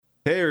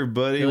Hey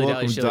everybody, Dilly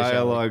welcome dally, to shilly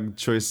Dialogue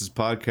Choices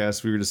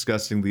Podcast. We were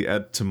discussing the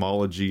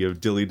etymology of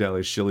dilly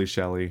dally shilly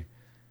shally.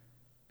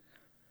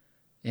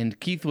 And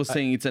Keith was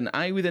saying it's an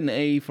I with an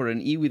A for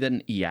an E with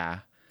an yeah.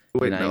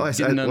 Wait, And no, I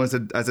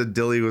said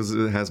dilly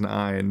has an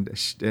I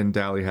and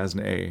dally has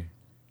an A.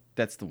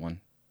 That's the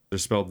one. They're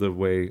spelled the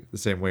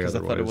same way. Because I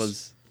Otherwise, thought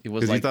it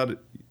was like. because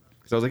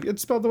I was like,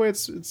 it's spelled the way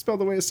it's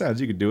spelled the way it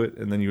sounds. You could do it,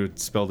 and then you had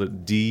spelled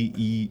it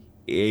DEALLY,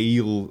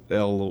 and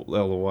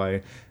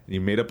you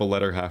made up a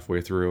letter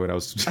halfway through, and I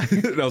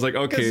was like,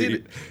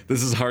 okay,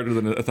 this is harder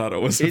than I thought it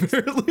was.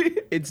 Apparently,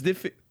 It's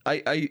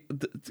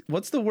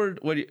what's the word?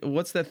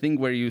 What's that thing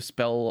where you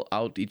spell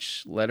out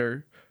each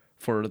letter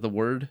for the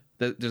word?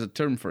 There's a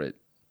term for it.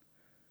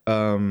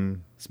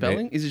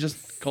 Spelling? Is it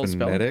just called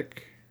spelling?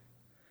 phonetic?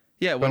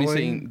 Yeah, when you're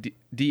saying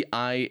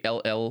DILLY,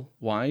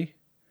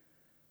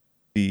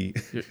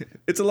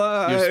 It's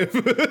alive.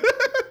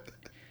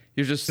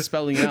 you're just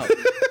spelling out.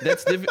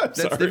 That's Sorry,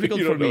 difficult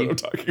you for don't know me.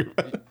 what I'm talking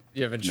about.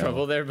 You having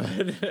trouble there,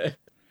 bud?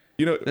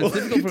 You know, That's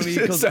difficult for me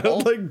it because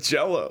sounds like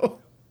Jello.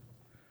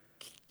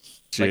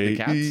 Like the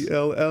cats?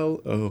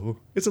 Jello.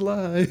 It's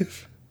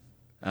alive.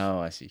 Oh,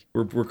 I see.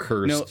 We're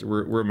cursed. No,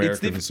 we're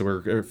Americans, so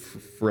we're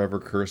forever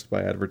cursed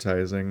by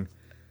advertising.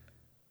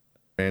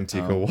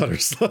 Manteca water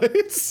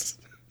slides.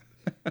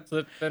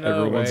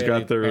 Everyone's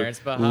got their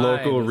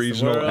local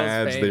regional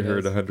ads they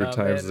heard 100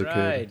 times as a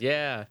kid.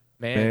 Yeah,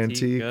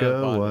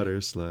 Manteca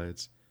water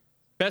slides.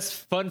 Best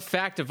fun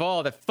fact of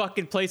all, that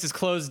fucking place is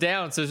closed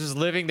down, so it's just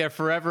living there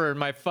forever in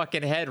my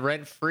fucking head,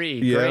 rent free.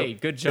 Yeah,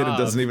 Great, good job. And it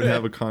doesn't even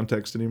have a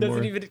context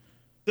anymore.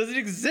 Doesn't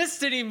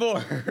exist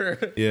anymore.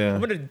 Yeah. I'm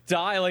gonna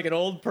die like an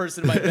old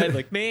person in my bed,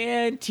 like,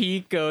 man,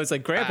 Tico. It's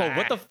like, Grandpa,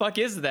 what the fuck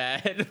is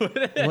that?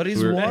 What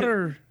is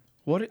water?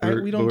 We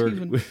don't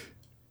even.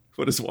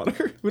 What is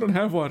water? We don't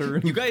have water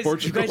in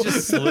Portugal. You guys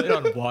just slid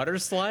on water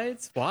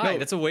slides? Why? No.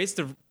 That's a waste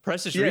of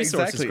precious Yeah,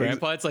 resources, exactly.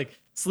 Grandpa. It's like,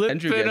 slip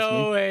Andrew it gets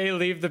me. away,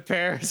 leave the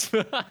Paris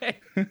behind.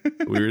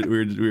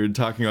 we were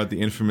talking about the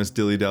infamous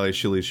dilly dally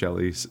shilly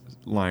shally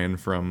line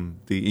from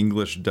the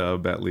English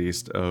dub, at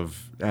least,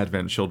 of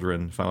Advent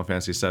Children, Final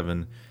Fantasy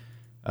VII,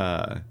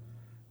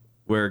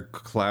 where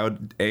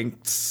Cloud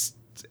angst,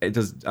 it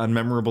does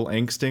unmemorable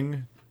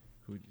angsting.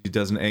 He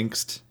does an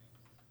angst.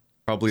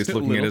 Probably it's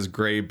looking at his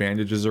gray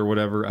bandages or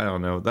whatever. I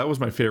don't know. That was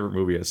my favorite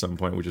movie at some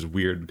point, which is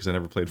weird because I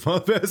never played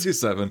Final Fantasy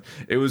VII.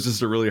 It was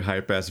just a really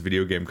hype-ass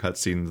video game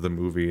cutscene of the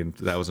movie, and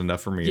that was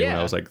enough for me when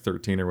I was like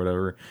 13 or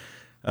whatever.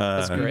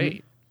 That's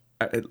great.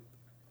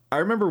 I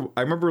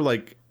remember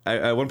like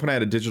at one point I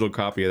had a digital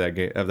copy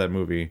of that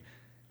movie,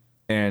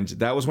 and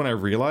that was when I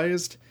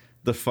realized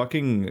the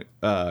fucking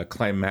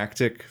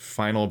climactic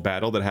final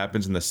battle that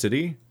happens in the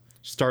city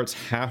starts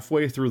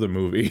halfway through the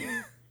movie.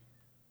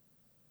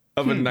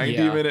 Of a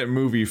 90-minute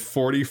movie,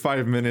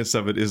 45 minutes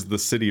of it is the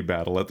city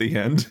battle at the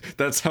end.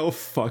 That's how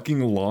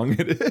fucking long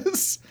it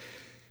is.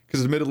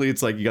 Because admittedly,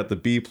 it's like you got the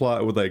B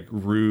plot with like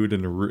Rude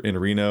and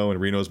Reno,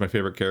 and Reno is my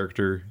favorite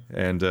character.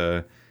 And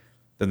then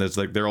there's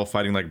like they're all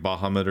fighting like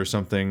Bahamut or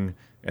something.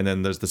 And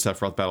then there's the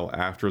Sephiroth battle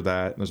after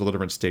that. And there's all the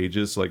different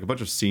stages. So like a bunch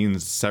of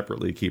scenes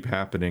separately keep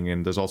happening.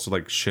 And there's also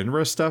like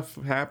Shinra stuff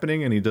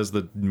happening. And he does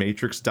the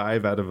Matrix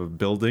dive out of a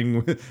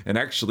building. And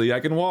actually I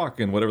can walk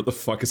and whatever the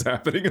fuck is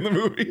happening in the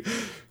movie.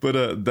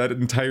 But that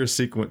entire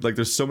sequence, like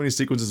there's so many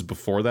sequences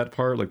before that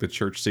part, like the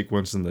church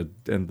sequence and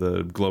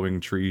the glowing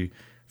tree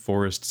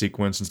forest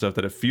sequence and stuff,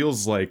 that it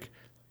feels like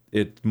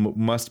it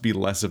must be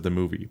less of the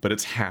movie. But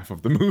it's half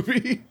of the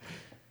movie.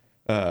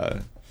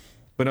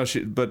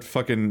 But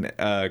fucking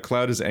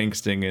Cloud is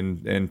angsting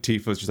and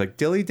Tifa's just like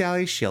dilly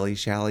dally shilly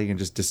shally and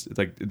just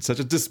like in such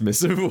a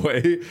dismissive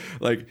way,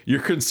 like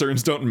your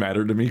concerns don't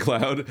matter to me,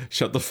 Cloud.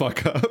 Shut the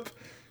fuck up.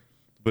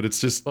 But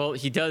it's just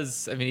He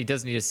does need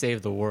to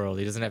save the world.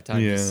 He doesn't have time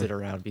to sit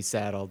around and be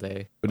sad all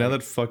day. But now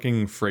that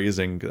fucking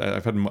phrasing,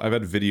 I've had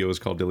videos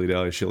called dilly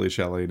dally shilly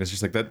shally, and it's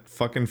just like that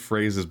fucking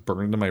phrase is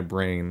burned into my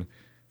brain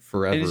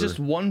forever. And it's just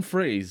one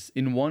phrase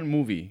in one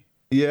movie.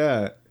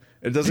 Yeah.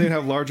 It doesn't even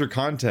have larger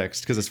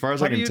context, because as far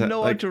as I can tell, how do you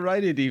know how to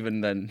write it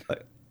even then?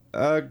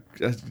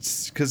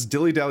 Because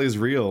dilly dally is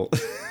real,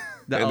 and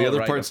the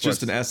other part's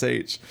just an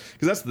sh.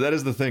 Because that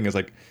is the thing. Is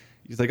like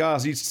he's like,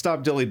 so you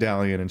stop dilly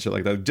dallying and shit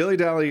like that. Dilly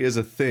dally is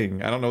a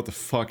thing. I don't know what the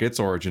fuck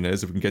its origin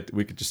is. If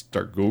we could just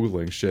start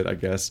googling shit, I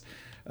guess.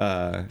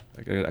 I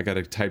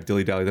gotta type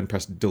dilly dally, then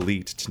press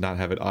delete to not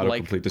have it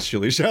autocomplete to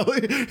shilly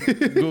shally.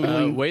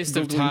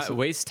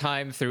 Waste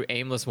time through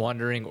aimless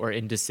wandering or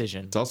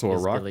indecision. It's also a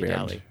rock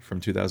band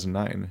from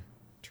 2009,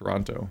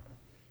 Toronto.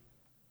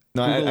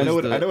 No, I know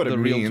what it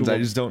means. I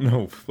just don't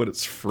know what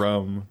it's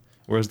from.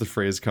 Where does the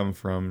phrase come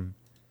from?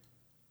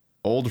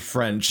 Old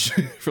French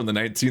from the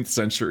 19th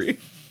century.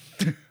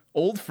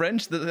 Old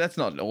French? That's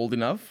not old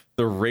enough.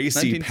 The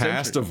racy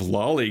past of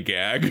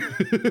lollygag.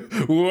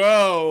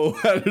 Whoa!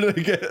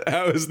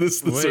 How is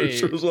this the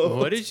search result?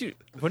 What do you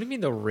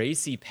mean the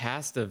racy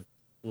past of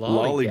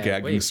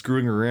lollygagging,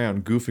 screwing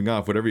around, goofing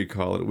off, whatever you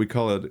call it?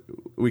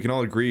 We can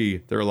all agree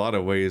there are a lot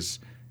of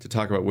ways to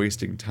talk about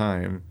wasting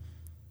time.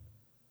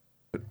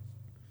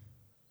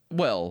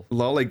 Well,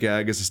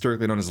 Lollygag is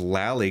historically known as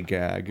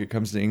lallygag. It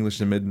comes into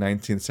English in the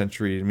mid-19th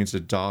century. It means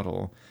to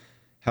dawdle.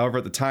 However,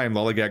 at the time,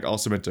 lollygag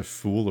also meant to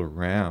fool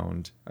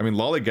around. I mean,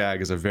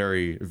 lollygag is a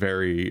very,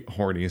 very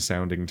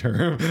horny-sounding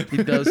term.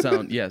 it does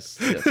sound, yes.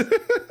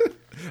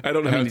 I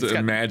don't have to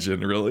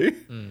imagine, really.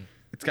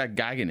 It's got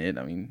gag in it,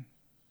 I mean.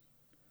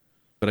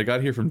 But I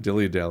got here from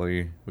Dilly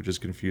Dally, which is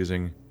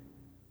confusing.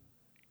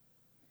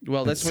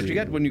 Well, that's what you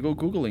get when you go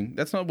Googling.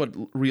 That's not what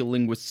real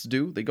linguists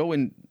do. They go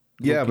and...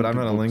 Yeah, but I'm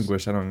not a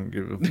linguist. I don't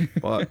give a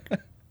fuck.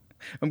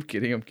 I'm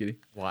kidding.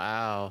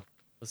 Wow.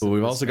 But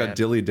we've also got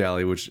Dilly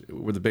Dally,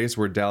 where the base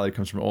word dally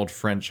comes from Old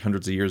French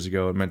hundreds of years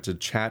ago and meant to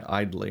chat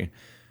idly.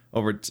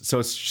 So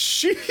it's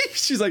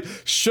she's like,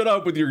 shut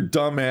up with your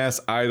dumbass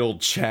idle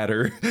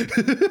chatter.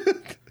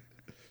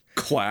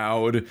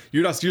 Cloud,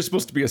 you're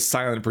supposed to be a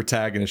silent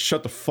protagonist.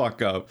 Shut the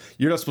fuck up.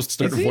 You're not supposed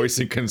to start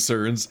voicing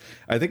concerns.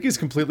 I think he's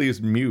completely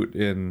mute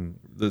in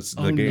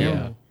the game.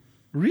 No.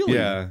 Really?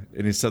 Yeah,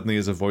 and he suddenly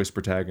is a voice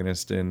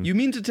protagonist in. You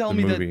mean to tell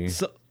me movie.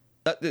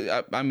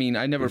 I mean,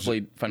 I never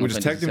played Final Which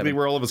Fantasy is technically VII.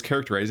 where all of his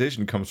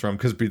characterization comes from,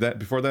 because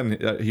before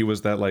then he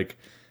was that like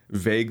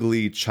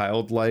vaguely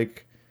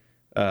childlike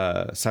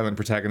silent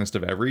protagonist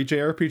of every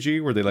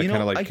JRPG, where they like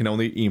kind of like can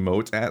only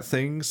emote at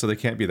things, so they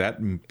can't be that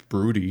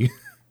broody.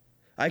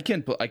 I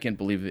can't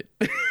believe it.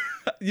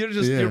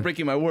 You're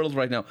breaking my world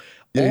right now.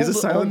 Yeah, he's a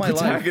silent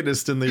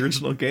protagonist in the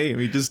original game.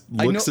 He just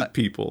looks at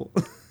people.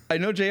 I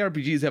know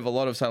JRPGs have a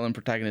lot of silent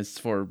protagonists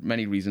for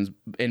many reasons,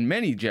 and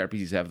many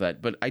JRPGs have that,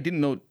 but I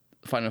didn't know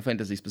Final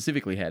Fantasy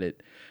specifically had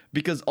it,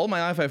 because all my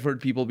life I've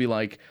heard people be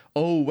like,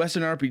 oh,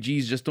 Western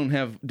RPGs just don't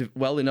have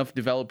well enough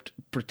developed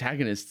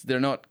protagonists. They're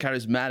not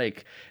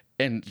charismatic.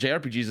 And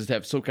JRPGs just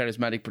have so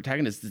charismatic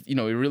protagonists that,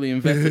 you're really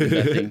invested in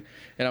that thing.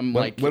 And I'm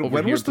like, when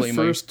was the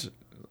first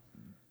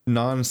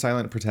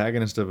non-silent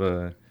protagonist of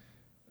a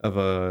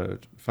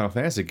Final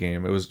Fantasy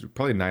game? It was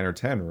probably 9 or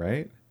 10,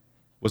 right?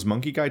 Was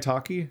Monkey Guy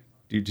talky?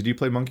 Did you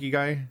play Monkey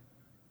Guy,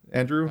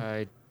 Andrew?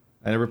 I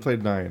never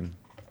played 9.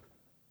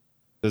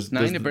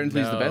 9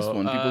 apparently is the best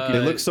one. People they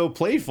look so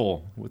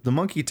playful with the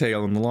monkey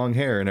tail and the long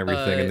hair and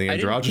everything and the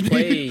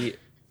androgyny.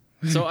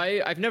 So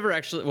I've never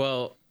actually.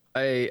 Well,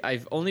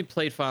 I've only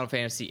played Final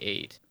Fantasy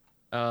VIII.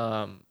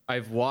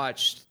 I've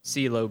watched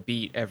CeeLo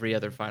beat every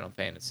other Final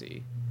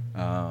Fantasy.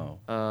 Oh.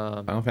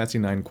 Final Fantasy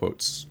 9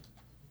 quotes.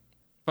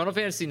 Final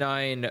Fantasy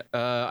IX,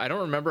 I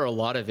don't remember a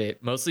lot of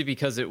it, mostly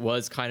because it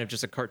was kind of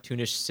just a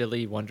cartoonish,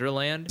 silly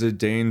Wonderland.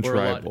 Zidane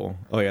Tribal.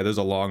 Oh yeah, there's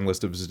a long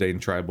list of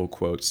Zidane Tribal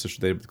quotes, so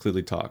they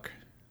clearly talk.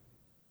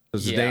 So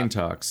Zidane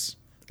talks.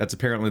 That's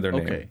apparently their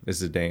name.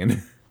 Is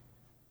Zidane.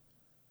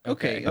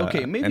 Okay.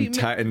 Maybe.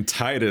 And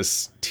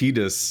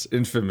Titus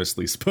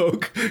infamously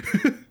spoke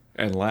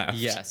and laughed.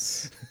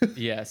 Yes.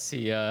 He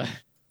had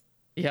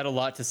a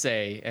lot to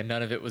say, and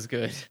none of it was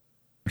good.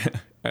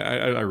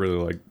 I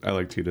really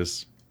like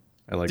Titus.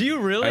 Do you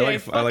really? I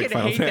like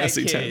Final hate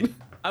Fantasy that kid. 10.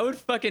 I would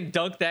fucking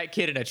dunk that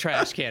kid in a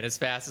trash can as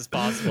fast as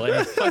possible.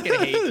 I fucking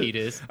hate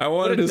Titus. I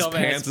wanted his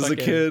pants as a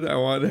kid. I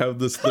wanted to have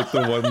this like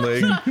the one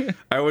leg.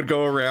 I would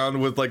go around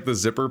with like the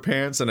zipper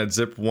pants, and I'd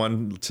zip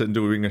one to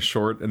doing a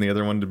short and the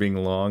other one to being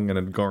long, and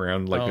I'd go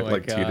around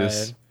like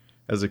Titus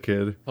as a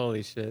kid.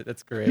 Holy shit,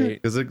 that's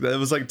great. Because it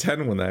was like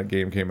 10 when that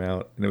game came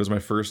out, and it was my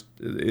first.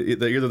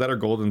 Either that or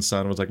Golden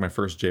Sun was like my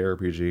first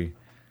JRPG,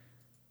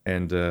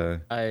 and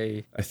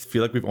I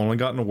feel like we've only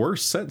gotten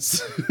worse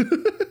since.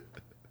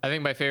 I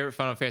think my favorite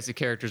Final Fantasy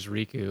character is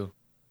Riku.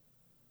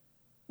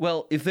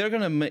 Well, if they're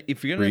gonna,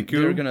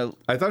 Riku?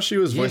 I thought she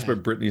was voiced by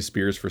Britney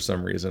Spears for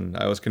some reason.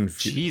 I was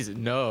confused. Jeez,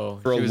 no.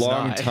 For a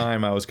long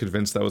time, I was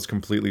convinced that was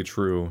completely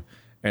true,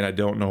 and I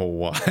don't know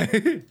why.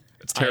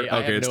 It's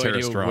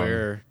Tara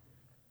Strong.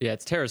 Yeah,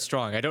 it's Tara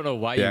Strong. I don't know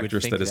why you would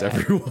think that. The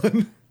actress that is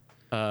everyone.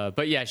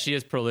 But yeah, she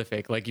is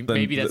prolific. Like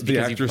maybe that's because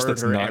the actress you've heard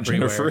that's her not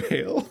everywhere. Jennifer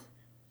Hale.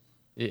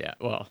 Yeah,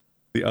 well.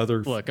 The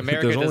other. Look,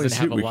 America doesn't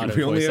have a lot of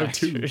voice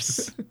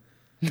actors.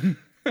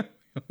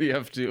 We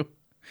have to.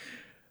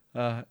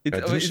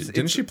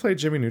 Didn't she play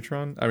Jimmy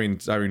Neutron? I mean,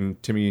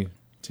 Timmy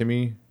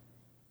Turner.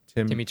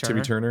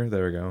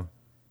 There we go.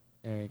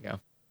 There you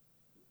go.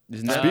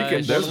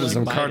 Speaking, there's been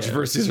some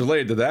controversies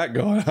related to that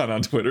going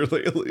on Twitter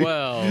lately.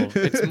 Well,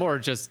 it's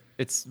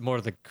more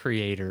the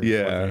creator.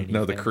 Yeah,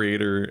 no, the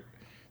creator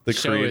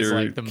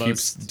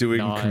keeps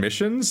doing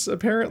commissions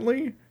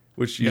apparently.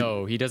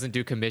 No, he doesn't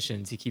do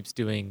commissions. He keeps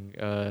doing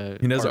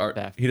he does art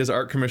theft. He does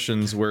art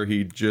commissions where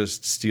he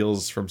just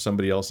steals from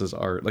somebody else's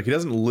art. Like he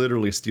doesn't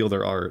literally steal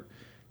their art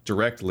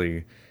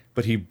directly,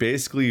 but he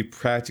basically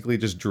practically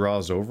just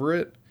draws over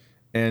it.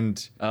 And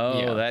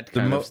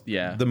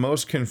the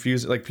most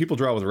confusing, like people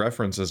draw with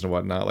references and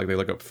whatnot, like they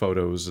look up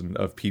photos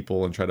of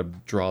people and try to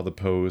draw the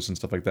pose and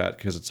stuff like that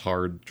because it's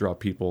hard to draw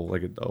people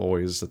like it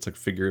always. It's like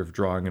figure of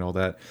drawing and all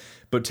that.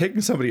 But taking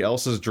somebody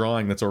else's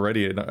drawing that's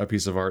already a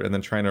piece of art and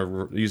then trying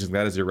to using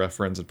that as your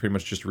reference and pretty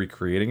much just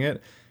recreating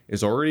it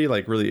is already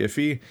like really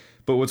iffy.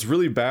 But what's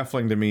really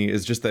baffling to me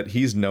is just that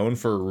he's known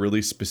for a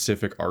really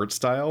specific art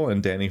style,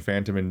 and Danny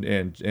Phantom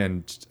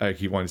and I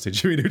keep wanting to say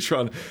Jimmy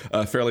Neutron,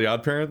 Fairly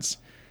Odd Parents.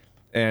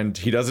 And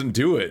he doesn't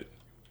do it.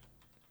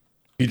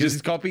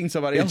 He's copying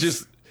somebody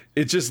else.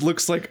 It just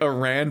looks like a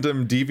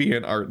random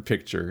deviant art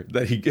picture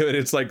that he gave.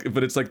 It's like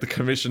the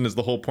commission is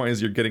the whole point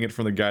is you're getting it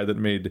from the guy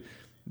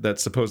that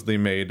supposedly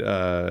made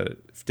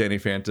Danny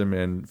Phantom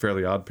and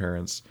Fairly Odd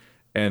Parents,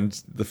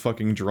 and the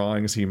fucking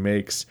drawings he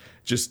makes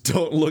just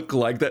don't look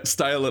like that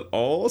style at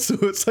all. So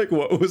it's like,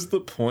 what was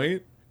the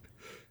point?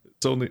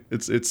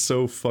 It's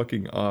so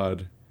fucking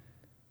odd.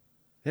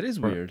 It is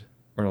weird.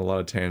 We're on a lot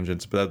of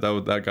tangents, but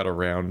that got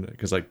around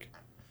because like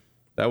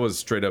that was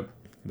straight up.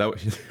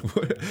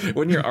 That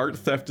when your art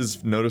theft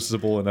is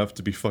noticeable enough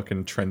to be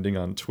fucking trending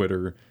on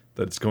Twitter,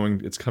 that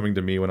it's coming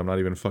to me when I'm not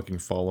even fucking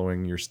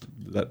following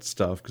that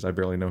stuff because I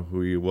barely know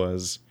who he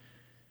was.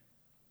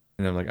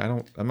 And I'm like, I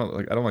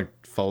don't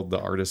follow the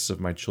artists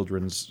of my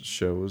children's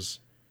shows.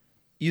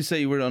 You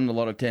say we're on a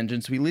lot of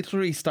tangents. We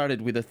literally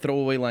started with a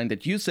throwaway line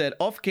that you said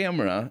off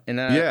camera, and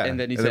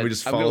then you said, we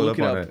just followed up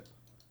on it.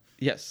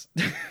 Yes,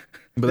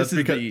 but that's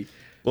because.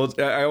 Well,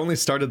 I only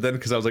started then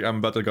because I was like, I'm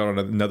about to go on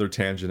another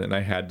tangent, and I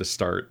had to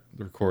start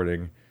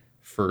recording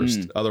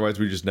first. Otherwise,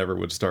 we just never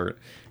would start.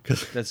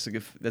 That's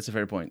a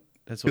fair point.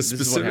 This is what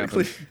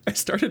specifically, happened. I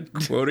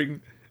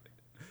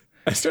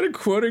started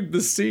quoting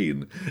the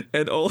scene,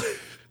 and all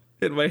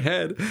in my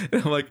head,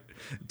 and I'm like,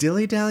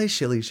 dilly dally,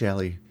 shilly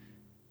shally,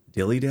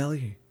 dilly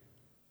dally.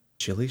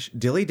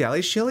 Dilly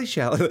dally shilly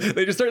shally.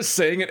 They just start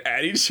saying it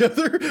at each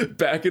other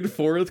back and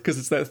forth because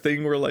it's that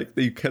thing where like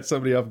you catch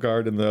somebody off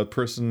guard and the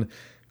person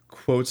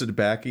quotes it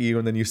back at you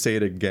and then you say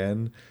it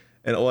again,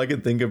 and all I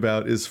can think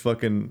about is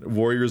fucking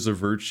Warriors of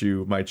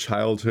Virtue, my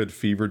childhood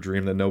fever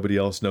dream that nobody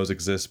else knows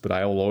exists but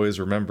I will always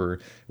remember,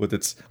 with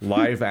its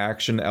live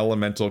action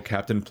elemental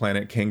Captain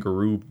Planet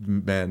kangaroo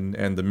men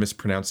and the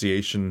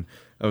mispronunciation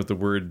of the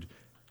word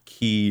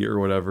key or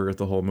whatever at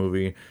the whole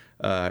movie,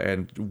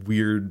 and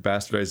weird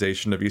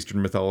bastardization of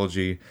Eastern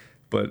mythology,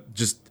 but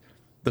just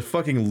the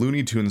fucking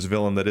Looney Tunes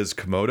villain that is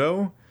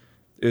Komodo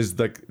is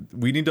like,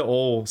 we need to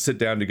all sit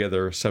down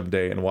together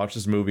someday and watch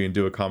this movie and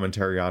do a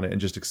commentary on it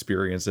and just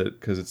experience it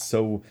because it's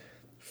so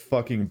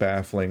fucking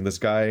baffling. This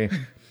guy's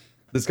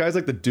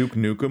like the Duke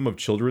Nukem of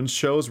children's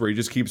shows, where he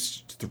just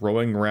keeps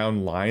throwing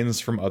around lines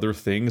from other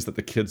things that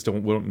the kids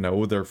don't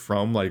know they're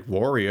from, like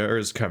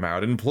warriors come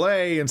out and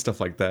play and stuff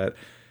like that.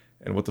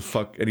 And what the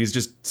fuck? And he's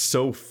just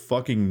so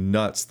fucking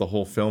nuts the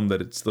whole film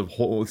that it's the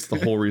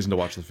whole reason to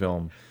watch the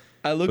film.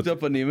 I looked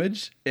up an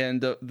image,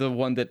 and the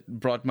one that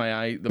brought my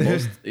eye the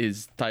most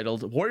is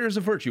titled "Warriors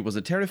of Virtue was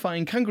a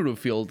terrifying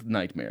kangaroo-filled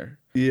nightmare."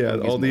 Yeah,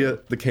 all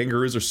the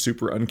kangaroos are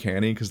super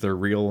uncanny because they're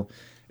real.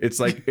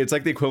 It's like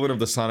the equivalent of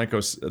not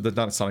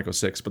Sonic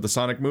 06, but the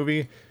Sonic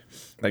movie,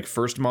 like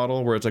first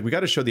model, where it's like we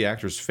got to show the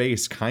actor's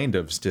face kind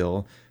of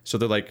still, so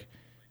they're like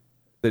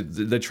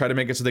they try to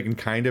make it so they can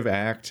kind of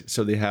act,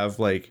 so they have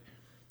like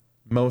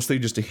mostly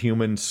just a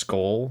human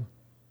skull.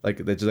 Like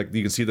they just like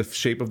you can see the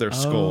shape of their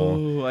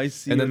skull. Oh, I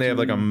see. And then they have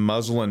like a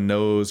muzzle and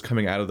nose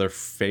coming out of their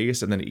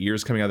face, and then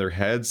ears coming out of their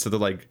heads. So they're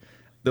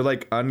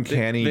like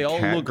uncanny they all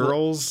cat look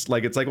girls.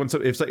 Like it's like when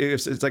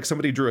it's like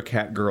somebody drew a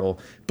cat girl,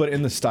 but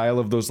in the style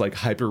of those like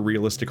hyper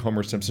realistic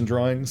Homer Simpson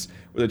drawings,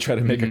 where they try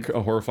to make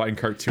a horrifying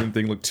cartoon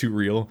thing look too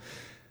real.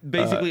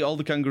 Basically, all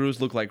the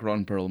kangaroos look like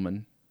Ron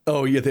Perlman.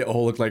 Oh yeah, they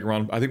all look like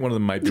Ron. I think one of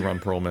them might be Ron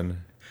Perlman.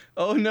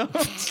 Oh no.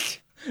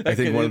 I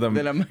think one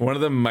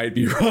of them might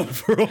be Ron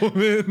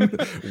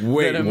Perlman.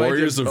 Wait,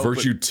 Warriors of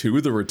Virtue 2,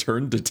 The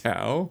Return to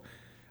Tao?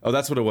 Oh,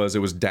 that's what it was.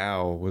 It was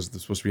Tao was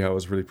supposed to be how it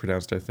was really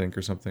pronounced, I think,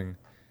 or something.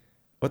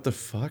 What the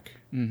fuck?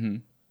 Mm-hmm.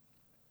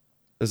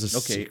 There's a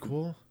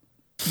sequel?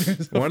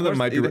 One of them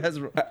might be...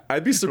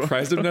 I'd be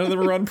surprised if none of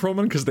them are Ron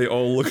Perlman because they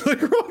all look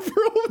like Ron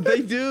Perlman.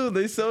 They do.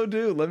 They so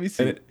do. Let me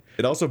see. And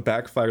it also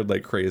backfired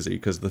like crazy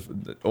because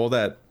all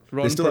that...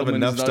 Ron they still Perlman have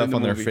enough stuff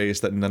on their movie. face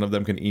that none of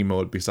them can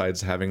emote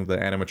besides having the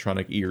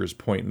animatronic ears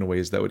point in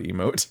ways that would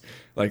emote.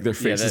 Like their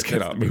faces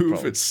cannot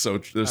move. It's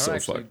they're so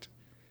fucked.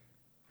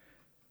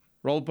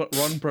 Ron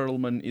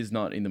Perlman is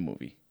not in the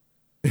movie.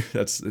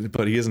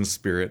 But he is in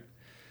spirit.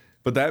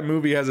 But that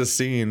movie has a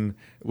scene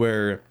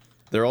where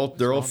they're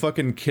all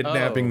fucking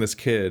kidnapping this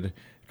kid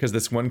because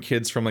this one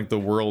kid's from like the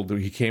world.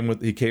 He came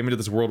into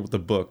this world with a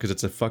book because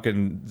it's a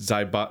fucking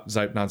not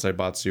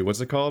Zaibatsu.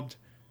 What's it called?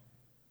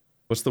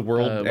 What's the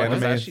world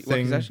anime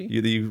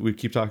thing we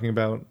keep talking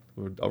about?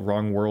 A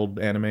wrong world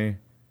anime.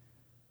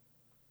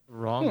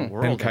 Wrong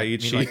world.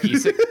 Henkaichi. Like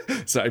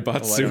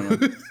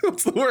Zaibatsu.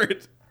 What's the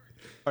word?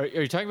 Are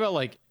you talking about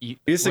like Isekai?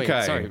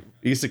 Wait, sorry.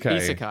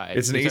 Isekai.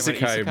 It's an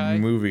isekai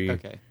movie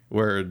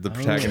where the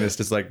protagonist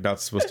is like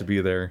not supposed to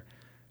be there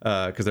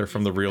because they're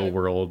from the real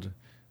world.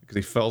 Because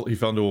he fell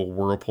into a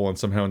whirlpool and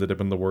somehow ended up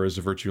in the Warriors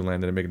of Virtue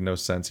land, and it made no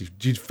sense.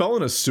 He fell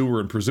in a sewer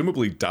and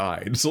presumably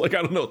died. So like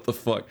I don't know what the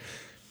fuck.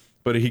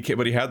 But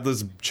he had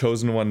this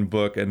chosen one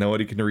book, and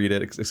nobody can read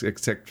it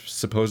except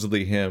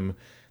supposedly him.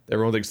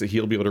 Everyone thinks that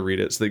he'll be able to read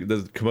it. So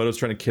the Komodo's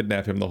trying to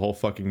kidnap him the whole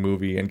fucking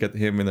movie and get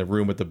him in the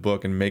room with the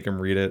book and make him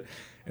read it.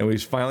 And when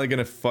he's finally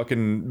gonna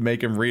fucking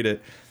make him read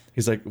it,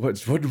 he's like, "What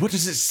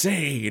does it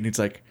say?" And he's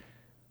like,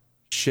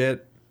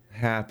 "Shit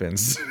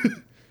happens."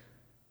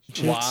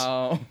 shit.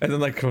 Wow. And then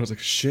like I was like,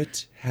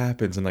 shit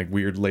happens, and like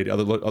weird lady,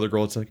 other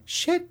girl, it's like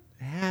shit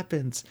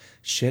happens,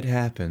 shit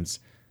happens,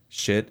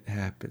 shit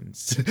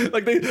happens.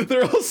 Like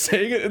they're all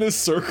saying it in a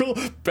circle,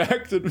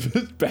 back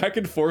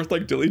and forth,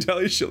 like dilly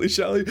dally, shilly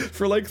shally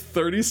for like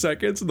 30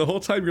 seconds, and the whole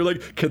time you're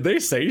like, can they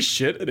say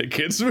shit in a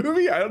kids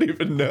movie? I don't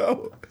even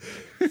know.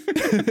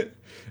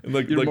 And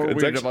like, You're more it's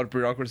weird actually, about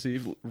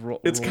bureaucracy.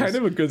 it's kind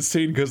of a good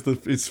scene because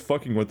it's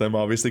fucking with them,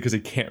 obviously, because he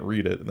can't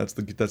read it, and that's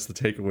the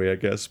takeaway, I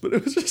guess. But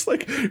it was just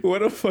like,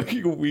 what a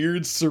fucking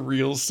weird,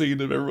 surreal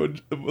scene of everyone,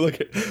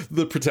 like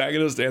the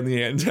protagonist and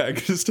the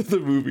antagonist of the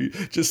movie,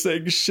 just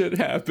saying shit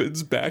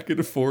happens back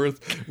and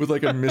forth with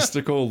like a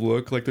mystical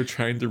look, like they're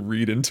trying to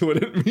read into what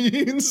it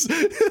means.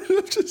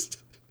 Just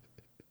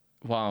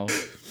Wow.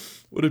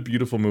 what a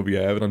beautiful movie.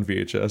 I have it on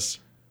VHS.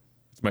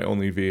 It's my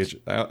only VHS.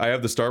 I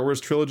have the Star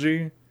Wars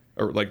trilogy,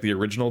 or like the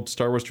original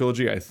Star Wars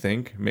trilogy, I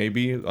think,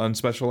 maybe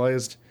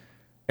unspecialized,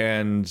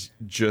 and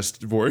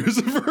just Warriors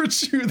of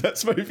Virtue.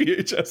 That's my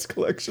VHS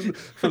collection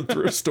from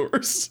thrift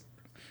stores.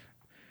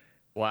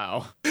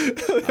 Wow.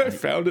 I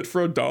found it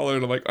for $1,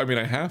 and I'm like, I mean,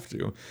 I have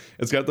to.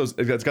 It's got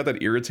that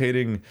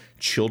irritating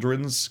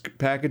children's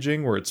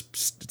packaging where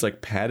it's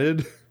like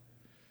padded.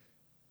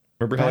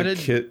 Remember how like,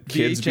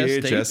 kids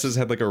VHSs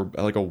had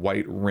like a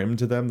white rim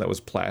to them that was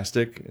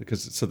plastic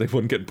so they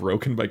wouldn't get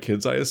broken by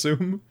kids, I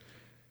assume.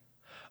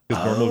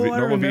 Because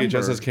normal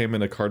VHSs came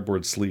in a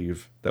cardboard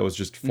sleeve that was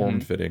just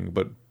form fitting,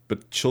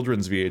 but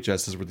children's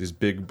VHSs were these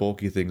big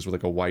bulky things with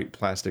like a white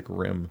plastic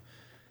rim,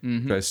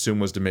 which I assume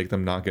was to make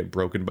them not get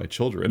broken by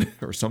children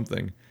or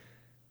something.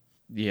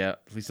 Yeah,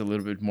 at least a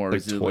little bit more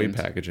Like resilient.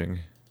 toy packaging.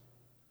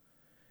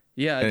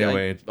 Yeah.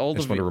 Anyway, I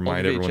just want to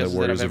remind everyone that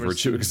Warriors of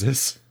Virtue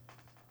exists.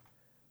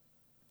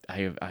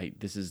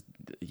 This is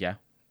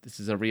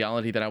a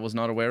reality that I was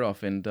not aware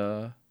of, and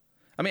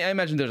I mean, I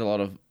imagine there's a lot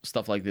of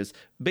stuff like this.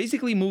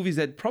 Basically, movies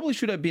that probably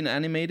should have been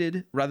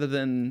animated rather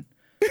than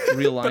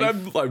real life.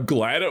 But I'm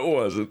glad it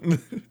wasn't.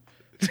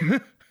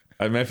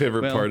 My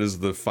favorite part is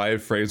the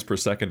 5 frames per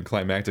second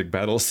climactic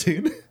battle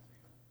scene.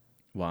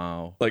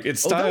 Wow, like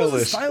it's that stylish.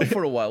 was a style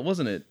for a while,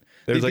 wasn't it?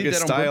 There's like it's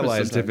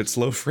stylized if it's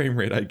low frame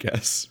rate, I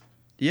guess.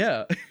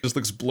 Yeah, it just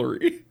looks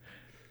blurry.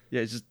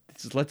 Yeah, it's just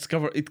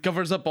it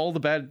covers up all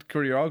the bad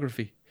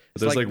choreography.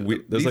 There's like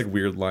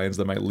weird lines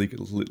that might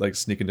like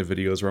sneak into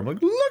videos where I'm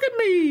like, look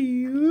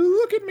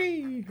at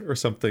me, or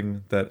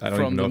something that I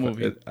don't even know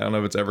I don't know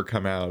if it's ever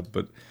come out,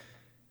 but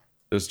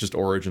there's just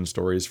origin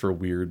stories for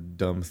weird,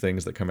 dumb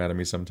things that come out of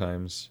me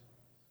sometimes.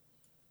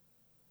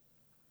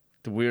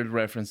 The weird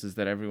references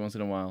that every once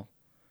in a while.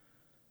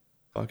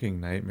 Fucking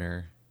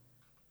nightmare.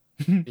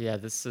 Yeah,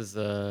 this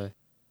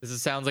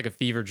sounds like a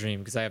fever dream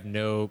because I have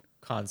no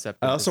concept.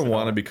 I also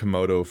want to be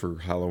Komodo for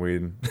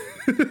Halloween.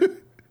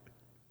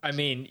 I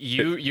mean,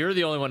 you're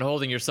the only one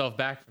holding yourself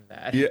back from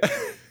that. Yeah.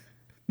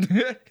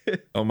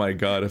 Oh my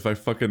god, if I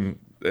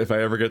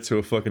ever get to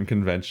a fucking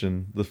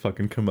convention, the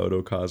fucking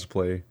Komodo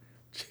cosplay.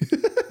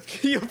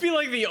 You'll be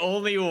like the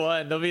only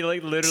one. They'll be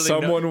like literally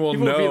someone will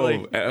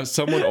know. Like...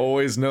 Someone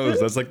always knows.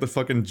 That's like the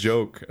fucking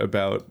joke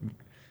about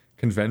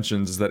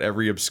conventions, is that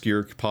every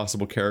obscure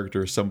possible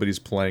character, somebody's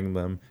playing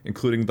them,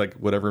 including like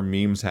whatever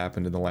memes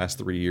happened in the last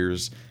 3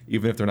 years,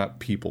 even if they're not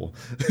people.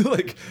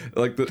 like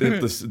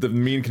the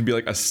meme can be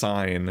like a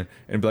sign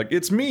and be like,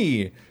 it's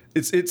me.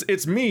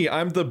 It's me.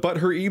 I'm the but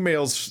her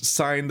emails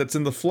sign that's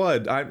in the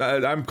flood.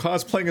 I'm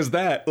cosplaying as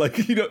that.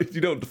 Like you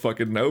don't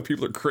fucking know.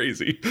 People are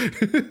crazy.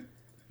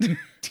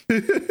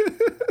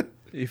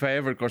 If I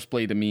ever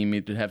cosplayed a meme,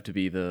 it would have to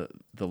be the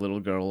little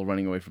girl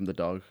running away from the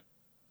dog.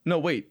 No,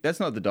 wait,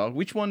 that's not the dog.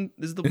 Which one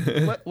is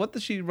the what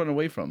does she run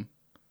away from?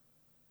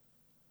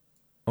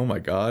 Oh my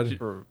god!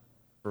 Do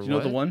you know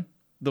the one?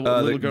 The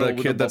little girl, the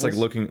with kid the that's like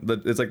looking.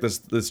 It's like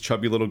this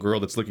chubby little girl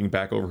that's looking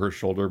back over her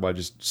shoulder by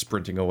just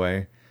sprinting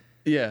away.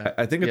 Yeah,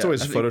 I think it's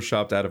always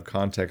photoshopped out of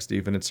context.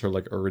 Even it's her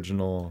like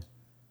original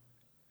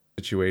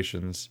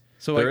situations.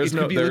 So there is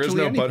no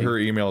but her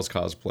emails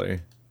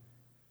cosplay.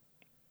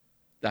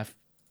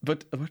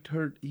 But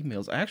her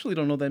emails. I actually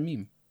don't know that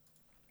meme.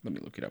 Let me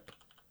look it up.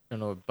 I don't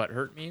know what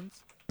butthurt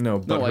means. No,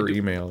 but her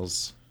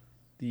emails.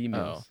 The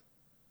emails.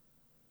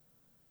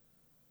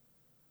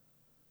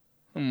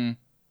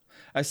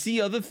 I see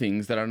other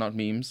things that are not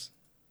memes,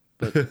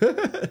 but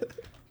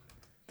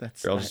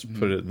that's. I'll just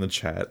put it in the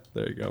chat.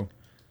 There you go.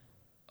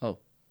 Oh,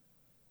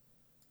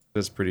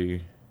 that's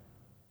pretty.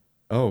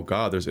 Oh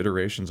god, there's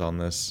iterations on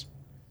this.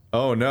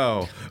 Oh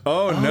no!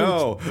 Oh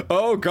no!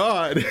 Oh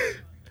god!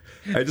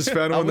 I just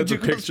found one that's a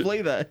picture.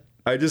 Play that.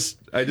 I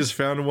just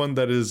found one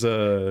that is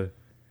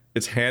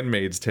it's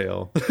Handmaid's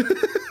Tale,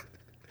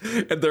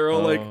 and they're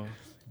all like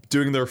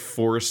doing their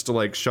forced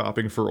like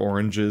shopping for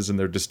oranges in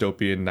their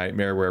dystopian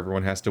nightmare where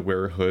everyone has to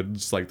wear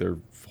hoods like they're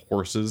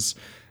horses,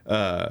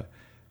 and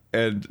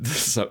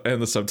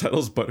the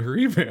subtitles but her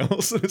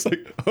emails, and it's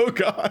like, oh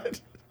god,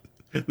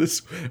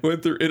 this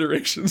went through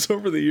iterations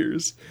over the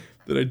years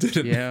that I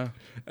didn't. Yeah,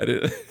 I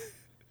didn't.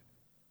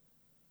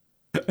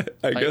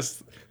 I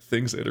guess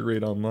things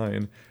iterate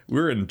online.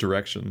 We're in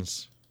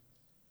directions.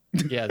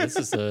 Yeah,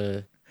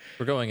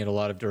 we're going in a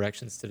lot of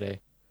directions today.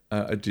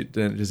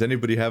 Does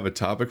anybody have a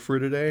topic for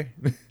today?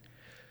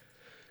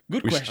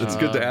 Good question. It's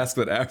good to ask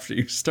that after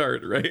you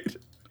start, right?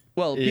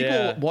 Well, people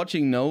Yeah.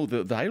 watching know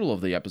the title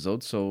of the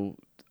episode, so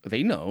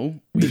they know.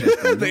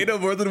 They know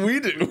more than we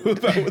do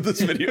about what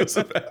this video's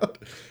about.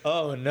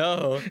 Oh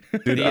no,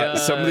 Dude, The,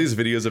 some of these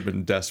videos have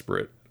been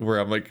desperate. Where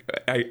I'm like,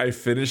 I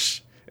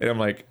finish and I'm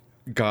like,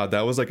 God,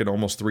 that was like an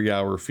almost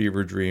 3-hour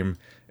fever dream.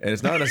 And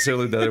it's not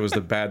necessarily that it was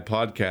the bad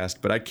podcast,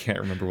 but I can't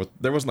remember what.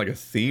 There wasn't like a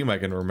theme I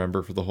can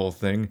remember for the whole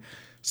thing.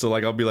 So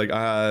like I'll be like,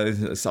 I'll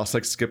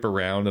like skip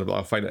around and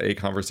I'll find a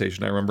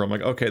conversation I remember. I'm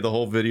like, okay, the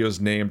whole video's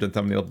named and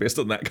thumbnailed based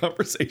on that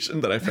conversation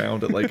that I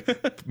found at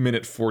like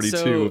minute 42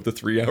 So- of the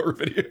 3-hour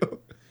video.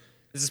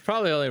 this is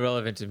probably only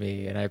relevant to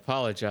me, and I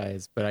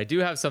apologize, but I do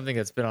have something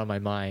that's been on my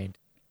mind.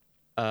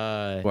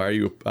 Why are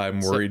you? I'm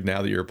worried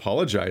now that you're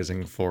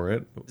apologizing for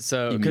it.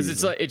 So because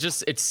it's like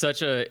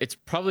it's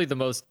probably the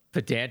most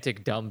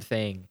pedantic dumb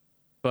thing,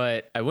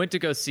 but I went to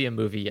go see a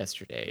movie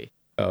yesterday,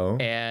 Oh,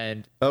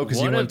 and because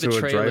you one went of the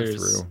to a trailers-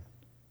 drive-through.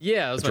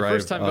 Yeah, it was my drive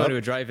first time going up, to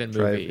a drive-in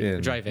drive movie.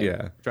 in,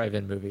 yeah.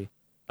 Drive-in movie.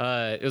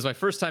 It was my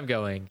first time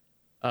going.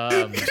 Can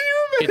you imagine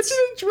It's-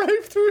 a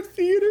drive-through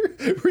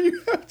theater where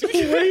you have to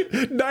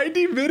wait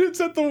 90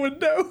 minutes at the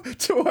window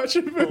to watch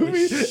a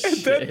movie, and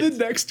then the shit.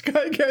 next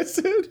guy gets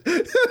in?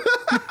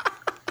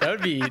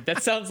 That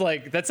sounds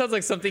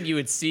like something you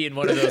would see in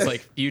one of those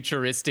like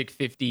futuristic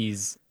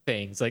 50s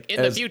things. Like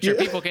in the future,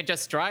 people can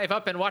just drive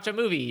up and watch a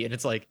movie, and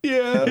it's like,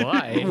 Yeah,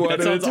 why? one That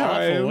at sounds a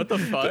time. awful. What the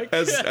fuck?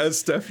 As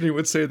Stephanie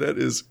would say, that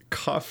is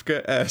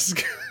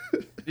Kafka-esque.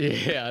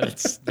 Yeah,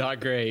 that's not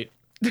great.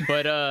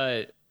 But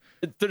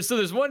so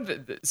there's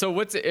one. So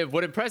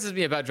what impresses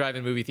me about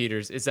drive-in movie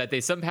theaters is that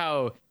they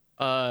somehow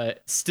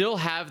still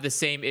have the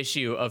same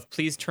issue of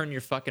please turn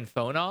your fucking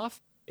phone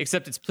off,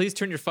 except it's please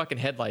turn your fucking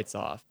headlights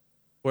off,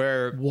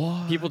 where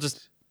people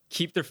just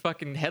keep their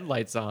fucking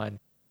headlights on,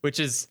 which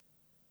is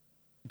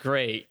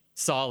great,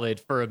 solid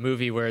for a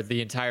movie where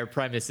the entire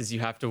premise is you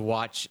have to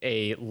watch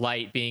a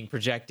light being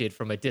projected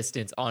from a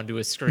distance onto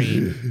a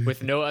screen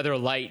with no other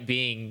light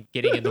getting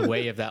in the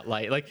way of that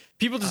light. Like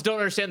people just don't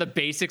understand the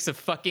basics of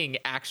fucking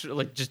actual,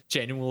 like just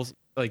general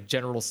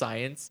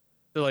science.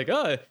 They're like,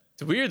 oh,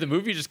 it's weird. The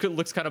movie just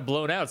looks kind of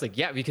blown out. It's like,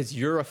 yeah, because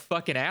you're a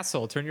fucking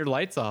asshole. Turn your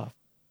lights off.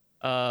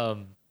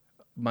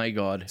 My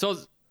God. So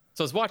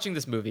I was watching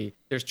this movie.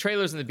 There's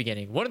trailers in the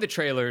beginning. One of the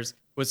trailers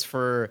was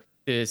for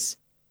this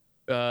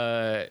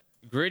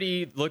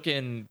gritty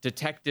looking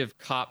detective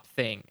cop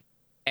thing,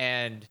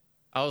 and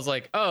I was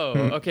like, oh,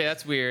 okay,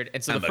 that's weird.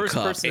 And so the first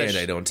person that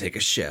I don't take a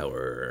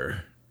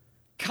shower.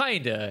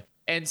 kinda,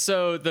 and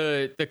so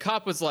the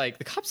cop was like,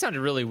 the cop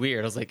sounded really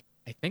weird. I was like,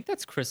 I think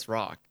that's Chris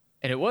Rock,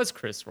 and it was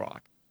Chris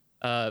Rock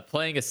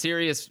playing a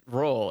serious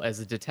role as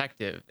a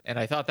detective, and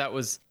I thought that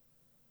was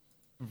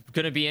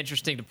gonna be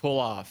interesting to pull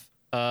off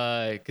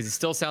because he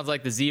still sounds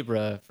like the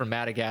zebra from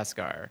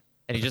Madagascar.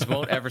 And he just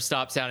won't ever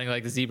stop sounding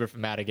like the zebra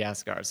from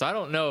Madagascar. So I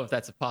don't know if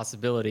that's a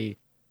possibility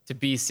to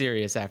be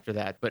serious after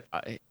that, but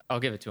I'll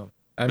give it to him.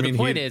 I But mean, the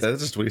point is,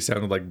 that's just what he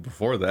sounded like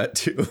before that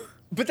too.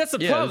 but that's the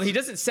Yeah, problem. that's- He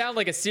doesn't sound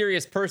like a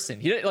serious person.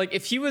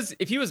 If he was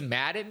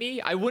mad at me,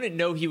 I wouldn't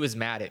know he was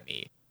mad at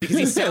me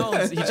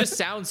because he just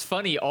sounds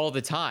funny all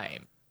the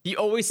time. He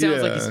always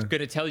sounds like he's Yeah.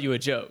 gonna tell you a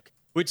joke,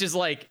 which is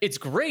like it's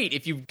great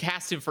if you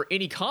cast him for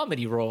any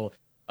comedy role.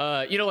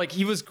 Like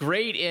he was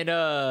great in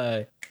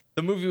the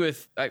movie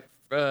with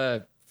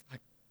I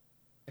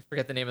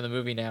forget the name of the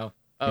movie now.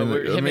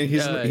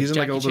 He's in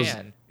like all those.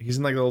 Chan. He's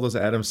in like all those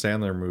Adam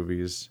Sandler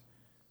movies.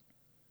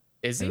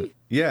 Is he?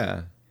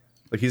 Yeah,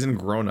 like he's in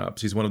Grown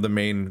Ups. He's one of the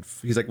main.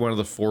 He's like one of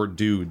the 4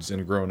 dudes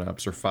in Grown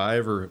Ups, or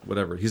 5 or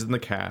whatever. He's in the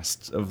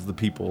cast of the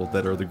people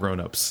that are the Grown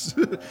Ups.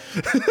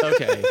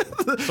 Okay,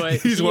 but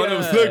He's one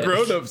of the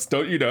Grown Ups,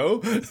 don't you know?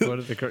 One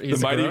of The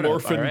Mighty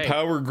Morphin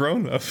Power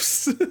Grown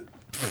Ups.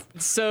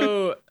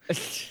 So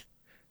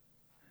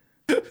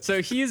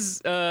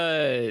he's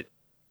okay.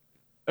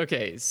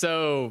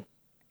 So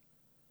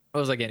what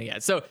was I getting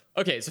at? So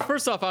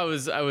first off, I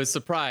was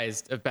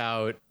surprised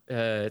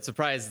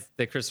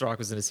that Chris Rock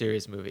was in a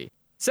serious movie.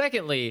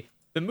 Secondly,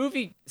 the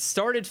movie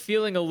started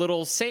feeling a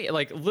little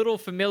little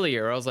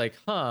familiar. I was like,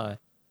 I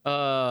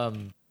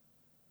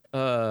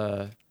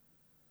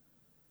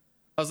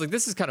was like,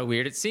 this is kind of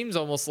weird. It seems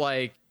almost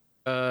like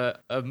a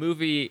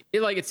movie.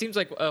 It seems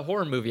like a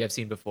horror movie I've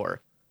seen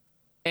before.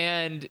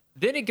 And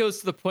then it goes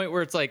to the point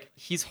where it's like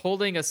he's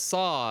holding a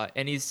saw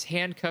and he's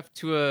handcuffed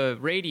to a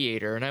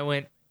radiator, and I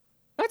went,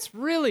 that's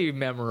really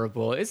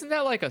memorable. Isn't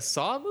that like a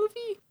Saw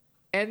movie?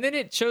 And then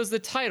it shows the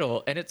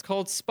title, and it's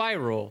called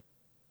Spiral,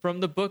 from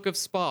the Book of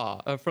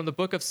Saw. And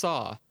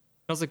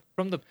I was like,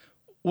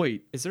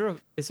 Wait, is there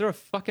a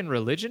fucking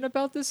religion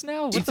about this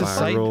now? What It's the a fuck?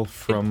 side- Spiral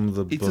from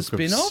the it's a Book of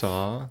spin-off?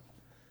 Saw.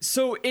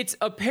 So it's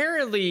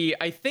apparently,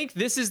 I think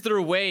this is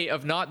their way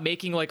of not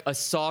making like a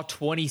Saw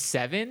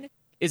 27,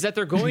 is that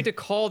they're going to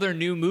call their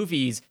new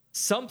movies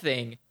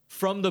something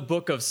from the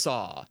Book of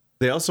Saw.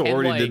 They also And,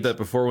 already like- did that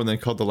before when they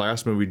called the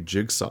last movie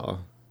Jigsaw.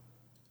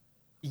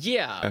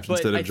 Yeah, After but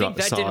instead I of think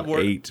that Saw didn't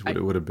work. 8, what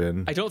it would have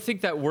been. I don't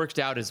think that worked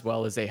out as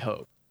well as they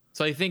hoped.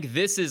 So I think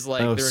this is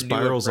like Oh, their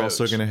Spiral's new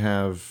also approach. going to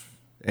have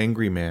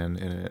Angry Man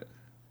in it.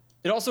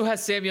 It also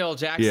has Samuel L.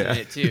 Jackson Yeah. in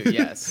it too.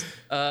 Yes,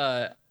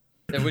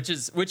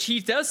 which he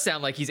does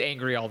sound like he's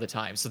angry all the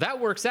time. So that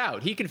works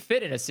out. He can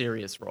fit in a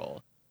serious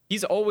role.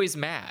 He's always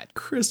mad.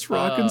 Chris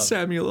Rock and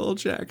Samuel L.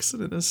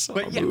 Jackson in a Saw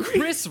But yeah, movie.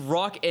 Chris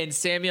Rock and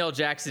Samuel L.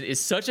 Jackson is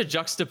such a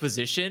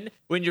juxtaposition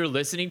when you're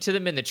listening to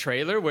them in the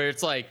trailer, where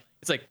it's like,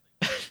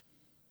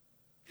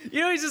 you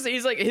know,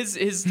 he's like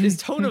his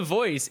tone of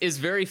voice is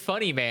very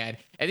funny, man.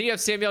 And then you have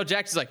Samuel L.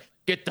 Jackson's like,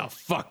 get the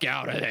fuck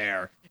out of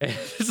there. And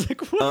it's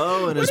like, what,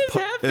 Oh, and what is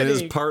and his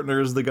happening? partner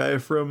is the guy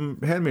from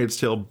Handmaid's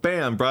Tale.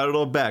 Bam, brought it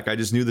all back. I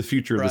just knew the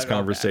future of Brought this it all back.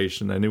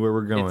 conversation. I knew where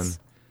we're going.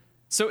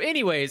 So,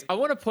 anyways, I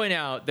want to point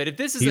out that if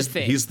this is He's a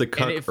thing, he's the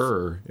and if-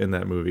 cucker in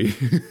that movie,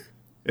 in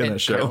and- that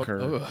show.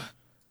 Cucker. Ugh.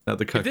 Not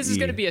the cuck. If this is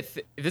going to be if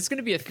this is going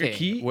to be a thing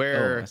key?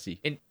 where Oh, I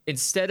see.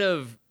 instead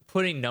of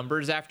putting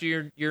numbers after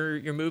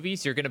your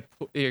movies, you're gonna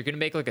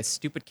make like a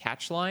stupid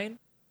catch line.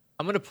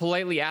 I'm gonna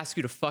politely ask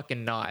you to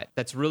fucking not.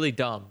 That's really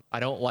dumb. I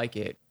don't like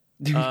it.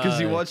 Because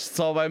you watched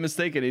Saw by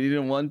mistake and he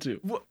didn't want to.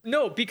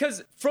 No,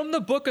 because From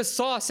the Book of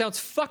Saw sounds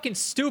fucking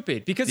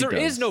stupid because It there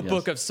is does, no yes.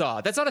 Book of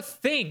Saw. That's not a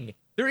thing.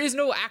 There is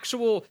no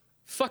actual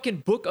fucking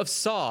Book of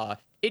Saw.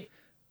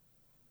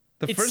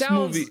 The It first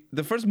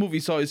sounds- movie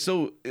Saw is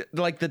so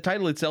like the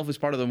title itself is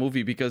part of the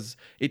movie because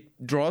it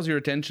draws your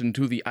attention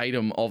to the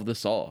item of the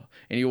saw,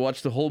 and you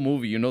watch the whole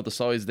movie. You know the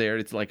saw is there.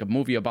 It's like a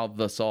movie about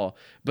the saw,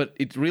 but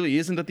it really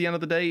isn't at the end of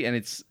the day. And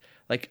it's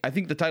like I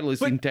think the title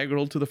is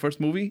integral to the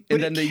first movie, But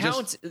and then it they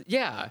counts,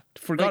 just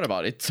forgot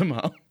about it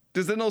somehow.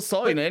 There's no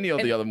saw in any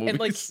of the other movies. And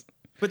like,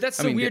 but that's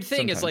I the mean, weird thing.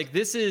 sometimes. Is like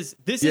this is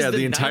yeah, the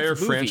ninth entire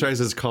movie. franchise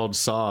is called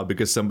Saw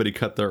because somebody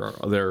cut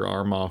their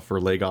arm off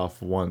or leg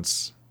off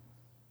once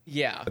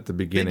Yeah, at the they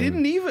beginning.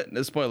 didn't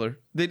even spoiler.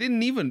 They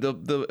didn't even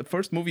the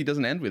first movie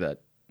doesn't end with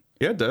that.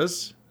 Yeah, it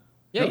does.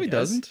 yeah, No, he it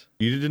does. doesn't.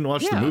 You didn't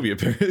watch the Yeah. movie,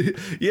 apparently.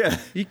 Yeah.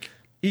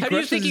 He How do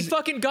you think he crushes-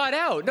 fucking got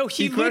out? No,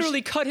 he he crushed-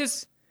 literally cut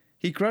his.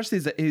 He crushed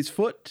his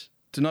foot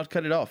to not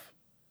cut it off.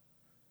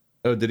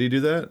 Oh, did he do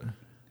that?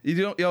 You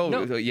don't. Oh,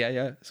 No.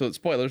 yeah. So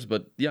spoilers,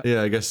 but yeah.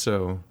 Yeah, I guess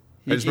so.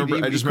 I just He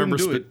remember. I just remember.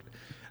 couldn't do it.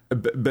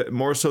 But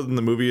more so than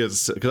the movie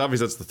is because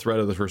obviously that's the thread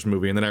of the first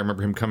movie, and then I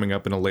remember him coming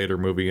up in a later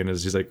movie and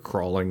he's like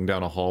crawling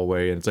down a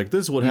hallway, and it's like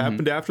this is what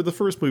happened after the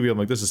first movie. I'm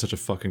like, this is such a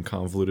fucking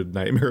convoluted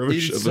nightmare of a,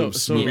 It's of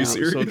a movie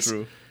series. So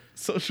true.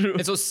 So true.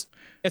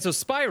 And so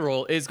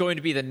Spiral is going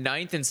to be the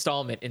 9th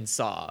installment in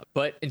Saw,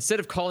 but instead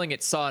of calling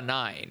it Saw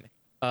 9,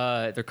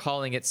 they're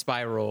calling it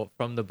Spiral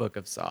from the Book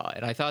of Saw,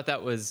 and I thought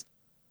that was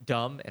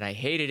dumb, and I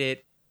hated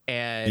it,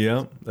 and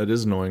Yeah, that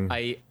is annoying.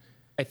 I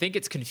think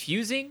it's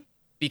confusing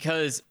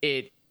because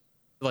it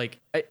like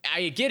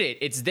I get it.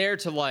 It's there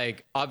to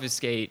like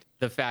obfuscate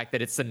the fact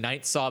that it's the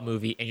 9th Saw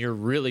movie and you're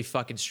really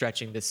fucking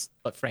stretching this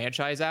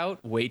franchise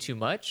out way too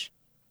much.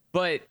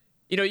 But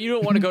you know, you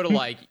don't want to go to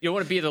like you don't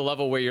want to be at the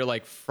level where you're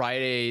like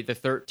Friday the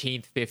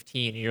 13th,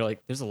 15 and you're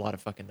like there's a lot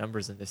of fucking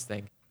numbers in this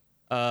thing.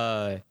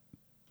 Or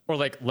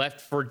like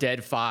Left 4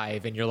 Dead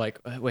 5 and you're like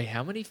wait,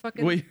 how many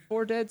fucking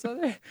 4 Deads are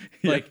there?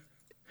 Yeah. Like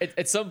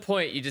at some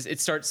point it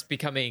starts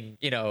becoming,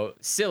 you know,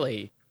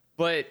 silly.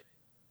 But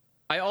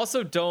I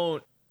also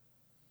don't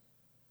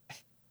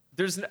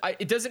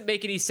it doesn't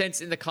make any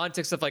sense in the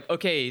context of like,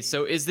 okay,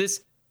 so is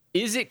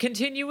it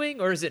continuing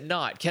or is it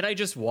not? Can I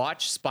just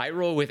watch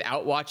Spiral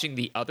without watching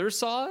the other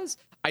Saws?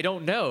 I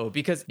don't know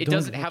because it Don't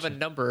doesn't have a watch it.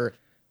 number.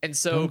 And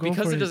so Don't go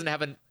because for it it. doesn't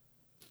have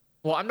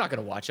well, I'm not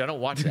going to watch it. I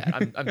don't watch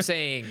that. I'm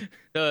saying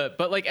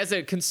but like as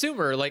a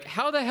consumer, like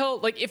how the hell,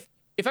 like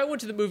if I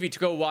went to the movie to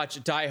go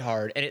watch Die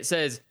Hard and it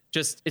says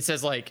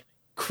like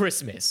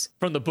Christmas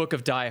from the Book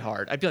of Die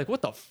Hard, I'd be like,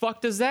 what the fuck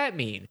does that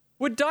mean?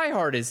 What Die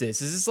Hard is this?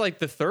 Is this like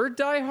the 3rd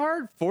Die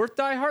Hard, 4th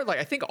Die Hard? Like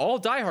I think all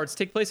Die Hards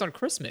take place on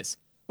Christmas.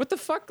 What the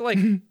fuck? Like,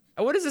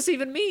 what does this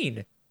even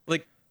mean?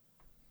 Like,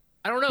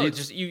 I don't know. It's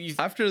just you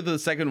After the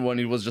second one,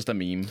 it was just a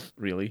meme,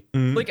 really.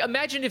 like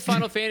imagine if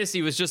Final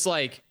Fantasy was just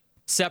like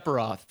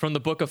Sephiroth from the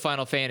Book of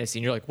Final Fantasy,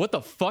 and you're like, what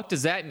the fuck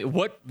does that mean?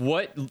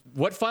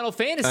 What Final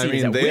Fantasy I is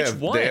mean, that? they Which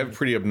have one? they have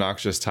pretty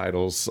obnoxious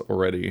titles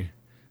already.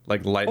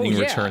 Like Lightning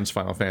yeah. Returns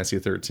Final Fantasy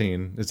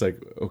 13. It's like,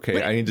 okay,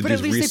 But- I need to but do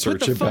at least they put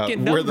research the about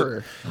fucking where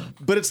number.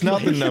 But it's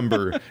not the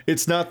number.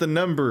 It's not the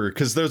number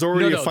because there's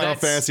already No, a Final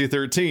that's- Fantasy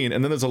 13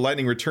 and then there's a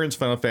Lightning Returns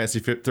Final Fantasy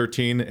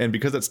 13, and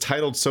because it's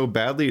titled so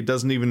badly, it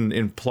doesn't even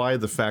imply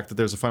the fact that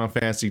there's a Final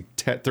Fantasy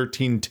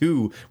 13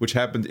 2 which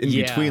happened in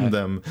Yeah. between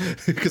them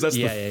because that's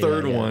the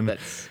third one.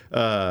 That's-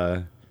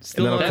 And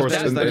then of That- course,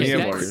 that's- and that then is you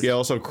have, weird. yeah,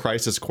 also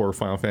Crisis Core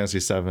Final Fantasy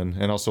 7,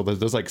 and also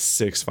there's like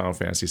 6 Final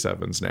Fantasy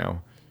 7s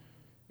now,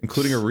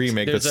 including a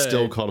remake There's that's a-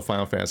 still called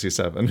Final Fantasy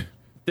 7,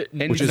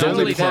 And which is not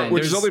only only part that,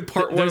 which is there's- only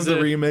part one there's of the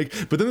a- remake.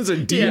 But then there's a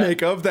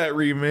demake of that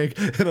remake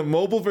and a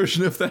mobile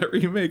version of that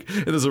remake,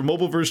 and there's a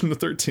mobile version of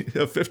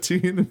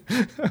 15.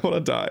 I want to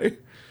die.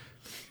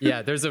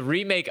 Yeah, there's a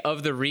remake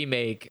of the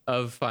remake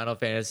of Final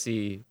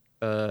Fantasy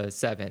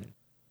 7.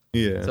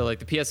 Yeah. So like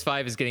the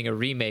PS5 is getting a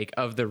remake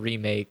of the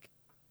remake,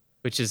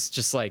 which is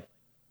just like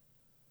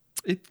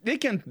They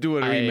can't do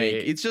a remake. I-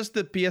 It's just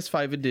the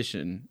PS5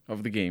 edition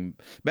of the game.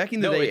 Back in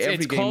the No, day, it's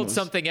every game called was...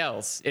 something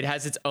else. It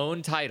has its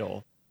own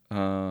title.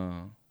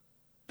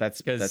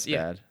 That's 'Cause,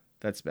 yeah, bad.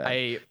 That's bad.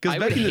 I Because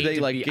back would in the hate day,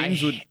 to like be-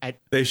 games would.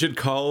 They should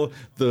call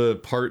the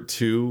part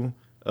 2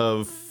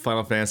 of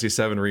Final Fantasy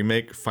VII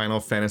Remake Final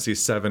Fantasy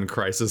VII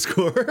Crisis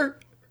Core.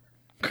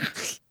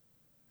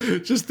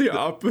 Just the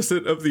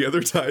opposite of the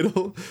other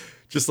title.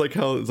 Just like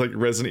how it's like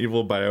Resident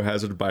Evil,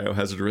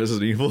 Biohazard,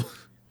 Resident Evil.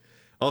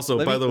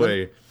 Also, by the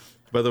way,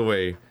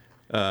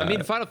 I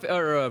mean,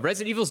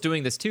 Resident Evil's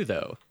doing this too,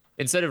 though.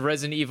 Instead of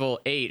Resident Evil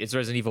 8, it's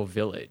Resident Evil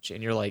Village,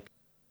 and you're like,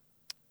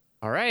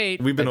 all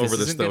right. we've been but over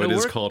this isn't though. gonna It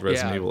is work. called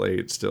Resident Yeah. Evil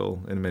 8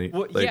 still in many.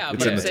 Well, like, yeah, it's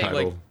but in I'm the saying,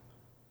 title. like,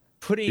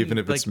 putting Even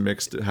if it's like,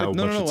 mixed, how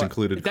No, much no, it's no,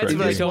 included that's correctly.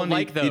 what I This don't one,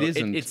 like, though. it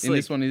isn't. It's in like-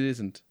 this one, it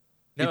isn't.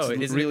 No, It's it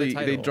isn't in the really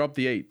they title. dropped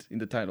the 8 in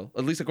the title,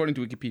 at least according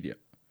to Wikipedia.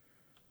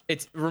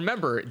 It's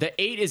remember the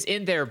 8 is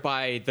in there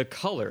by the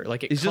color,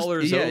 like it It's just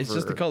colors over. it's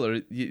just the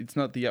color. It's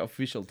not the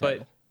official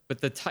title. But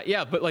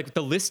but like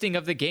the listing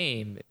of the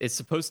game is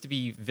supposed to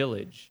be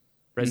Village,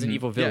 Resident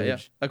Evil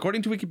Village. Yeah.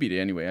 According to Wikipedia,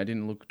 anyway. I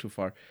didn't look too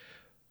far.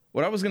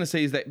 What I was gonna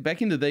say is that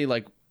back in the day,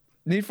 like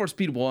Need for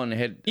Speed 1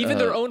 had Even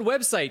their own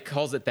website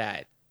calls it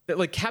that.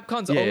 Like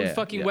Capcom's own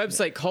fucking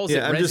website calls it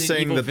Yeah, I'm Resident just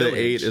saying Evil that Village. the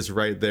 8 is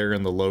right there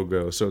in the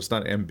logo, so it's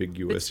not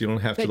ambiguous. You don't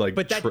have to like,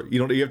 but that-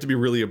 you have to be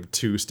really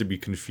obtuse to be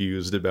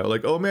confused about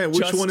like, oh man, which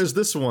Just- one is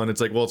this one?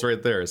 It's like, well, it's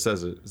right there. It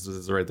says it.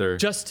 It's right there.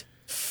 Just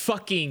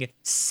fucking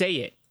say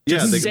it. Yeah,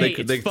 Just they say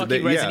can it's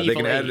fucking Resident they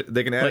can Evil add 8.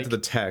 they can add it Like, to the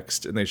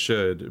text, and they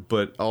should.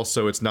 But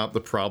also, it's not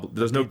the problem.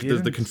 There's the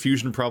didn't.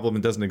 confusion problem.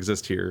 It doesn't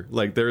exist here.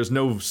 Like there is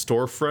no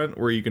storefront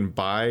where you can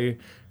buy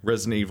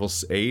Resident Evil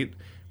 8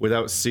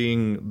 without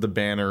seeing the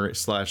banner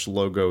 /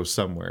 logo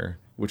somewhere,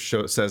 which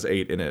says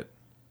 8 in it.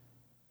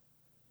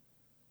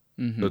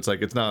 So it's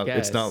like it's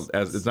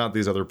not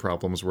these other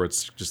problems where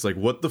it's just like,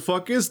 what the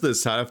fuck is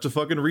this? I have to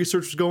fucking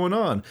research what's going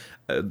on.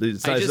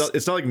 It's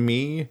not like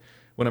me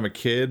when I'm a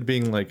kid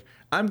being like,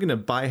 I'm gonna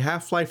buy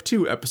Half-Life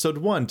 2 Episode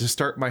 1 to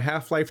start my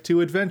Half-Life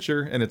 2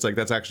 adventure, and it's like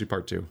that's actually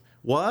part 2.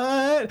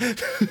 What?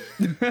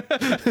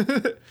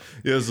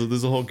 Yeah, so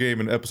there's a whole game,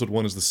 and Episode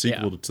 1 is the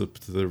sequel to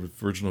the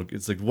original.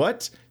 It's like,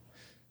 what?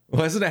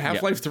 Why isn't it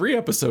Half-Life 3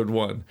 Episode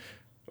 1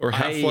 or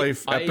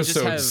Half-Life I just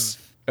Episodes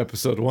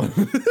Episode 1?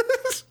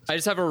 I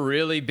just have a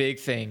really big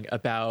thing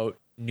about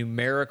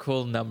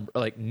numerical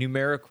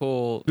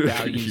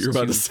values. You're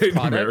about to say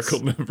products. numerical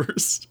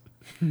numbers.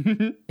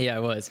 Yeah, I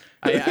was.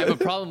 I have a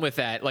problem with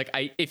that. Like,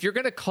 if you're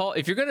gonna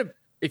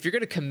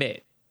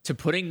commit to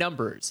putting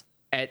numbers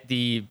at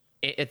the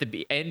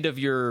end of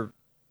your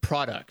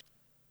product,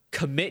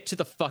 commit to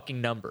the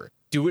fucking number.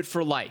 Do it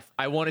for life.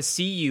 I want to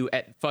see you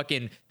at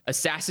fucking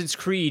Assassin's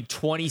Creed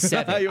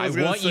 27. I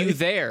want you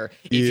there.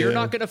 If you're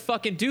not gonna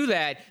fucking do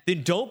that,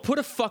 then don't put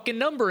a fucking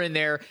number in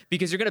there,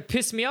 because you're gonna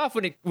piss me off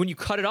when you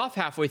cut it off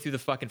halfway through the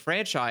fucking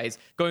franchise,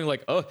 going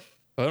like, oh,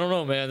 I don't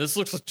know, man. This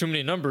looks like too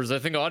many numbers. I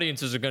think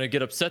audiences are gonna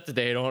get upset that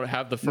they don't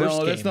have the first game.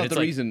 No, that's not It's the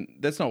like, reason.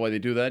 That's not why they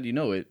do that. You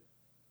know it,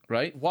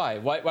 right? Why?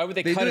 Why would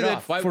they They cut do it that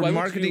off? Why for would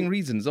marketing you...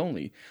 reasons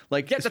only.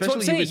 Like, Yeah, that's what I'm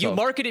especially saying. You Ubisoft.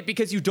 market it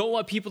because you don't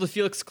want people to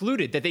feel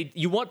excluded.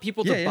 You want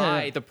people to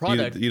buy the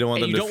product. You don't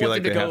want them and to feel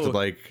like they have to go,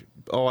 like,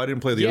 oh, I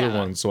didn't play the other Yeah.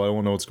 one, so I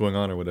don't know what's going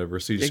on or whatever.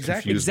 So you just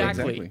confuse them.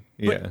 Exactly.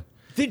 Yeah. But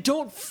then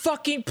don't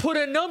fucking put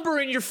a number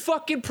in your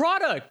fucking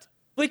product.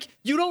 Like,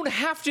 you don't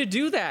have to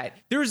do that.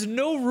 There's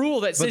no rule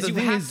that says the you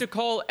thing have is- to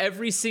call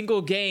every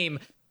single game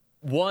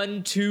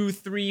 1, 2,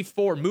 3,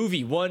 4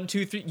 movie 1,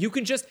 2, 3. You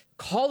can just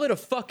call it a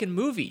fucking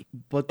movie.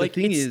 But the Like,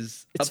 thing it's-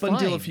 is, it's up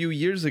until a fine. few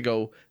years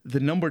ago,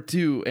 the number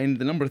 2 and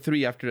the number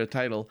 3 after the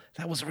title,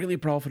 that was really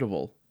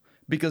profitable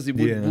because it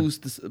would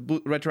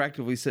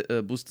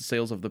retroactively boost the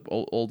sales of the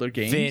older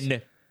games.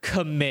 Then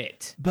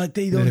commit. But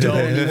they don't do that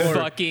Don't anymore.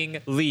 fucking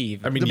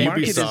leave. I mean, The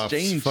market has Ubisoft,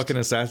 changed. fucking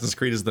Assassin's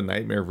Creed is the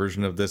nightmare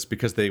version of this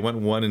because they went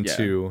 1 and Yeah.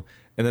 2,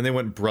 and then they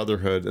went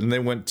Brotherhood, and they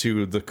went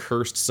to the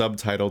cursed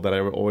subtitle that I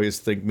would always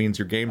think means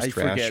your game's I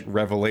trash, forget.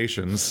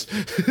 Revelations,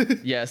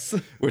 Yes.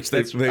 which they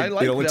I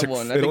like it only that took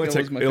one. I it think only that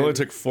took was my it only favorite.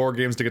 took 4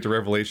 games to get to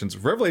Revelations.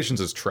 Revelations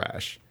is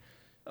trash.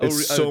 Oh,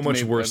 It's so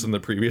much worse than the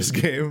previous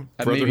game.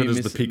 Brotherhood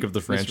is the peak of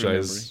the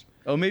franchise.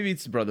 Oh, maybe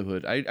it's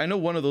Brotherhood. I know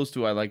one of those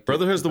two I like.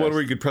 Brotherhood's the one best.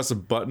 where you could press a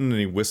button and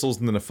he whistles,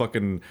 and then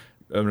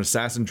an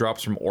assassin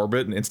drops from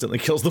orbit and instantly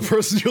kills the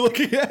person you're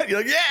looking at.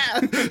 You're like, yeah,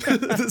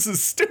 this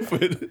is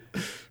stupid.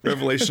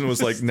 Revelation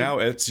was like, now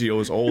Ezio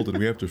is old and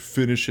we have to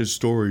finish his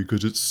story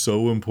because it's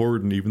so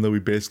important, even though we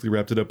basically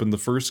wrapped it up in the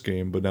first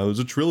game. But now there's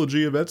a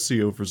trilogy of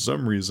Ezio for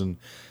some reason.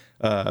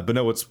 But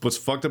no, what's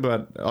fucked up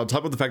about, on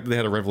top of the fact that they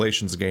had a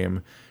Revelations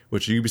game,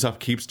 which Ubisoft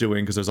keeps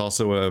doing because there's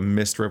also a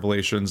Myst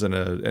Revelations and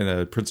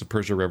a Prince of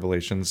Persia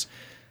Revelations,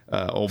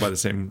 all by the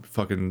same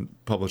fucking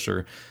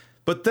publisher.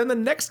 But then the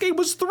next game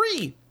was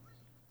 3.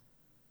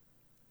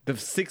 The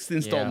 6th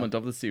installment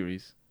of the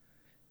series.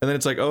 And then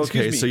it's like, oh, okay,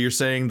 Excuse me. so you're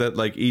saying that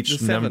like The each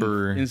 7th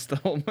number.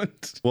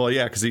 installment. Well,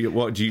 yeah, because you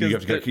got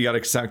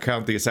to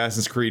count the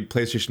Assassin's Creed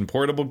PlayStation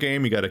Portable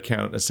game. You got to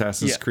count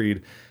Assassin's Yeah.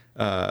 Creed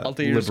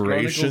Altair's Chronicles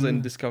Liberation.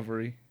 and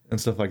Discovery.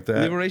 and stuff like that.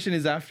 Liberation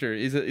is after.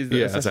 Is the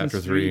Yeah, that's Assassin's after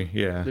 3. Creed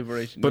Yeah.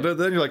 Liberation. But yeah.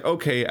 then you're like,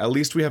 okay, at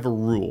least we have a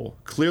rule.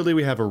 Clearly,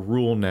 we have a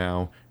rule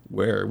now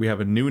where we have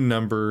a new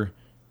number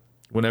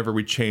whenever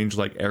we change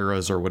like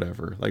eras or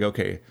whatever. Like,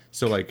 okay,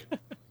 so like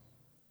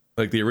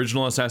the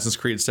original Assassin's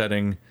Creed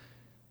setting.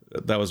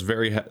 That was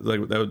very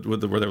like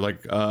that where they're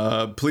like,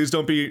 please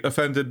don't be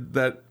offended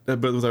that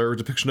but with our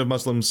depiction of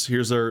Muslims.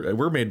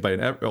 We're made by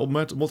an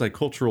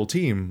multicultural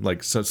team.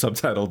 Like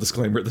subtitle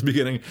disclaimer at the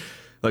beginning.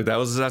 Like that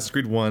was Assassin's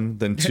Creed 1.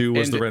 Then 2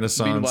 was the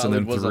Renaissance, and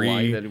then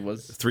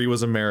 3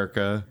 was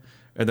America,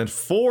 and then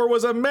 4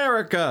 was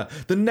America.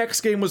 The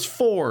next game was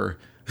 4.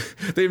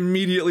 They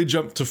immediately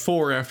jumped to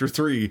 4 after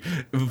 3,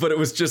 but it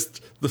was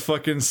just the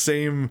fucking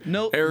same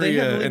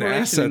area and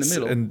assets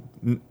and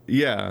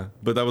yeah.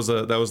 But that was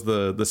a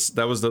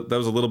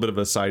little bit of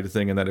a side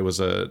thing, in that it was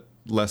a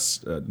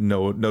less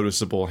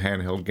noticeable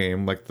handheld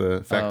game, like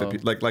the fact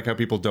that like how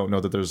people don't know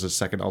that there's a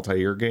second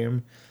Altair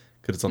game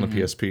because it's on the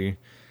PSP.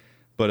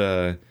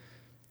 But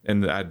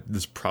and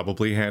there's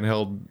probably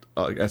handheld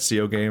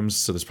Ezio games,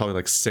 so there's probably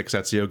like 6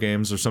 Ezio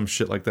games or some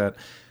shit like that.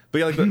 But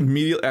yeah, like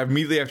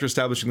immediately after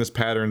establishing this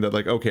pattern that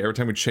like, okay, every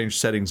time we change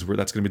settings,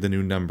 that's going to be the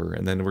new number,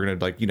 and then we're going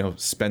to like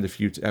spend a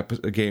few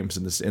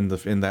games in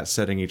that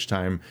setting each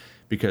time,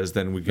 because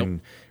then we can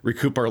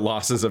recoup our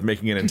losses of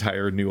making an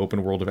entire new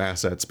open world of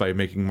assets by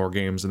making more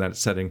games in that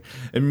setting.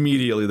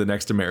 Immediately, the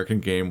next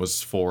American game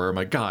was 4. I'm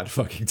like, God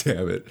fucking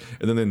damn it!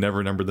 And then they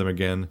never numbered them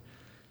again.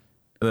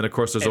 And then of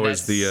course there's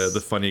always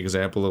the funny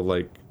example of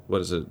like,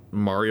 what is it?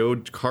 Mario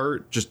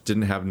Kart just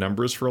didn't have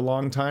numbers for a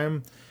long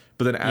time.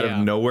 But then out of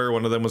nowhere,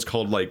 one of them was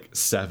called like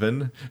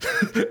 7.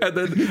 And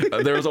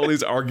then there was all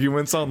these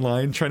arguments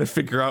online trying to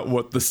figure out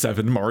what the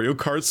 7 Mario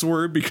Karts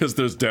were, because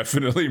there's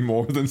definitely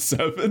more than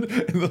 7.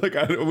 And they're like,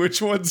 I don't know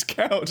which ones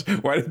count.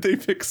 Why did they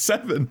pick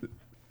 7?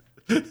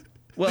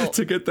 Well,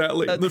 to get that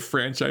late in the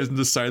franchise and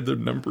decide they're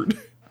numbered.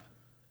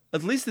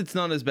 At least it's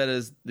not as bad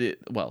as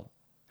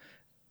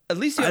at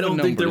least you have I don't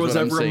think there was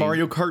ever a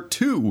Mario Kart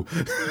 2.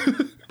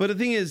 But the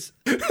thing is,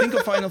 think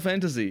of Final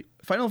Fantasy.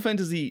 Final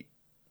Fantasy,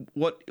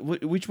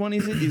 which one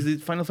is it? Is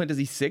it Final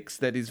Fantasy 6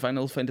 that is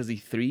Final Fantasy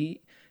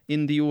 3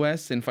 in the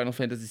US, and Final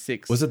Fantasy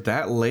 6? Was it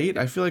that late?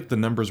 I feel like the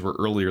numbers were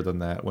earlier than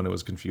that when it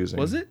was confusing.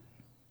 Was it?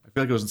 I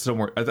feel like it was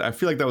somewhere. I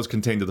feel like that was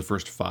contained to the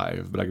first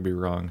 5, but I could be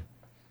wrong.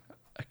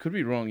 I could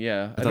be wrong.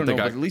 Yeah, I thought they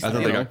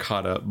got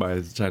caught up by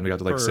the time they got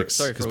to like 6.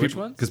 Sorry, for which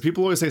ones? Because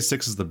people always say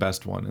 6 is the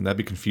best one, and that'd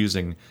be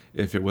confusing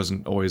if it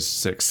wasn't always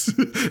 6.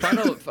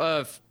 Final.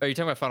 Are you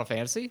talking about Final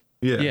Fantasy?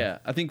 Yeah.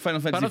 I think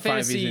Final Fantasy 5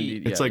 is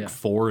indeed. It's like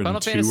 4 and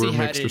Final 2 Fantasy are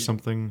mixed or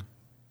something.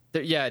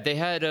 They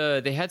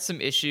had some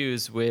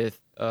issues with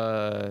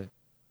they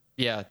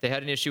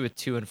had an issue with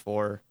 2 and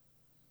 4.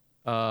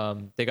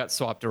 They got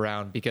swapped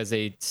around because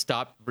they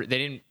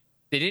didn't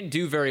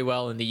do very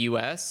well in the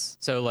US.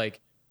 So like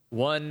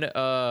one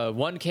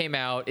came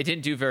out, it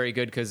didn't do very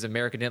good because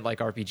America didn't like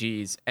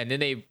RPGs, and then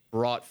they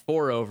brought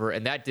 4 over,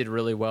 and that did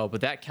really well,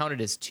 but that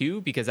counted as 2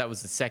 because that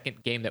was the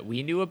second game that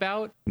we knew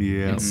about.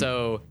 Yeah. And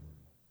so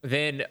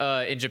then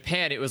in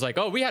Japan it was like,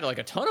 oh, we had like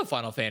a ton of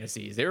Final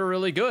Fantasies, they were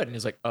really good, and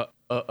it's like fuck,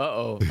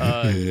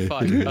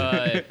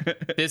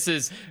 this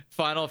is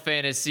Final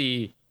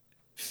Fantasy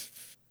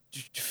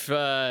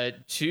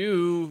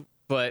 2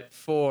 but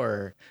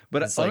 4.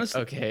 But it's honestly,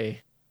 like,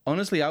 okay.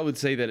 Honestly, I would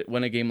say that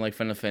when a game like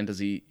Final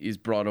Fantasy is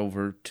brought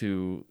over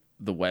to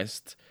the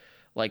West,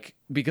 like,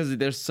 because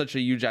there's such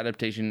a huge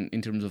adaptation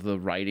in terms of the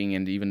writing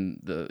and even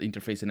the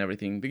interface and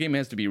everything, the game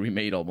has to be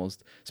remade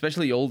almost.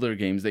 Especially older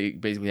games, they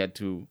basically had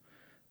to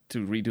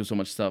redo so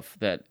much stuff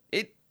that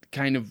it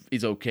kind of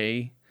is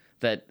okay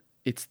that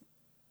it's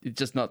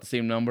just not the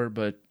same number,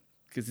 but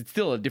because it's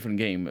still a different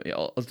game.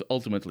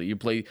 Ultimately, you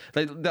play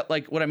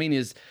like what I mean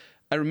is,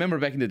 I remember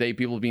back in the day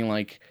people being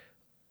like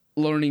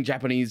learning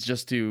Japanese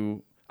just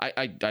to.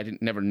 I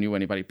never knew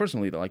anybody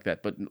personally like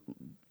that, but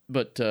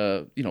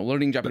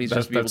learning Japanese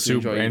just to be able to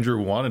enjoy.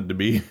 Andrew wanted to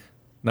be,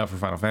 not for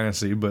Final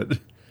Fantasy, but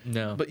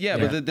no. But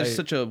but there's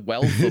such a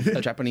wealth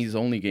of Japanese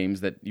only games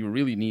that you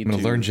really need. I'm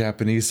gonna learn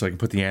Japanese so I can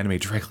put the anime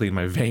directly in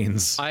my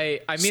veins. I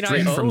mean,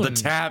 straight from the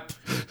tap.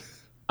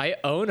 I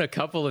own a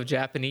couple of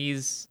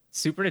Japanese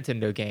Super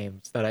Nintendo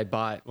games that I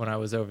bought when I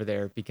was over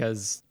there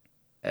because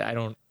I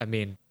don't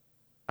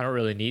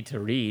really need to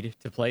read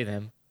to play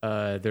them.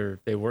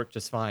 They work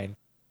just fine.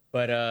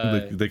 But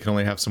they can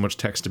only have so much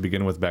text to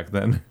begin with back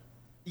then.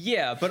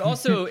 Yeah, but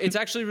also it's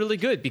actually really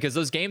good because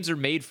those games are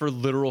made for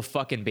literal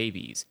fucking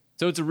babies.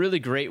 So it's a really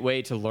great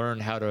way to learn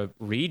how to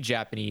read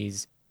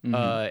Japanese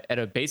at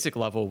a basic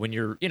level when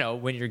your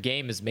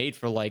game is made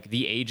for like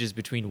the ages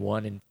between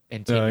 1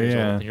 and 10 years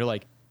old, and you're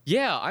like,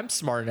 yeah, I'm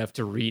smart enough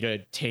to read as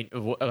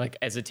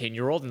a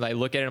 10-year-old, and I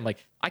look at it and I'm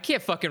like, I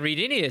can't fucking read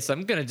any of this.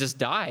 I'm gonna just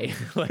die.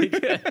 Like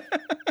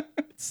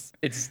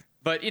it's.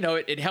 But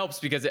it helps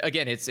because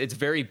again, it's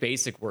very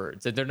basic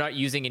words, and they're not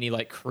using any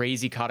like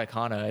crazy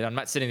katakana. And I'm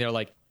not sitting there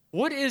like,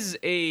 what is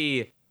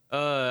a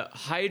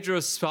hydroscopic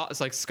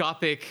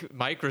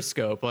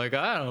microscope? Like,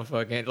 I don't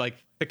fucking like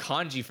the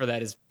kanji for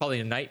that is probably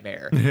a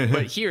nightmare.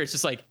 But here it's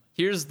just like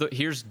here's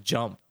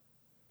jump.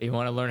 You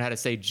want to learn how to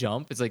say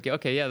jump? It's like,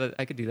 okay, yeah,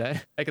 I could do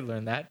that. I could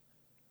learn that.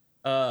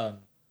 And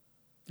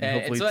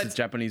hopefully so it's a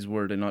Japanese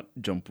word and not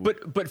jump.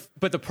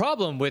 But the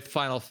problem with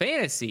Final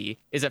Fantasy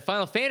is that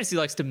Final Fantasy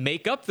likes to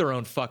make up their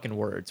own fucking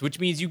words, which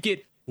means you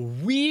get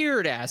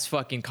weird ass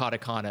fucking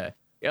katakana.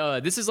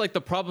 This is like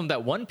the problem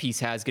that One Piece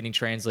has getting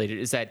translated,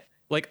 is that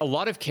like a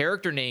lot of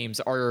character names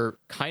are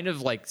kind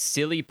of like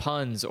silly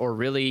puns or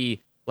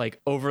really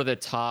like over the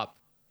top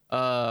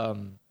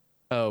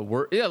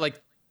word. Yeah,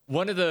 like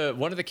one of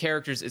the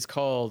characters is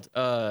called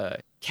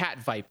Cat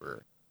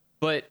Viper,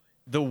 but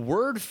the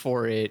word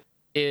for it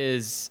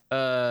is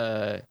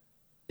it's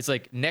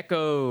like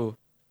Neko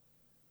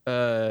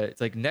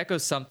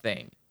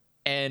something,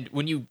 and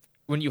when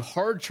you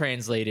hard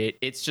translate it,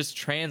 it's just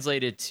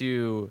translated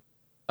to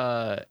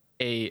a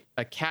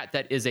cat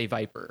that is a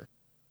viper.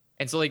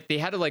 And so like they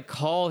had to like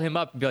call him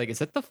up and be like, is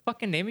that the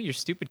fucking name of your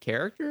stupid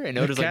character? And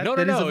Oda's like, no,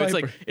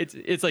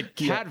 it's like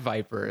cat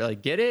viper,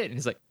 like, get it? And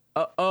he's like,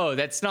 oh,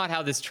 that's not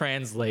how this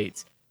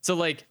translates. So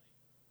like,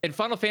 and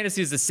Final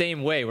Fantasy is the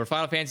same way, where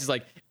Final Fantasy is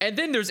like, and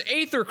then there's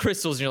aether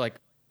crystals, and you're like,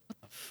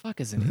 what the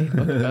fuck is it?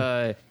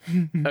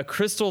 A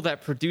crystal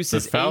that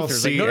produces the aether.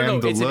 C Like,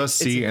 and the L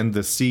C and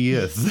the C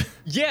is.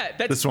 Yeah,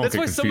 that's why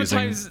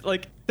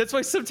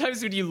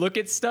sometimes when you look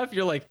at stuff,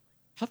 you're like,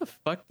 how the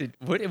fuck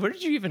where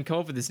did you even come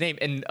up with this name?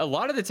 And a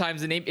lot of the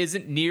times the name it's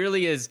not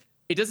nearly as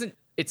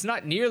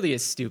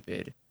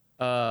stupid.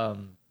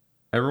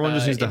 Everyone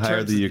just needs to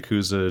hire the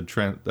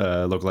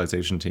Yakuza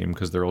localization team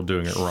because they're all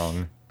doing it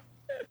wrong.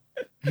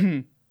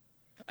 I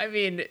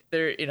mean,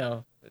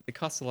 it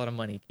costs a lot of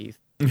money, Keith.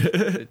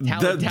 They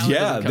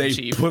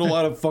cheap. put a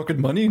lot of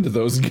fucking money into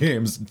those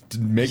games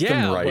to make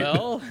them right.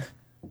 Well,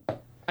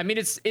 I mean,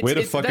 it's way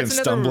to fucking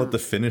stumble at the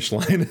finish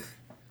line.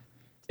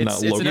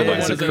 Not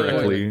localize it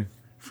correctly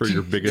for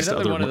your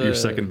your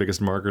second biggest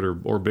market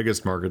or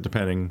biggest market,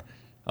 depending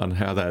on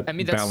how that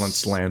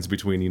balance lands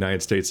between the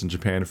United States and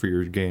Japan for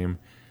your game.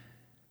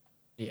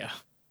 Yeah,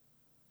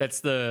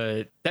 that's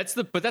the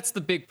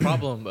big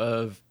problem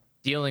of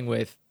dealing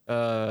with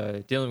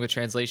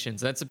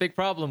translations. That's a big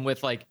problem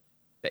with like,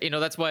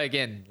 that's why,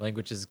 again,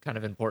 language is kind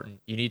of important.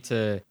 You need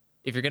to,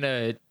 if you're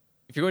going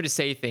to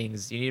say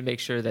things, you need to make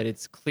sure that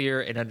it's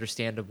clear and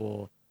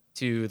understandable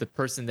to the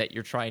person that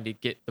you're trying to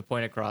get the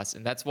point across.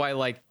 And that's why,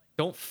 like,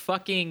 don't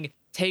fucking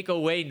take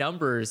away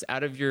numbers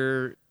out of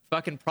your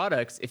fucking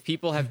products if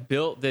people have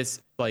built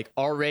this like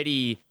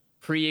already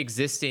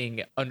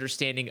pre-existing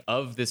understanding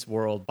of this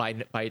world by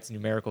its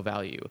numerical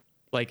value.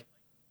 Like,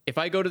 if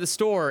I go to the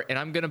store and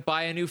I'm going to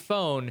buy a new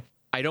phone,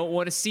 I don't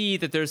want to see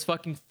that there's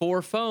fucking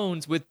 4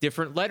 phones with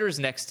different letters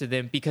next to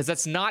them, because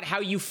that's not how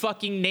you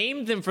fucking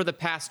named them for the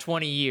past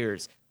 20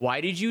 years.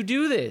 Why did you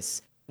do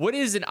this? What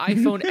is an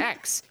iPhone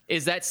X?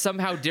 Is that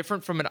somehow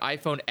different from an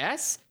iPhone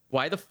S?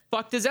 Why the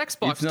fuck does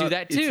Xbox do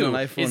that too?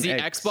 Is the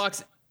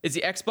Xbox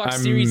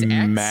Series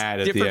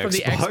X different from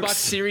the Xbox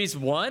Series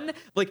One?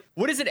 Like,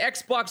 what is an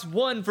Xbox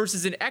One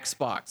versus an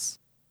Xbox?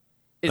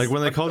 Like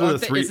when they called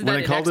it the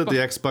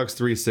Xbox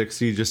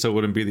 360, just so it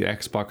wouldn't be the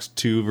Xbox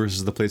 2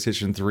 versus the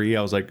PlayStation 3,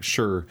 I was like,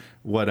 sure,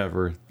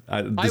 whatever.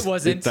 That's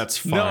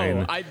fine.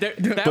 No, but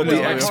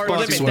the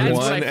Xbox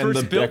One and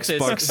the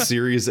Xbox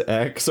Series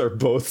X are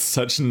both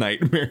such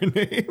nightmare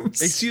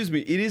names. Excuse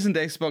me, it isn't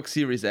Xbox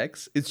Series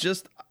X. It's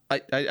just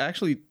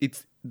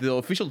it's the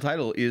official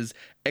title is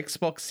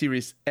Xbox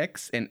Series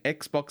X and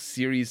Xbox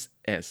Series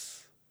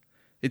S.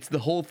 It's the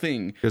whole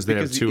thing because they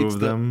have two of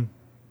them.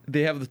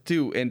 They have the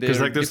two, and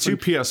because like there's 2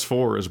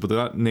 PS4s, but they're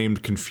not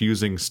named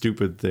confusing,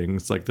 stupid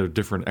things. Like they're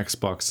different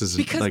Xboxes.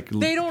 Because like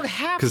they don't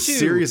have to. Because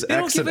Series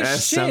X and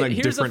S sound like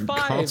different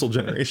console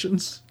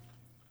generations.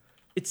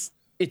 It's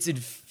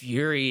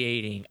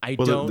infuriating.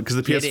 Because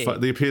the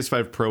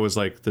PS5 Pro is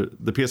like the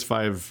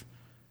PS5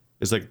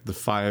 is like the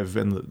 5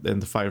 and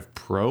the 5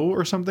 Pro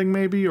or something,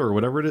 maybe, or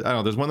whatever it is. I don't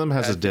know. There's one of them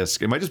has a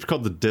disc. It might just be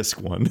called the disc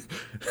one.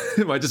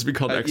 It might just be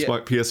called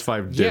Xbox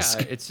PS5 disc.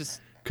 Yeah, it's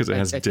just because it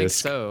has I disc. think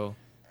so.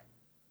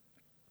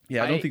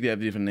 Yeah, I don't think they have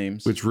different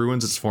names, which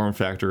ruins its form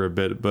factor a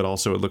bit, but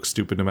also it looks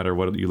stupid no matter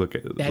what you look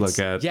at.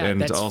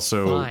 And that's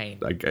also, fine.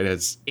 Like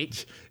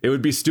it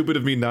would be stupid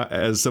of me, not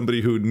as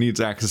somebody who needs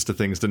access to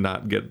things, to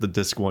not get the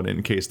disc one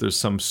in case there's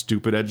some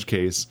stupid edge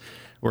case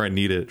where I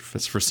need it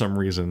for some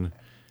reason.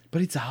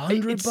 But it's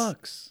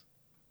 $100.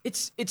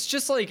 It's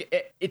just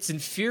like, it's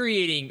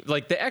infuriating.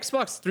 Like the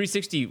Xbox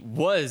 360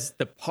 was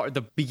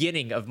the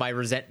beginning of my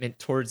resentment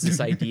towards this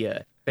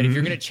idea that if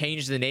you're going to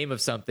change the name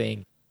of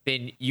something,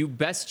 then you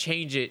best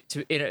change it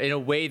to in a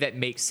way that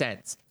makes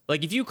sense.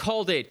 Like if you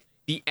called it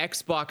the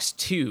Xbox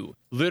 2,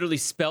 literally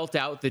spelt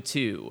out the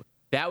 2,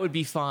 that would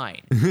be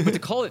fine. But to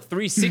call it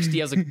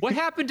 360, I was like, what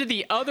happened to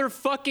the other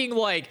fucking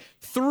like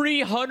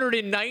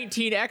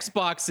 319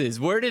 Xboxes?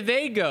 Where did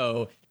they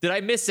go? Did I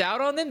miss out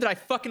on them? Did I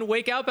fucking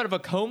wake up out of a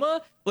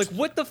coma? Like,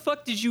 what the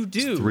fuck did you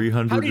do?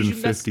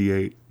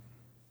 358.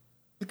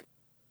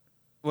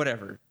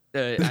 Whatever.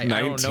 I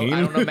don't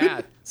know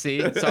math. See,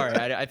 sorry,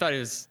 I thought it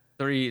was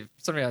 3.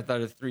 Something I thought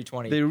it was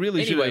 320. They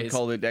really should have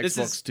called it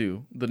Xbox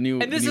 2. The new.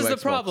 And this is the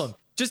problem.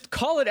 just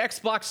call it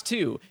Xbox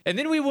 2, and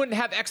then we wouldn't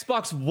have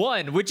Xbox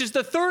One, which is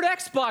the third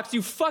Xbox,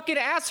 you fucking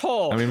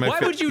asshole. I mean,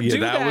 why would you do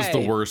that? That was the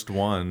worst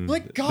one.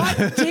 Like, god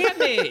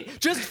damn it.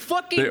 Just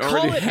fucking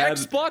call it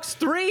Xbox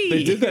 3.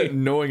 They did that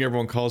knowing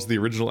everyone calls the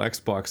original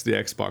Xbox the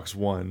Xbox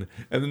One,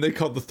 and then they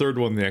called the third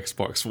one the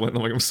Xbox One.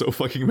 I'm like, I'm so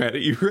fucking mad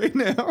at you right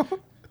now.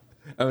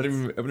 I'm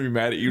gonna be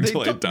mad at you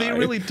until I die. They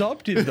really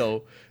topped it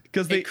though.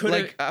 Because they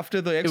like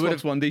after the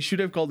Xbox One, they should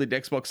have called it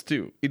Xbox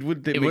 2. It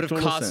would have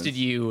costed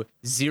you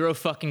 $0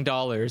 fucking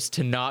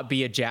to not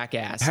be a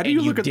jackass. How do you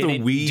look at the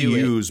Wii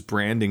U's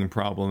branding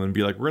problem and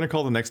be like, we're gonna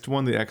call the next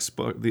one the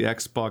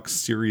Xbox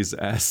Series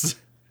S?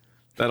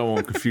 That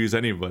won't confuse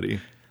anybody.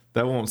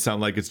 That won't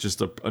sound like it's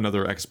just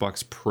another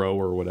Xbox Pro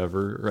or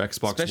whatever, or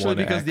Xbox Especially One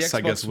because X. the Xbox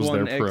I guess was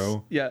One their X,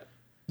 Pro. Yeah.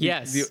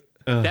 Yes.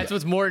 That's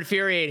what's more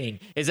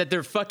infuriating is that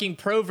their fucking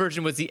Pro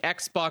version was the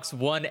Xbox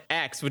One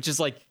X, which is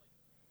like.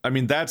 I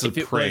mean, that's a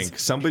prank.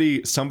 Somebody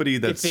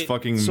that's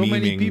fucking so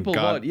many memeing people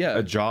got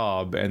a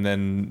job, and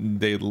then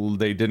they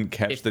didn't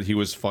catch that he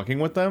was fucking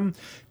with them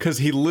because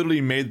he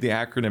literally made the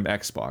acronym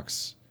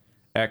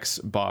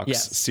Xbox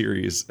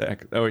Series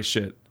X. Oh wait,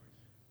 shit.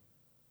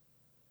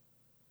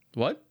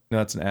 What? No,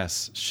 that's an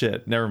S.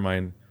 Shit. Never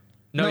mind.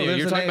 No,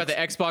 you're talking about the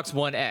Xbox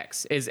One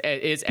X. Is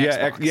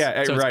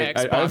Xbox. So right.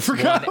 I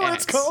forgot what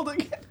it's called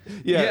again.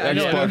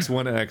 Xbox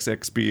One X,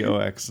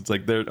 XBOX. It's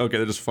like they're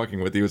just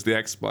fucking with you. It's the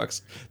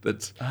Xbox. That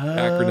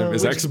acronym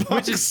is Xbox.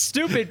 Which is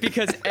stupid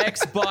because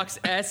Xbox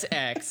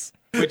SX,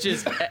 which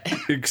is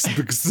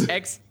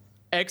XBSX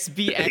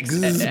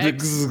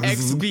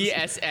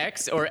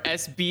or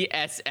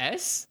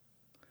SBSS.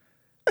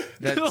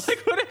 That's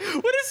like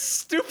what a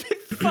stupid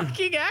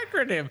fucking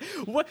acronym.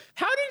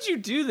 How did you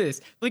do this?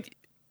 Like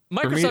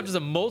Microsoft is a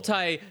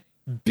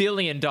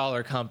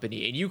multi-billion-dollar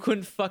company, and you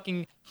couldn't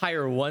fucking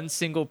hire one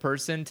single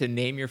person to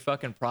name your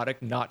fucking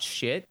product not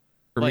shit.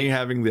 For me,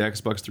 having the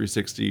Xbox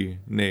 360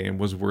 name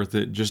was worth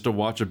it just to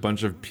watch a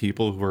bunch of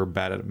people who are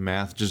bad at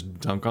math just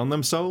dunk on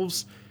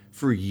themselves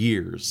for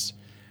years.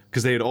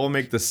 Because they'd all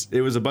make this. It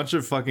was a bunch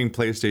of fucking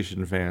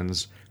PlayStation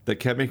fans that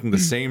kept making the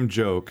same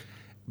joke,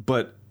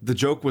 but the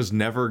joke was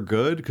never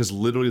good because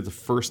literally the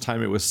first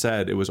time it was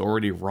said, it was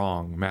already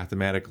wrong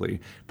mathematically.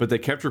 But they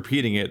kept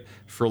repeating it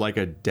for like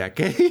a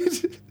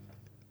decade.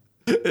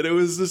 And it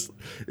was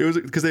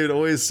because they would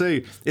always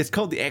say, it's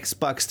called the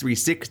Xbox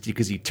 360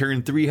 because you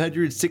turn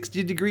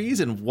 360 degrees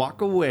and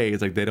walk away.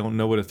 It's like they don't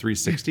know what a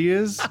 360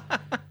 is.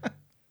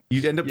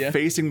 You'd end up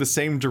facing the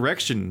same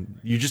direction.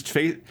 You just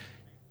face.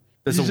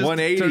 It's a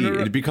 180.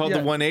 It'd be called the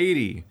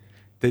 180.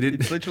 They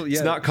did.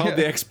 It's not called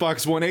the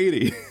Xbox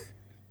 180.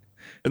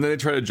 And then they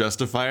try to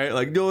justify it,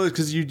 like, no, it's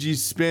because you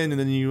spin and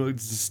then you. It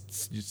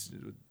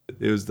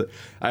was the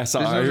I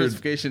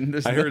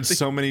heard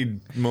so many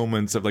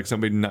moments of like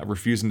somebody not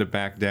refusing to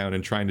back down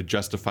and trying to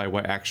justify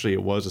why actually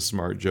it was a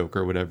smart joke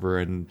or whatever,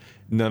 and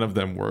none of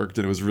them worked,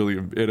 and it was really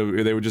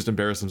they would just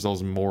embarrass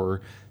themselves more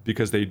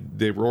because they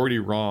were already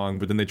wrong,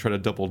 but then they try to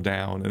double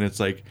down, and it's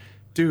like,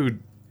 dude.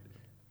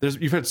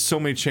 You've had so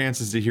many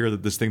chances to hear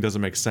that this thing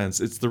doesn't make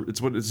sense.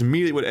 It's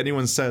immediately what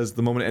anyone says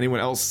the moment anyone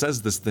else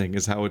says this thing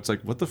is how it's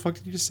like, what the fuck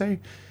did you just say?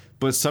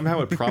 But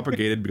somehow it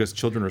propagated because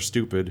children are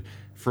stupid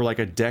for like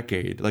a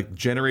decade. Like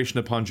generation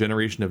upon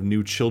generation of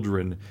new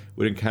children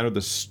would encounter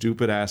this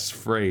stupid ass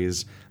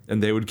phrase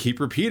and they would keep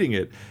repeating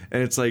it.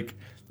 And it's like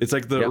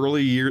the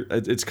early year.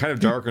 It's kind of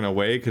dark in a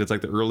way because it's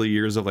like the early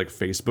years of like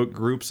Facebook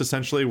groups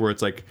essentially, where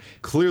it's like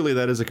clearly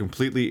that is a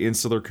completely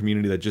insular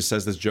community that just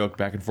says this joke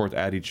back and forth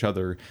at each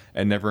other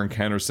and never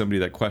encounters somebody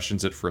that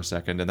questions it for a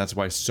second. And that's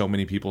why so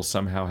many people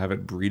somehow have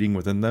it breeding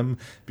within them,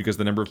 because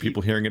the number of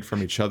people hearing it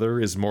from each other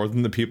is more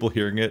than the people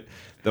hearing it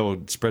that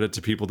will spread it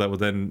to people that will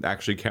then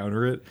actually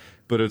counter it.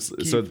 But it's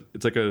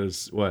like a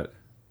what?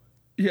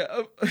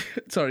 Yeah,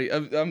 sorry,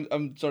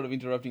 I'm sort of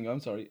interrupting you. I'm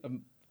sorry.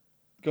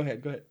 Go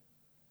ahead.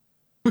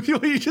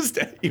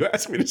 You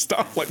asked me to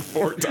stop like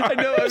 4 times.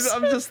 I know.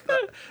 I'm just.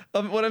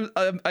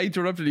 I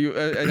interrupted you,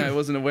 and I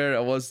wasn't aware. I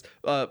was.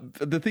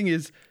 The thing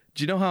is,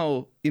 do you know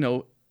how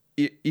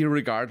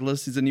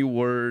irregardless is a new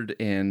word,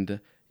 and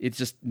it's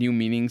just new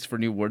meanings for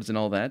new words and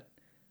all that?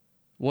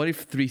 What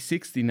if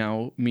 360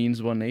 now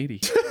means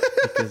 180?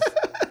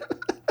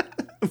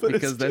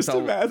 Because that's just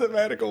a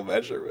mathematical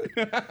measurement.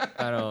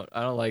 I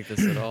don't like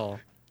this at all.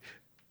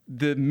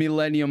 The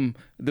millennium,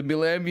 I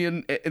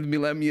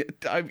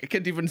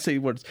can't even say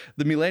words.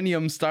 The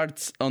millennium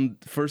starts on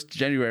 1st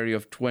January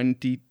of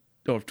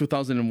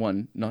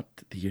 2001, not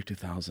the year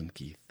 2000,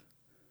 Keith.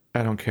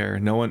 I don't care.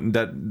 No one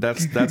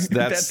that's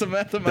that's a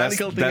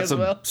mathematical thing as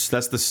well.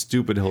 That's the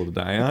stupid hill to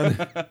die on.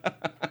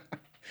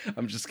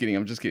 I'm just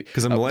kidding.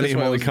 Because a millennium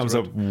only comes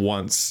up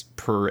once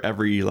per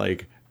every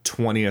like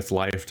 20th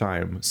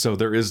lifetime, so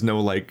there is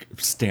no like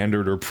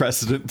standard or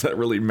precedent that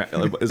really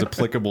is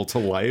applicable to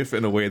life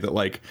in a way that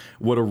like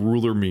what a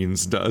ruler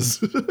means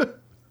does.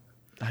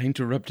 I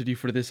interrupted you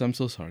for this. I'm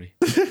so sorry.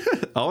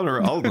 I'm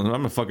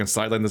gonna fucking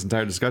sideline this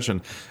entire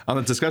discussion on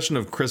the discussion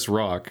of Chris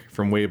Rock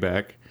from way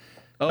back.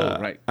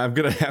 Right. I'm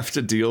gonna have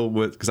to deal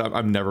with because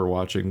I'm never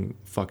watching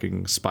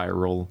fucking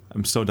Spiral.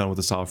 I'm so done with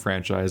the Saw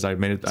franchise. I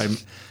made it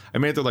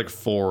through like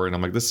 4, and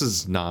I'm like, this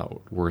is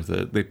not worth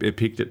it. It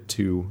peaked at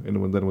 2,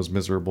 and then it was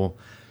miserable.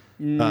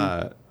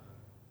 But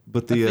I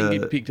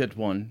think it peaked at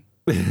 1.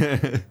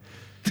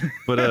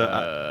 But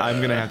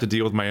I'm gonna have to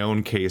deal with my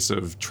own case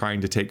of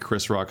trying to take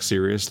Chris Rock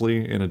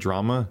seriously in a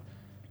drama,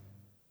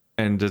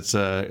 and it's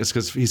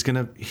because he's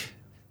gonna.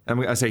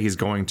 I say he's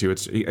going to.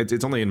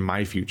 It's only in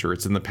my future.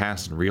 It's in the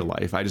past in real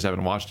life. I just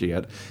haven't watched it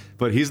yet.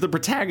 But he's the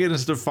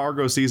protagonist of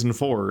Fargo season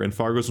 4, and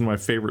Fargo's one of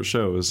my favorite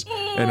shows.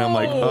 And I'm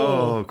like,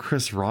 oh,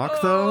 Chris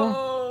Rock though.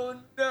 Oh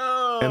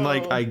no! And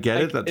like, I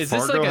get it that is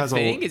Fargo this like a has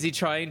thing? Is he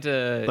trying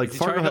to like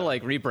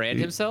rebrand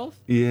himself?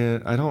 Yeah,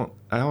 I don't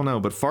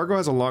know. But Fargo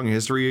has a long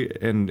history,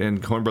 and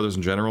Coen Brothers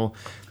in general,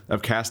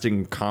 of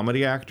casting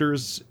comedy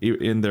actors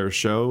in their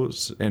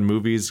shows and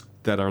movies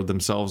that are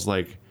themselves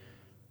like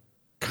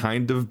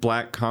kind of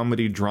black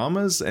comedy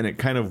dramas, and it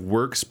kind of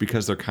works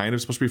because they're kind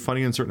of supposed to be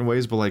funny in certain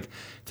ways. But like,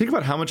 think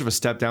about how much of a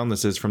step down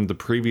this is from the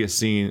previous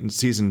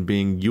season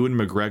being Ewan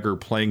McGregor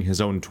playing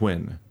his own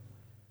twin.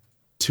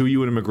 2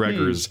 Ewan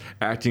McGregors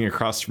acting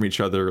across from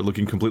each other,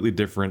 looking completely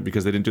different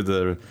because they didn't do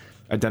the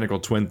identical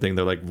twin thing.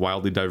 They're like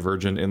wildly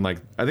divergent, and like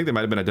I think they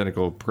might have been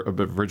identical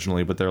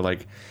originally, but they're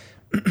like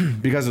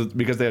because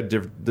they had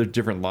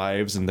different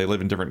lives and they live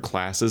in different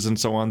classes and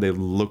so on, they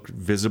look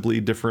visibly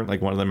different.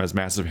 Like one of them has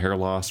massive hair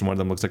loss, and one of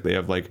them looks like they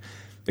have like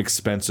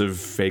expensive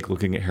fake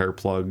looking hair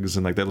plugs,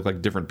 and like they look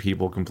like different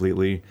people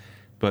completely.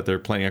 But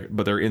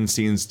they're in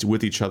scenes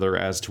with each other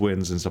as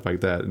twins and stuff like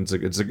that. And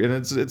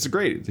it's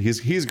great.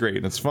 He's great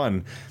and it's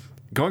fun.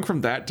 Going from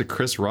that to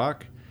Chris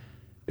Rock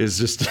is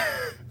just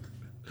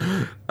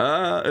and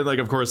like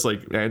of course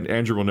like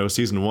Andrew will know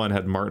season 1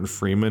 had Martin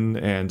Freeman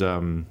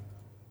and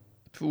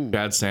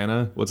Bad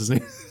Santa. What's his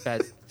name?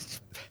 Bad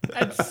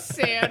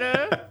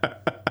Santa.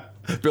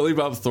 Billy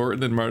Bob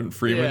Thornton and Martin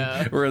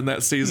Freeman were in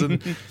that season.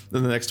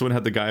 Then the next one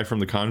had the guy from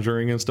The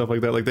Conjuring and stuff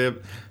like that. Like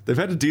they've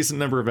had a decent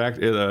number of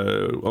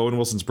Owen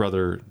Wilson's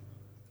brother,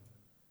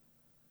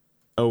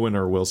 Owen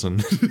or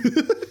Wilson.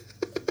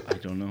 I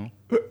don't know.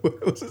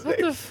 What was his name?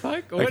 What the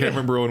fuck? I can't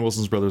remember Owen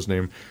Wilson's brother's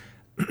name.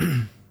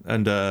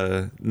 And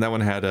that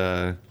one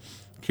had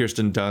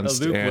Kirsten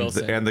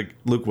Dunst and the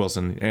Luke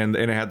Wilson, and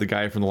it had the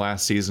guy from the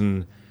last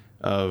season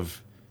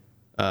of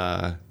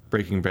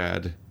Breaking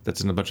Bad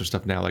that's in a bunch of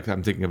stuff now. Like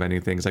I'm thinking of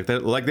anything like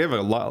that. Like they have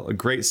a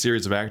great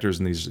series of actors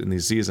in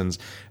these seasons.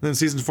 And then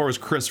season 4 is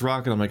Chris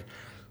Rock, and I'm like,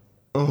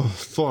 oh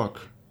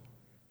fuck,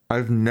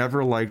 I've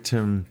never liked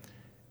him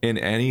in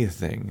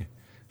anything.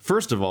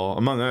 First of all,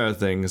 among other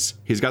things,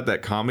 he's got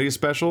that comedy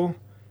special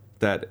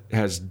that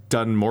has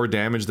done more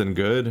damage than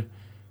good,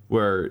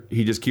 where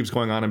he just keeps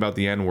going on about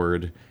the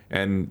N-word,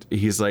 and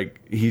he's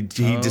like he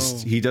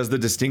does the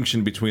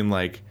distinction between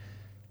like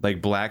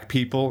black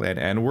people and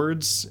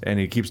N-words, and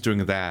he keeps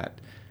doing that,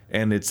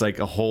 and it's like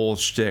a whole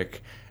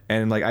shtick.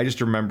 And like I just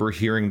remember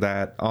hearing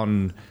that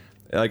on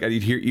like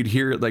you'd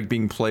hear it like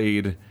being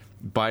played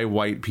by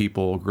white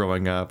people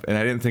growing up, and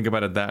I didn't think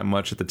about it that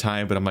much at the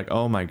time, but I'm like,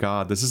 oh my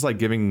god, this is like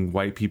giving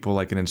white people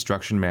like an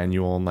instruction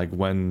manual on like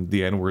when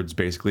the N-word's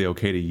basically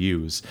okay to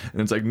use.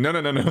 And it's like no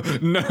like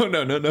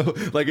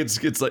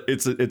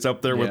it's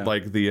up there with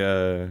like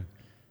the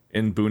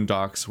in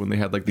Boondocks when they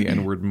had like the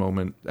N-word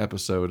moment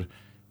episode,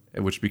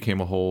 which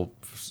became a whole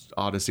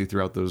odyssey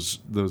throughout those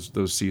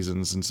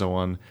seasons and so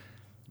on.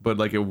 But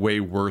like a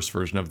way worse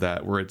version of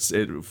that, where it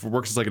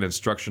works as like an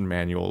instruction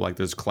manual. Like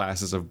there's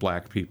classes of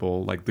black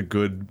people, like the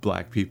good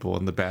black people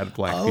and the bad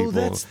black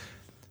people.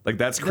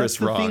 That's Chris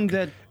Rock, and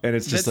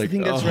it's just like the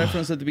thing that's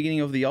referenced at the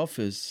beginning of The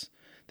Office.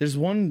 There's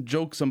one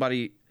joke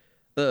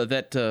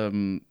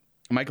that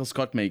Michael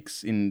Scott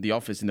makes in The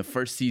Office in the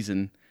first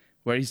season,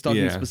 where he's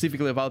talking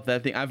specifically about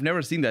that thing. I've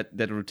never seen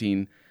that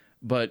routine.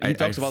 But he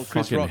talks about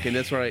Chris Rock, and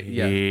that's where I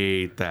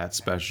hate that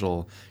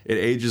special. It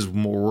ages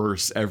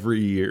worse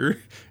every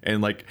year,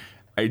 and like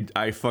I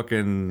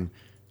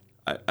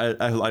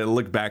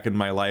look back in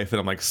my life and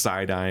I'm like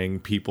side-eyeing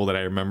people that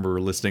I remember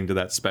listening to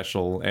that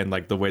special, and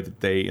like the way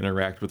that they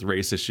interact with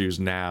race issues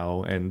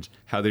now and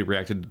how they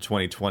reacted to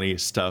 2020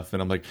 stuff,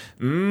 and I'm like,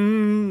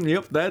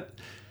 yep, that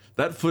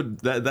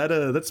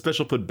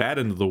special put bad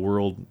into the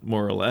world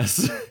more or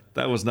less.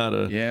 That was not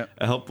a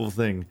helpful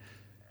thing.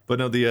 But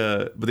no,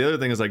 the other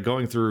thing is like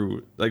going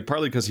through, like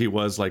partly because he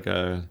was like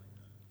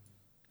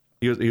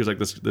he was like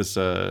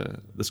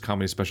this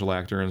comedy special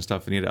actor and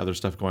stuff, and he had other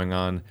stuff going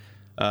on.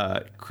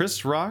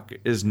 Chris Rock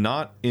is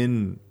not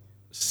in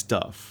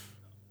stuff.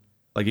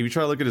 Like if you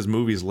try to look at his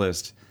movies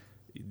list,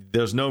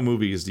 there's no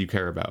movies you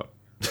care about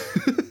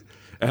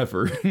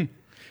ever.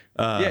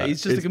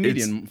 He's just a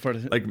comedian for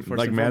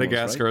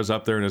Madagascar right? is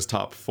up there in his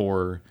top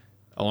 4,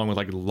 along with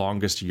like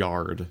Longest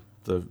Yard,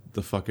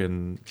 the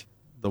fucking.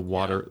 The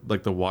Water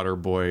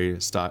Boy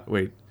style.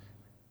 Wait,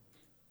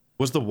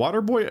 was the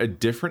Water Boy a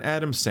different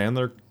Adam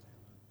Sandler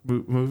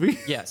movie?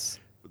 Yes.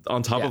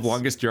 On top of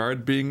Longest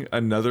Yard being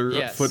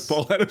another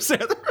football Adam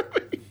Sandler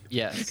movie.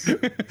 Yes.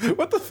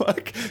 What the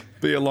fuck?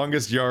 The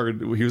Longest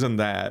Yard. He was in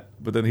that,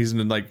 but then he's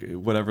in like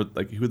whatever.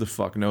 Like who the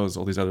fuck knows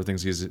all these other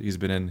things he's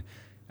been in.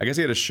 I guess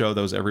he had a show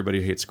that was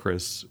Everybody Hates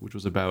Chris, which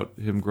was about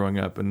him growing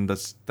up, and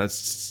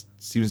that's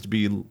seems to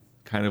be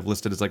kind of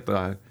listed as like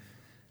the.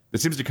 It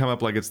seems to come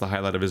up like it's the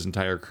highlight of his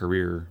entire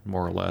career,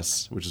 more or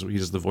less, which is he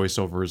does the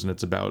voiceovers, and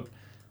it's about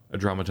a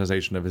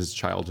dramatization of his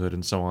childhood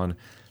and so on.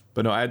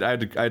 But no, I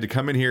had to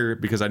come in here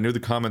because I knew the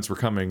comments were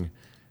coming.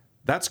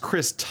 That's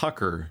Chris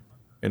Tucker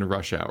in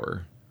Rush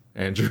Hour,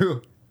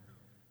 Andrew.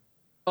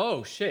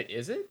 Oh shit,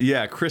 is it?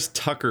 Yeah, Chris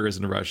Tucker is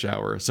in Rush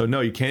Hour. So no,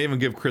 you can't even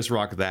give Chris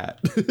Rock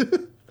that.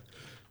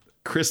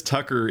 Chris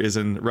Tucker is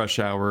in Rush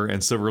Hour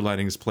and Silver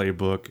Linings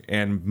Playbook,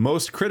 and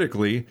most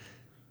critically,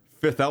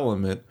 Fifth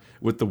Element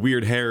with the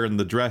weird hair and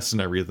the dress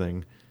and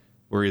everything,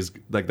 where he's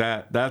like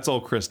that. That's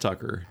all Chris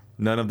Tucker.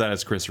 None of that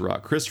is Chris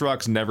Rock. Chris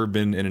Rock's never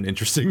been in an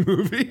interesting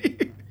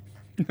movie.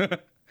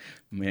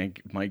 Man,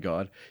 my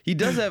God, he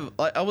does have.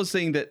 I was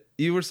saying that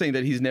you were saying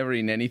that he's never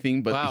in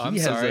anything, but Wow, he I'm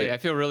has sorry. I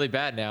feel really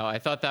bad now. I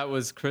thought that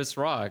was Chris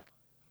Rock.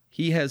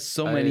 he has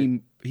so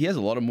many. He has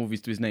a lot of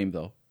movies to his name,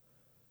 though.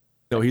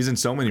 No, he's in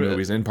so many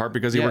movies, in part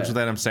because he works Yeah.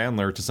 with Adam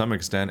Sandler to some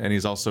extent, and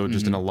he's also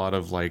just in a lot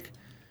of like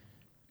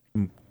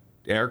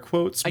air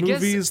quotes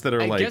movies that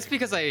are I like guess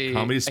because comedy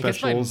I guess my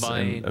specials and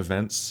mind-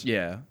 events.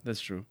 Yeah, that's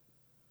true.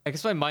 I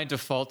guess my mind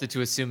defaulted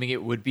to assuming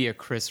it would be a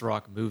Chris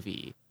Rock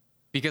movie.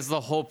 Because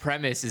the whole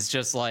premise is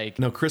just like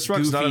No, Chris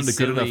Rock's goofy, not a good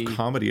silly- enough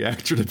comedy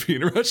actor to be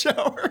in Rush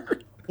Hour.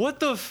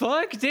 What the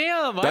fuck?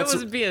 Damn, I That's-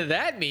 wasn't being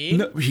that mean.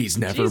 No, he's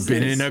never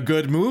been Jesus. in a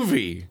good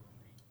movie.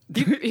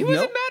 He was in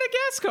Nope.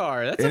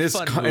 Madagascar. That's And a his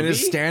fun movie. and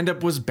his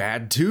stand-up was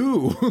bad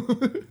too.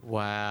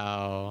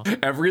 Wow.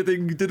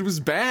 Everything he did was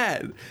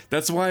bad.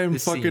 That's why I'm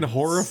This fucking seems-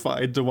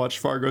 horrified to watch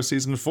Fargo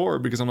season 4,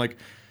 because I'm like,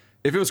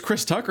 if it was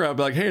Chris Tucker, I'd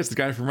be like, hey, it's the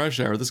guy from Rush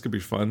Hour. This could be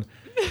fun.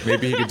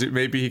 Maybe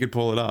he could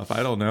pull it off.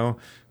 I don't know.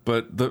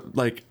 But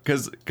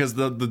because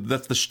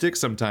that's the shtick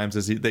sometimes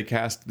is they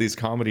cast these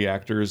comedy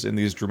actors in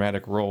these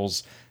dramatic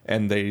roles,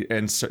 and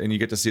you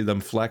get to see them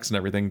flex and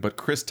everything. But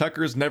Chris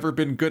Tucker's never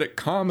been good at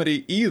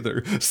comedy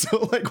either. So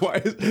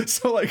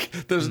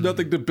there's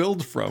nothing to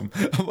build from.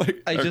 I'm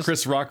like,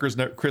 Chris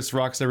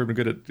Rock's never been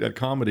good at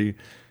comedy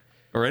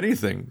or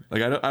anything.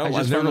 Like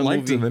I've never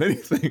liked him in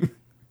anything.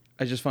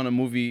 I just found a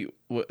movie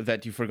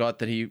that you forgot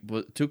that he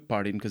took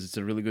part in because it's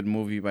a really good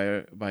movie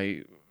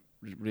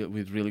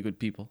with really good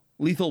people.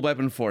 Lethal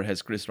Weapon 4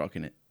 has Chris Rock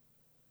in it.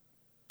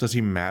 Does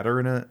he matter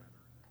in it?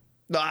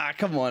 Ah,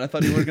 come on! I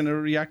thought you were gonna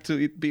react to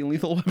it being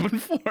Lethal Weapon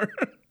 4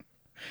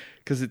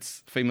 because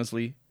it's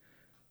famously,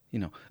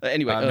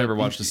 Anyway, I've never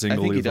watched a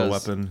single Lethal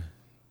Weapon.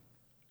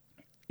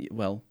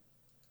 Well,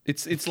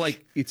 it's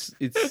like it's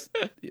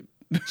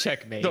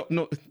Checkmate. I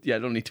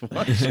don't need to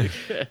watch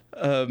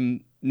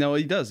it. No,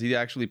 he does. He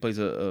actually plays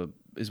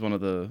is one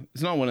of the.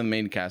 It's not one of the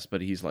main cast,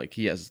 but he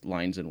has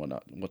lines and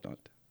whatnot.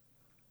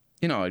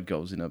 You know how it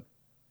goes in a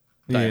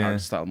Die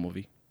Hard style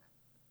movie.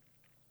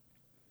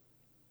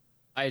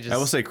 I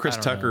will say Chris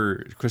I don't know.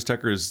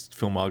 Tucker's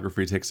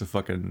filmography takes a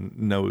fucking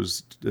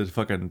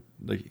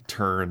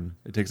turn.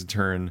 It takes a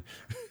turn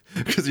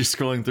because you're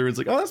scrolling through. It's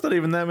like, oh, that's not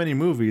even that many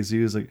movies. He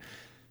was like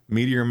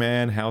Meteor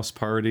Man, House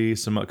Party,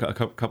 a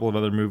couple of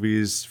other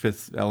movies,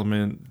 Fifth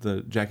Element,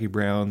 the Jackie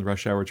Brown, the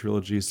Rush Hour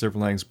trilogy, Silver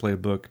Linings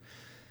Playbook.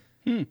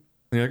 And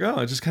you're like,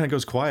 oh, it just kind of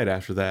goes quiet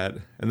after that.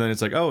 And then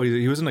it's like, oh,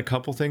 he was in a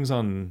couple things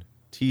on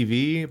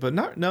TV, but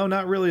not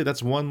really.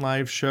 That's one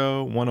live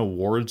show, one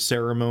award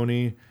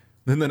ceremony.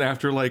 And then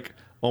after like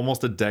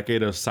almost a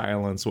decade of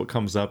silence, what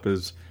comes up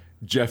is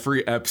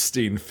Jeffrey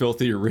Epstein,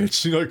 Filthy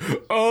Rich. And you're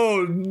like,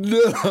 oh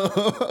no,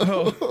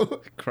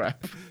 Oh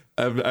crap!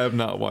 I have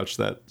not watched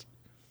that,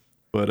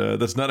 but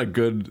that's not a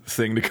good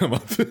thing to come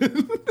up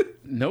in.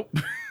 Nope.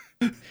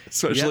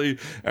 Especially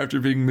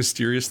after being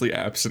mysteriously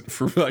absent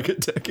for like a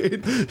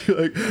decade.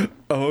 You're like,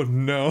 oh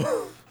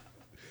no.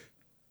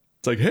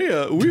 It's like,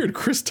 hey, weird,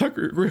 Chris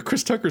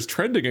Tucker's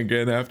trending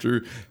again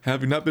after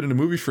having not been in a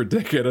movie for a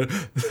decade.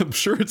 I'm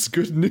sure it's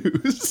good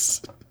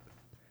news.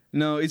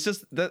 No, it's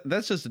just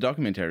that's just a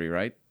documentary,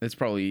 right? It's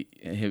probably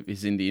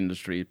he's in the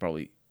industry. It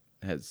probably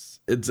has.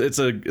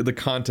 The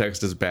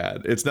context is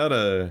bad. It's not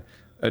a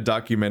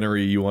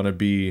documentary you want to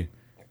be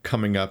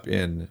coming up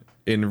in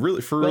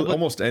really for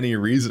almost any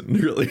reason,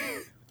 really.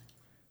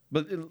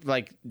 But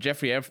like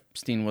Jeffrey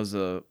Epstein was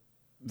a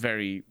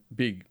very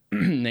big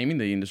name in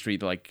the industry.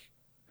 Like,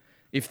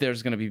 if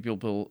there's gonna be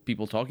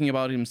people talking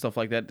about him, stuff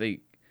like that, they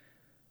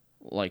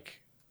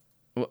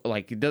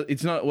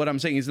it's not what I'm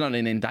saying. It's not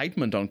an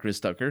indictment on Chris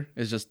Tucker.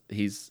 It's just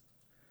he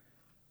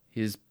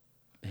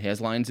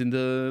has lines in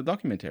the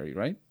documentary,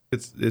 right?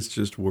 It's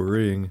just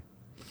worrying.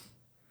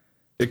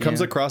 It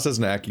comes across as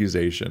an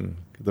accusation,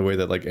 the way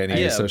that like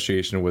any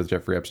association with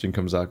Jeffrey Epstein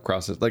comes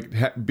across as like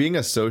being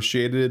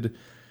associated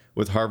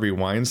with Harvey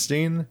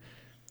Weinstein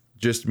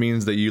just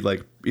means that you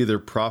like either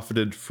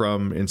profited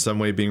from in some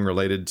way being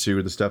related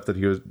to the stuff that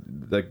he was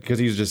like, because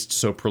he's just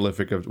so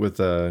prolific with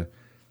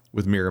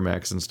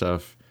Miramax and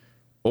stuff,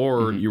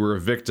 or you were a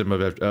victim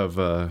of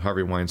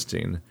Harvey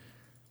Weinstein.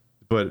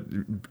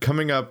 But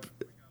coming up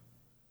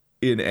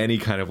in any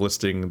kind of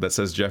listing that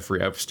says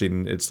Jeffrey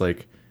Epstein, it's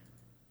like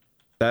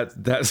that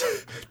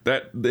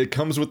it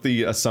comes with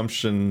the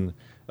assumption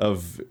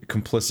of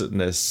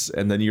complicitness,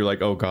 and then you're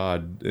like, oh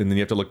god, and then you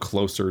have to look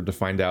closer to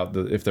find out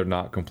that if they're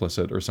not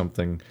complicit or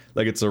something.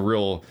 Like, it's a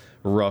real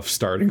rough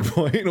starting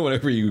point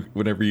whenever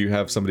you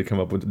have somebody come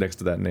up with next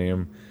to that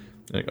name.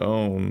 Like,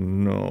 oh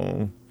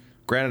no.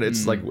 Granted,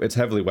 it's like it's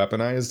heavily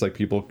weaponized. Like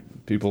people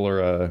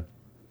are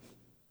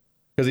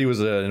because he was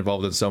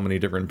involved in so many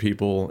different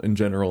people in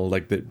general.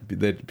 Like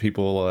that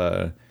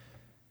people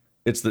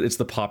it's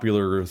the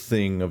popular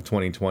thing of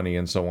 2020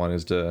 and so on,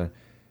 is to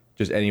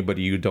just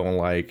anybody you don't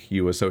like,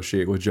 you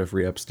associate with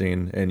Jeffrey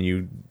Epstein, and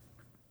you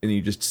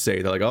just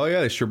say that, like, oh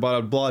yeah, they sure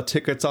bought a lot of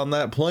tickets on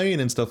that plane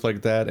and stuff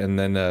like that, and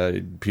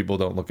then people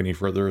don't look any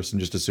further and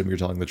just assume you're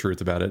telling the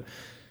truth about it.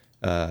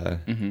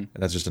 And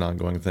that's just an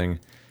ongoing thing.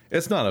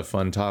 It's not a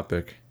fun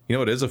topic. You know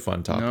what is a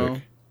fun topic?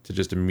 No. To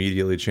just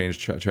immediately change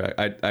track.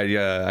 I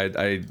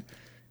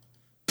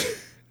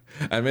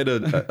made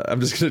I'm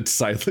just gonna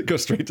silently go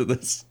straight to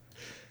this.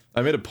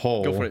 I made a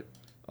poll Go for it.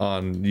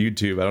 on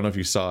YouTube. I don't know if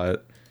you saw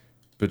it,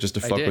 but just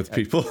to fuck with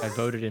people. I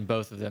voted in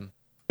both of them.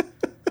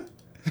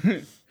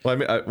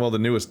 Well, the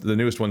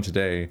newest one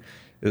today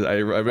is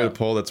I made a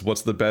poll that's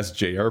what's the best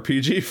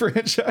JRPG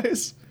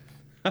franchise.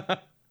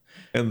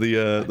 And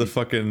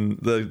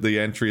the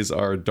entries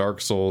are Dark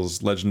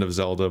Souls, Legend of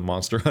Zelda,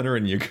 Monster Hunter,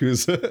 and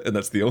Yakuza, and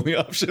that's the only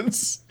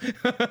options.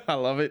 I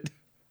love it.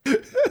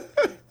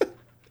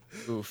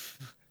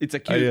 Oof. It's a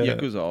cute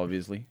Yakuza,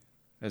 obviously,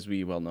 as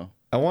we well know.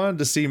 I wanted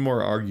to see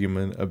more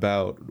argument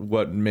about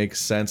what makes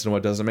sense and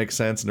what doesn't make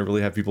sense, and to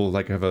really have people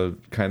like have a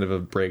kind of a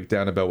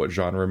breakdown about what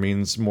genre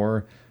means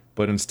more.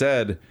 But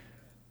instead,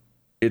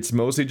 it's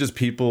mostly just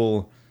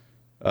people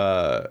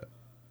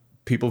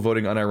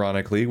voting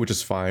unironically, which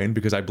is fine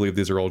because I believe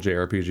these are all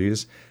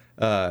JRPGs.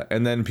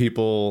 And then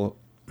people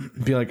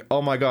being like,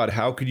 "Oh my god,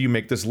 how could you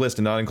make this list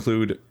and not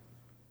include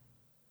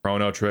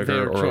Chrono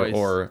Trigger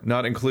or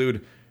not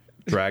include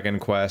Dragon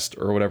Quest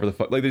or whatever the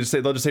fuck?" Like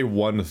they'll just say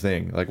one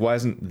thing. Like, why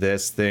isn't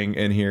this thing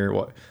in here?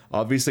 What?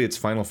 Obviously, it's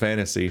Final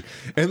Fantasy,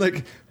 and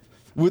like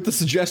with the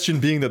suggestion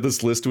being that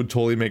this list would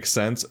totally make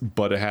sense,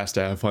 but it has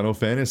to have Final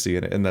Fantasy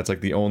in it, and that's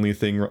like the only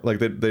thing. Like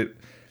that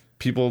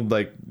people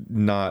like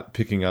not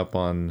picking up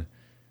on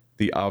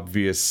the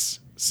obvious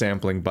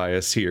sampling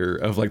bias here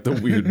of like the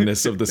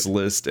weirdness of this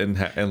list, and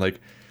like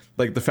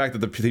the fact that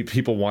the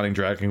people wanting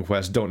Dragon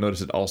Quest don't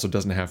notice it also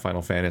doesn't have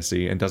Final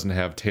Fantasy and doesn't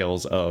have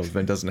Tales of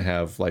and doesn't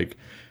have like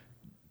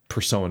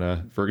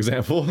Persona, for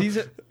example.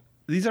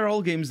 These are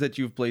all games that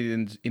you've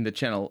played in the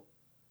channel.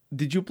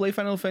 Did you play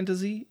Final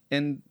Fantasy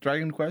and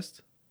Dragon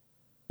Quest?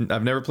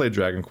 I've never played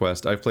Dragon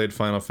Quest. I've played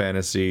Final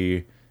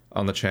Fantasy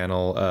on the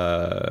channel,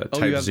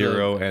 Type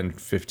 0 and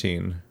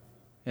 15.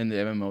 And the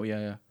MMO,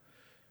 yeah.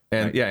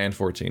 And right. Yeah, and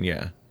 14,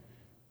 yeah.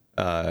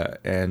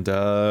 And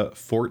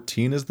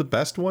 14 is the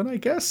best one, I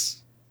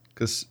guess,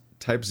 because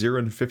Type 0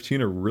 and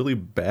 15 are really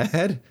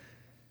bad.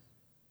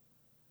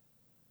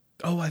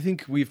 Oh, I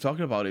think we've talked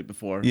about it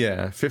before.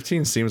 Yeah,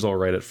 15 seems all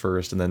right at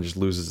first and then just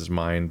loses his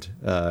mind.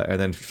 And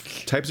then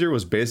Type 0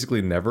 was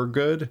basically never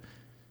good.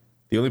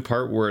 The only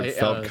part where it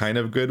felt kind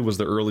of good was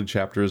the early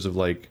chapters of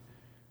like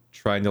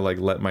trying to like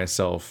let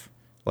myself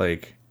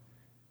like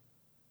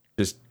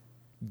just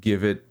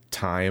give it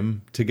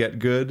time to get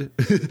good.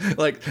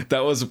 Like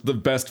that was the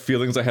best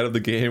feelings I had of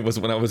the game, was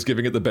when I was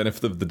giving it the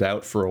benefit of the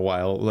doubt for a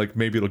while. Like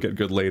maybe it'll get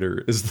good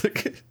later. Is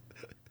like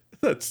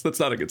that's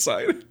not a good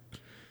sign.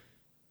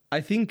 I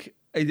think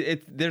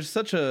there's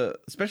such a,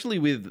 especially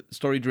with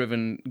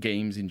story-driven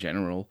games in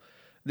general,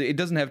 it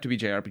doesn't have to be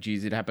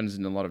JRPGs. It happens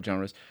in a lot of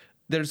genres.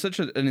 There's such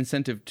an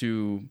incentive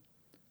to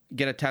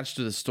get attached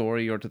to the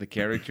story or to the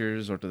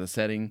characters or to the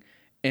setting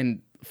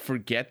and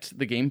forget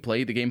the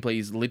gameplay. The gameplay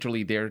is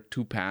literally there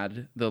to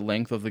pad the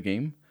length of the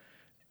game.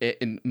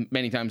 And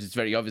many times it's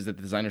very obvious that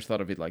the designers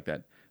thought of it like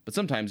that. But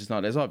sometimes it's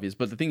not as obvious.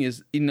 But the thing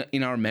is,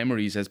 in our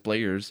memories as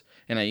players,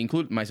 and I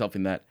include myself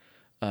in that,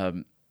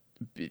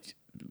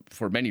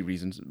 for many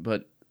reasons,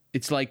 but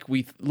it's like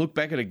we look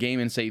back at a game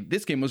and say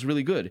this game was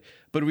really good,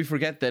 but we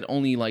forget that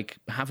only like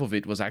half of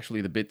it was actually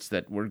the bits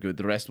that were good.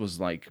 The rest was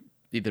like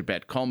either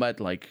bad combat,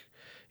 like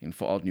in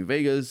Fallout New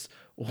Vegas,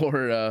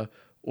 or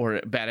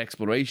bad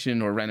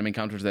exploration, or random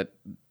encounters that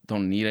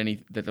don't need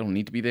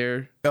to be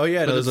there. Oh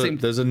yeah,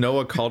 there's a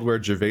Noah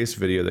Caldwell Gervais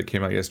video that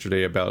came out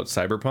yesterday about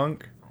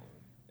Cyberpunk,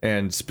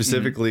 and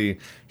specifically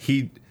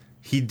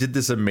he did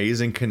this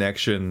amazing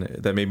connection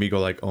that made me go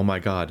like, oh my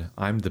god,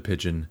 I'm the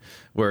pigeon,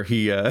 where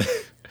he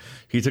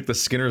took the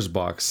Skinner's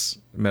box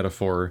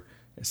metaphor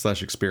 /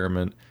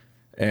 experiment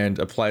and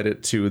applied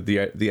it to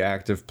the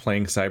act of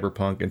playing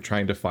Cyberpunk and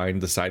trying to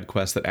find the side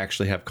quests that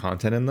actually have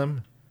content in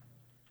them,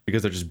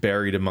 because they're just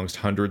buried amongst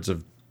hundreds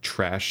of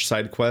trash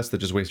side quests that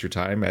just waste your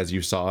time, as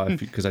you saw,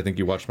 because I think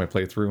you watched my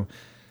playthrough.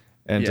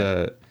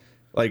 And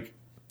like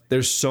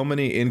there's so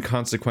many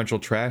inconsequential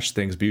trash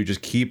things, but you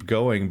just keep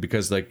going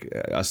because like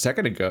a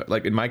second ago,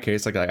 like in my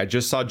case, like I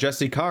just saw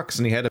Jesse Cox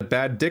and he had a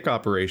bad dick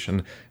operation,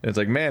 and it's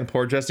like, man,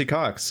 poor Jesse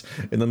Cox.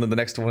 And then the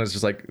next one is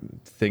just like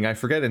thing I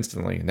forget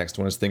instantly. Next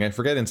one is thing I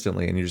forget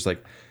instantly, and you're just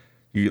like.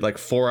 You like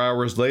 4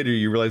 hours later,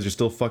 you realize you're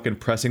still fucking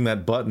pressing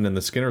that button in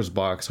the Skinner's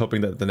box,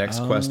 hoping that the next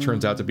quest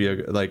turns out to be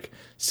like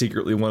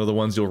secretly one of the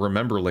ones you'll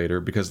remember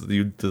later, because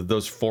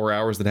those 4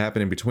 hours that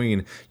happen in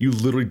between, you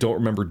literally don't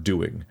remember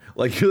doing.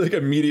 Like you're like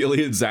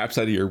immediately it zaps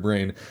out of your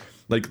brain.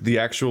 Like the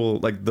actual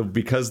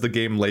because the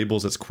game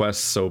labels its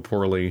quests so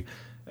poorly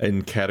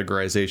in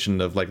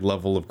categorization of like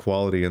level of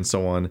quality and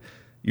so on.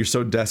 You're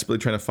so desperately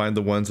trying to find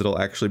the ones that'll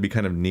actually be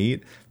kind of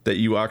neat that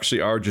you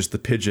actually are just the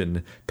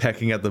pigeon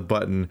pecking at the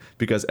button,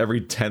 because every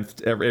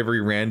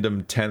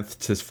random 10th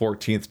to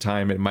 14th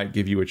time it might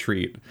give you a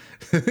treat.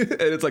 And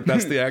it's like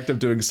that's the act of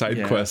doing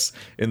side quests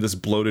in this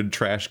bloated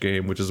trash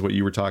game, which is what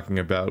you were talking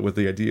about with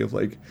the idea of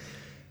like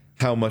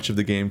how much of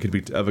the game can be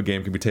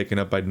taken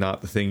up by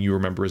not the thing you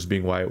remember as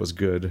being why it was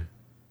good.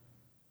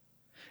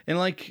 And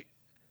like,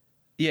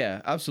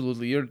 yeah,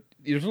 absolutely, you're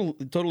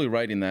totally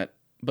right in that,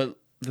 but.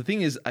 The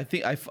thing is, I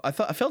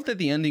felt that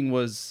the ending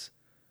was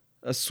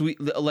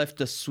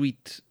left a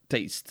sweet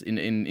taste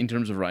in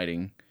terms of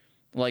writing.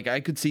 Like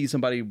I could see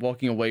somebody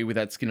walking away with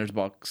that Skinner's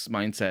box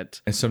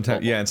mindset. And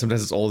sometimes,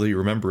 it's all that you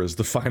remember is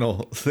the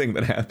final thing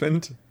that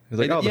happened. It's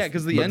like,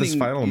 because the ending, this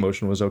final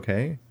emotion was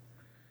okay.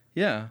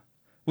 Yeah,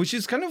 which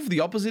is kind of the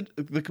opposite,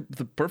 the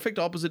perfect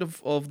opposite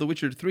of The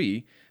Witcher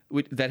 3,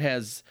 that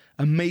has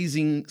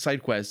amazing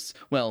side quests.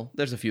 Well,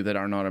 there's a few that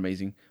are not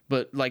amazing,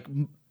 but like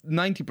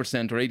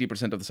 90% or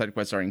 80% of the side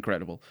quests are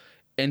incredible.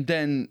 And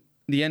then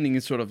the ending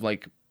is sort of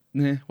like,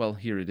 well,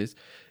 here it is.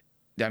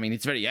 I mean,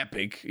 it's very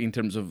epic in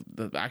terms of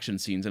the action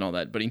scenes and all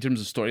that, but in terms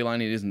of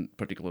storyline, it isn't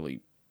particularly,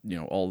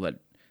 all that.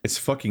 It's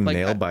fucking like,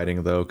 nail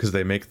biting though, because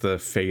they make the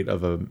fate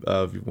of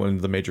one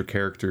of the major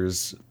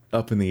characters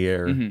up in the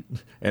air, and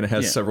it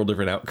has several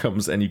different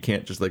outcomes, and you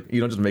can't just like you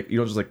don't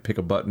just pick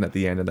a button at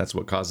the end and that's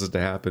what causes it to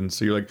happen.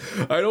 So you're like,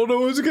 I don't know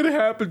what's gonna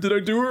happen. Did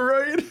I do it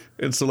right?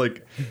 And so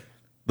like.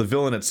 The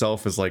villain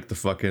itself is like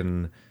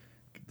the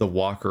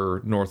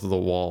walker north of the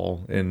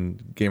wall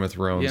in Game of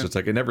Thrones. Yeah. It's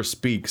like it never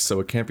speaks, so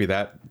it can't be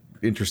that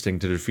interesting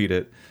to defeat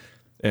it.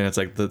 And it's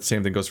like the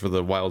same thing goes for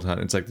the Wild Hunt.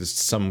 It's like there's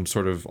some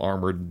sort of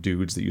armored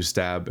dudes that you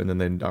stab and then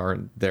they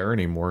aren't there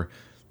anymore.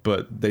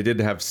 But they did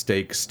have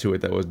stakes to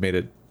it that made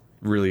it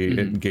really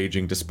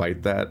engaging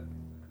despite that.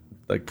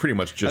 Like pretty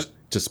much just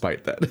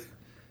despite that.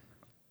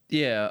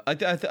 Yeah,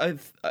 I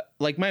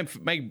like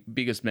my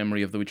biggest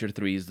memory of The Witcher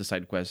 3 is the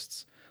side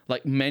quests.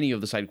 Like many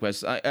of the side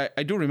quests,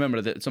 I do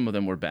remember that some of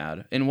them were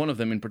bad, and one of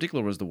them in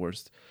particular was the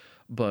worst.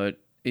 But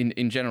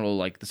in general,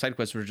 like the side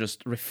quests were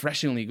just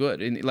refreshingly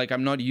good. And like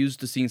I'm not used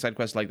to seeing side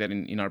quests like that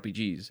in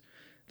RPGs,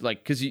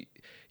 like because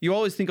you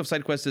always think of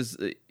side quests as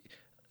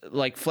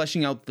like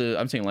fleshing out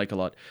I'm saying like a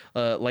lot,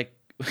 like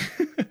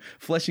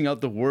fleshing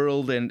out the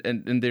world,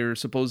 and they're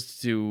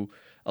supposed to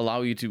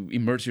allow you to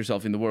immerse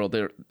yourself in the world.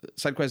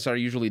 Side quests are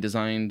usually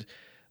designed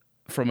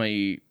from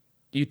a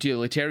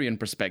utilitarian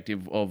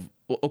perspective of,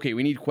 okay,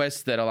 we need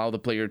quests that allow the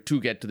player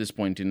to get to this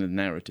point in the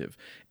narrative.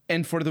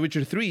 And for The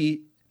Witcher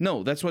 3,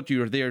 no, that's what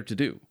you're there to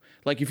do.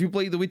 Like, if you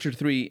play The Witcher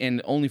 3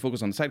 and only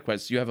focus on the side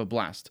quests, you have a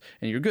blast,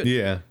 and you're good.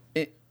 Yeah.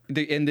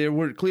 And they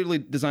were clearly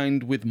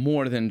designed with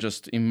more than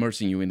just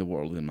immersing you in the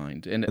world in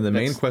mind. And the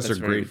main quests are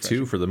great,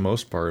 too, for the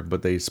most part,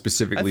 but they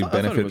specifically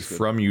benefit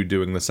from you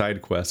doing the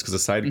side quests, because the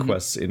side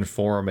quests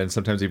inform and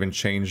sometimes even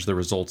change the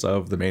results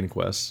of the main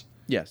quests.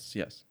 Yes.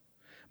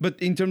 But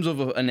in terms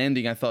of an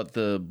ending, I thought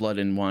the Blood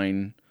and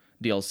Wine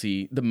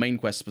DLC, the main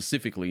quest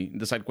specifically,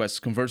 the side quests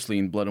conversely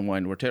in Blood and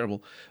Wine were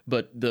terrible,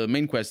 but the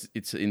main quest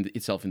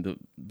itself in the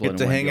Blood and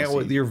Wine to hang DLC, out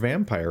with your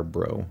vampire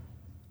bro.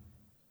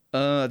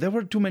 There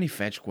were too many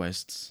fetch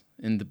quests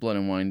in the Blood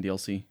and Wine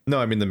DLC.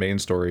 No, I mean the main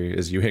story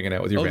is you hanging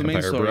out with your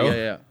vampire the main story, bro.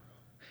 Yeah.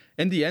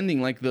 And the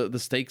ending, like the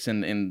stakes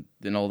and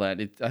all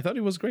that, I thought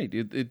it was great.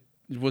 It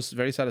was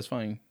very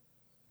satisfying.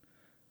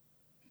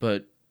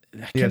 But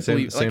I can't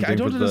believe, same like, thing I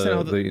don't with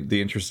understand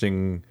the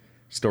interesting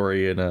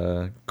story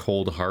in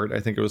Cold Heart,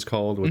 I think it was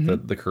called,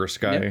 with the curse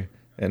guy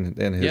and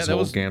his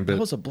whole gambit. That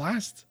was a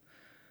blast.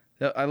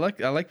 I like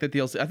that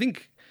DLC. I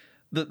think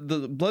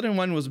the Blood and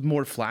Wine was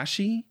more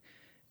flashy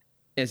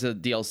as a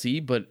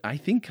DLC, but I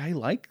think I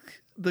like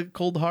the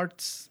Cold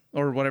Hearts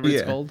or whatever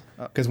it's called.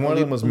 Because one of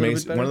them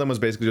was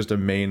basically just a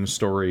main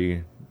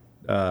story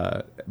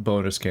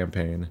bonus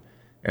campaign,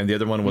 and the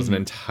other one was an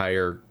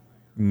entire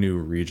new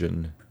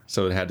region.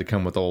 So it had to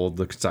come with all of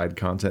the side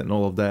content and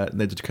all of that, and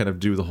they just kind of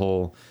do the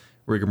whole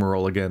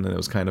rigmarole again, and it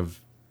was kind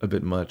of a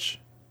bit much.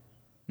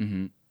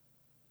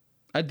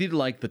 I did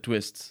like the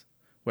twists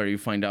where you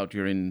find out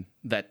you're in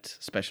that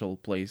special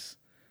place,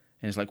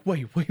 and it's like,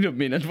 wait a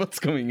minute, what's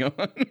going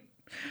on?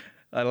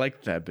 I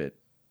liked that bit.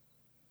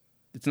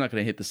 It's not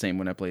going to hit the same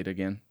when I play it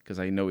again, because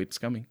I know it's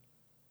coming.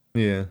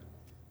 Yeah.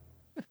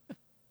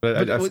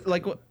 But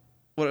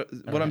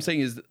what I'm saying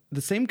is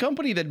the same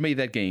company that made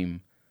that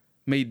game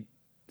made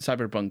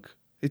Cyberpunk.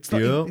 It's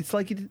not. It's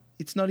like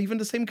it's not even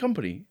the same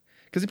company,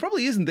 Because it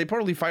probably isn't. They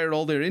probably fired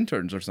all their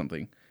interns or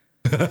something.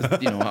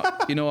 You know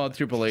how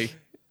AAA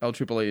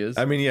is.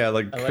 I mean, yeah,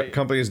 like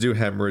companies do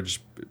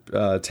hemorrhage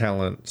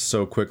talent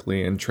so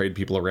quickly and trade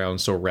people around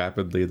so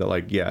rapidly that,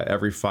 like, yeah,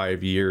 every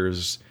 5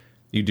 years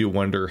you do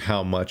wonder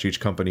how much each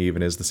company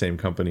even is the same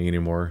company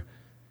anymore.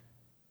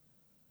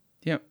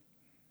 Yeah.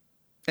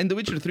 And The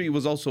Witcher 3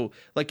 was also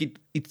like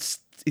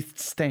it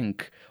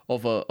stank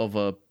of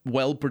a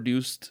well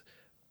produced,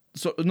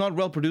 so not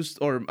well produced,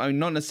 or I mean,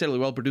 not necessarily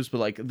well produced, but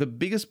like the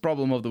biggest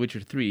problem of The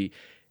Witcher 3,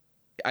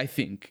 I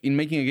think, in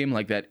making a game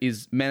like that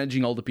is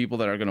managing all the people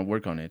that are going to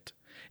work on it.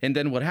 And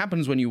then what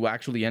happens when you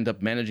actually end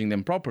up managing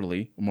them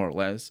properly, more or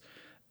less,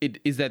 it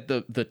is that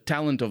the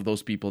talent of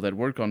those people that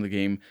work on the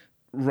game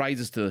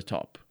rises to the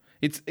top.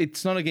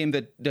 It's not a game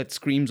that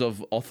screams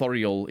of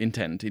authorial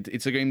intent.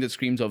 It's a game that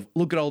screams of,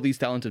 look at all these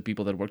talented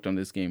people that worked on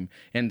this game,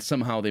 and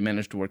somehow they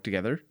managed to work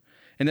together.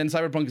 And then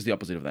Cyberpunk is the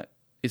opposite of that.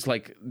 It's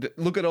like,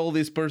 look at all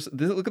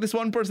look at this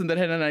one person that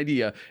had an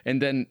idea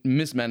and then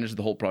mismanaged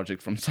the whole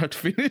project from start to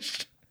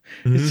finish.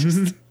 It's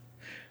just,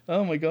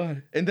 oh my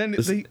god! And then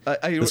this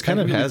kind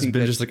of has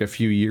been just like a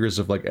few years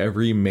of like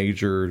every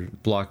major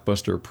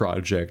blockbuster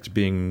project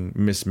being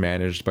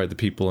mismanaged by the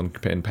people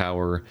in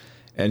power.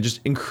 And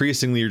just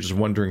increasingly, you're just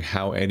wondering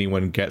how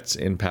anyone gets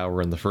in power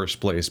in the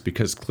first place,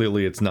 because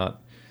clearly it's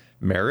not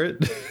merit,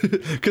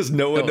 because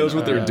no one knows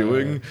what they're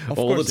doing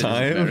all the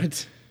time.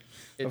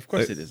 Of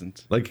course it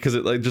isn't. Like, because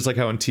just like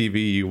how on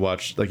TV you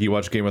watch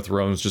Game of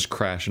Thrones just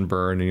crash and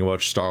burn, and you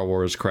watch Star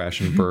Wars crash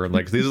and burn.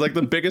 Like, these are like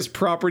the biggest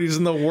properties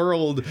in the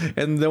world,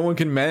 and no one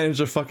can manage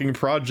a fucking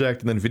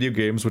project. And then video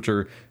games, which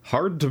are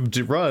hard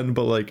to run,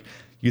 but like,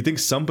 you think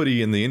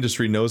somebody in the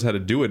industry knows how to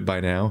do it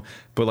by now,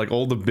 but like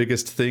all the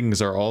biggest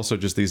things are also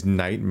just these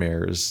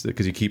nightmares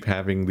because you keep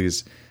having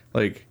these,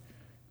 like,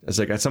 it's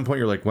like at some point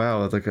you're like,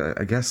 wow, like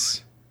I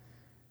guess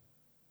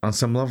on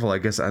some level, I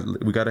guess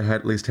we got to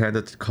at least hand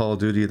it to Call of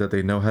Duty that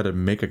they know how to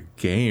make a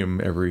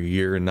game every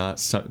year and not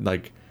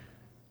like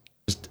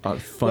just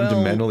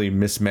fundamentally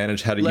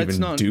mismanage how to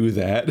even do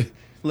that.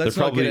 Let's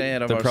not get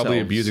ahead of ourselves. They're probably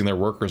abusing their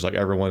workers like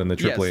everyone in the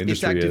AAA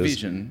industry is. Yes,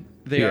 it's Activision.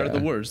 They are the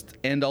worst.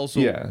 And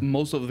also,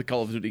 most of the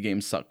Call of Duty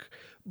games suck.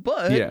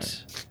 But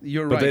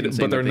you're right.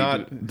 But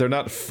they're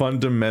not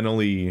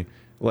fundamentally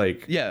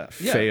like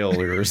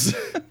failures.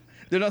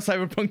 They're not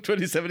Cyberpunk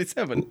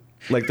 2077.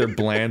 Like they're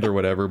bland or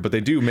whatever, but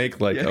they do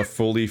make like a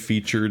fully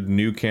featured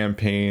new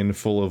campaign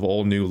full of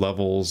all new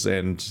levels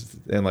and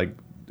like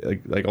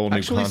all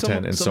new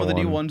content and so on. Some of the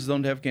new ones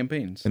don't have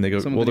campaigns. And they go,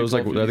 well, there was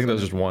like, I think that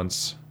was just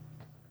once.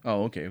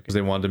 Oh, okay. Because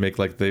they wanted to make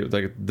like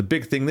the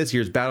big thing this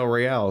year is Battle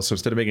Royale. So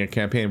instead of making a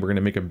campaign, we're going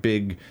to make a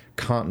big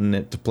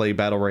continent to play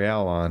Battle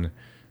Royale on.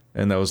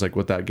 And that was like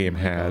what that game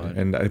had.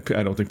 And I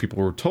don't think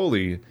people were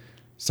totally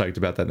psyched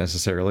about that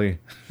necessarily.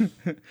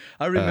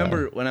 I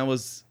remember when I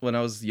was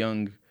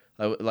young,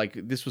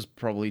 like this was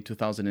probably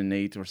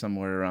 2008 or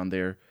somewhere around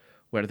there,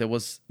 where there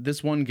was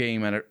this one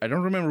game, and I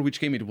don't remember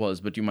which game it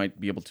was, but you might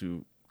be able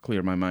to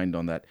clear my mind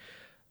on that.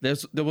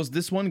 There was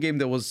this one game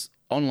that was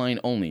online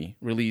only,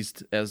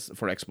 released as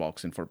for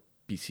Xbox and for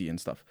PC and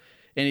stuff,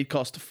 and it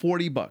cost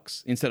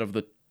 $40 instead of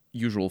the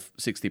usual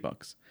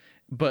 $60.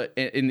 But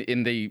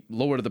and they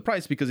lowered the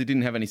price because it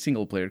didn't have any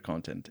single player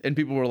content, and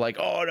people were like,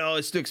 "Oh no,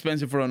 it's too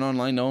expensive for an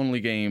online only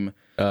game."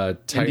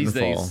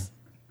 Titanfall.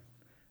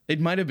 It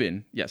might have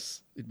been,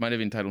 yes, it might have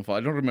been Titanfall. I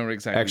don't remember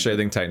exactly. Actually, I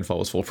think Titanfall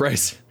was full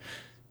price.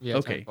 Yeah,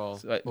 okay, so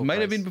it might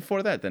have been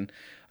before that. Then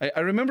I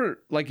remember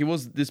like it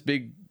was this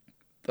big.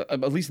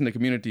 At least in the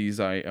communities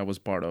I was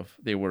part of,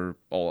 they were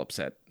all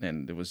upset,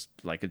 and there was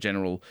like a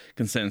general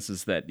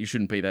consensus that you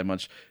shouldn't pay that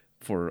much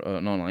for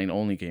an online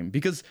only game,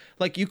 because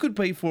like you could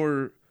pay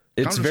for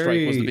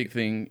Counter-Strike was the big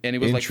thing, and it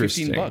was like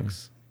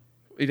 $15.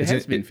 It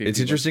has been $15. It's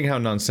interesting how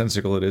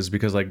nonsensical it is,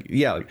 because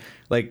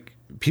like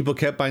people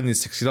kept buying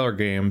these $60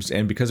 games,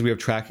 and because we have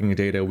tracking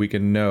data, we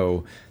can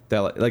know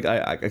that like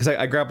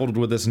I grappled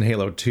with this in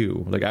Halo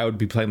 2. Like I would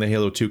be playing the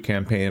Halo 2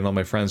 campaign, and all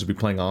my friends would be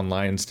playing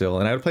online still,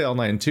 and I would play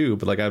online too.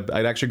 But like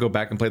I'd actually go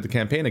back and play the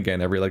campaign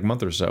again every like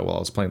month or so while I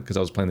was playing, because I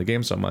was playing the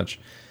game so much.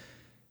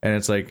 And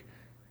it's like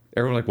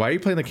everyone like, why are you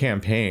playing the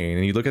campaign?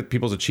 And you look at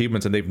people's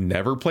achievements, and they've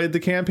never played the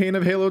campaign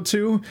of Halo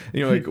 2. And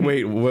you're like,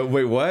 wait,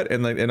 what?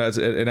 And like, and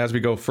as we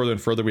go further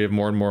and further, we have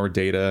more and more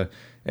data,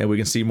 and we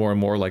can see more and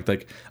more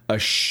like a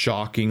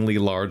shockingly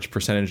large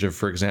percentage of,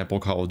 for example,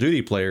 Call of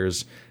Duty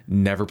players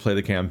never play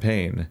the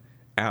campaign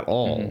at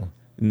all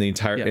in the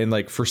entire, and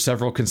like for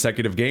several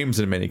consecutive games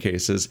in many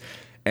cases,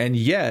 and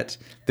yet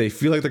they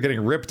feel like they're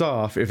getting ripped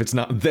off if it's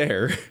not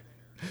there.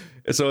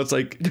 So it's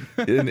like,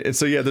 and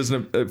so yeah, there's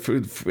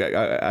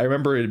I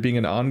remember it being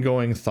an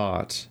ongoing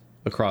thought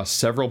across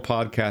several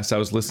podcasts I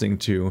was listening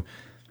to,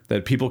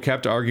 that people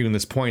kept arguing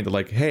this point that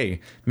like, hey,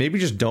 maybe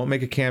just don't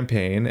make a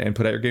campaign and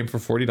put out your game for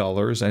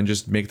 $40 and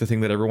just make the thing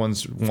that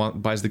everyone's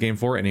buys the game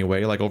for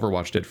anyway, like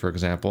Overwatch did, for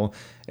example,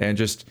 and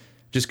just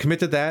just commit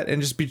to that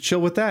and just be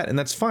chill with that, and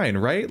that's fine,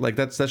 right? Like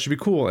that should be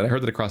cool. And I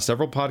heard that across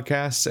several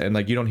podcasts, and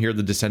like you don't hear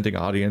the dissenting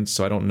audience,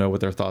 so I don't know what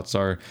their thoughts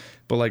are.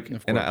 But like,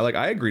 and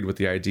I agreed with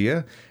the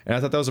idea, and I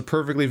thought that was a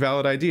perfectly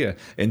valid idea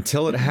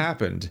until it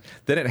happened.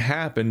 Then it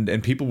happened,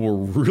 and people were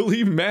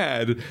really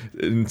mad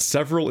in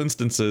several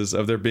instances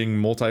of there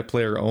being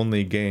multiplayer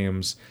only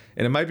games,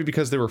 and it might be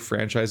because there were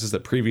franchises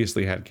that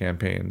previously had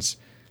campaigns,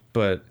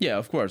 but yeah,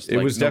 of course, it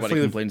was nobody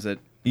definitely complains that.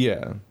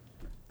 Yeah.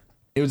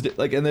 It was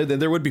like, and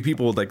there would be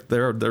people like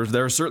there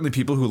are certainly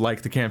people who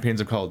like the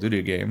campaigns of Call of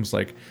Duty games.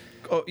 Like,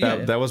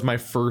 that was my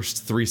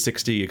first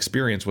 360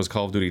 experience was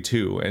Call of Duty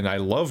 2, and I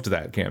loved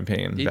that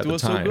campaign. It at the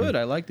was time. so good.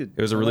 I liked it.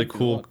 It was a really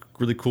cool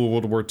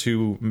World War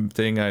II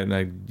thing.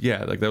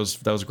 Yeah, like that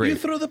was great. You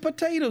throw the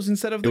potatoes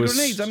instead of the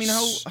grenades. I mean,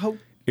 how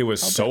it was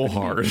so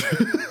hard.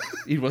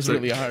 It was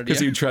really hard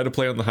because you try to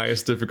play on the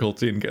highest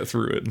difficulty and get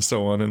through it and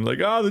so on, and like,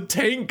 the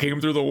tank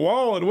came through the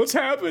wall, and what's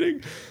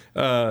happening?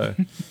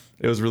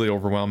 It was really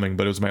overwhelming,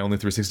 but it was my only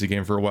 360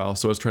 game for a while,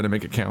 so I was trying to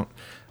make it count,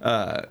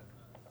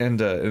 and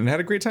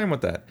had a great time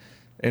with that.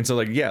 And so,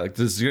 like, yeah, like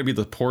this is gonna be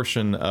the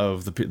portion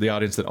of the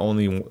audience that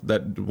only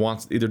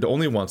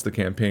wants the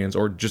campaigns,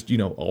 or just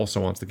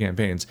also wants the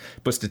campaigns.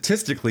 But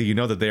statistically,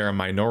 that they are a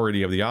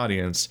minority of the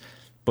audience.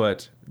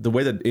 But the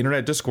way that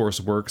internet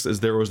discourse works is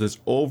there was this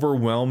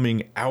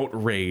overwhelming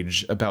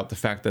outrage about the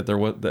fact that there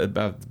was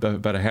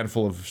about a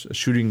handful of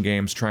shooting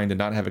games trying to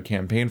not have a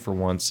campaign for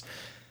once,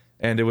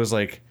 and it was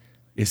like,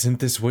 isn't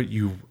this what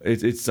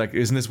it's like,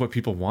 isn't this what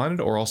people wanted?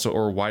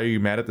 Or why are you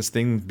mad at this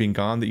thing being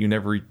gone that you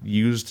never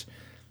used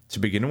to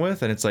begin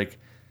with? And it's like,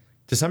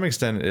 to some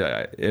extent,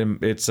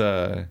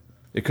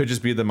 it could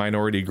just be the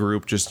minority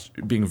group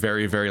just being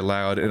very, very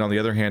loud. And on the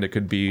other hand, it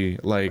could be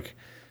like,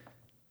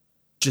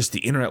 just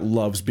the internet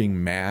loves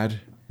being mad.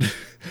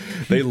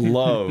 They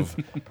love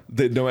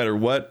that no matter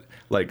what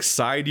like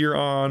side you're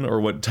on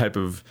or what type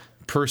of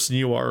person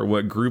you are or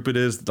what group it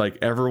is, like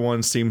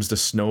everyone seems to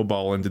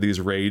snowball into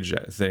these rage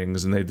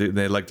things, and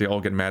they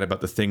all get mad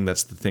about the thing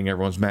that's the thing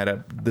everyone's mad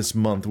at this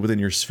month within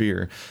your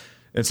sphere.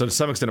 And so to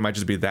some extent it might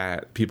just be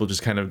that people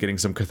just kind of getting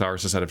some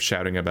catharsis out of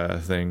shouting about a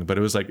thing. But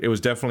it was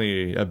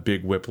definitely a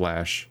big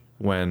whiplash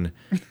when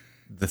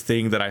the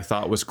thing that I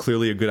thought was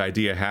clearly a good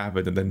idea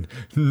happened, and then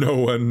no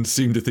one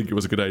seemed to think it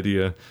was a good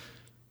idea.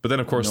 But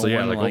then of course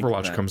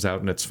Overwatch comes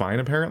out and it's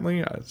fine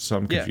apparently, so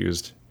I'm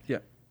confused.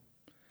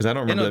 Because I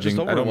don't remember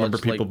I don't remember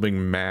people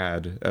being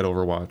mad at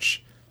Overwatch.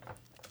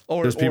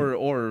 Or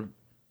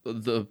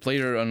the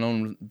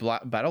PlayerUnknown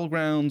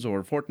Battlegrounds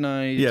or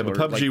Fortnite. Yeah, but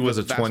PUBG was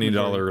a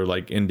 $20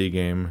 like indie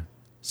game,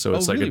 so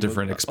it's like a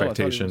different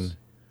expectation.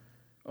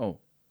 I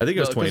think it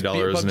was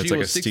 $20, and it's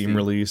like a Steam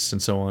release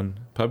and so on.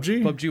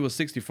 PUBG was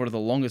 $60 for the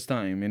longest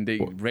time, and they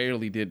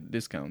rarely did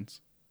discounts.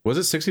 Was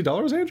it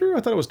 $60, Andrew?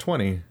 I thought it was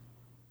 $20.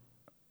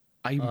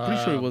 I'm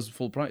pretty sure it was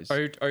full price.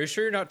 Are you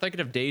sure you're not thinking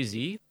of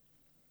DayZ?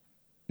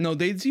 No,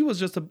 DayZ was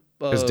just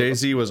because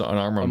DayZ was an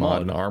Arma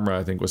mod, and Arma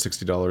I think was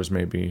 $60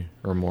 maybe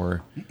or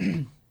more.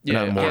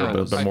 Not more,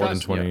 but more than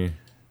 20.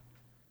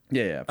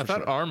 Yeah. I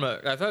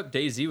thought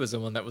DayZ was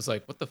the one that was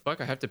like, what the fuck?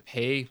 I have to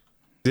pay.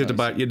 You had to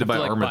buy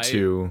Arma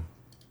 2.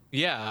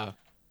 Yeah,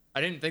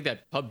 I didn't think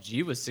that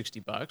PUBG was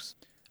 $60.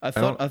 I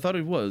thought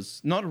it was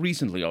not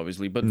recently,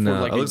 obviously, but no,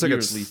 for like it looks like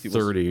it's at least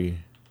 30.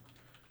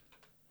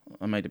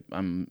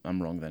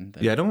 I'm wrong then.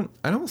 Yeah, I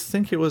don't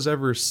think it was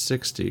ever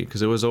 60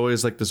 because it was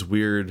always like this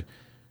weird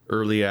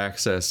early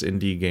access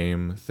indie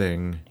game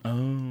thing.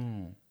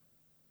 Oh,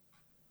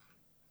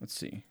 let's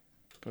see.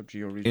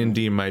 PUBG original.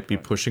 Indie might be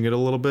pushing it a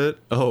little bit.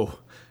 Oh,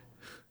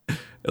 it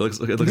looks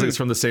like it's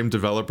from the same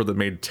developer that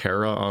made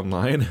Terra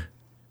Online.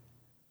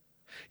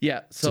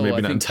 Yeah, so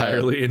maybe not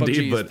entirely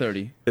indie, but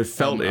 30. It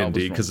felt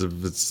indie because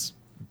of its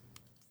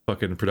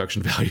fucking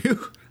production value.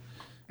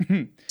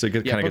 So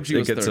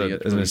it gets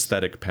an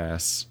aesthetic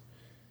pass.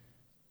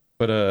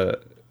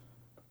 But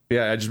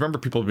yeah, I remember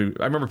people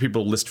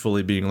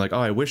listfully being like, "Oh,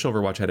 I wish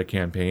Overwatch had a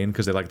campaign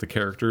because they like the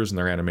characters and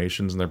their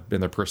animations and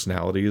their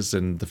personalities,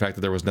 and the fact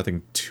that there was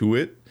nothing to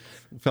it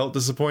felt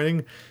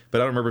disappointing."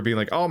 But I don't remember being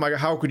like, "Oh my god,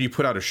 how could you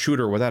put out a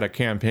shooter without a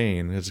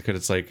campaign?" It's because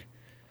it's like,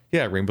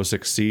 yeah, Rainbow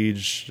Six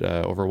Siege,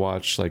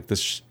 Overwatch, like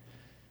this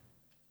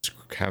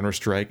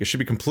Counter-Strike. It should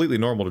be completely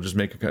normal to just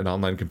make an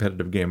online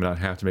competitive game and not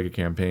have to make a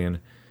campaign.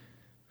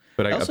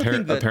 But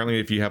apparently,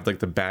 if you have like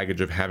the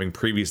baggage of having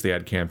previously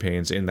had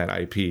campaigns in that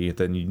IP,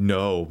 then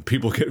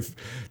people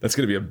that's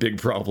going to be a big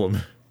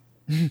problem.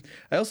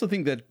 I also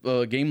think that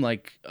a game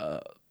like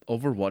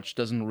Overwatch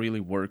doesn't really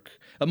work.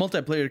 A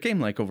multiplayer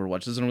game like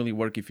Overwatch doesn't really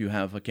work if you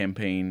have a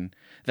campaign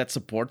that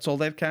supports all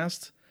that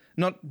cast.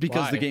 Not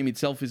because the game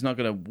itself is not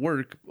going to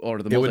work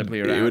or the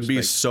multiplayer. It would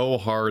be so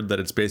hard that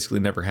it's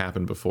basically never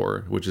happened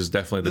before, which is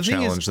definitely the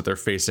challenge that they're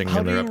facing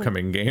in their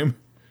upcoming game.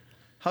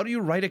 How do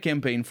you write a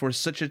campaign for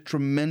such a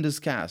tremendous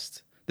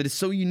cast that is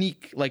so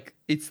unique? Like,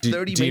 it's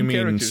 30 main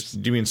characters.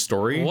 Do you mean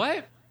story?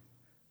 What?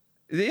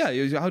 Yeah,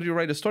 how do you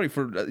write a story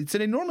for... It's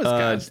an enormous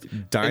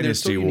cast.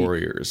 Dynasty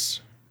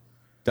Warriors.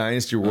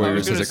 Dynasty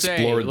Warriors has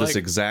explored this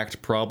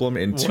exact problem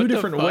in two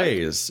different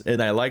ways,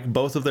 and I like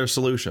both of their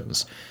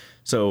solutions.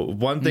 So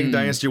one thing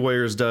Dynasty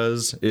Warriors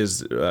does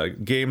is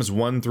games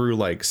 1 through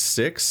like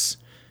 6.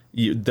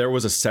 There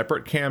was a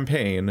separate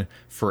campaign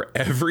for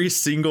every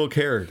single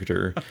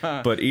character,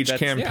 but each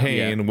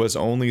campaign was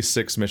only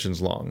 6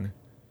 missions long.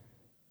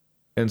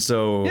 And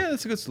so Yeah,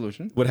 that's a good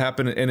solution. what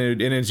happened, and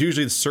it's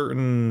usually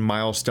certain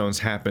milestones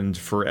happened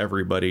for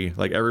everybody.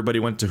 Like everybody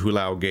went to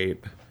Hulao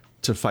Gate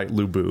to fight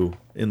Lu Bu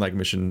in like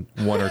mission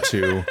 1 or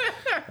 2.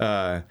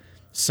 And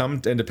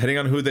depending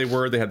on who they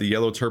were, they had the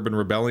Yellow Turban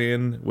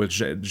Rebellion, which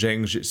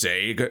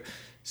Zhang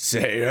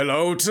say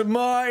hello to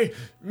my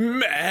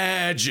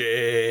magic.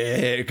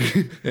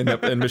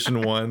 in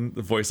mission 1,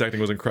 the voice acting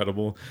was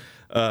incredible.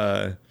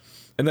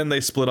 And then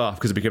they split off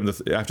because it became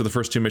after the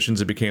first 2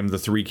 missions, it became the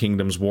 3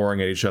 kingdoms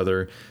warring at each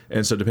other.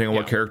 And so depending on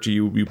what character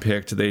you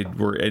picked, they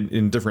were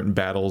in different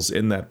battles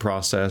in that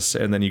process.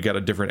 And then you got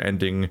a different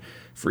ending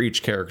for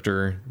each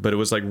character. But it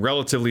was like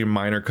relatively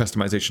minor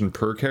customization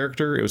per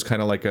character. It was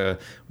kind of like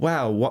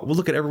wow,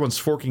 look at everyone's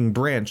forking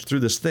branch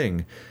through this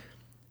thing.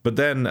 But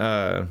then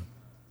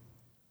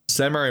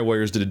Samurai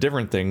Warriors did a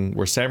different thing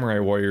where Samurai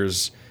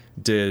Warriors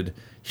did...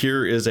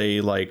 Here is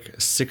a like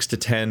 6 to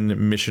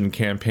 10 mission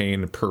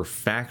campaign per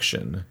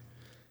faction,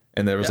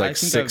 and there was like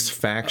 6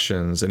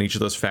 factions, and each of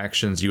those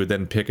factions you would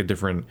then pick a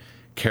different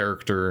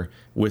character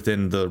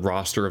within the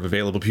roster of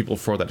available people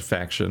for that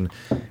faction.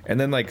 And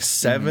then like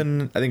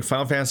 7, I think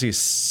Final Fantasy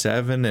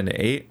 7 and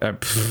 8,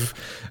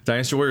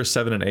 Dynasty Warriors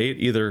 7 and 8.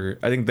 Either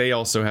I think they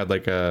also had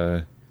like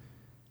I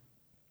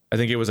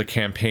think it was a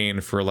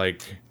campaign for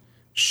like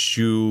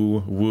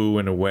Shu, Wu,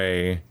 and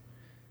Wei,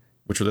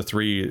 which were the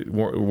 3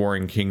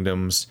 warring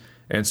kingdoms.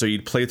 And so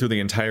you'd play through the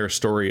entire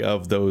story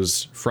of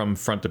those from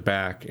front to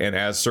back. And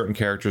as certain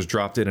characters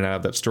dropped in and out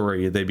of that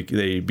story, they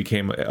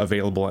became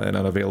available and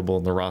unavailable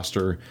in the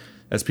roster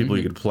as people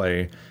you could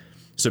play.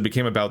 So it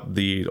became about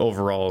the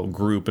overall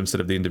group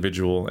instead of the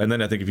individual. And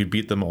then I think if you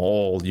beat them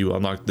all, you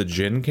unlock the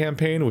Jin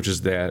campaign, which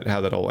is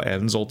how that all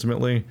ends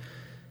ultimately.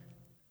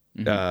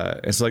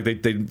 And so like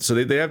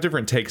they have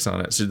different takes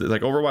on it. So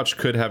like Overwatch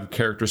could have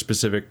character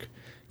specific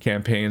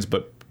campaigns,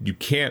 but you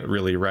can't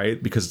really,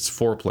 right? Because it's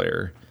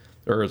 4-player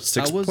or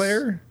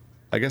 6-player.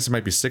 I guess it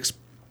might be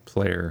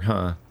 6-player,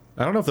 huh?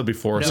 I don't know if there'll be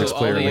 4 or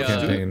 6-player in the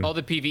campaign. All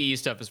the PvE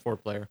stuff is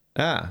 4-player.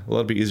 Well,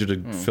 it'd be easier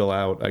to fill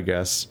out, I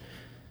guess.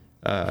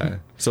 So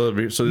if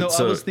it's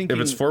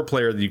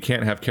 4-player, you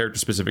can't have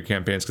character-specific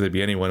campaigns because they'd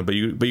be anyone. But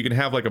you can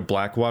have like a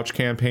Blackwatch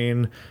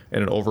campaign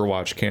and an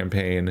Overwatch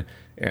campaign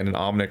and an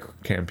Omnic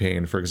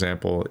campaign, for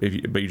example.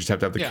 But you just have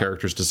to have the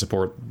characters to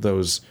support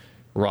those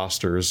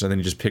rosters, and then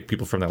you just pick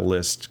people from that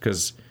list,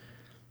 because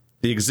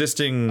the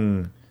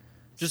existing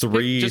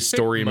 3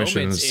 story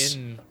missions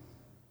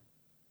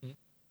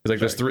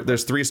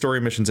there's 3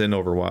 story missions in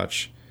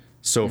Overwatch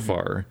so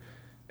far,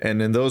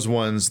 and in those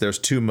ones there's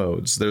 2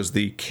 modes. There's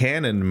the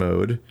canon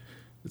mode,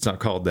 it's not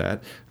called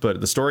that,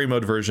 but the story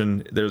mode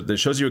version that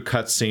shows you a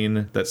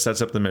cutscene that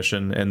sets up the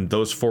mission, and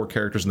those 4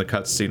 characters in the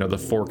cutscene are the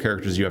 4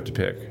 characters you have to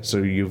pick, so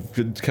you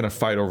kind of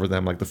fight over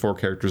them like the 4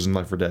 characters in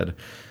Left 4 Dead.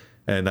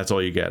 And that's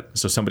all you get.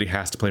 So somebody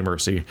has to play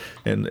Mercy,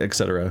 and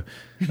etc.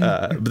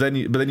 But then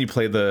you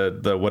play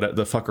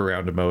the fuck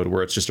around mode,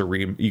 where it's just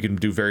you can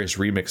do various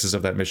remixes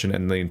of that mission,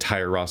 and the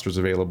entire roster is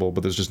available,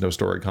 but there's just no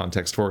story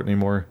context for it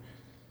anymore.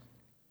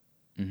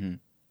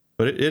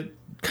 But it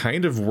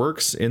kind of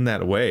works in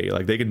that way.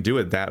 Like they can do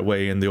it that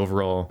way in the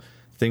overall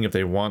thing if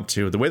they want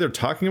to. The way they're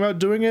talking about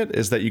doing it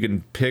is that you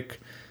can pick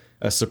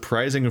a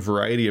surprising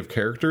variety of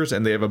characters,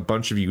 and they have a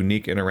bunch of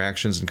unique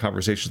interactions and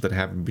conversations that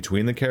happen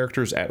between the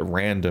characters at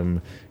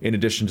random, in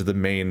addition to the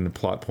main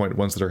plot point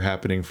ones that are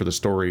happening for the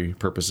story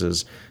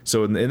purposes.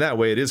 So in that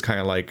way, it is kind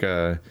of like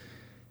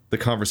the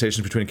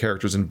conversations between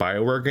characters in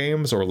BioWare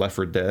games or Left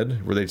 4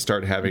 Dead, where they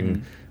start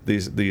having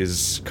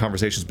these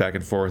conversations back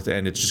and forth,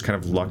 and it's just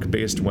kind of luck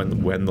based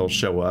when they'll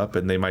show up,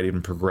 and they might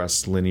even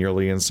progress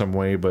linearly in some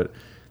way, but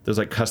there's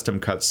like custom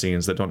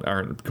cutscenes that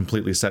aren't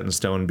completely set in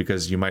stone,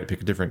 because you might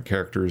pick different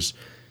characters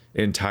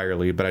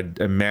entirely. But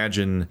I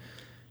imagine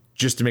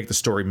just to make the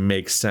story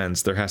make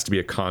sense, there has to be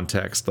a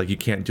context. Like you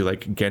can't do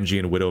like Genji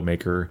and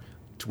Widowmaker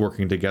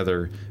working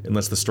together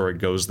unless the story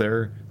goes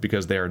there,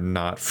 because they are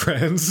not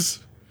friends.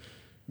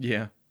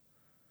 Yeah.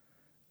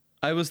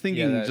 I was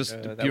thinking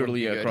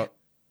purely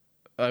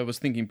I was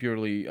thinking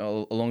purely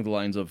along the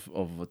lines of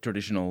a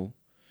traditional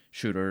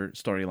shooter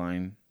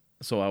storyline.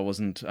 So I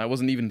wasn't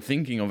even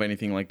thinking of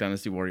anything like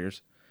Dynasty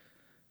Warriors.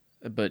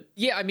 But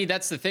yeah, I mean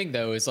that's the thing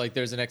though, is like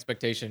there's an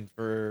expectation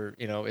for,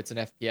 it's an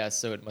FPS,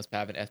 so it must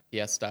have an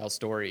FPS style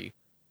story.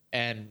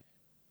 And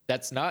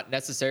that's not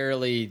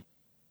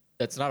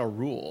a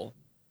rule.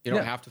 You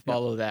don't have to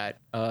follow that.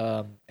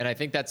 And I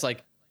think that's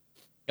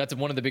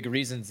one of the big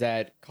reasons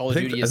that Call of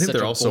Duty is such a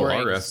boring story. I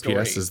think there also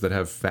are FPSs that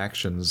have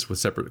factions with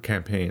separate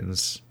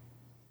campaigns.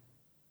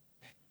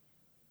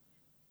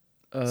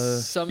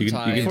 Sometimes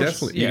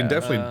you can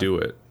definitely do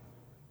it.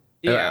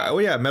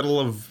 Yeah. Medal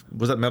of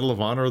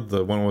Honor,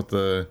 the one with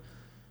the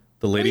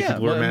lady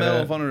people were mad Medal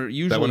at? of Honor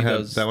usually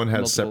that one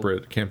had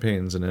separate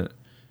campaigns in it.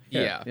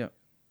 Yeah.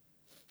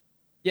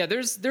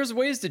 There's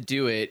ways to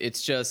do it.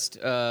 It's just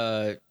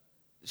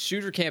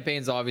shooter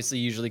campaigns obviously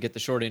usually get the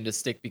short end of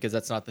stick because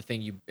that's not the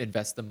thing you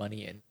invest the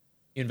money in.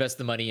 You invest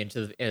the money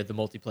into the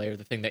multiplayer,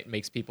 the thing that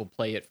makes people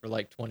play it for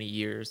like 20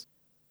 years.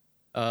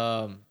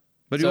 But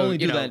you only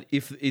do that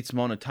if it's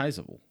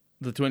monetizable.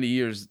 The 20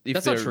 years. If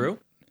that's not true.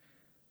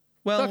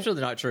 Well, it's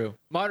actually not true.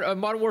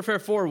 Modern Warfare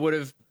 4 would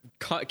have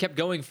kept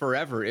going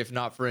forever if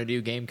not for a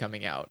new game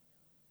coming out.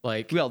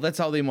 Like, well, that's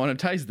how they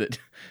monetized it.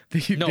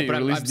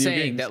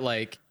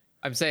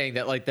 I'm saying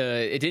that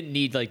it didn't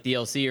need like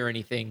DLC or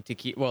anything to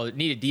keep. Well, it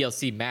needed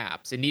DLC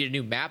maps. It needed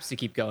new maps to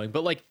keep going.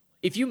 But like,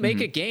 if you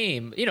make a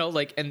game,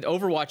 and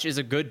Overwatch is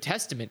a good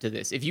testament to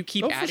this. If you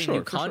keep adding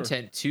new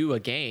content to a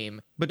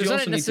game, but there's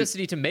not a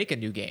necessity to make a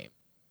new game.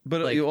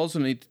 But you also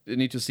need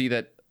to see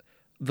that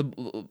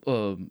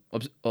the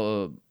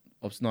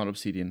not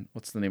Obsidian.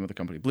 What's the name of the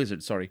company?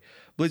 Blizzard. Sorry,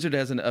 Blizzard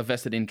has a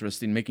vested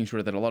interest in making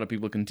sure that a lot of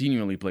people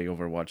continually play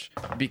Overwatch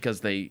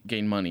because they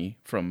gain money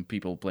from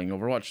people playing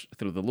Overwatch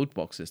through the loot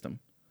box system.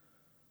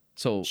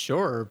 So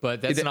sure,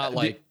 but that's not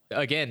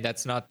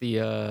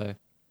the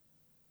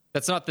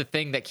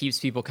thing that keeps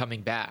people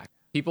coming back.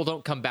 People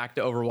don't come back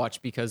to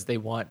Overwatch because they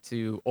want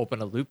to open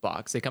a loot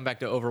box. They come back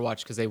to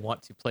Overwatch because they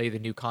want to play the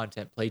new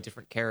content, play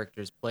different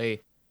characters,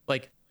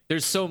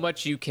 there's so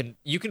much you can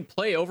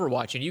play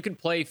Overwatch and you can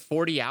play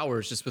 40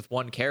 hours just with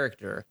one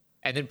character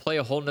and then play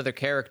a whole nother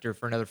character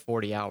for another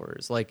 40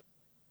 hours. Like,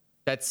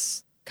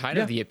 that's kind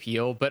of the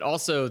appeal, but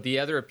also the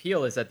other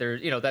appeal is that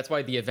that's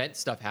why the event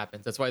stuff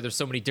happens. That's why there's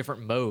so many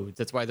different modes.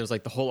 That's why there's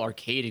like the whole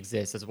arcade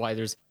exists. That's why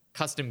there's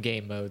custom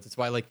game modes. That's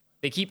why like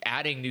they keep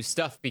adding new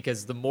stuff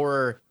because the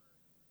more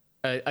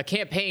a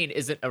campaign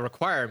isn't a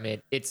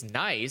requirement. It's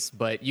nice,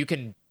 but you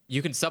can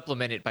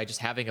supplement it by just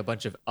having a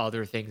bunch of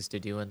other things to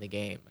do in the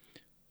game.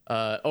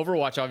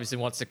 Overwatch obviously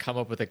wants to come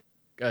up with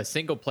a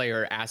single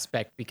player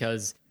aspect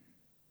because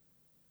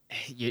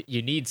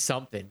you need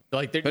something.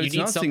 Like but you it's need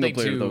not something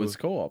single player though. It's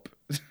co-op.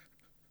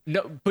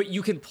 No, but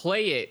you can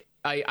play it.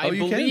 I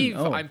believe.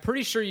 I'm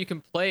pretty sure you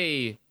can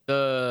play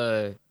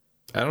the.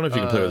 I don't know if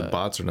you can play with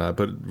bots or not,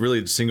 but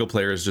really, single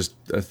player is just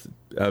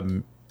a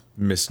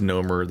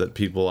misnomer that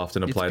people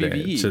often apply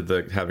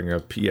to having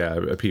a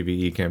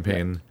PvE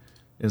campaign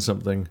in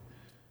something.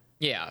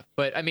 Yeah,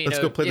 but I mean, let's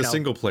go play the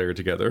single player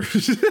together.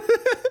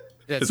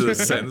 That's a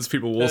sentence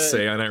people will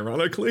say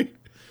unironically.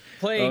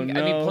 Playing the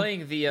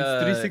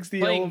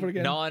 360 all over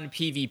again.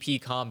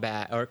 Non-PvP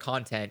combat or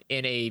content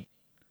in a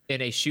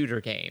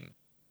shooter game,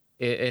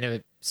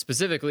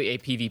 specifically a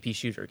PvP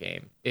shooter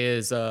game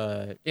is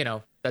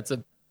that's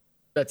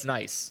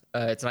nice.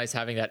 It's nice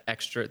having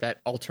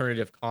that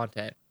alternative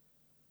content,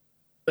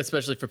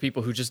 especially for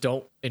people who just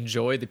don't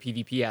enjoy the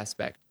PvP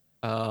aspect.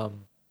 I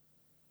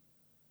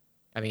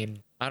mean,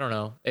 I don't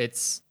know.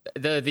 It's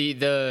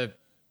the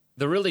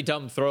really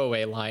dumb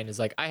throwaway line is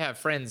like, I have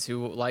friends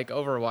who like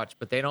Overwatch,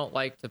 but they don't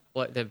like to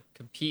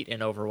compete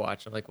in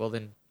Overwatch. I'm like, well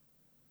then,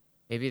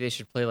 maybe they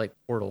should play like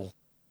Portal,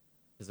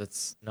 because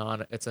it's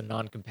a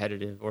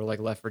non-competitive, or like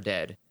Left 4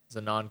 Dead. It's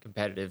a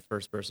non-competitive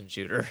first-person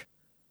shooter.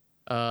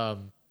 But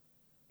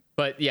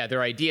yeah,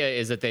 their idea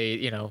is that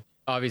they,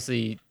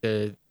 obviously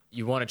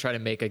you want to try to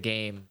make a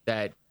game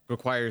that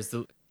requires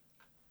the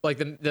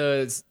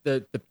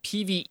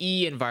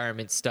PvE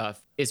environment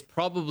stuff is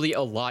probably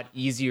a lot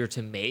easier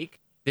to make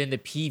than the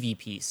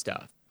PvP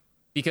stuff.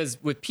 Because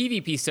with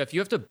PvP stuff, you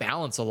have to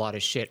balance a lot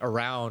of shit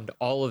around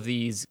all of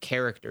these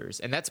characters.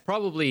 And there's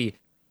probably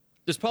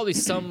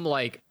some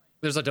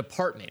there's a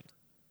department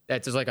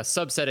that's like a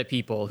subset of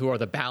people who are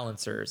the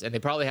balancers, and they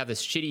probably have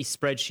this shitty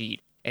spreadsheet.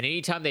 And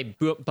anytime they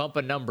bump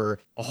a number,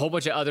 a whole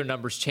bunch of other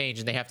numbers change,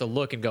 and they have to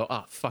look and go,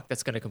 oh, fuck,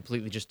 that's going to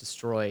completely just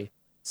destroy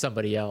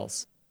somebody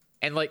else.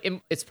 And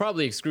it's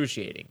probably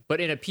excruciating.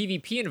 But in a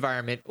PvP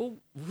environment,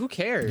 who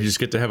cares? You just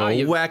get to have a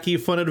wacky,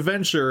 fun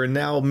adventure, and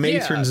now May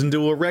turns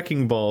into a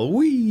wrecking ball.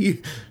 Whee!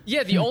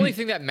 Yeah, the only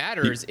thing that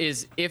matters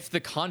is if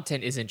the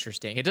content is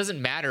interesting. It doesn't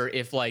matter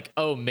if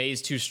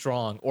May's too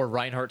strong or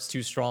Reinhardt's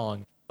too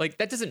strong.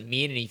 That doesn't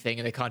mean anything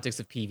in the context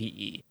of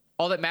PvE.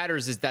 All that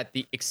matters is that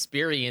the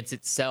experience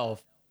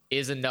itself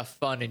is enough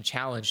fun and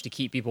challenge to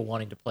keep people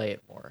wanting to play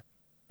it more.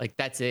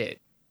 That's it.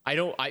 I'm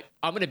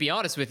going to be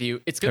honest with you.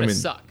 It's going to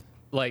suck.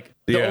 The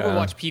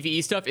Overwatch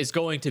PvE stuff is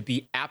going to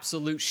be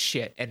absolute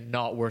shit and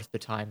not worth the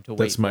time to wait.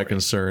 That's my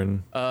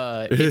concern.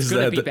 It's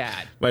going to be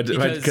bad.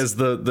 Because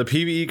the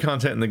PvE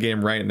content in the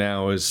game right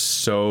now is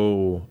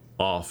so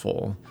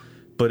awful.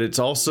 But it's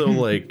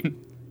also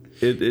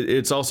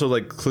it's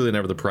also clearly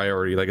never the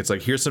priority. It's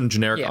here's some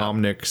generic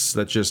omnics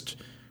that just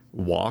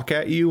walk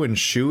at you and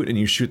shoot, and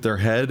you shoot their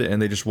head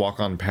and they just walk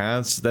on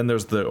paths. Then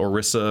there's the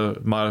Orisa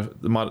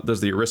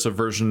there's the Orisa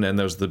version, and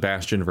there's the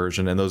Bastion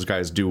version, and those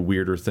guys do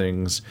weirder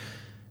things.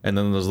 And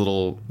then there's the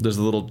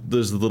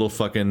little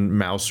fucking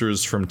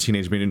mousers from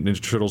Teenage Mutant Ninja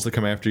Turtles that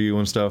come after you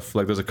and stuff.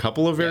 There's a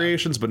couple of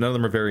variations, but none of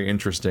them are very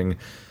interesting.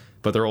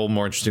 But they're all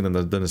more interesting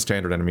than the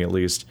standard enemy, at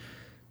least.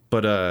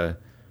 But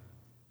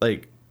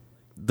the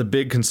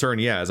big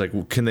concern, is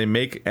can they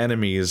make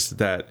enemies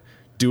that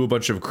do a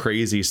bunch of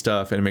crazy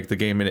stuff and make the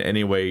game in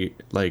any way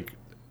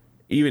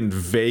even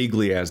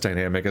vaguely as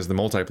dynamic as the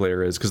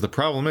multiplayer is, because the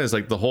problem is,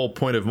 like, the whole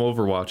point of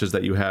Overwatch is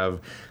that you have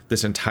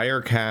this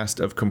entire cast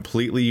of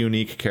completely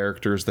unique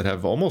characters that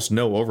have almost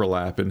no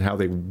overlap in how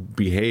they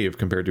behave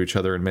compared to each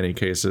other in many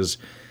cases,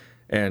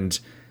 and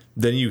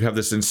then you have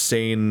this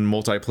insane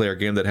multiplayer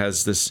game that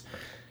has this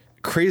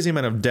crazy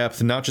amount of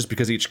depth, not just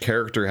because each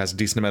character has a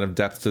decent amount of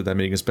depth to them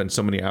and you can spend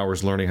so many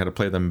hours learning how to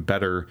play them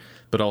better,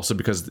 but also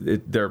because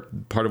they're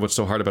part of what's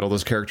so hard about all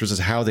those characters is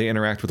how they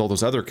interact with all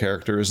those other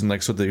characters. And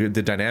like, so the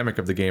dynamic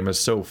of the game is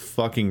so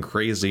fucking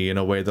crazy in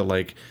a way that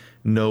like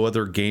no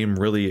other game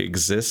really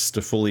exists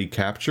to fully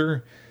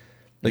capture.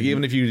 Like,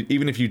 even if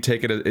you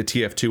take it a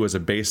TF2 as a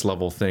base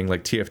level thing,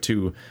 like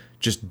TF2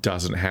 just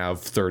doesn't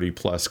have 30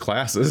 plus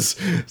classes.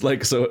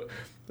 Like, so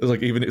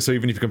like, even if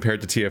you compare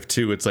it to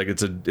TF2, it's like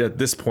at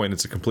this point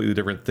it's a completely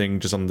different thing,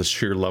 just on the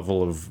sheer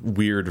level of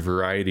weird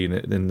variety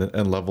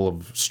and level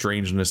of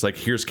strangeness. Like,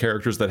 here's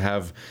characters that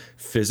have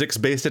physics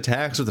based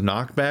attacks with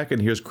knockback,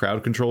 and here's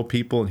crowd control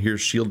people, and here's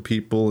shield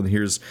people, and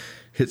here's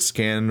hit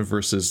scan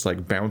versus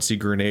like bouncy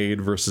grenade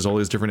versus all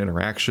these different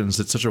interactions.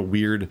 It's such a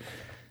weird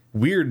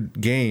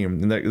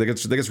game, and that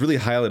gets really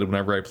highlighted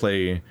whenever I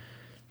play.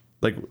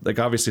 Like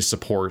obviously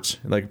support,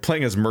 like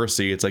playing as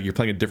Mercy, it's like you're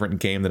playing a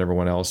different game than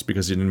everyone else,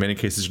 because in many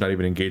cases you're not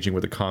even engaging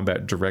with the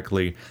combat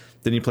directly.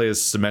 Then you play as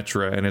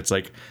Symmetra, and it's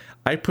like,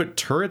 I put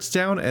turrets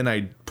down and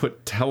I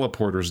put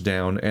teleporters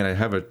down, and I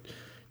have a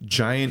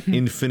giant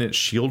infinite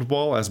shield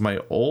wall as my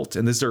ult,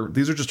 and these are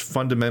just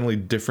fundamentally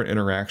different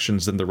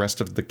interactions than the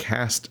rest of the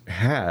cast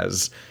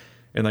has.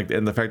 And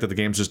the fact that the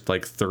game's just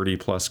like 30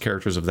 plus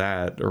characters of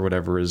that or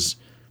whatever is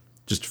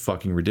just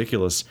fucking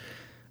ridiculous.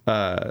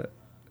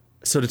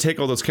 So to take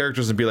all those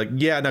characters and be like,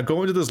 yeah, now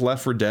go into this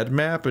Left 4 Dead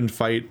map and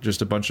fight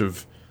just a bunch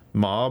of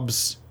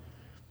mobs.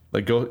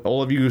 Like, go,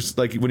 all of you,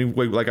 like,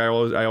 I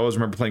always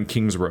remember playing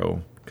King's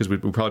Row, because we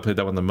probably played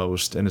that one the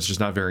most, and it's just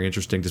not very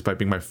interesting, despite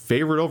being my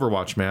favorite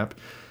Overwatch map.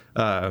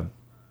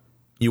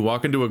 You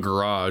walk into a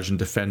garage and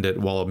defend it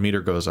while a meter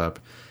goes up.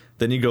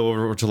 Then you go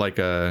over to like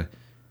a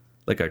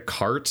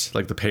cart,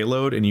 like the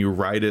payload, and you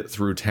ride it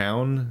through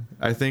town,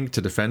 I think,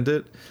 to defend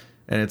it.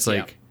 And it's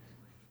like,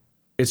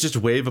 it's just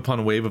wave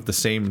upon wave of the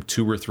same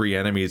 2 or 3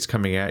 enemies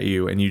coming at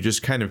you, and you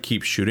just kind of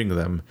keep shooting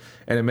them.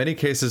 And in many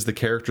cases, the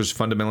characters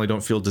fundamentally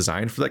don't feel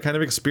designed for that kind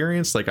of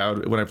experience. Like,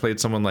 when I played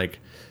someone like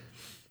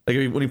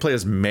when you play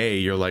as Mei,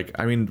 you're like,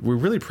 I mean, we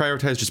really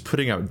prioritize just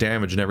putting out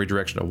damage in every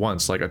direction at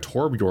once. Like, a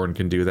Torbjorn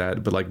can do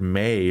that, but like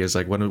Mei is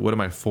like, what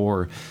am I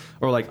for?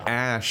 Or like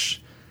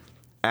Ashe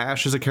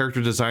is a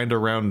character designed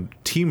around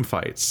team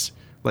fights.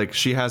 Like,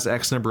 she has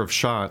X number of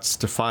shots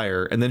to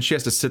fire, and then she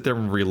has to sit there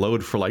and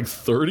reload for like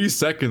 30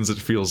 seconds, it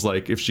feels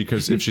like, if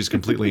she's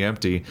completely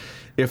empty.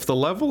 If the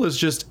level is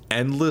just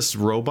endless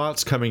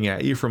robots coming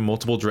at you from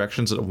multiple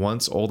directions at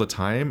once all the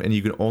time, and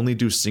you can only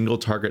do single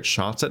target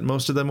shots at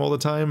most of them all the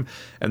time,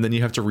 and then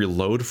you have to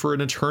reload for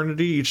an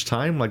eternity each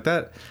time, like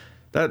that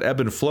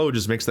ebb and flow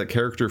just makes that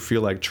character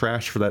feel like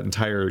trash for that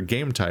entire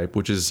game type,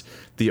 which is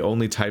the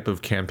only type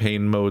of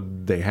campaign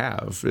mode they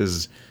have,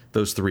 is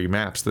those 3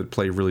 maps that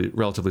play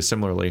relatively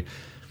similarly.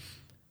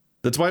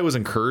 That's why it was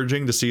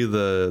encouraging to see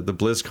the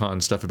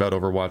BlizzCon stuff about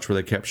Overwatch, where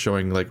they kept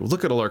showing, like,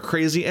 look at all our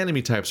crazy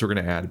enemy types we're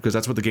going to add, because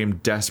that's what the game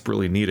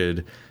desperately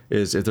needed.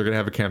 Is if they're going to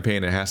have a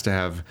campaign, it has to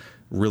have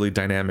really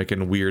dynamic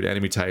and weird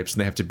enemy types, and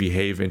they have to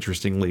behave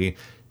interestingly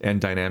and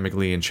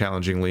dynamically and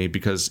challengingly,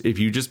 because if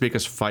you just make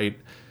us fight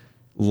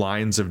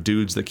lines of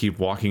dudes that keep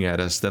walking at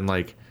us, then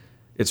like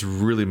it's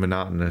really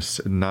monotonous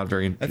and not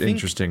very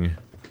interesting.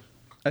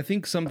 I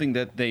think something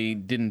that they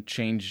didn't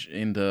change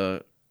in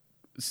the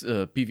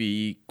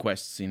PvE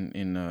quests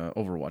in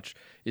Overwatch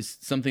is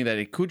something that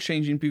it could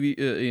change in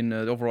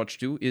Overwatch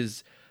 2,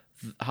 is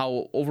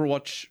how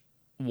Overwatch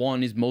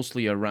 1 is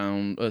mostly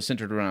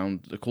centered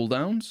around the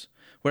cooldowns,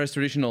 whereas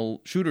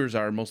traditional shooters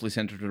are mostly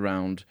centered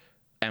around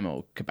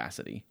ammo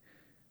capacity.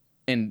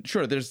 And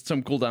sure, there's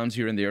some cooldowns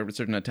here and there with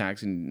certain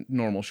attacks in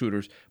normal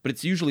shooters, but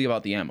it's usually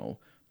about the ammo.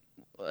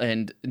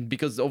 And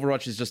because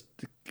Overwatch is just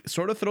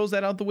sort of throws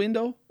that out the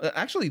window.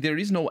 Actually, there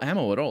is no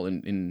ammo at all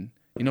in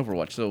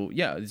Overwatch. So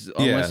yeah,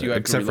 unless you have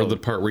except for the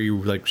part where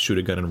you like shoot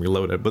a gun and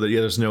reload it. But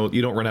yeah,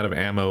 you don't run out of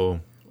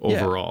ammo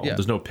overall. Yeah.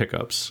 There's no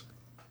pickups.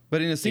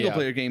 But in a single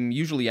player game,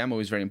 usually ammo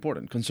is very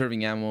important.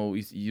 Conserving ammo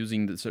is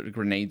using the certain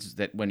grenades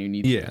that when you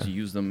need to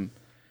use them.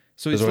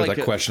 So there's always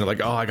that question of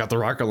like, oh, I got the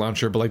rocket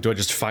launcher, but like, do I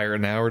just fire it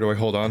now or do I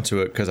hold on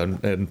to it because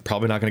I'm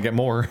probably not going to get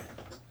more?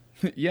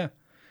 Yeah.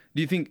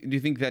 Do you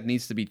think that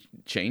needs to be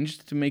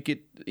changed to make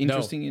it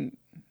interesting?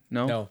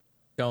 No,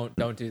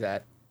 don't do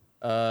that.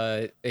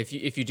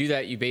 If you do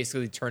that, you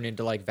basically turn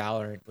into like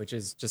Valorant, which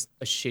is just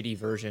a shitty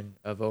version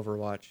of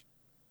Overwatch.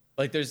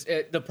 Like, there's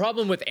the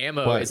problem with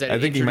ammo is that I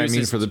think you might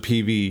mean for the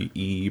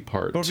PvE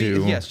part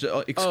too. Yes,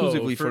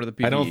 exclusively for the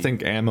PvE. I don't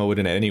think ammo would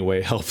in any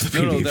way help the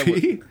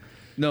PvP.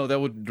 That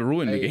would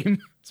ruin the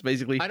game. It's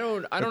basically. I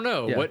don't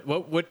know. Yeah.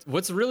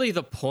 What's really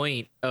the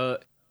point?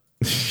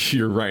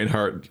 Your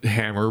Reinhardt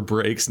hammer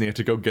breaks and you have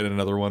to go get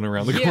another one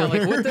around the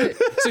corner.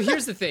 So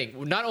here's the thing.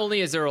 Not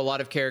only is there a lot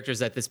of characters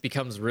that this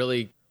becomes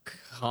really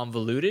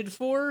convoluted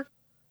for,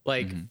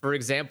 Like, for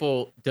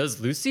example, does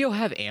Lucio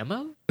have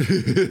ammo?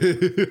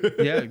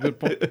 Yeah, good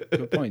point.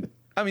 Good point.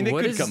 I mean, they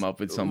could come up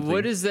with something.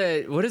 What does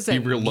that? What does that He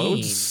reloads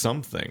mean?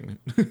 something.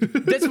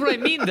 That's what I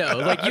mean, though.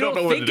 Like, you don't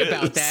don't know what think it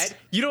about is. that.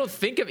 You don't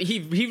think of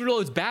he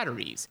reloads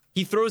batteries.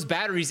 He throws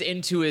batteries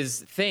into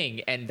his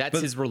thing, and that's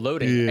his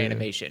reloading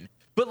animation.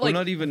 But like,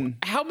 not even.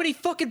 how many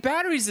fucking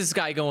batteries is this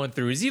guy going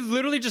through? Is he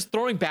literally just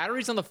throwing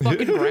batteries on the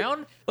fucking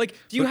ground? Like,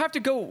 do you have to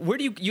go? Where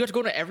do you have to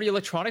go to every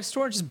electronics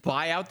store and just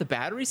buy out the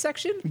battery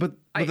section? But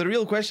the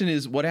real question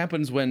is, what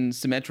happens when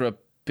Symmetra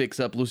picks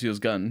up Lucio's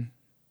gun?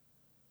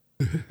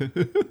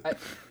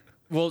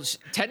 Well,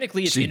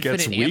 technically, it's She infinite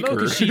gets ammo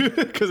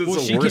weaker because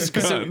it's she a worse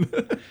can-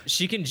 gun.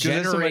 she can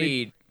there's so many-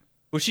 generate.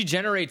 Well, she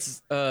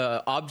generates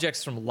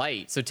objects from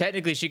light, so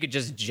technically she could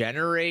just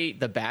generate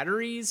the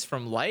batteries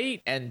from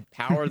light and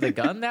power the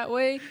gun that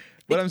way.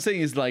 What I'm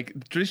saying is,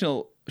 like,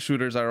 traditional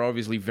shooters are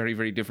obviously very,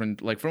 very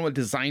different. Like, from a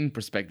design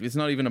perspective, it's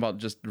not even about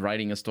just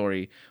writing a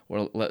story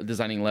or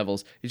designing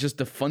levels. It's just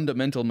the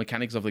fundamental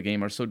mechanics of the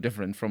game are so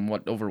different from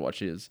what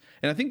Overwatch is.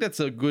 And I think that's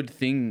a good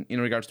thing in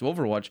regards to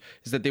Overwatch,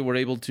 is that they were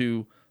able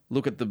to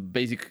look at the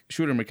basic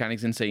shooter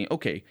mechanics and saying,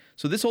 okay,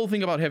 so this whole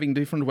thing about having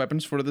different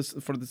weapons for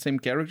the same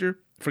character,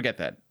 forget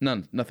that.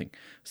 Nothing.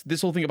 So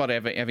this whole thing about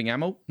having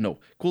ammo, no.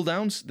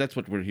 Cooldowns, that's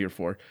what we're here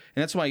for.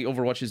 And that's why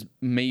Overwatch is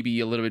maybe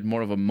a little bit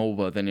more of a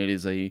MOBA than it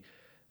is a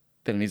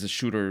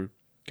shooter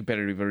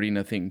competitive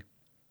arena thing.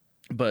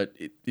 But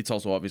it's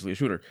also obviously a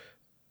shooter.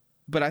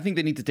 But I think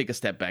they need to take a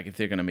step back if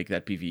they're going to make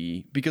that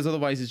PvE, because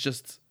otherwise it's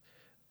just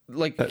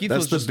like Keith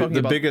was just talking the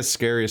about. biggest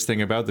scariest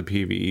thing about the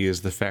PvE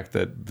is the fact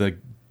that the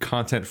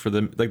content for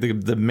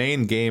the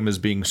main game is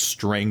being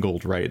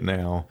strangled right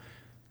now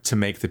to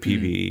make the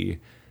PvE,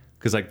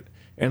 because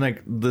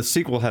the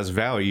sequel has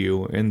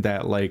value in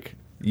that, like,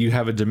 you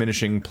have a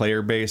diminishing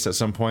player base at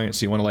some point,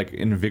 so you want to like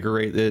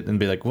invigorate it and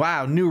be like,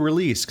 wow, new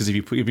release. Because if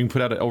you can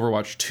put out an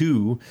Overwatch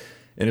 2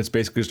 and it's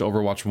basically just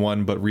Overwatch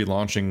 1 but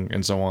relaunching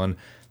and so on,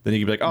 then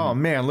you can be like, oh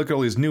man, look at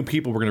all these new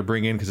people we're going to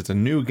bring in because it's a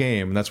new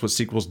game, and that's what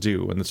sequels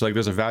do. And it's like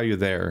there's a value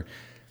there.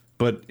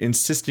 But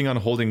insisting on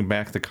holding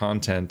back the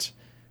content,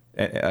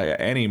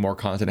 any more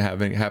content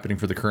happening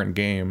for the current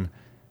game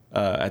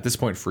at this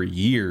point for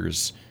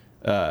years,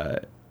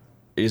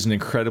 is an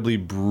incredibly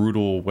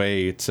brutal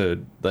way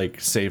to like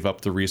save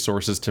up the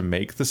resources to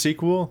make the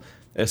sequel,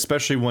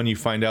 especially when you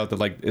find out that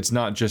like it's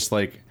not just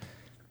like,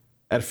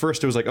 at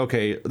first it was like,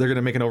 okay, they're going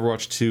to make an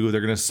Overwatch 2, they're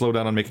going to slow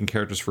down on making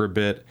characters for a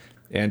bit.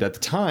 And at the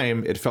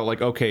time, it felt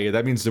like, okay,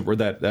 that means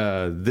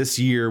that this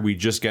year we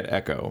just get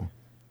Echo.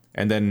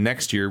 And then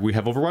next year we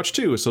have Overwatch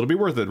 2, so it'll be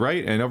worth it,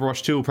 right? And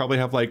Overwatch 2 will probably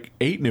have like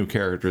 8 new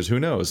characters,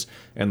 who knows?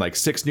 And like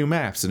 6 new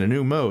maps and a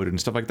new mode and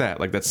stuff like that.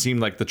 Like that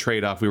seemed like the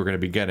trade-off we were going to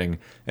be getting,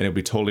 and it'd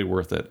be totally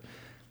worth it.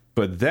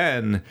 But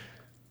then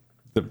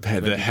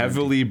the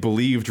heavily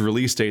believed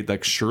release date,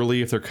 like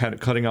surely if they're kind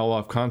of cutting all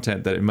off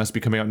content, that it must be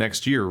coming out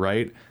next year,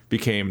 right?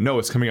 Became, no,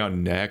 it's coming out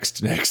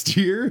next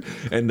year,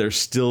 and they're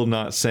still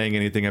not saying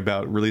anything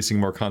about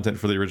releasing more content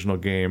for the original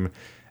game.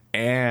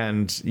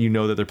 And you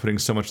know that they're putting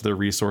so much of their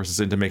resources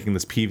into making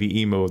this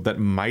PvE mode that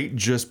might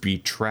just be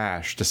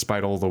trash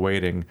despite all the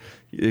waiting.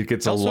 It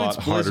gets also, a lot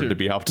harder to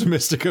be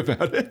optimistic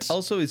about it.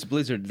 Also, it's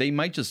Blizzard. They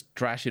might just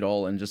trash it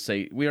all and just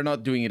say, we are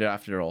not doing it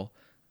after all.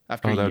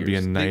 After that would be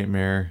a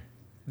nightmare.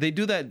 They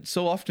do that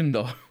so often,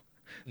 though.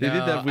 They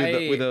did that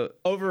with a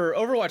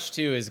Overwatch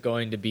 2 is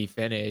going to be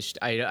finished.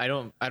 I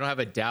don't have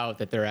a doubt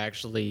that they're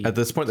actually at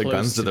this point the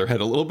guns to their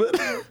head a little bit.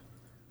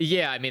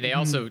 Yeah, I mean they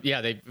also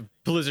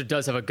Blizzard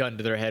does have a gun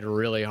to their head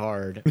really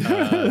hard.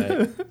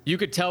 You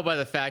could tell by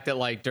the fact that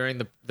like during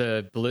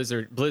the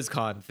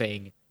BlizzCon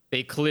thing,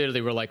 they clearly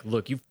were like,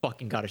 look, you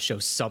fucking got to show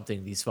something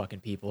to these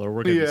fucking people or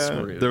we're gonna be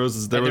screwed. There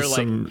was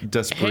some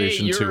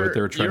desperation to it.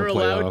 They were trying to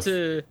play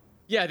off.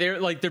 Yeah,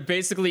 they're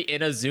basically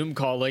in a Zoom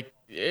call like,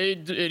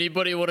 hey,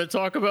 anybody want to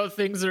talk about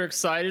things they're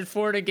excited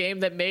for in a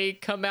game that may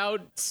come out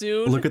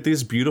soon? Look at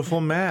these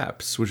beautiful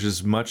maps, which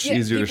is much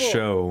easier to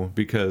show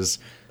because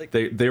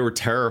they were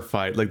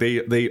terrified. Like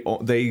they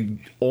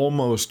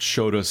almost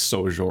showed us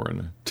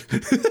Sojourn.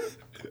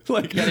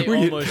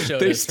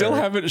 They still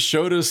haven't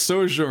showed us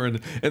Sojourn,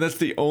 and that's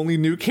the only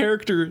new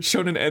character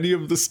shown in any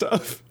of the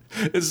stuff.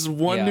 It's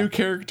one new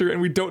character,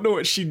 and we don't know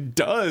what she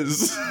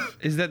does.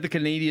 Is that the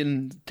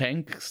Canadian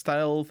tank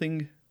style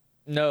thing?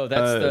 No,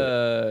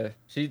 that's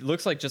she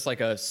looks like just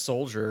like a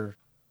soldier.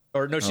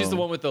 Or no, she's the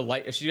one with the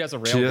light. She has a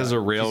rail gun. She has a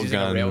rail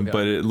gun,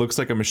 but it looks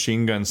like a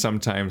machine gun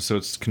sometimes, so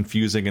it's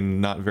confusing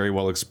and not very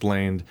well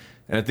explained.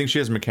 And I think she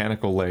has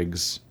mechanical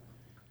legs.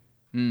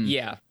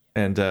 Yeah.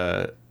 And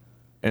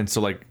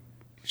so like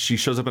she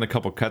shows up in a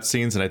couple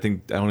cutscenes, and I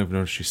don't even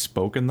know if she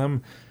spoke in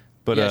them.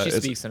 But yeah, she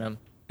speaks in them.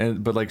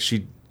 But like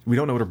we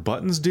don't know what her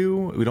buttons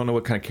do. We don't know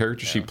what kind of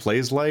character she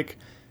plays like.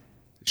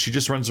 She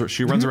just runs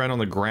around on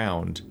the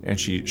ground and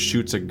she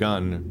shoots a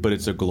gun, but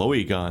it's a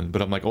glowy gun.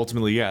 But I'm like,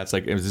 ultimately, it's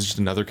like, is this just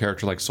another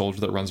character like Soldier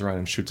that runs around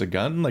and shoots a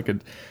gun? Like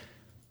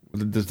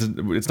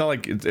it's not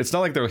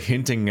like they're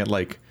hinting at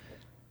like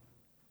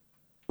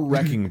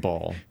wrecking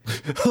ball.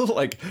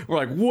 Like we're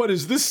like, what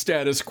is this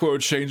status quo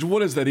change? What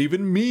does that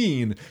even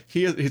mean?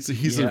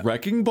 He's a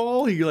wrecking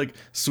ball. He like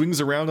swings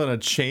around on a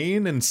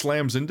chain and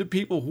slams into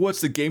people.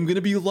 What's the game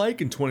gonna be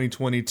like in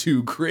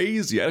 2022?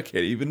 Crazy. I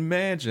can't even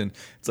imagine.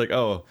 It's like,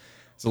 oh,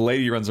 it's a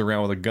lady runs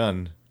around with a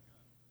gun.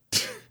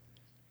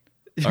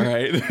 All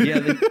right.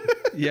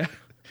 Yeah.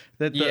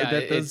 That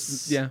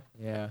does.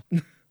 Yeah.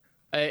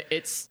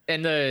 It's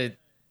and the.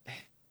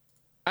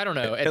 I don't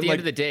know. At the end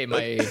of the day,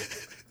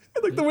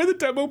 like the way the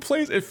demo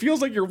plays, it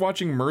feels like you're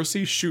watching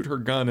Mercy shoot her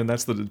gun, and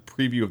that's the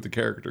preview of the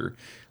character.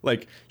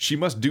 Like, she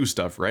must do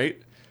stuff,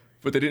 right?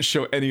 But they didn't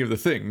show any of the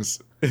things.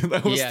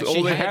 That was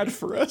all they had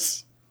for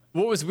us.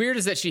 What was weird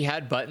is that she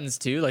had buttons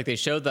too. Like, they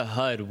showed the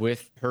HUD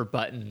with her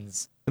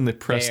buttons, and they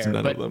pressed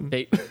none of them.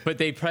 But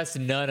they pressed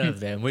none of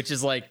them, which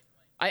is like,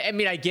 I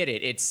mean, I get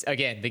it. It's,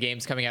 again, the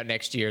game's coming out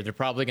next year. They're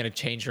probably going to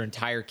change her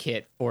entire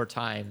kit 4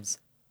 times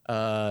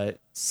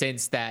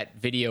since that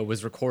video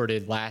was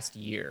recorded last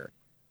year.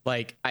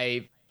 Like,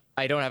 I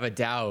don't have a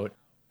doubt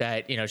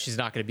that, you know, she's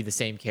not going to be the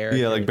same character.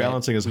 Yeah, like,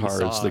 balancing is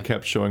hard, so they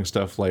kept showing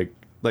stuff like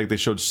they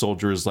showed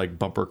Soldier's, like,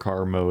 bumper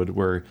car mode,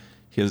 where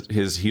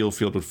his heal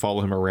field would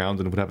follow him around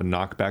and would have a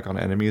knockback on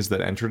enemies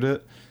that entered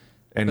it.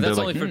 And but that's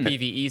they're only like, for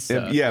PvE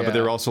stuff. Yeah, but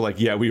they're also like,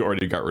 yeah, we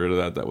already got rid of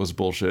that. That was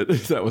bullshit.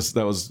 that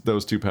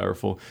was too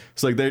powerful.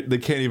 It's like they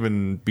can't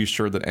even be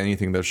sure that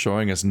anything they're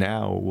showing us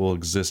now will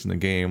exist in the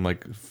game.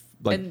 Like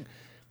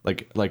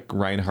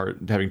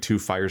Reinhardt having 2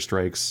 fire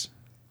strikes.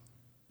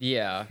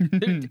 Yeah,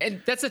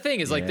 and that's the thing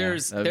is like there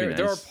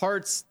are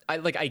parts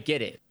I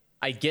get it.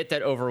 I get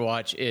that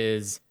Overwatch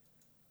is,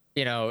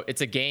 you know,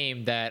 it's a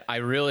game that I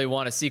really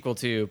want a sequel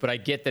to, but I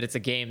get that it's a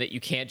game that you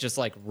can't just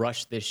like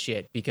rush this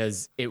shit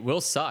because it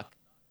will suck.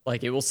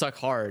 Like, it will suck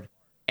hard.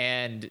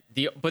 And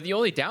the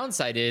only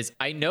downside is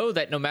I know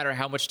that no matter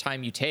how much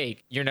time you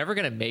take, you're never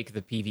going to make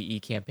the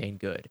PvE campaign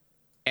good.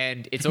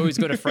 And it's always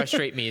going to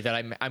frustrate me that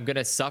I'm going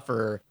to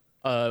suffer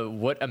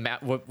what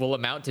will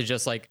amount to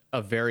just like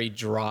a very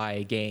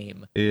dry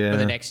game for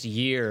the next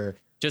year,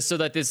 just so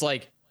that this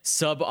like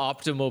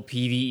suboptimal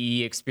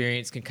PvE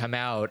experience can come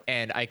out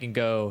and I can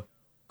go,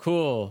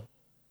 cool,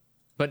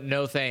 but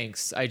no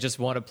thanks. I just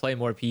want to play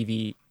more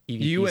PvP.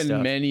 You and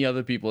stuff. Many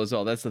other people as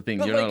well. That's the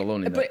thing. You're not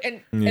alone in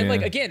that. And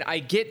like, again, I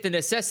get the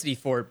necessity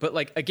for it, but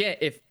like, again,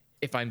 if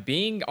I'm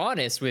being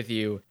honest with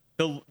you,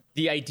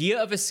 the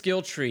idea of a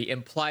skill tree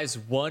implies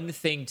one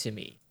thing to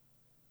me.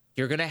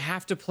 You're going to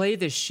have to play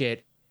this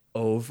shit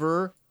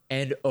over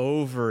and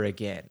over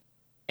again.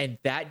 And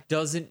that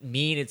doesn't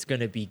mean it's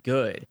going to be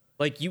good.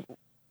 Like,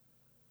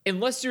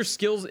 unless you're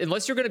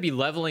going to be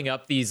leveling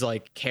up these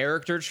like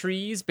character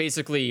trees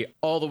basically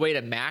all the way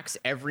to max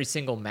every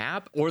single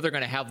map, or they're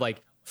going to have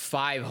like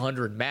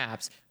 500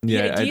 maps.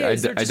 Yeah, I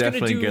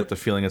definitely get the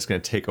feeling it's going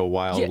to take a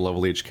while to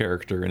level each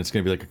character, and it's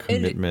going to be like a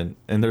commitment.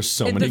 And there's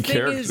so many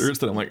characters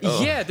that I'm like,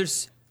 oh. Yeah,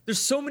 there's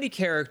so many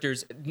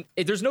characters.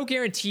 There's no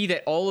guarantee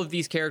that all of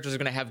these characters are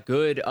going to have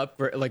good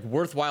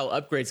worthwhile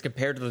upgrades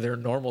compared to their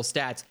normal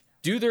stats.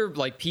 Do their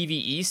like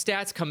PvE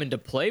stats come into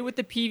play with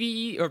the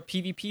PvE or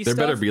PvP there stuff?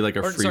 There better be like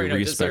a free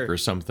respec or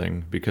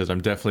something, because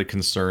I'm definitely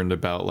concerned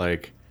about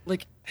like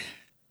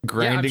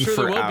grinding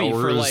for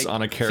hours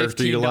on a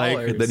character you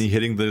like, then you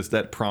hitting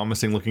that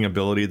promising looking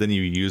ability, then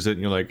you use it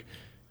and you're like,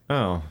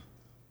 oh.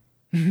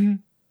 All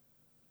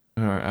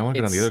right, I want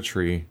to get on the other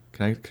tree.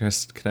 Can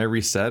I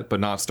reset but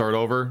not start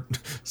over?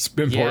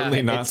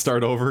 Importantly, not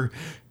start over.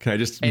 Can I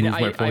just move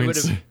my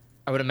points?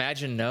 I would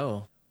imagine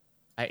no.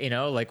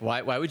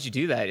 Why would you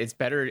do that? It's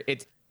better.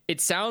 It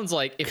sounds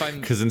like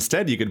because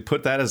instead you could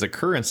put that as a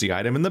currency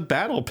item in the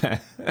battle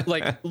pass.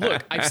 Like,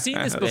 look, I've seen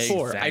this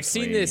before. Exactly. I've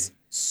seen this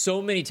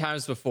so many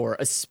times before,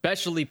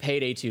 especially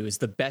Payday 2 is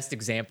the best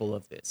example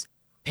of this.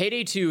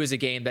 Payday 2 is a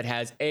game that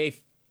has a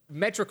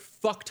metric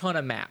fuck ton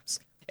of maps,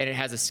 and it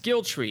has a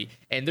skill tree,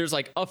 and there's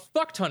like a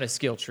fuck ton of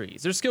skill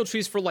trees. There's skill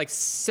trees for like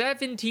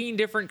 17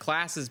 different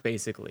classes,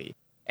 basically.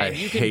 And I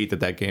hate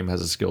that game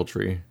has a skill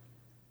tree.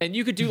 And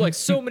you could do like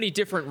so many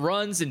different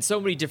runs and so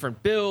many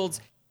different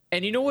builds.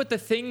 And you know what? The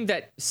thing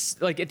that,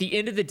 like, at the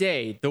end of the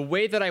day, the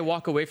way that I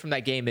walk away from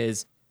that game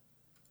is,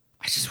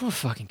 I just want to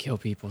fucking kill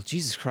people.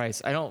 Jesus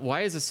Christ.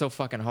 Why is this so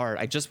fucking hard?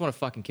 I just want to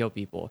fucking kill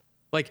people.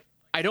 Like,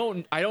 I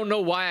don't know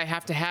why I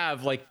have to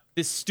have like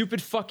this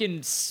stupid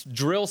fucking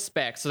drill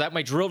spec so that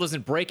my drill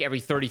doesn't break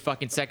every 30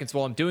 fucking seconds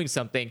while I'm doing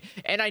something.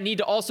 And I need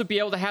to also be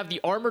able to have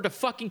the armor to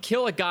fucking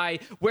kill a guy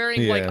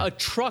wearing like a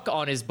truck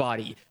on his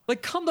body.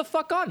 Like, come the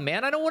fuck on,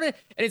 man. I don't want to.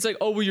 And it's like,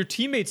 oh, well, your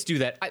teammates do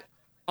that.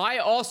 I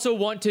also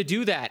want to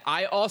do that.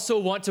 I also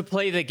want to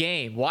play the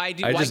game. I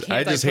just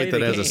hate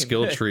that as a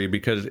skill tree,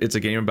 because it's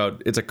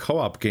a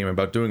co-op game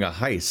about doing a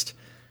heist.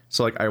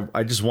 So like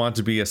I just want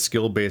it to be a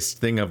skill based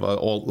thing of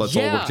let's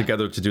all work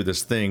together to do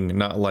this thing,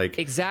 not like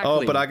Exactly.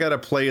 oh, but I gotta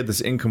play this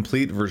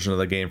incomplete version of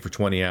the game for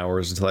 20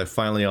 hours until I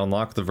finally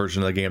unlock the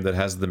version of the game that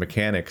has the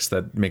mechanics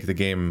that make the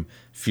game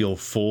feel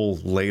full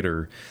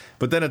later.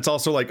 But then it's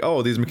also like,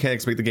 oh, these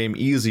mechanics make the game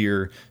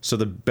easier, so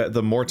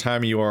the more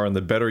time you are and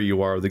the better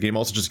you are, the game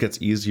also just gets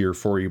easier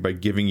for you by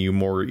giving you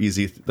more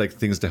easy like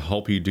things to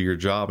help you do your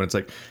job. And it's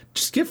like,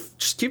 just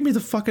give me the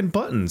fucking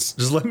buttons,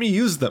 just let me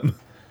use them.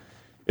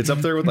 It's up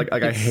there with like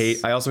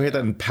I also hate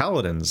that in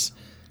Paladins.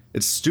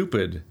 It's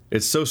stupid.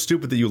 It's so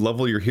stupid that you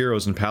level your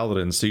heroes in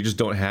Paladins, so you're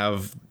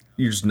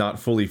just not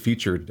fully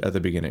featured at the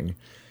beginning.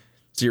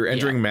 So you're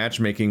entering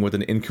matchmaking with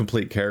an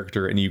incomplete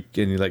character, and you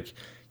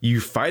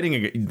fighting.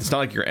 It's not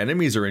like your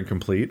enemies are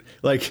incomplete.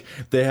 Like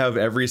they have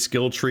every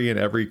skill tree and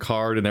every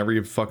card and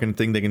every fucking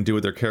thing they can do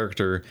with their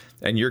character,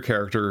 and your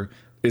character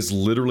is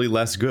literally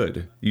less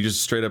good. You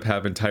just straight up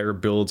have entire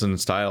builds and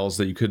styles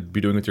that you could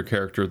be doing with your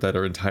character that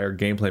are entire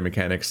gameplay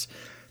mechanics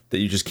that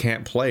you just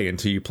can't play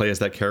until you play as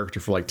that character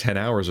for like 10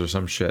 hours or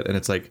some shit. And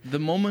it's like, the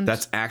moment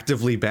that's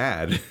actively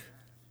bad.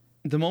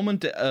 The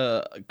moment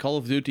Call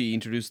of Duty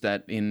introduced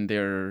that in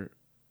their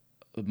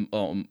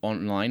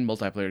online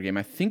multiplayer game,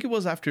 I think it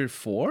was after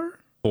 4?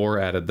 4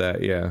 added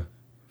that, yeah.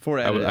 4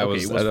 added that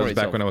was back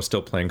itself. when I was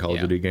still playing Call of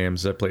Duty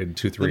games. I played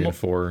 2, 3, and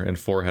 4, and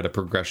 4 had a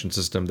progression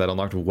system that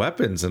unlocked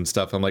weapons and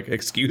stuff. I'm like,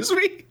 excuse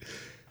me?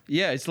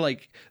 Yeah, it's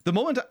like the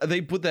moment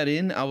they put that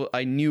in,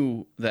 I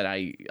knew that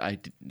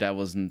that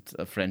wasn't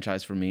a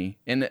franchise for me.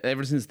 And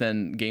ever since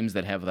then, games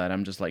that have that,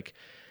 I'm just like,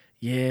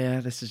 yeah,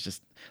 this is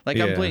just like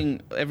I'm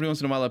playing every once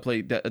in a while. I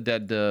play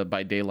Dead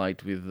by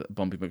Daylight with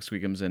Bumpy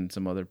McSqueakums and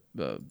some other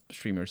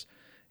streamers,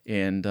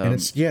 and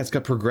it's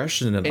got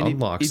progression and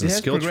unlocks and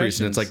skill trees,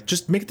 and it's like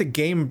just make the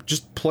game,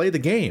 just play the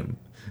game.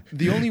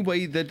 The only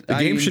way that the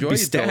game should be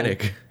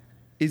static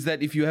is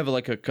that if you have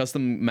like a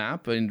custom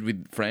map and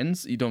with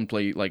friends, you don't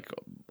play like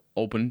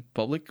open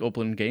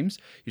games.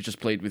 You just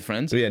play it with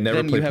friends. Yeah,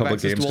 never play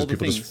public games because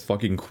people just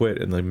fucking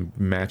quit and the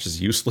match is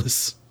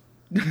useless.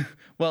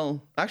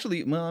 Well,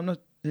 actually, I'm not.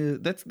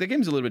 The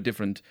game's a little bit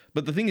different,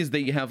 but the thing is,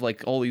 they have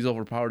like all these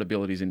overpowered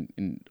abilities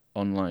in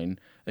online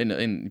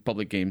in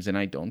public games, and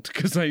I don't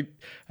because I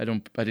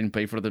didn't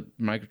pay for the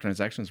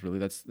microtransactions. Really,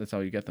 that's how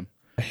you get them.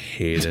 I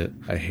hate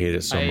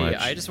it so much.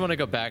 I just want to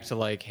go back to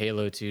like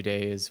Halo 2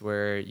 days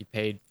where you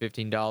paid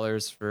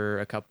 $15 for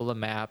a couple of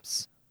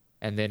maps,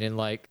 and then in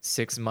like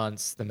 6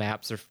 months the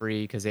maps are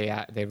free because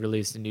they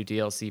released a new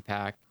DLC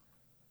pack.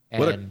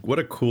 And what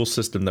a cool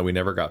system that we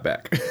never got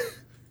back.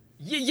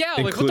 Yeah,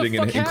 like what the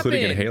fuck happened?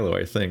 Including in Halo,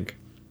 I think.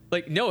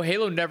 Like, no,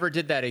 Halo never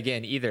did that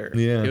again either.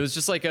 Yeah. It was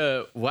just like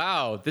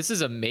wow, this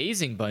is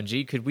amazing,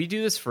 Bungie. Could we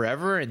do this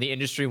forever? And the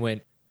industry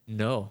went,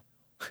 no.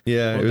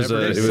 Yeah,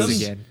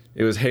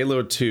 it was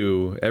Halo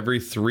 2. Every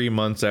 3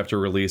 months after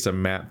release, a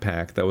map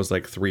pack that was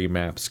like 3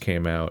 maps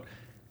came out.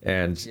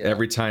 And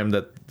every time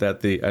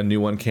that a new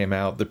one came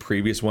out, the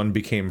previous one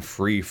became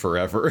free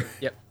forever.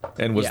 Yep.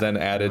 And was then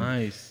added.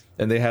 Nice.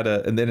 And they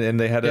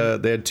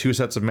had 2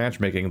 sets of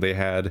matchmaking. They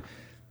had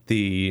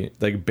the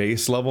like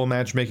base level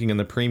matchmaking and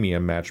the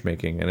premium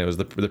matchmaking, and it was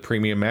the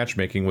premium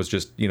matchmaking was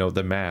just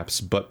the maps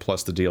but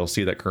plus the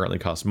DLC that currently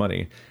costs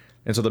money.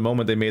 And so the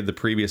moment they made the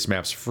previous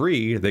maps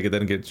free, they could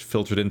then get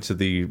filtered into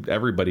the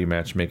everybody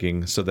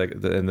matchmaking, so that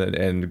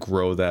and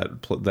grow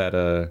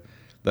that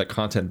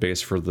content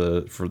base for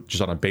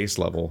just on a base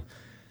level.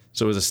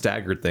 So it was a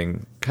staggered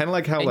thing, kind of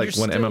like how like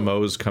when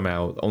MMOs come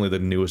out, only the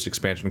newest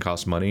expansion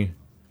costs money.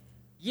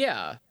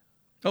 Yeah.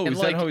 Oh, and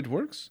is that how it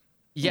works?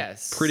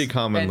 Yes. Pretty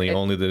commonly,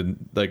 only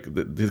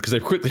because they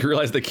quickly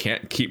realized they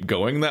can't keep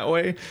going that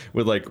way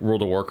with like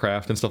World of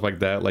Warcraft and stuff like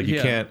that. Like you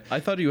can't.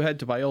 I thought you had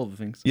to buy all the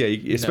things. Yeah,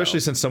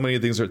 especially since so many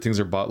of things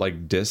are bought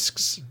like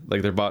discs.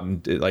 Like they're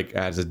bought like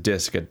as a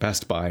disc at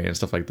Best Buy and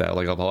stuff like that.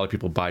 Like a lot of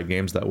people buy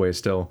games that way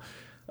still.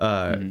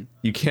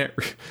 You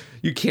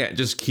can't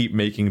just keep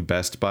making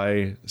Best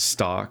Buy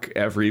stock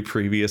every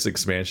previous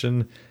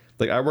expansion.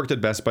 Like I worked at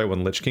Best Buy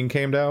when Lich King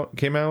came out,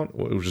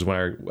 which is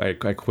when I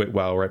quit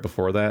WoW right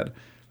before that.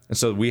 And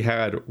so we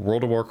had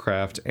World of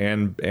Warcraft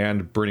and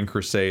Burning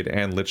Crusade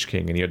and Lich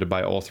King, and you had to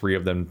buy all 3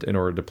 of them in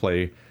order to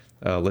play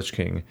Lich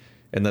King.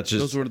 And that's just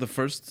those were the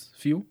first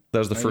few. That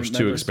was the first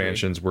 2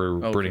 expansions were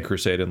Burning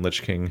Crusade and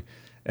Lich King,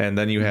 and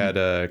then you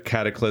had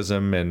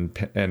Cataclysm and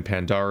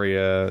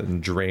Pandaria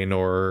and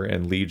Draenor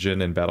and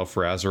Legion and Battle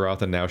for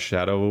Azeroth and now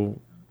Shadowlands.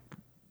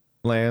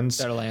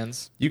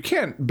 You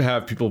can't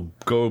have people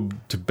go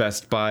to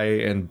Best Buy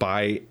and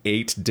buy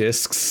 8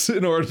 discs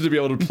in order to be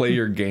able to play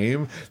your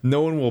game.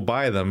 No one will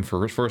buy them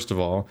first of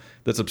all.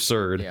 That's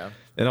absurd. Yeah.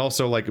 And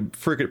also like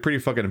pretty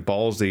fucking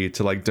ballsy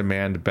to like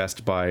demand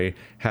Best Buy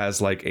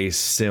has like a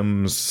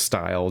Sims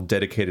style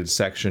dedicated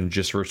section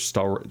just for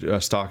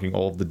stocking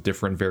all of the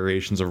different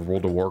variations of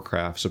World of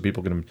Warcraft so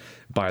people can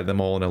buy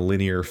them all in a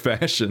linear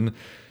fashion.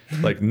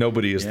 Like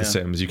nobody is The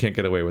Sims. You can't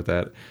get away with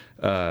that.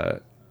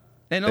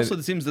 And also,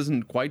 The Sims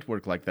doesn't quite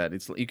work like that.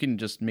 It's you can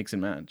just mix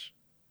and match.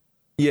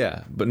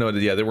 Yeah, but no,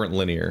 they weren't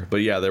linear.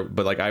 But yeah,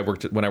 but like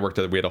when I worked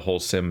at, we had a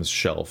whole Sims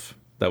shelf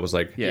that was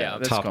like Yeah,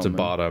 that's top to common.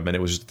 bottom, and it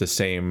was just the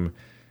same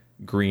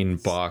green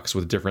box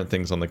with different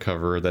things on the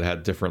cover that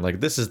had different, like,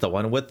 this is the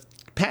one with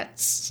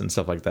pets and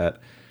stuff like that.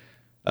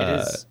 It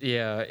is,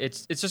 yeah.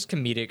 It's just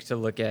comedic to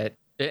look at,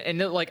 and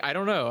like I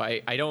don't know,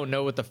 I don't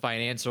know what the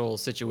financial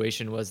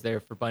situation was there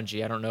for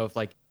Bungie. I don't know if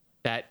like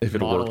that If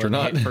it model worked or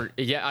and not.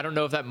 yeah, I don't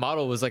know if that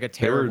model was like a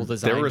They were, terrible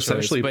design. they were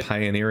essentially choice, but,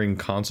 pioneering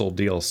console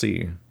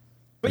DLC.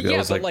 but Like, it yeah,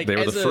 was but like they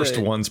were the as first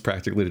a- ones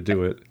practically to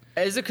do it.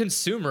 As a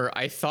consumer,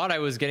 I thought I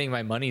was getting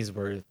my money's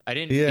worth. I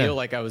didn't Yeah. feel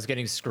like I was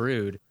getting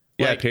screwed.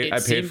 Yeah, Like, it I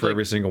paid seemed for like-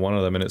 every single one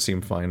of them, and it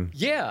seemed fine.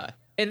 Yeah.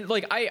 And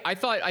like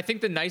I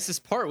think the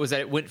nicest part was that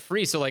it went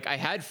free. So like I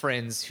had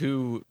friends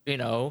who,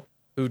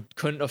 who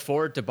couldn't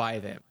afford to buy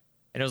them.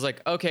 And it was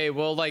like, okay,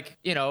 well, like,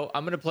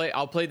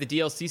 I'll play the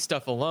DLC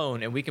stuff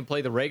alone and we can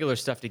play the regular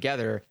stuff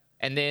together.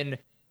 And then,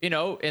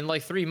 in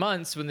like 3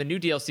 months when the new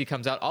DLC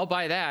comes out, I'll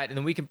buy that and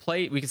then we can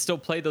still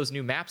play those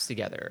new maps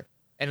together.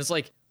 And it's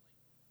like,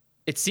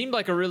 it seemed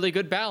like a really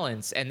good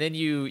balance. And then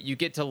you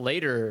get to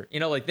later,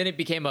 then it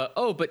became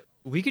but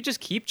we could just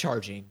keep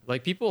charging.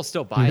 Like people will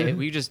still buy it.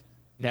 We just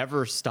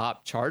never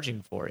stop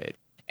charging for it.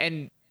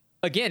 And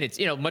again, it's,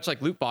 much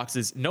like loot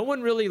boxes, no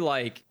one really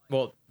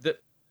the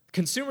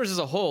consumers as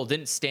a whole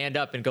didn't stand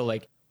up and go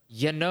like,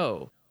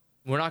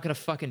 we're not going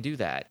to fucking do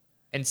that.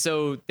 And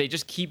so they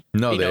just keep,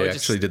 No, they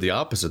actually did the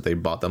opposite. They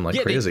bought them like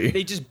crazy.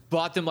 They just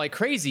bought them like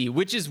crazy,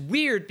 which is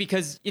weird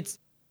because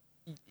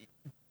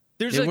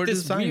there's They like were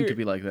this designed weird, to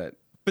be like that.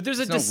 but there's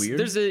It's not weird.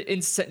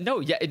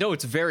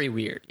 it's very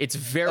weird. It's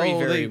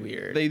very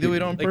weird. They do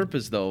it on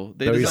purpose, though.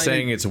 They No, he's design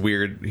saying it- it's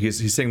weird.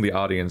 He's saying the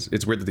audience.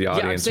 It's weird that the Yeah, I'm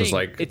audience was saying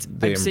like they I'm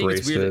saying it's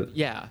embraced weird it.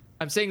 yeah,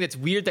 I'm saying that's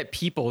weird that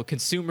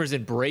consumers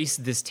embrace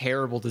this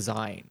terrible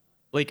design.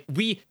 Like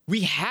we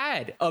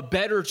had a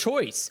better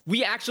choice.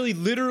 We actually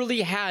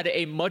literally had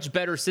a much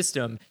better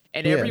system,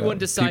 and Yeah, everyone no.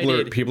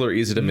 decided People are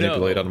easy to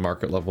manipulate no. on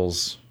market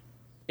levels.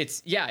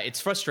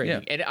 It's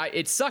frustrating, Yeah. and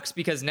it sucks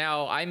because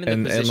now I'm in the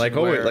And position like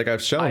where like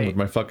I've shown with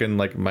my fucking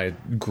like my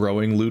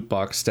growing loot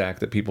box stack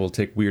that people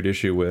take weird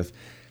issue with.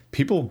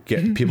 People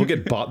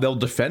get bought. They'll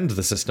defend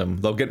the system.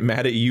 They'll get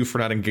mad at you for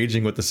not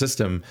engaging with the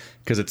system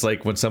because it's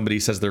like when somebody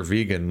says they're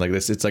vegan, like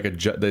this. It's like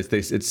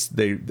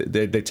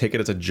they take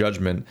it as a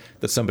judgment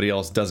that somebody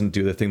else doesn't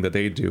do the thing that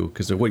they do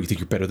because what, you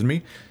think you're better than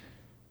me?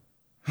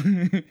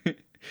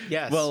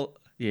 yes, Well,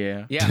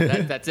 yeah.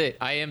 yeah, that's it.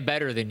 I am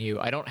better than you.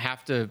 I don't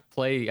have to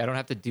play. I don't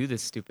have to do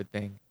this stupid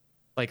thing.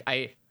 Like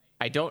I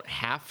don't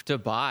have to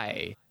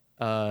buy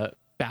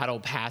battle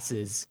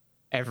passes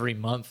every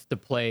month to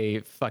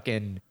play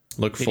fucking.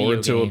 Look video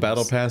forward to a games.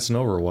 battle pass in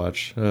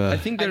Overwatch. I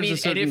think there's a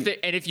certain.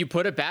 and if you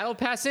put a battle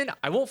pass in,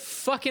 I won't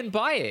fucking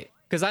buy it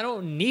because I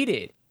don't need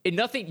it.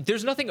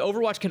 There's nothing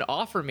Overwatch can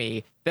offer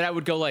me that I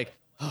would go like,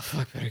 oh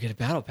fuck, better get a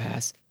battle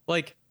pass.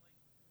 Like,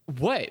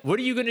 what are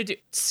you gonna do?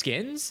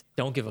 Skins?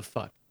 Don't give a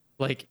fuck.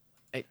 Like,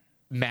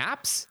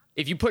 maps?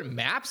 If you put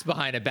maps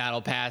behind a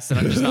battle pass, then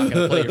I'm just not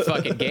gonna play your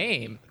fucking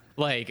game.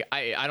 Like,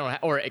 I don't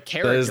or a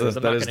characters. I'm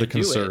not that is gonna the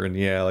concern. do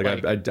it. Yeah,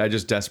 like I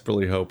just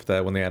desperately hope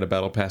that when they add a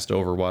battle pass to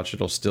Overwatch,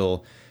 it'll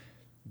still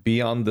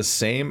be on the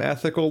same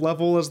ethical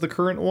level as the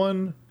current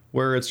one,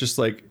 where it's just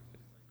like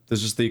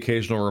there's just the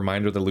occasional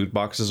reminder that loot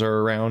boxes are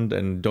around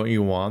and don't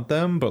you want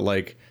them? But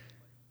like,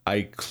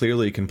 I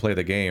clearly can play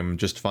the game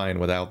just fine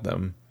without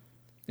them.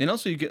 And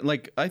also, you get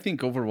like I think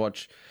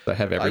Overwatch. I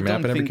have every I map don't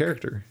and every think-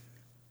 character.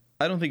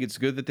 I don't think it's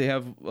good that they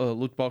have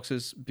loot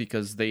boxes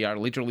because they are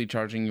literally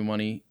charging you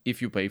money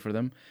if you pay for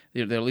them.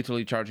 They're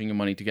literally charging you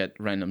money to get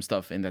random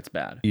stuff, and that's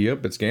bad.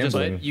 Yep, it's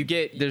gambling. But you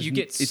get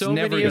it's so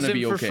never many of gonna them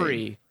be for okay.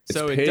 free. It's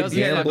So it paid doesn't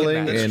fucking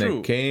gambling matter. That's in a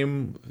true.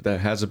 game that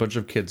has a bunch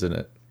of kids in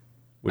it.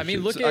 I mean,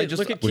 look So I at just-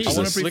 look at which Keith. is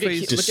a Look at preface-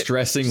 Keith- look at-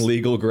 Distressing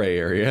legal gray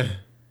area.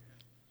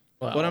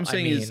 well, What I'm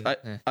saying is,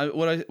 mean,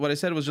 what I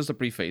said was just a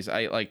preface.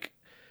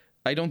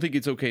 I don't think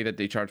it's okay that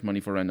they charge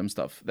money for random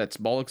stuff. That's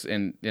bollocks,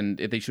 and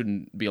they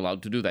shouldn't be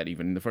allowed to do that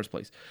even in the first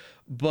place.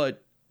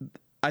 But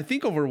I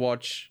think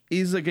Overwatch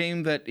is a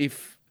game that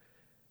if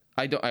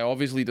I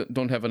obviously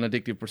don't have an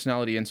addictive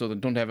personality, and so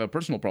don't have a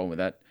personal problem with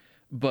that.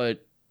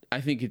 But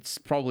I think it's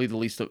probably the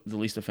least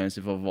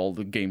offensive of all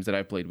the games that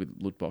I played with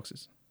loot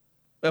boxes,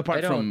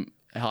 apart from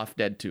Half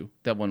Dead 2.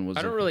 That one was.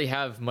 I don't really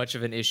have much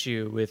of an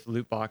issue with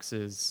loot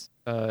boxes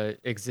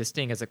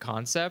existing as a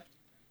concept.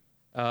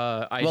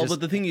 But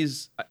the thing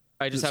is,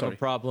 I just have a sorry.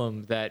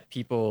 problem that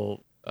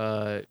people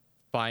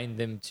find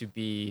them to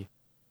be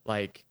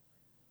like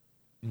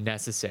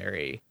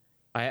necessary.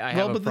 I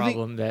have a but the thing-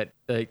 problem that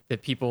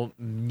that people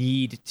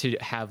need to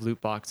have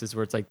loot boxes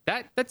where it's like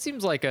that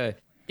seems like a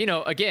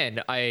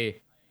again I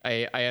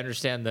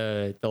understand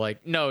the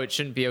like no, it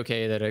shouldn't be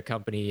okay that a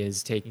company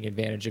is taking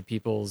advantage of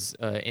people's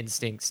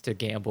instincts to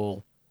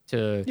gamble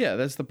to yeah,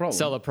 that's the problem.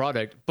 sell a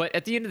product. But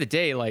at the end of the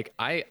day, like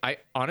I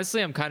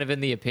honestly I'm kind of in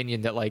the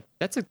opinion that like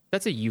that's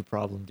a you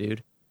problem,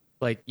 dude.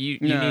 Like you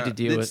Nah, need to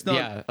deal it's with not-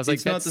 yeah. I was like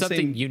it's not that's the something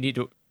same- you need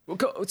to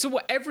so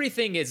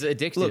everything is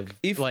addictive. Look,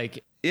 if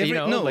like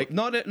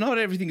not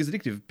everything is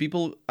addictive.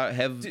 People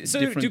have so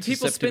different do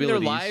people spend their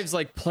susceptibilities. lives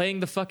like playing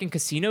the fucking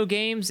casino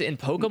games in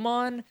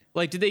Pokemon?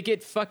 Like, do they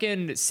get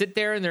fucking sit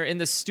there and they're in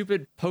the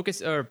stupid Poke,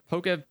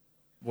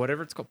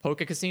 whatever it's called,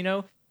 Poke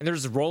Casino, and they're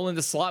just rolling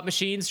the slot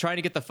machines trying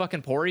to get the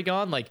fucking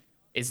Porygon? Like,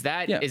 is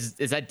that is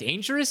that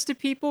dangerous to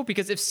people?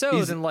 Because if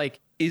so, then like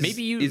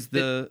maybe is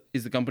the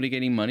company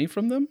getting money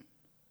from them?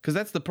 Because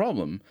that's the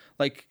problem.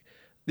 Like,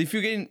 if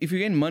you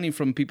gain money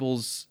from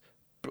people's,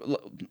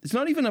 it's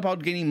not even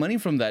about gaining money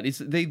from that. It's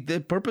they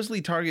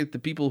purposely target the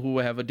people who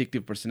have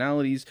addictive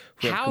personalities,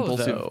 who have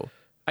compulsive. Though?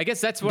 I guess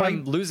that's what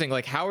I'm losing.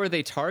 Like, how are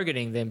they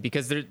targeting them?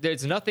 Because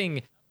there's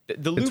nothing.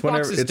 The loot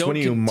boxes don't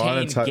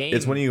contain games.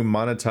 It's when you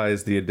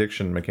monetize the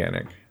addiction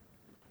mechanic.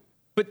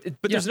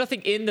 But there's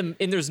nothing in them,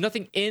 and there's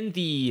nothing in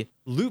the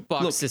loot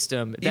box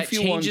system that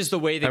changes the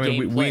way the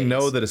game plays. We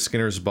know that a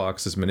Skinner's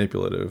box is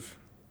manipulative.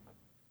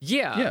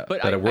 Yeah,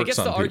 but that it works I guess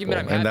on the argument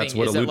people, I'm having and that's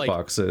what is a loot that,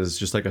 box is,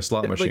 just like a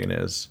slot machine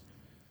is.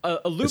 A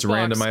loot it's box,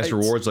 randomized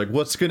rewards. Like,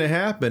 what's going to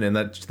happen, and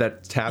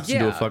that taps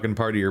into a fucking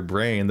part of your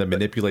brain that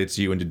manipulates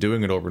you into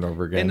doing it over and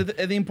over again. And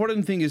the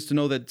important thing is to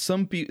know that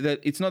that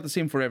it's not the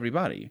same for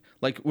everybody.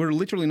 Like, we're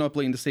literally not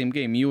playing the same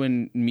game. You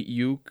and me,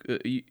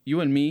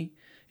 you and me,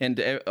 and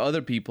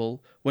other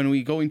people. When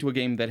we go into a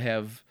game that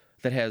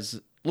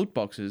has loot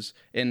boxes,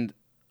 and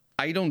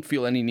I don't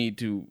feel any need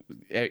to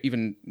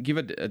even give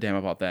a damn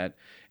about that.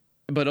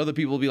 But other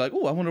people will be like,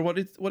 oh, I wonder what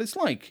it's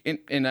like.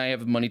 And I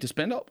have money to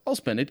spend, I'll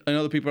spend it. And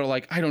other people are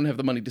like, I don't have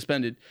the money to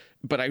spend it,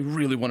 but I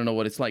really want to know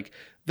what it's like.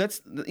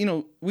 That's,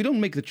 we don't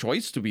make the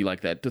choice to be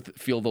like that, to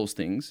feel those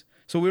things.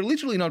 So we're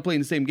literally not playing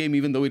the same game,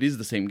 even though it is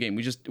the same game.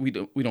 We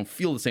don't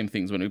feel the same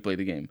things when we play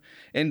the game.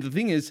 And the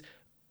thing is,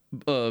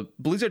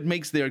 Blizzard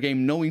makes their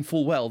game knowing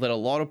full well that a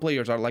lot of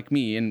players are like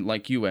me and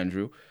like you,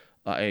 Andrew.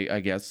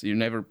 I guess you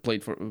never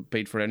paid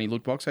for any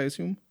loot box, I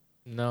assume.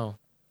 No.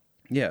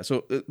 Yeah,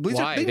 so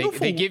Blizzard. Why?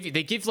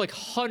 They give like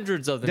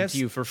hundreds of them to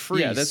you for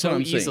free. Yeah, that's so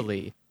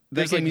easily.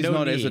 That game is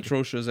not as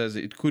atrocious as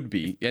it could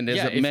be, and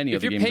as many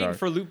of the games are. If you're paying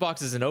for loot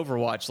boxes in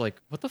Overwatch,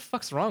 like, what the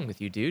fuck's wrong with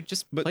you, dude?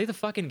 Just play the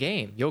fucking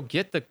game. You'll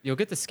get the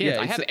skins.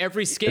 I have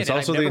every skin. It's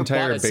also the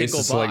entire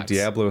basis of like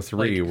Diablo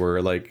 3,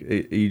 where like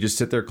you just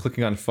sit there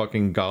clicking on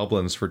fucking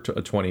goblins for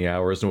 20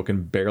 hours, and what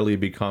can barely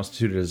be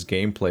constituted as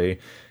gameplay.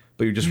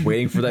 But you're just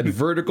waiting for that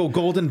vertical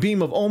golden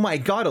beam of, oh my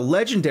god, a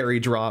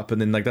legendary drop,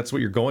 and then like that's what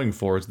you're going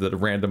for, is the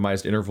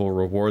randomized interval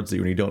rewards that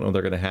when you don't know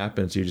they're going to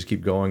happen, so you just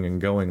keep going and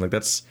going. Like,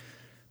 that's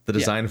the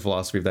design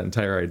philosophy of that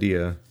entire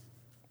idea.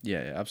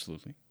 Yeah,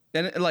 absolutely.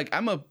 And like,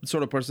 I'm a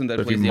sort of person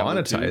that if you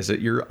monetize it,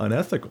 you're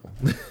unethical.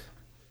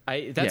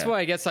 That's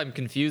why I guess I'm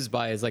confused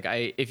by is like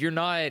if you're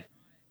not,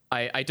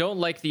 I don't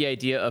like the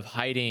idea of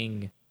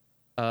hiding,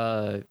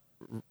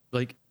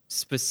 like,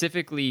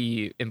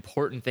 specifically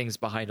important things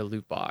behind a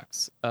loot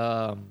box.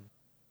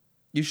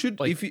 You should,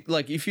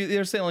 if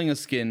they're selling a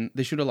skin,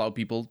 they should allow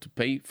people to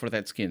pay for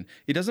that skin.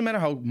 It doesn't matter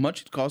how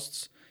much it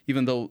costs,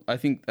 even though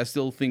I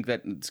still think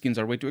that skins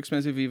are way too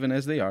expensive, even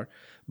as they are.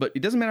 But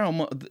it doesn't matter how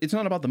much. It's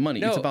not about the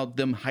money. No. It's about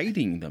them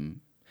hiding them,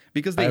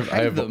 because they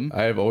hide them.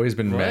 I have always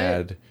been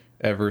mad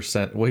ever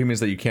since. Well, he means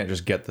that you can't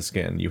just get the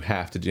skin. You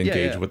have to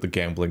engage with the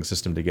gambling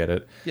system to get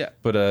it. Yeah,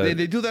 but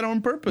they do that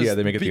on purpose. Yeah,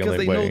 they make it because the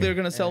only they way. know they're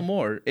going to sell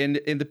more, and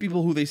the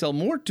people who they sell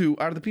more to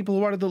are the people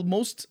who are the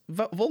most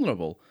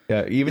vulnerable.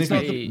 Yeah, even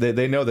if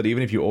they know that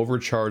even if you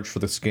overcharge for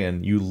the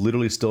skin, you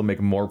literally still make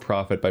more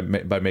profit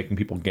by making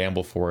people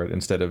gamble for it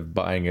instead of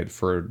buying it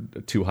for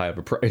too high of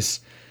a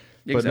price.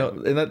 Exactly. But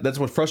no, and that's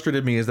what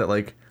frustrated me, is that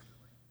like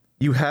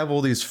you have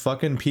all these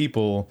fucking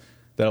people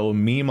that will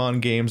meme on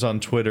games on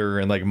Twitter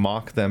and like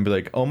mock them, be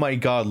like, oh my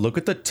god, look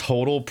at the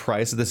total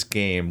price of this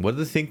game. What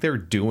do they think they're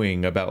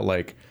doing about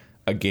like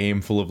a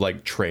game full of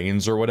like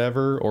trains or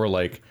whatever, or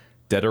like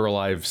Dead or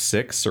Alive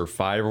 6 or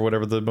 5 or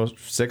whatever, the most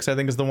 6 I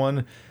think is the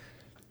one.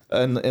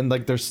 And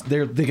like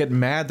they get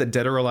mad that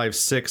Dead or Alive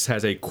 6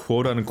 has a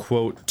quote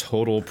unquote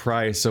total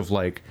price of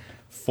like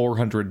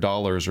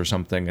 $400 or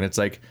something, and it's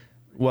like,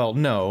 well,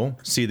 no,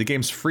 see, the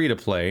game's free to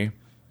play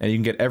and you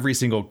can get every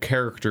single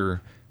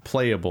character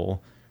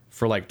playable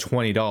for like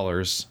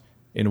 $20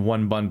 in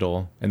one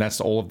bundle, and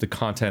that's all of the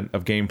content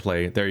of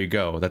gameplay. There you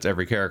go. That's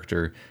every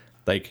character.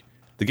 Like,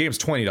 the game's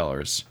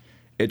 $20.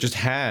 It just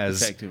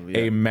has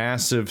a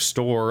massive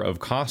store of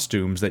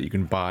costumes that you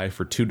can buy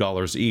for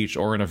 $2 each,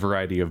 or in a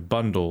variety of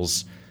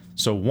bundles.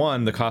 So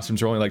one, the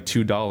costumes are only like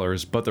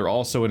 $2, but they're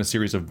also in a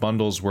series of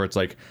bundles where it's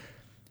like,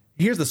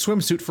 here's the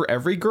swimsuit for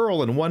every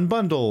girl in one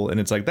bundle, and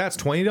it's like, that's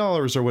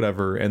 $20 or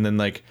whatever. And then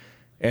like,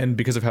 and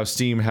because of how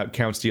Steam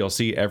counts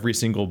DLC, every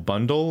single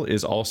bundle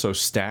is also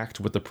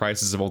stacked with the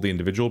prices of all the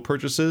individual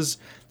purchases,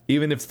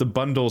 even if the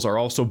bundles are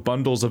also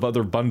bundles of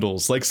other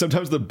bundles. Like,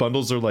 sometimes the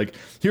bundles are like,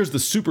 here's the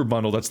super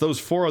bundle, that's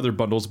those 4 other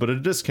bundles, but at a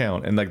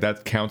discount, and like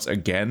that counts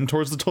again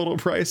towards the total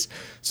price.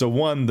 So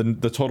one,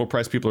 the total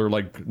price people are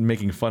like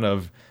making fun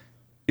of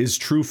is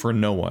true for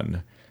no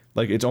one.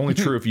 Like, it's only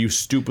true if you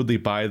stupidly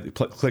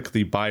click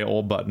the buy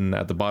all button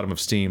at the bottom of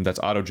Steam that's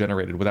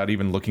auto-generated without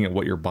even looking at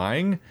what you're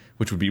buying,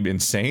 which would be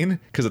insane,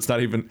 because it's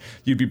not even,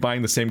 you'd be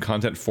buying the same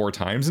content 4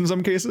 times in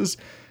some cases.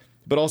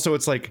 But also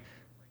it's like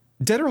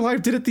Dead or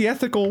Alive did it the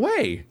ethical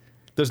way.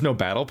 There's no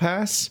battle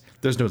pass.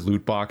 There's no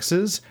loot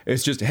boxes.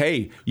 It's just,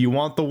 hey, you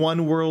want the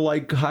one where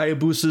like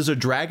Hayabusa's a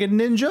dragon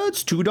ninja?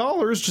 It's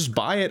 $2. Just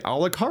buy it a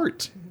la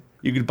carte.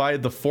 You could buy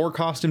the 4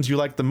 costumes you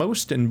like the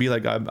most and be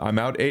like, I'm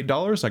out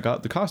 $8. I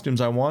got the costumes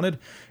I wanted,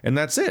 and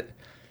that's it.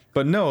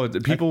 But no,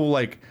 the people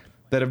like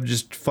that have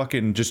just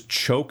fucking just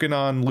choking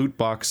on loot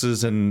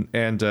boxes and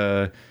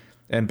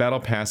battle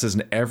passes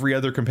in every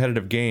other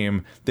competitive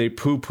game. They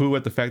poo-poo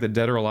at the fact that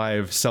Dead or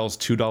Alive sells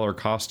 $2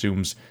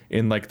 costumes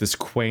in like this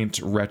quaint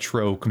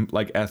retro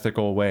like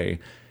ethical way.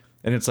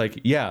 And it's like,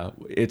 yeah,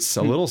 it's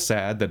a little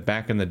sad that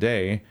back in the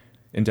day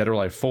in Dead or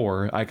Alive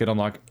 4, I could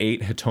unlock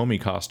 8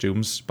 Hitomi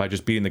costumes by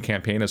just beating the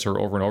campaign as her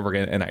over and over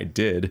again, and I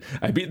did.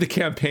 I beat the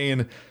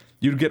campaign.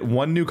 You'd get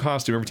 1 new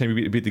costume every time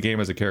you beat the game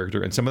as a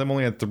character, and some of them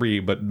only had 3,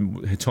 but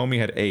Hitomi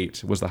had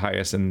 8 was the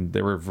highest, and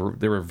there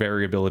were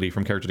variability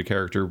from character to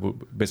character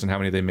based on how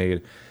many they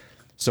made.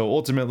 So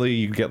ultimately,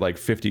 you get like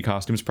 50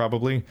 costumes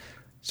probably.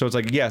 So it's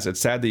like, yes, it's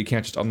sad that you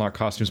can't just unlock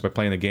costumes by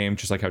playing the game,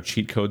 just like how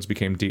cheat codes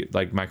became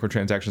like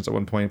microtransactions at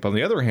one point. But on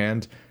the other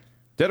hand,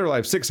 Dead or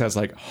Alive 6 has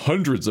like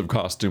hundreds of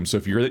costumes. So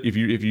if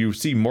you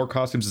see more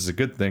costumes as a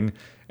good thing,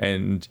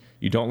 and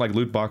you don't like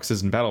loot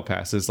boxes and battle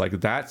passes,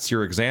 like that's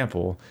your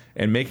example.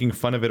 And making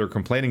fun of it or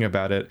complaining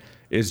about it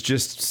is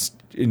just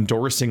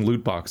endorsing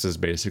loot boxes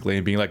basically,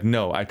 and being like,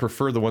 no, I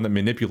prefer the one that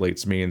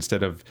manipulates me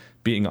instead of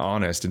being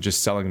honest and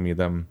just selling me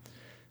them.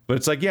 But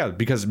it's like, yeah,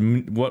 because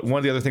one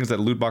of the other things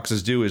that loot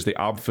boxes do is they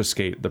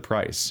obfuscate the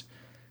price.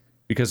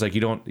 Because like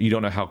you don't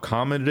know how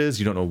common it is,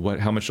 you don't know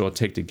how much it'll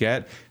take to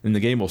get, and the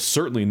game will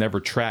certainly never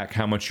track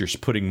how much you're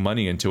putting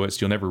money into it, so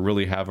you'll never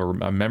really have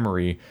a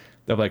memory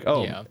of like,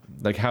 oh, yeah,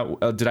 like how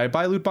did I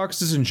buy loot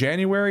boxes in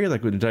January?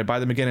 Like did I buy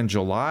them again in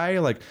July?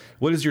 Like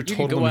what is your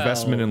total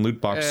investment in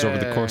loot boxes over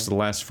the course of the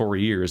last 4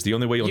 years? The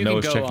only way you'll know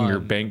is checking your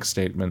bank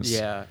statements.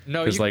 Yeah,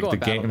 no, you can like go on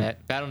the game.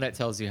 Battle.net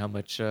tells you how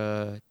much.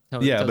 Yeah,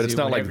 but it's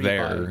not like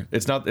there.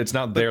 It's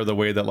not there the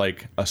way that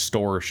like a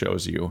store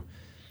shows you.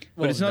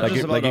 But it's not like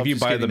just about if you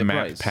buy the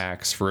map price.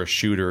 packs for a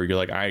shooter, you're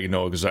like, I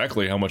know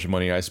exactly how much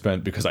money I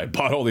spent because I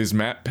bought all these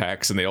map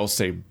packs, and they all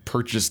say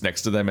purchase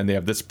next to them, and they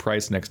have this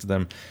price next to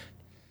them,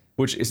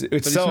 which is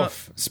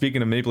itself,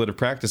 speaking of manipulative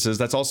practices,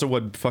 that's also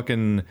what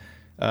fucking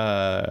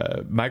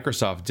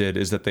Microsoft did,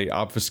 is that they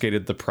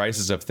obfuscated the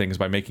prices of things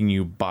by making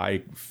you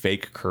buy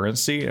fake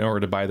currency in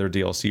order to buy their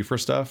DLC for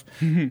stuff,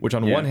 which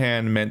on one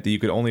hand meant that you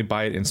could only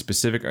buy it in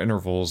specific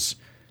intervals,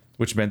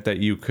 which meant that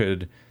you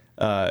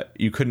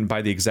couldn't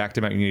buy the exact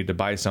amount you needed to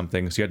buy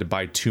something, so you had to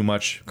buy too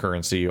much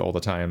currency all the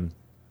time,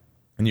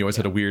 and you always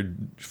had a weird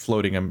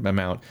floating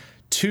amount.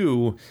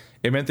 2,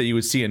 it meant that you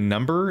would see a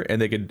number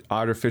and they could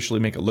artificially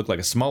make it look like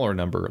a smaller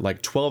number,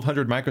 like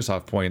 1,200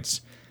 Microsoft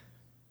points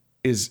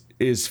is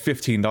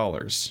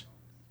 $15,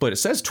 but it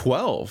says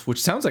 12,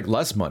 which sounds like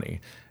less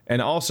money.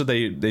 And also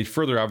they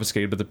further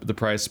obfuscated the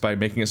price by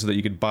making it so that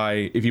you could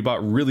buy, if you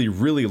bought really,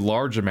 really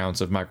large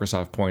amounts of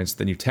Microsoft points,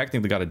 then you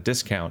technically got a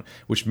discount,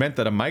 which meant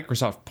that a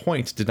Microsoft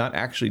point did not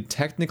actually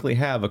technically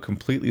have a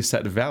completely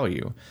set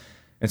value.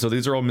 And so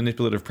these are all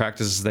manipulative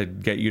practices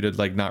that get you to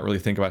like not really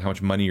think about how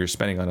much money you're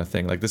spending on a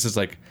thing. Like this is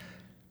like,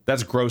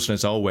 that's gross in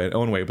its own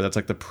way, but that's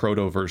like the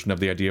proto version of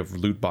the idea of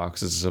loot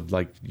boxes, of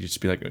like, you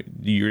just be like,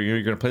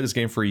 you're going to play this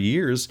game for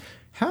years.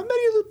 How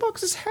many loot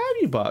boxes have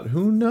you bought?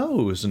 Who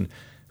knows? And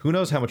who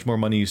knows how much more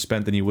money you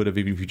spent than you would have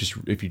if you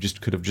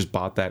just could have just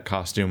bought that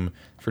costume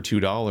for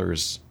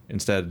 $2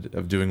 instead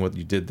of doing what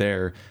you did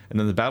there. And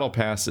then the battle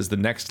pass is the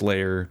next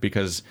layer,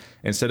 because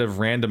instead of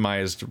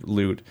randomized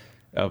loot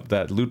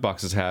that loot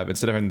boxes have,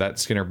 instead of having that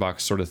Skinner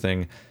box sort of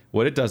thing,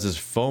 what it does is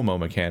FOMO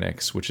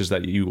mechanics, which is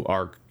that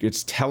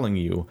it's telling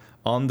you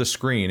on the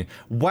screen,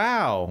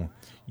 wow,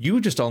 you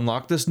just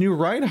unlocked this new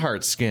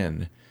Reinhardt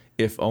skin.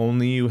 If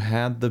only you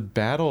had the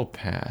battle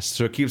pass.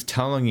 So it keeps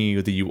telling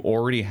you that you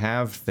already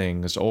have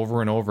things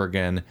over and over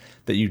again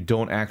that you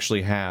don't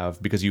actually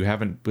have because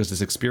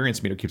this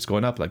experience meter keeps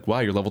going up. Like, wow,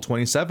 you're level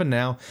 27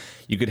 now.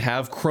 You could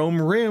have chrome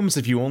rims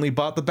if you only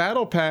bought the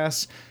battle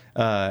pass.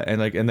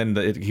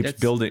 It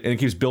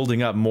keeps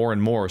building up more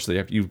and more, so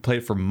you play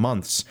it for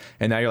months,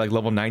 and now you're like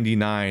level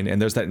 99, and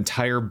there's that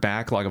entire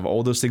backlog of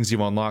all those things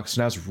you've unlocked.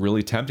 So now it's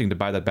really tempting to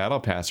buy that battle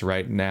pass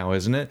right now,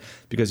 isn't it?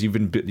 Because you've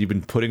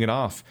been putting it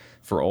off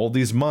for all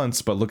these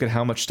months, but look at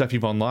how much stuff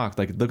you've unlocked.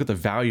 Like, look at the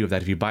value of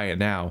that if you buy it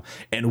now.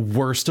 And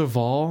worst of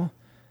all,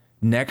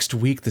 next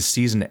week the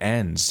season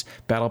ends.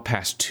 Battle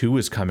Pass 2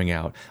 is coming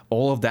out.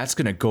 All of that's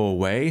going to go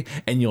away,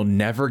 and you'll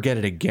never get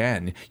it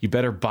again. You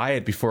better buy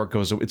it before it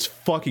goes away. It's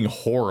fucking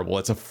horrible.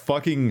 It's a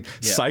fucking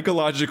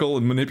psychological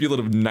and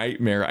manipulative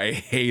nightmare. I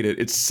hate it.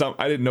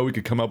 I didn't know we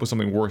could come up with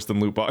something worse than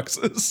loot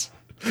boxes.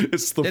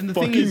 It's the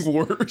fucking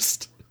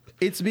worst.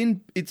 It's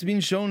been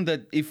shown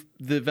that if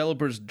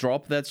developers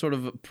drop that sort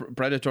of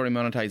predatory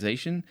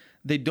monetization,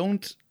 they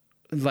don't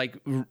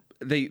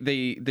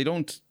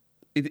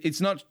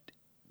it's not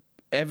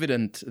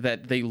evident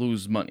that they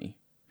lose money.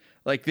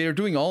 Like, they're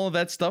doing all of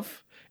that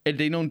stuff and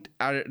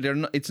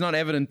it's not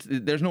evident.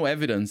 There's no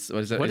evidence. What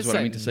does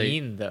that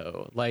mean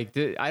though? Like,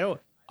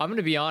 I'm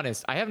gonna be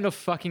honest. I have no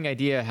fucking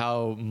idea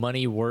how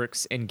money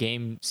works in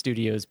game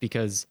studios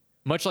because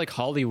much like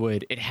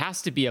Hollywood, it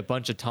has to be a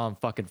bunch of tom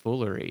fucking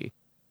foolery.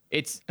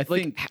 It's I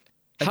think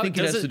it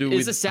has to do is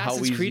with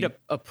Assassin's how Creed easy-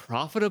 a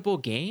profitable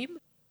game?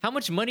 How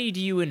much money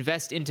do you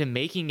invest into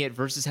making it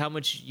versus how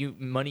much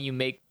money you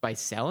make by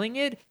selling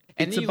it?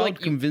 And It's then you, about like,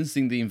 you-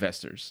 convincing the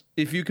investors.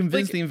 If you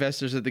convince Like- the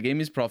investors that the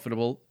game is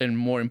profitable, and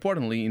more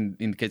importantly, in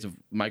the case of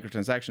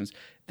microtransactions,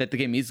 that the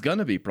game is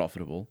gonna be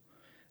profitable,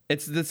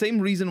 it's the same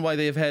reason why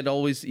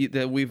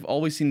we've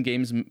always seen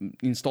games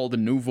install the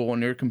Nouveau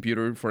on your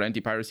computer for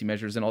anti-piracy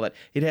measures and all that.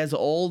 It has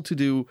all to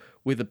do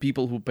with the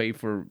people who pay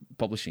for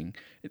publishing.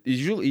 It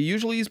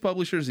usually is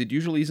publishers. It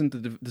usually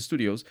isn't the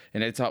studios,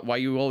 and it's why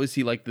you always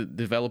see like the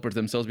developers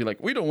themselves be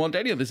like, "We don't want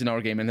any of this in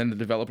our game," and then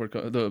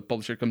the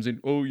publisher comes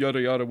in, "Oh,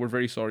 yada yada, we're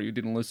very sorry, you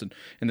didn't listen,"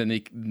 and then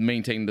they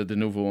maintain the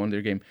Nouveau on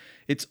their game.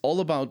 It's all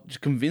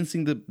about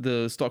convincing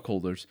the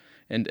stockholders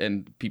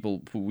and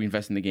people who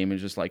invest in the game and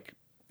just like,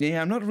 yeah,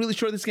 I'm not really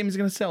sure this game is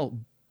going to sell.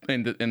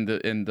 And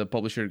the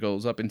publisher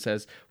goes up and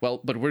says,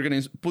 well, but we're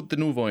going to put the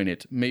Nouveau in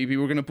it. Maybe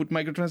we're going to put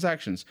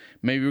microtransactions.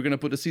 Maybe we're going to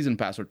put a season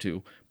pass or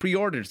two.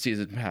 Pre-ordered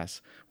season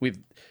pass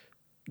with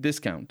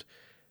discount.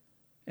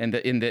 And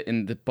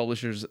the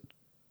publishers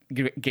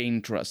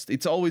gain trust.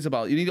 It's always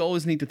about,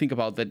 always need to think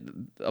about that,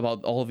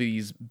 about all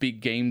these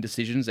big game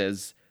decisions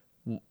as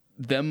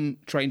them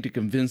trying to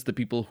convince the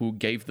people who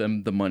gave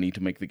them the money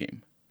to make the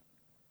game.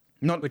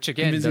 Not which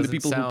again convincing the doesn't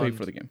people who sound paid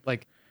for the game.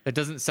 like it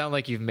doesn't sound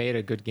like you've made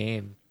a good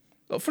game.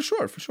 Oh, for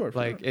sure.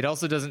 Like it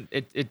also doesn't.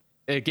 It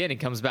again, it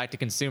comes back to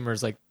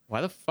consumers. Like,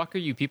 why the fuck are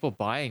you people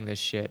buying this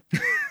shit?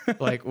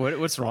 Like,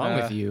 what's wrong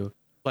with you?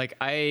 Like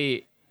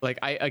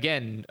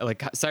again, like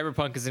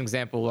Cyberpunk is an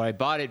example where I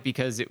bought it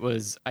because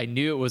I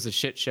knew it was a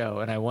shit show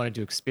and I wanted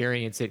to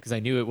experience it because I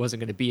knew it wasn't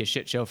going to be a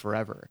shit show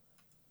forever.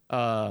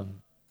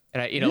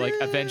 And I, like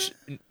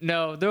eventually,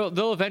 no,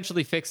 they'll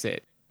eventually fix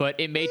it, but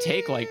it may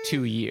take like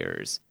 2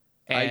 years.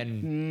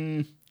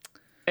 And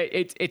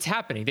it's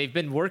happening. They've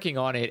been working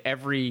on it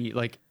every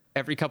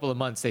couple of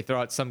months. They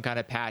throw out some kind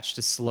of patch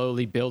to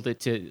slowly build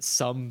it to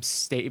some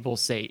stable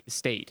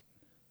state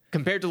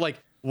compared to like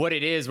what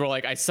it is where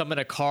like I summon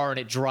a car and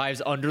it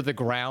drives under the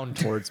ground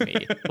towards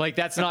me. Like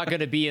that's not going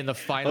to be in the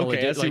final Okay,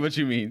 I edition. see what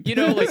you mean.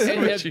 Like I see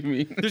what you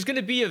mean. There's going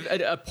to be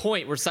a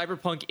point where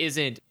Cyberpunk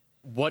isn't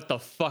what the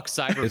fuck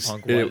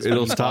Cyberpunk was.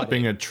 It'll stop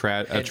being a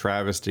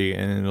travesty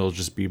and it'll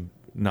just be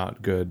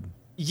not good.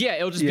 Yeah,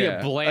 it'll just be a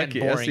bland,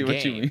 boring I see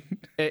what you game.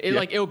 mean.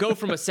 Like it'll go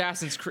from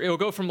Assassin's Creed. It'll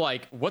go from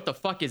like, what the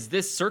fuck is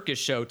this circus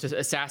show to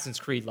Assassin's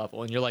Creed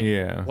level, and you're like,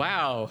 yeah,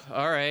 wow,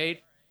 all right.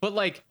 But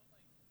like,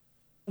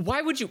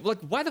 why would you like?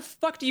 Why the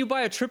fuck do you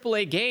buy a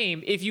AAA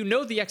game if you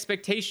know the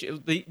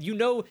expectation?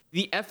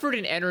 The effort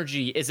and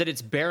energy is at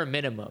its bare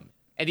minimum,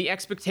 and the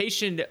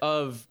expectation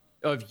of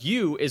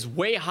you is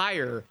way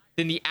higher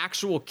than the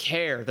actual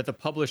care that the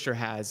publisher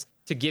has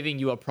to giving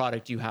you a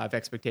product you have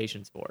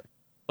expectations for.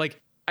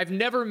 Like. I've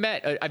never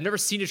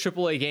seen a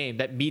AAA game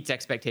that meets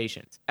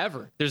expectations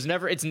ever.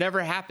 It's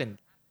never happened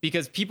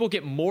because people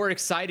get more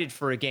excited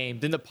for a game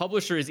than the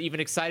publisher is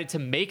even excited to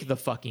make the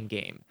fucking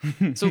game.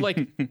 So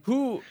like,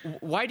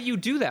 why do you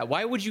do that?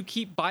 Why would you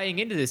keep buying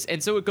into this?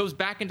 And so it goes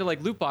back into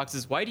like loot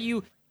boxes. Why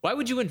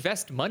would you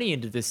invest money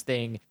into this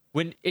thing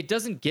when it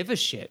doesn't give a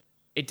shit?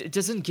 It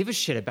doesn't give a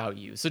shit about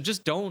you. So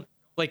just don't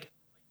like,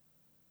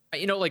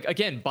 like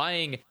again,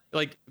 buying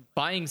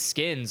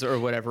skins or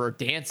whatever or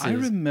dances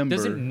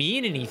doesn't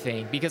mean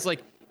anything because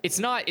like it's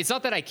not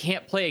that I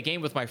can't play a game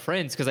with my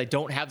friends because I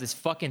don't have this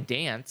fucking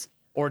dance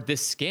or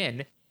this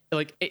skin.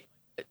 Like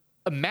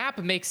a map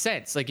makes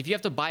sense. Like if you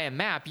have to buy a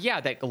map,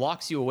 yeah, that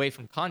locks you away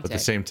from content. But at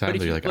the same time,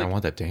 you're like, I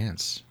want that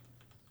dance.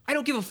 I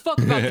don't give a fuck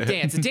about the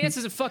dance. The dance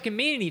doesn't fucking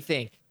mean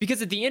anything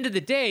because at the end of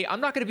the day, I'm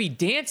not going to be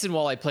dancing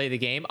while I play the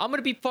game. I'm going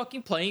to be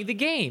fucking playing the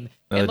game.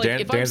 And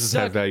like, dances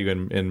have value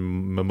in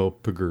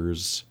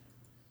Momopagers.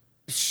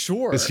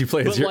 Sure,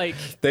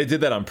 they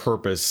did that on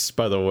purpose,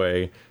 by the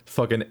way.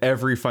 Fucking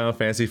every Final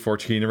Fantasy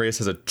 14 race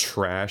has a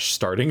trash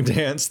starting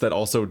dance that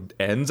also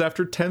ends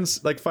after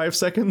 5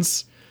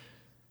 seconds.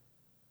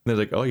 And they're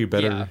like, oh, you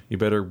better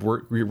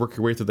work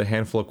your way through the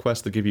handful of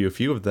quests that give you a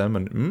few of them,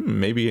 and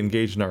maybe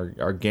engage in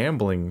our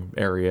gambling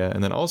area,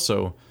 and then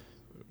also,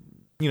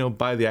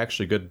 buy the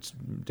actually good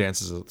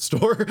dances at the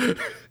store.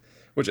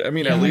 Which I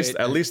mean, at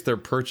least they're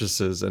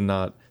purchases and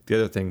not the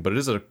other thing. But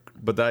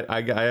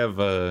I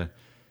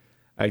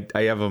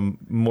have a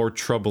more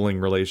troubling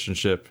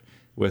relationship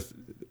with.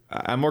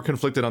 I'm more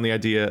conflicted on the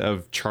idea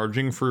of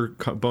charging for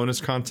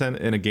bonus content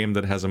in a game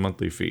that has a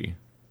monthly fee.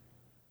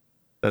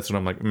 That's when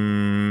I'm like,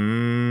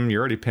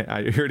 you're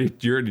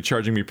already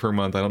charging me per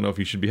month. I don't know if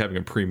you should be having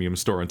a premium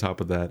store on top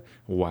of that.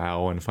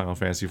 WoW and Final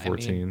Fantasy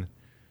 14. I mean,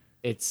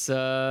 it's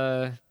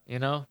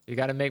you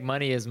got to make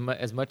money as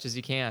much as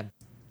you can.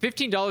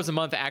 $15 a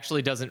month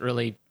actually doesn't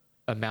really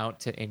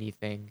amount to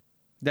anything.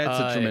 That's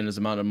a tremendous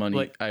amount of money.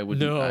 Like, I would.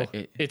 No,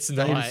 it's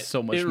not. That is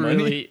so much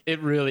money.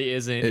 It really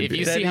isn't. If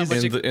you see how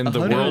much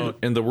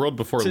in the world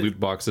before loot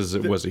boxes,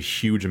 it was a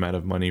huge amount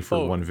of money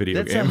for one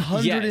video game.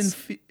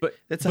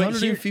 That's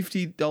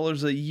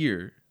 $150 a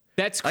year.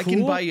 That's cool. I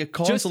can buy a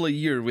console Just- a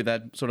year with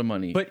that sort of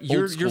money. But Old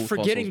you're school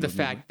forgetting the consoles with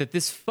fact that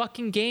this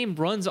fucking game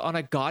runs on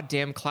a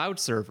goddamn cloud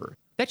server.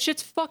 That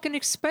shit's fucking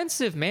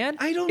expensive, man.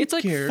 I don't it's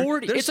like care.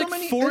 40 There's it's so like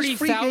many- there's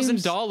free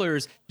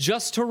 $40,000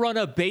 just to run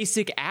a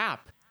basic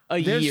app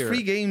There's year.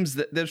 free games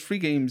that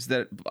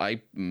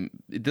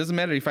it doesn't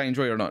matter if I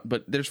enjoy or not,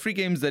 but there's free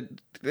games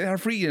that they are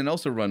free and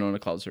also run on a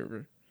cloud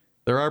server.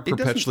 There are doesn't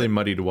perpetually fit.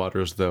 muddied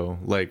waters, though.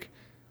 Like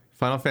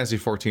Final Fantasy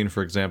 14,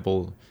 for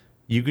example,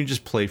 you can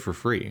just play for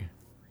free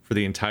for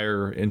the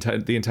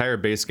entire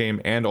base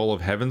game and all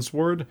of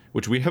Heavensward,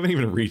 which we haven't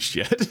even reached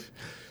yet.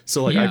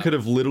 So like I Yeah. could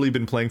have literally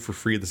been playing for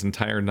free this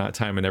entire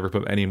time and never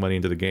put any money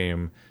into the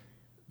game,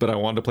 but I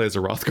wanted to play as a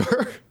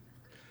Rothgar.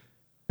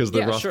 Because the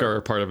Yeah, Rothgar sure.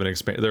 are part of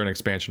they're an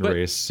expansion But,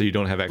 race, so you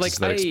don't have access like, to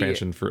that I-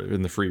 expansion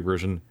in the free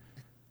version.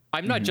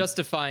 I'm not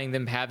justifying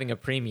them having a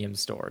premium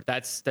store.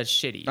 That's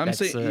shitty. I'm that's,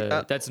 saying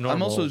that's normal.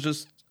 I'm also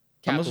just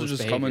capitalist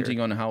behavior. commenting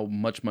on how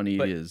much money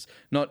But- it is,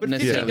 not but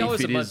necessarily $50 if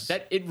a it month, is.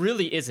 that it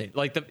really isn't.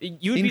 Like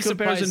you'd In be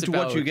comparison surprised to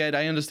about what you get,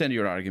 I understand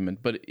your argument,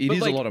 but it But,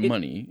 is like, a lot of it-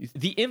 money.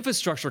 the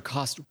infrastructure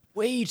costs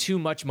way too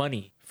much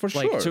money For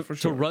like, sure, for to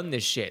sure. run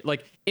this shit.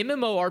 Like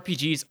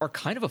MMORPGs are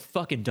kind of a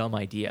fucking dumb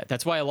idea.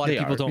 That's why a lot of They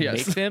people are, don't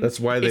yes. make them. That's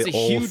why they It's a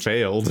all huge,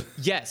 failed.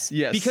 Yes,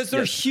 Yes, because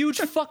they're yes. huge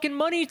fucking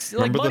money. Like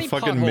Remember money the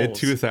fucking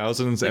potholes. mid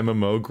 2000s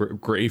MMO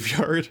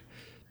graveyard?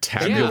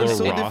 Tabula it's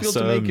so difficult to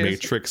Rasa, make it.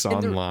 Matrix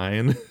And they're-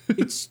 Online.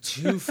 It's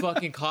too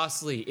fucking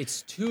costly.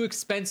 It's too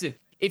expensive.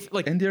 If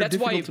like And they're that's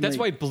why difficult to that's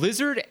why make.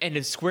 Blizzard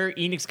and Square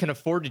Enix can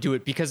afford to do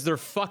it because they're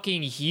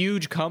fucking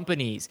huge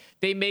companies.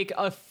 They make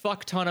a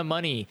fuck ton of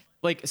money.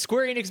 Like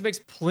Square Enix makes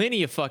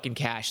plenty of fucking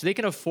cash. They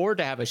can afford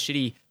to have a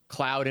shitty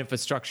cloud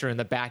infrastructure in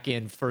the back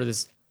end for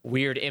this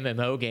weird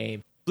MMO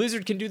game.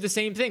 Blizzard can do the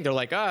same thing. They're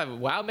like,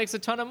 WoW makes a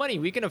ton of money.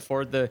 We can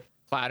afford the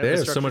cloud They have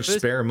infrastructure. so much for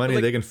this." spare money, But,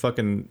 like, they can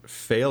fucking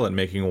fail at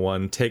making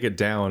one, take it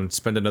down,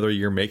 spend another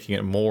year making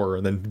it more,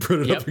 and then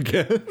put it up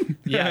again.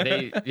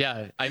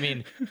 I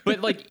mean,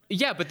 but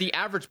the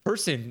average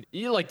person,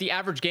 like the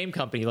average game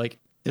company, like,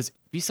 does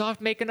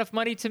Ubisoft make enough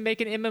money to make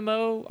an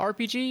MMO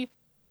RPG?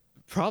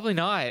 Probably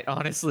not,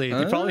 honestly.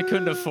 They probably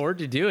couldn't afford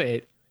to do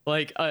it.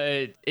 Like,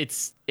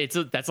 that's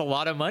a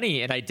lot of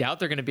money, and I doubt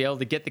they're going to be able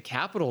to get the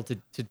capital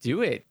to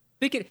do it.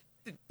 They can.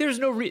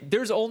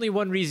 There's only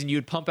one reason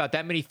you'd pump out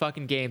that many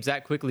fucking games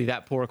that quickly,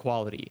 that poor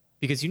quality,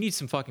 because you need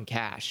some fucking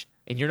cash,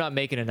 and you're not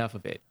making enough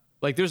of it.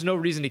 Like, there's no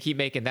reason to keep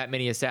making that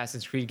many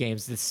Assassin's Creed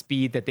games the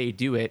speed that they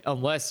do it,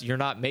 unless you're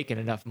not making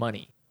enough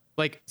money.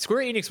 Like,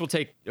 Square Enix will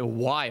take a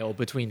while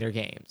between their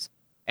games,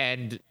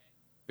 and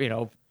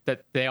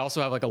that they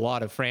also have like a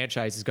lot of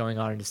franchises going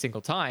on at a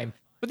single time,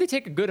 but they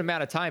take a good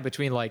amount of time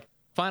between like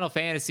Final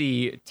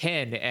Fantasy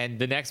 10 and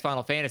the next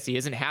Final Fantasy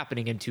isn't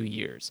happening in 2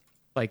 years.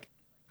 Like,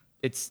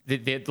 it's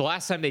the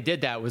last time they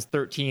did that was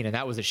 13, and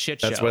that was a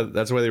shit show.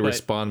 That's why they But-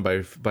 respond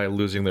by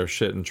losing their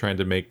shit and trying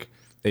to make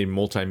a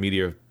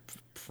multimedia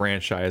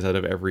franchise out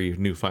of every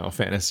new Final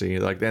Fantasy.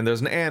 Like, and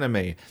there's an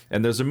anime,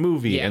 and there's a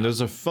movie, Yeah. and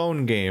there's a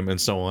phone game,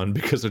 and so on,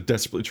 because they're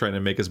desperately trying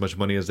to make as much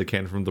money as they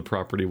can from the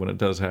property when it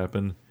does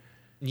happen.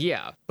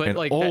 Yeah, but And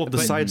like all that- of the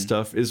but side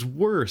stuff is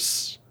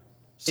worse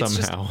just-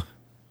 somehow.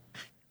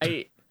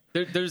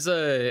 there's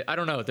a I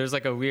don't know. There's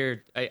like a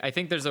weird. I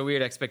think there's a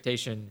weird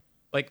expectation.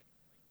 Like,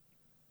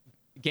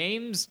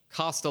 games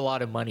cost a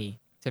lot of money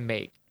to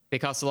make. They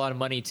cost a lot of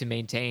money to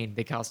maintain.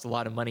 They cost a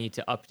lot of money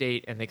to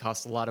update, and they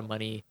cost a lot of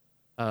money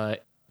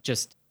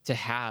just to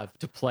have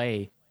to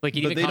play. Like,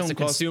 it But even they costs a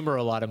don't cost- consumer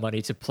a lot of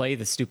money to play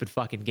the stupid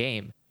fucking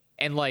game.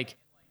 And like,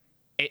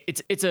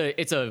 it's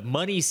a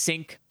money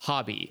sink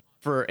hobby.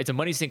 It's a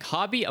money sink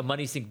hobby, a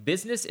money sink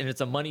business, and it's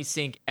a money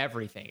sink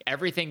everything.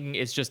 Everything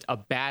is just a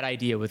bad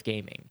idea with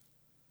gaming.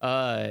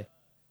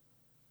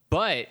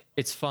 But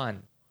it's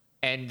fun.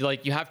 And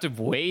like, you have to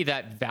weigh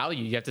that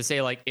value. You have to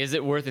say, like, is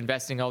it worth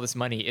investing all this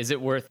money? Is it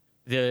worth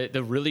the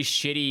really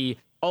shitty,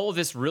 all of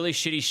this really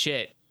shitty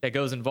shit that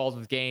goes involved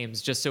with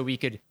games just so we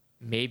could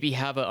maybe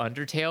have an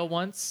Undertale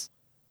once?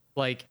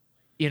 Like,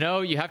 you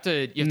have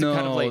to kind of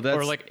No, like, or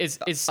that's- like, is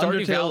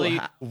Stardew Undertale Valley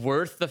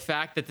worth the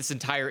fact that this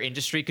entire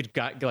industry could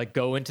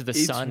go into the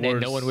It's sun and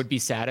no worse. one would be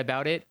sad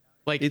about it?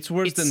 Like, It's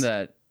worse than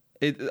that.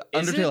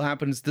 Undertale it?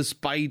 happens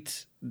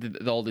despite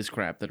all this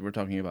crap that we're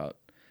talking about.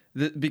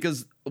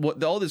 Because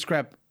what all this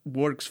crap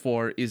works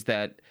for is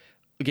that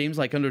games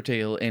like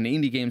Undertale and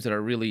indie games that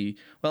are really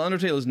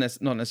Undertale is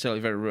not necessarily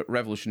very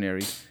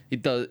revolutionary.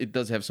 It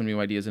does have some new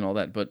ideas and all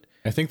that, but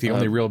I think the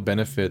only real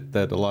benefit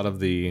that a lot of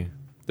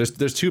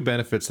there's two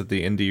benefits that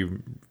the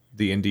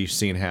indie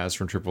scene has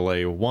from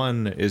AAA.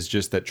 One is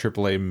just that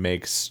AAA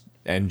makes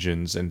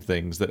engines and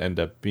things that end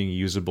up being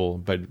usable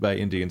by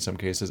indie in some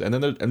cases, and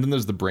then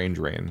there's the brain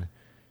drain,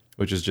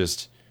 which is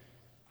just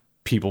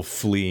people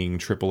fleeing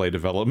AAA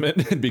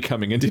development and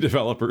becoming indie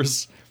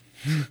developers.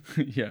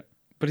 yeah.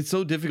 But it's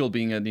so difficult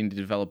being an indie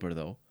developer,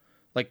 though.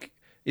 Like,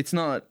 it's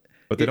not.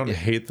 But they don't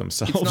hate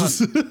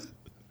themselves.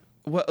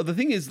 Well, the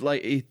thing is,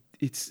 like,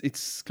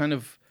 it's kind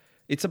of,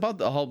 it's about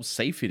how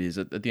safe it is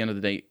at the end of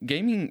the day.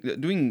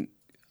 Gaming,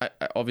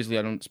 obviously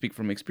I don't speak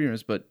from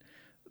experience, but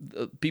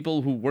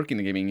people who work in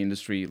the gaming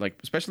industry, like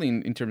especially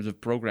in terms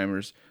of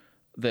programmers,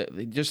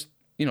 they just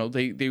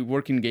they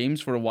work in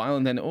games for a while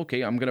and then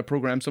okay, I'm gonna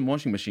program some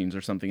washing machines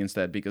or something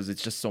instead because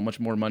it's just so much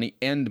more money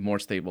and more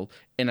stable,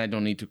 and I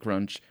don't need to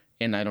crunch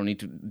and I don't need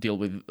to deal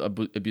with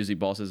abusive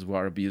bosses who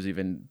are abusive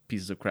and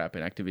pieces of crap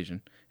in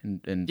Activision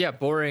and yeah,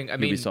 boring. I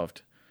mean,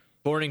 Ubisoft.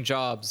 Boring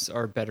jobs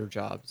are better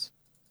jobs.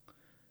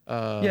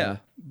 Yeah,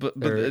 but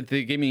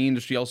the gaming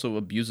industry also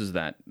abuses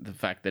the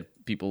fact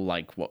that people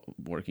like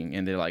working,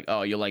 and they're like,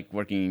 oh, you like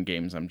working in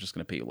games, I'm just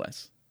gonna pay you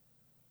less.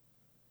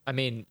 I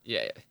mean,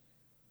 yeah.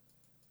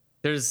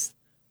 I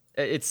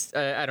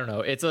don't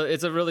know. It's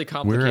a really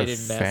complicated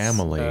mess.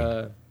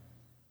 Family.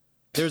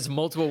 There's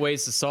multiple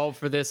ways to solve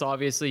for this.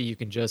 Obviously, you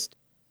can just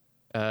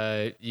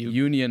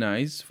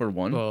unionize for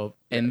one. Well,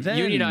 and then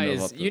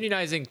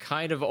unionizing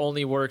kind of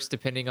only works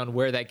depending on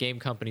where that game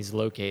company's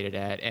located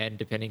at, and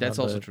depending that's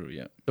on also true.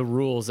 Yeah, the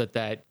rules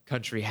that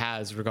country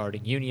has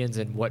regarding unions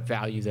and what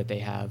value that they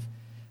have.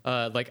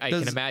 I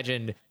can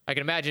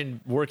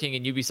imagine working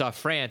in Ubisoft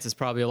France is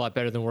probably a lot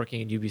better than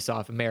working in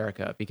Ubisoft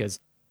America, because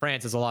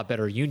France has a lot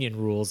better union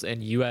rules,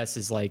 and US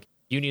is like,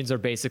 unions are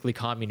basically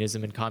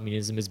communism, and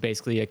communism is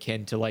basically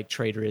akin to like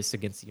traitorous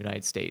against the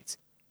United States.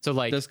 So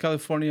like, does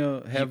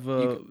California have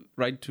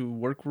right to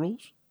work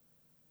rules?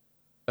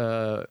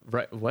 Right.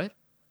 What? What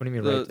do you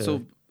mean right to?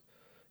 So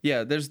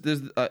yeah, there's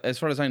as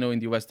far as I know in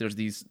the US, there's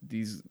these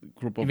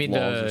group of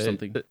laws or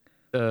something.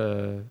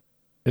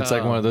 It's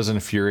like one of those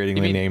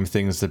infuriatingly named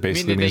things that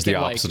basically means the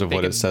opposite of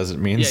what it says it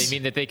means. Yeah, you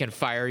mean that they can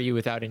fire you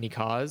without any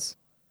cause?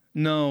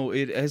 No,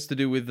 it has to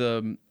do with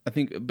I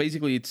think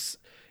basically it's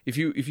if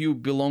you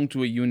belong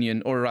to a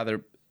union, or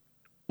rather,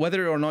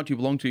 whether or not you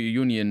belong to a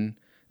union.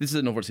 This is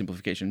an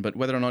oversimplification, but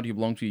whether or not you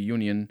belong to a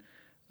union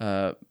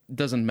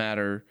doesn't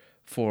matter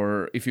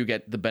for if you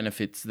get the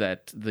benefits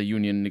that the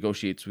union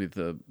negotiates with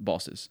the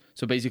bosses.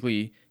 So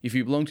basically, if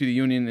you belong to the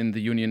union and the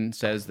union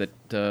says that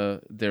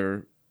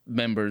their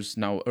members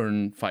now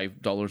earn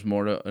 $5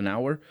 more an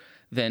hour,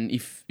 then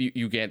if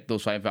you get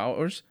those 5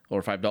 hours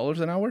or $5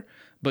 an hour,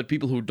 but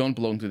people who don't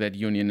belong to that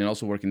union and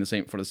also work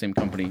for the same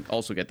company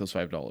also get those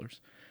 $5.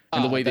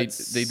 And the way they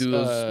do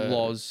those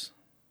laws,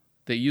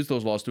 they use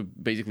those laws to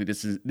basically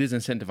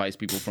disincentivize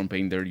people from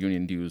paying their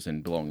union dues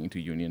and belonging to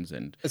unions.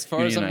 And as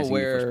far as I'm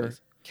aware,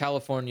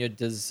 California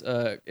does.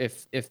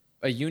 If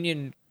a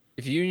union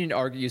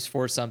argues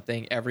for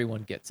something,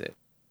 everyone gets it.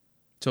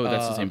 So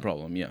that's the same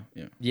problem. Yeah.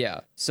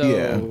 So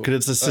yeah, because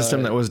it's a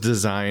system that was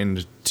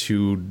designed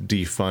to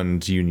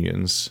defund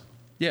unions.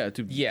 Yeah.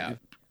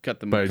 Cut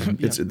them. But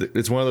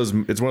it's one of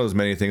those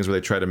many things where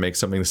they try to make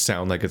something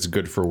sound like it's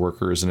good for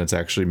workers, and it's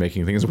actually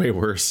making things way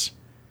worse.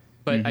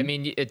 But I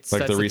mean, it's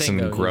like the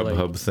recent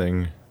Grubhub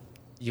thing.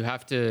 You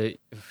have to,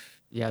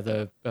 and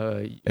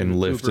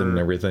Lyft Uber, and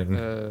everything,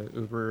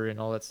 Uber and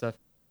all that stuff.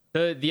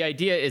 The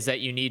idea is that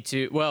you need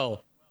to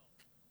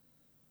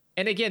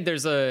and again,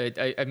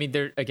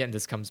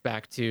 this comes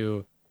back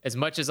to as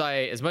much as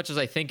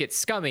I think it's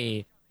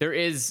scummy, there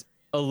is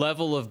a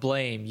level of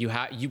blame. You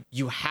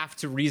have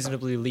to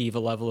reasonably leave a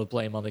level of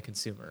blame on the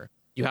consumer.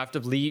 You have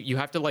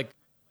to like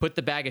put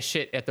the bag of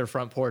shit at their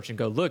front porch and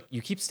go, look,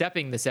 you keep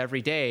stepping this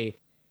every day,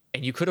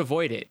 and you could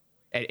avoid it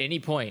at any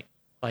point.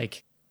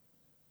 Like,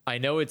 I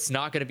know it's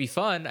not going to be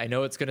fun. I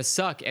know it's going to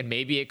suck, and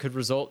maybe it could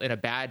result in a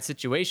bad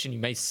situation. You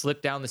may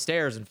slip down the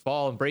stairs and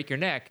fall and break your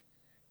neck,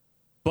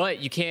 but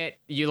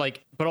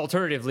but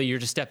alternatively, you're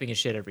just stepping in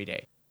shit every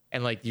day.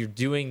 And like, you're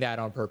doing that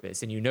on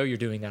purpose, and you're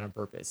doing that on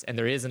purpose. And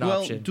there is an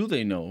option. Well, do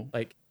they know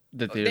like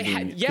that they're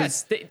doing it?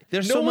 Yes.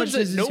 There's so much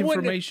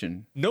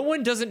disinformation. No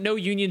one doesn't know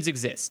unions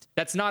exist.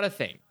 That's not a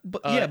thing.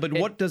 But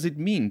what does it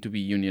mean to be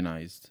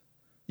unionized?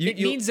 It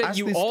means that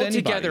you all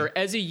together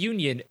as a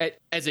union,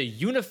 as a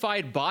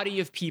unified body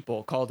of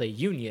people called a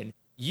union,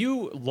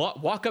 you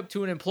walk up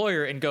to an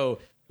employer and go,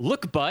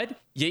 look, bud,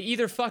 you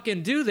either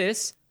fucking do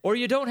this or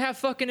you don't have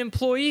fucking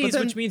employees,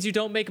 which means you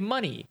don't make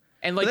money.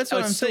 And like, that's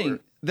what I'm saying.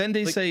 Then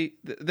they say,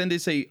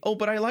 oh,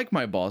 but I like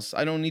my boss.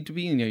 I don't need to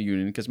be in a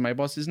union because my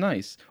boss is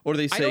nice. Or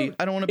they say,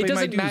 I don't want to pay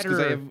my dues because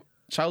I have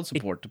child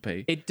support to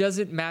pay. It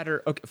doesn't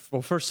matter. Okay,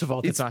 well, first of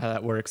all, that's not how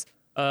that works.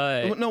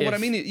 What I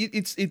mean,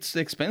 it's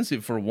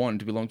expensive for one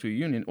to belong to a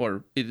union,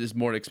 or it is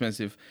more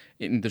expensive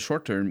in the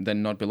short term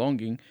than not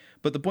belonging.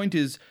 But the point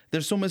is,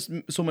 there's so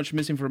much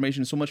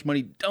misinformation, so much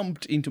money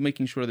dumped into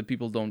making sure that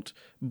people don't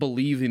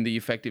believe in the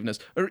effectiveness,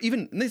 or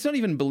even it's not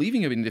even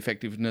believing in the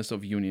effectiveness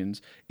of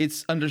unions.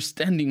 It's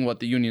understanding what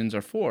the unions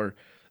are for.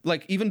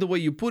 Like, even the way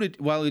you put it,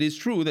 while it is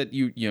true that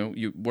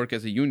you work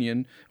as a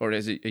union or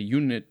as a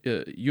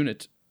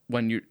unit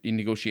when you're in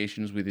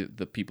negotiations with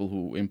the people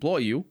who employ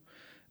you.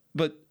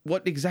 But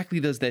what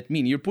exactly does that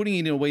mean? You're putting it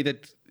in a way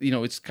that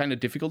it's kind of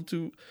difficult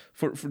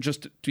for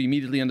just to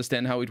immediately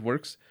understand how it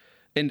works,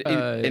 and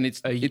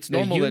it's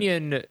normal.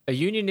 A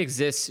union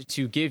exists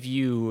to give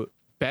you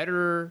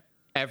better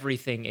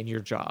everything in your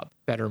job,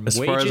 better wages,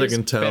 far as I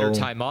can tell, better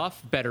time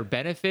off, better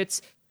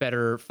benefits,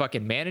 better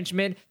fucking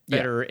management,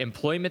 better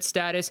employment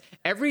status.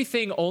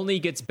 Everything only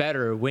gets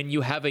better when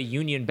you have a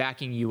union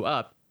backing you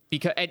up.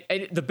 because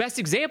and the best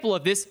example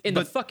of this in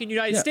the fucking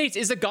United States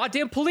is the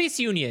goddamn police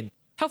union.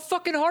 How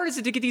fucking hard is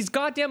it to get these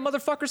goddamn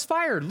motherfuckers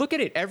fired? Look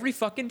at it every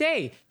fucking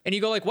day. And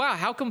you go like, wow,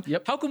 how come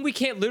we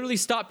can't literally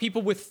stop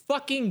people with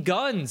fucking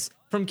guns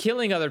from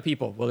killing other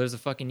people? Well, there's a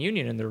fucking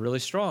union and they're really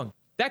strong.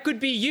 That could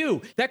be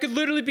you. That could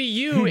literally be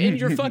you in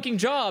your fucking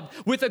job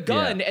with a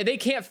gun, and they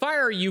can't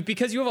fire you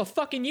because you have a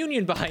fucking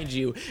union behind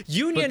you.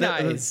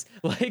 Unionize.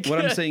 Like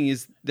what I'm saying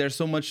is there's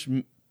so much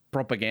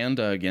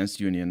propaganda against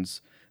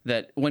unions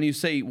that when you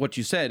say what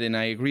you said, and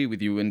I agree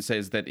with you, and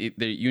says that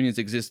the unions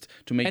exist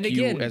to make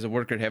you as a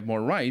worker have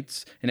more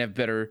rights and have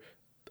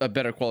a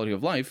better quality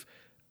of life.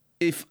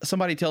 If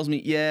somebody tells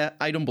me, yeah,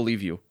 I don't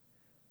believe you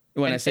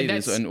when I say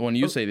this, and when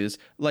you say this,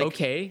 like,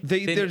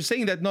 they're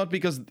saying that not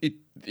because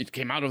it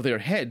came out of their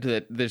head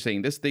that they're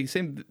saying this. They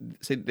say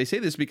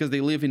this because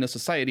they live in a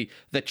society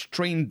that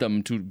trained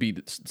them to be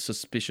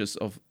suspicious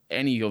of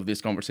any of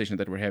this conversation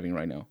that we're having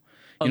right now.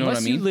 You know what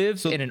I mean? You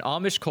live in an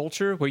Amish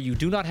culture where you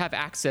do not have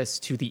access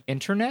to the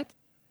internet,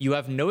 you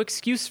have no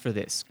excuse for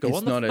this. Go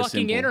on the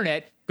fucking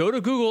internet, go to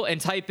Google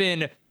and type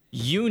in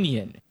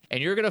union.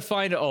 And you're going to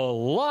find a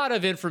lot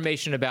of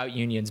information about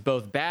unions,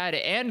 both bad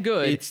and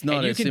good. It's not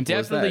and you as can simple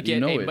definitely as that. You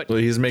know it. Well,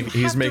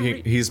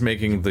 he's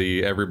making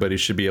the everybody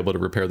should be able to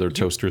repair their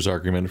toasters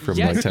argument from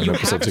like 10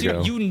 episodes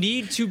ago. You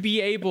need to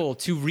be able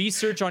to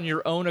research on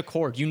your own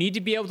accord. You need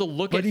to be able to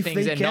look at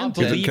things and not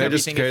believe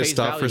everything at face value. Can I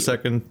stop for a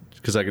second?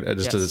 Because I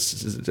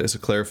just to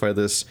clarify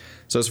this.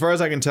 So as far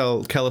as I can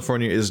tell,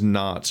 California is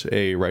not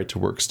a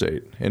right-to-work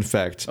state. In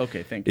fact,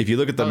 if you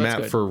look at the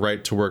map for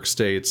right-to-work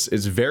states,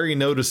 it's very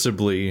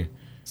noticeably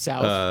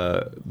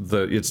south.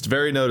 It's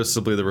very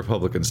noticeably the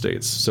Republican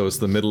states. So it's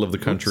the middle of the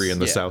country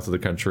and the south of the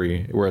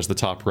country, whereas the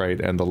top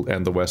right and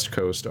the west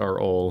coast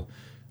are all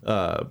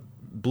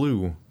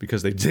blue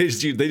because they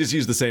just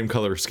use the same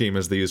color scheme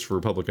as they use for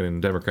Republican and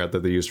Democrat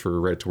that they use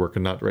for right to work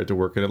and not right to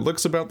work, and it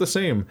looks about the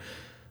same.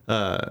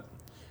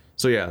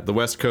 So yeah, the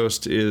west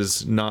coast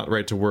is not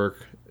right to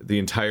work. The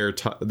entire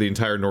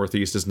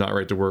northeast is not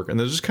right to work, and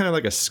there's just kind of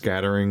like a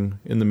scattering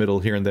in the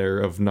middle here and there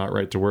of not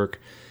right to work.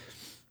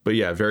 But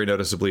yeah, very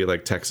noticeably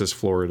like Texas,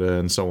 Florida,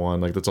 and so on.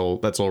 Like that's all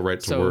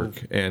right to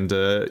work. And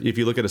if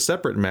you look at a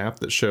separate map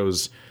that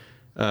shows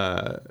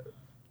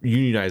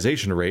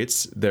unionization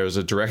rates, there's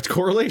a direct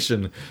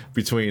correlation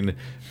between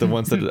the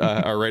ones that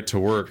are right to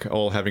work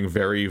all having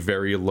very,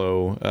 very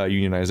low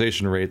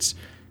unionization rates.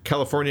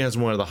 California has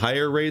one of the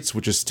higher rates,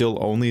 which is still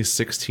only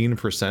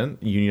 16%.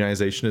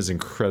 Unionization is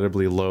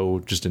incredibly low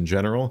just in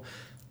general.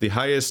 The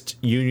highest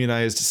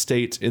unionized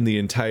state in the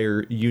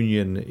entire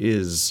union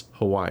is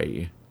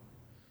Hawaii,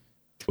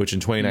 which in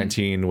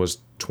 2019 was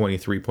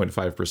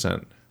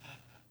 23.5%.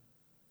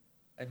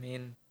 I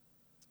mean,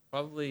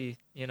 probably,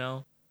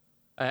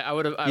 I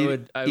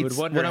would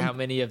wonder how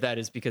many of that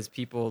is because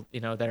people,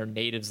 that are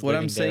natives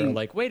living there are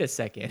like, wait a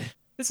second,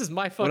 this is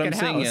my fucking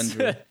house.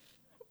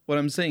 What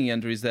I'm saying,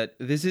 Andrew, is that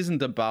this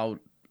isn't about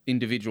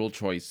individual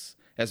choice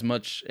as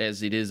much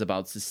as it is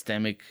about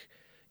systemic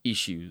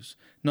issues,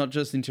 not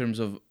just in terms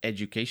of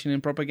education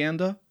and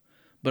propaganda,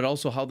 but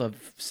also how the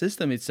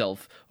system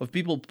itself of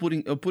people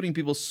putting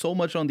people so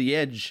much on the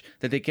edge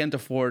that they can't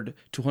afford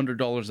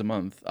 $200 a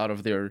month out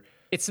of their.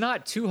 It's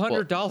not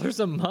 $200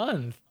 a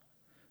month.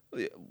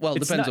 Well,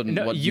 it depends on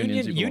what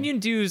union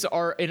dues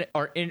are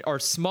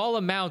small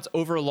amounts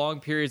over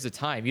long periods of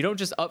time. You don't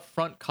just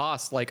upfront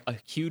cost like a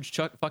huge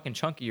fucking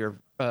chunk of your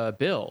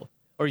bill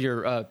or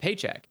your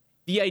paycheck.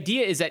 The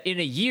idea is that in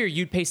a year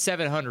you'd pay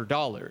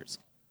 $700.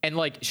 And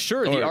like,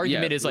 sure, the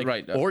argument is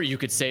like, or you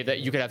could say that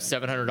you could have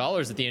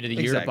 $700 at the end of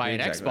the year to buy an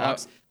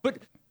Xbox, but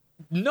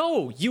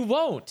no, you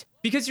won't,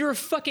 because you're a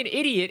fucking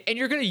idiot and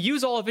you're going to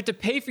use all of it to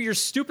pay for your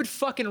stupid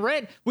fucking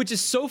rent, which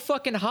is so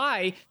fucking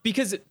high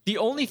because the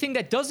only thing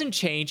that doesn't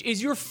change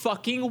is your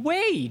fucking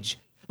wage.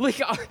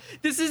 Like,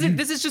 this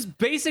is just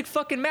basic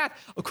fucking math.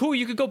 Oh, cool,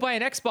 you could go buy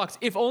an Xbox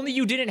if only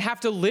you didn't have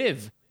to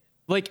live.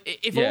 Like,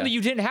 if only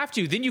you didn't have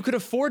to, then you could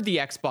afford the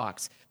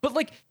Xbox. But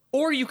like,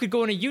 or you could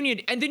go in a union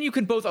and then you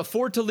can both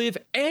afford to live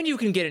and you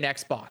can get an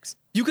Xbox.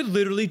 You could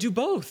literally do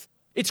both.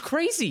 It's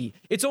crazy.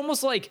 It's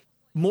almost like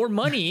more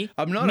money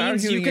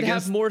means you could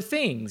have more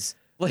things.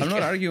 Like, I'm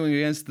not arguing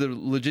against the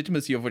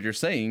legitimacy of what you're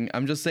saying.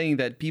 I'm just saying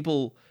that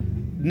people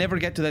never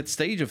get to that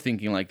stage of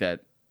thinking like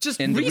that.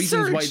 Just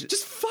research.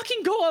 Just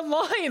fucking go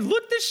online.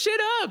 Look this shit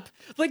up.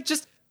 Like,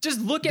 just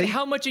look at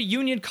how much a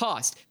union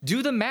costs.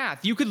 Do the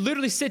math. You could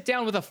literally sit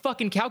down with a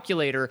fucking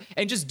calculator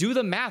and just do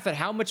the math at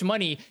how much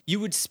money you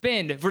would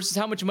spend versus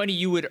how much money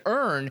you would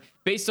earn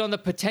based on the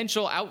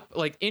potential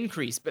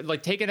increase. But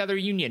like, take another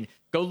union.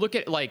 Go look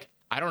at like,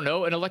 I don't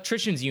know, an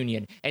electrician's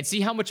union and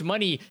see how much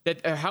money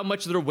how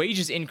much their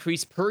wages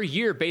increase per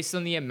year based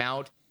on the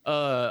amount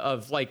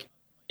of like,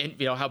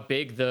 how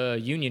big the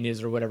union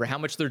is or whatever, how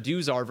much their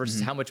dues are versus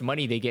how much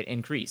money they get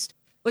increased.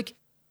 Like,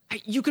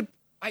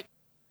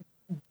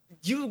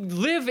 you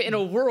live in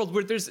a world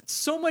where there's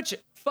so much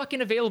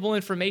fucking available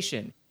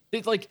information.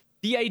 It's like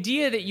the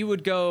idea that you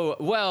would go,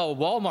 well,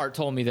 Walmart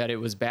told me that it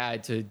was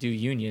bad to do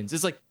unions.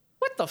 It's like,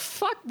 What the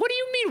fuck? What do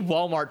you mean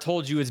Walmart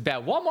told you is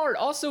bad? Walmart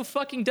also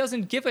fucking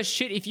doesn't give a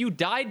shit if you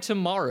died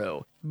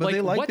tomorrow. But they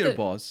like what their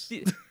boss.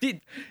 You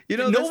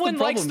know, no that's one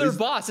the likes problem, their is-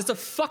 boss. It's a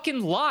fucking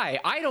lie.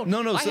 I don't.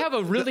 No, I have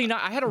a really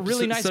nice. I had a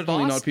really nice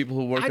certainly boss. not people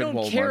who work I at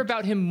don't care Walmart.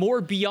 about him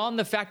more beyond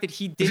the fact that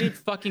he didn't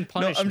fucking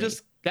punish I'm me.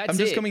 just That's I'm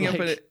just it. coming up Like,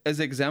 with it as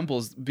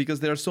examples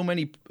because there are so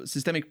many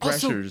systemic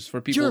also, pressures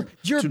for people.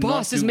 Your to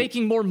boss not is do-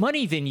 making more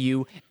money than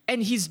you,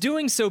 and he's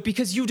doing so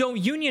because you don't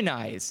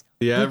unionize.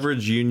 The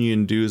average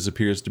union dues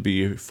appears to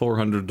be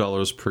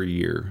 $400 per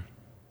year.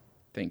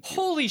 Thank you.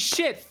 Holy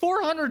shit,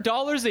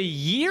 $400 a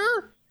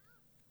year?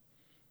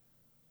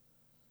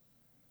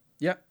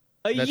 Yeah,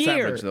 A that's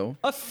year. average though.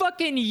 A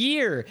fucking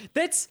year.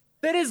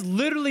 That is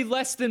literally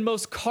less than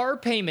most car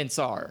payments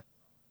are.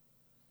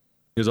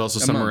 It was also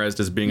A month. summarized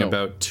as being No.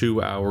 about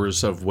 2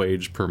 hours of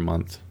wage per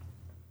month.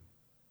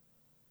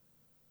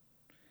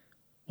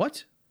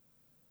 What?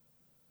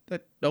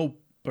 That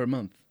per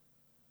month,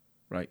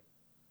 right?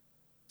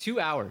 2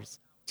 hours.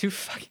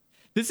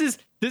 This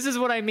is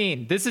what I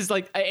mean. This is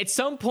like at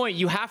some point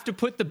you have to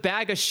put the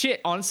bag of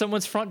shit on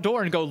someone's front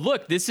door and go,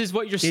 look, this is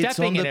what you're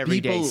stepping on in the every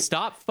day. people-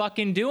 Stop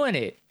fucking doing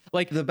it.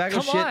 Like The bag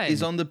of come shit on.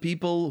 is on the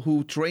people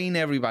who train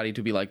everybody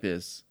to be like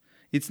this.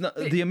 It's not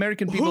the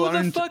American people Who the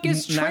aren't fuck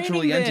is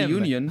naturally training them?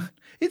 anti-union.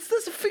 It's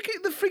the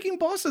freaking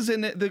bosses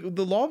in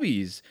the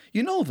lobbies.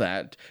 You know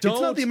that. It's not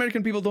Don't- the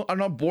American people are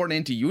not born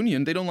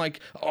anti-union. They don't like,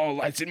 oh,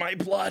 it's in my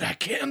blood. I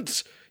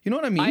can't. You know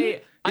what I mean?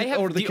 I have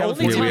or the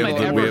only California time we I've have,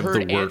 people the, ever we have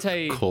heard the work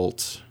anti-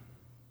 cult.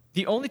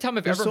 The only time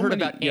I've There's ever so heard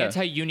many- about yeah.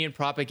 anti-union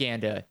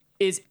propaganda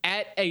is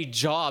at a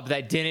job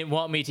that didn't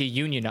want me to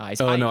unionize.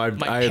 Oh no,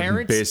 my I've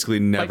parents basically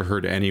never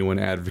heard anyone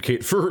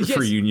advocate for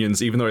Yes.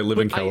 unions, even though I live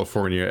in But I-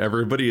 California.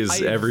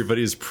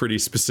 Everybody's pretty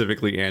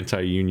specifically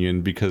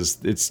anti-union because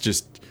it's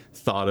just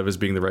thought of as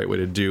being the right way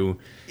to do.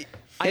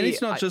 And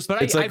it's not just-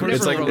 but It's like I've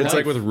it's never like it's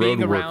like with road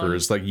being around-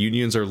 workers. Like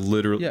unions are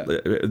literally Yeah.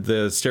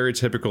 the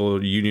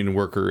stereotypical union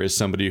worker is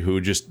somebody who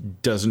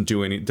just doesn't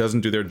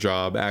do their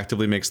job,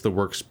 actively makes the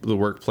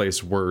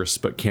workplace worse,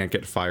 but can't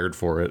get fired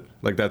for it.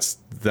 Like that's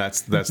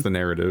the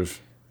narrative.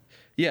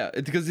 Yeah,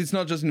 because it's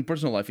not just in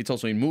personal life. It's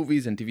also in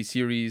movies and TV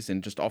series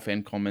and just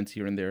offhand comments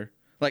here and there.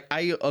 Like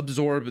I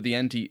absorb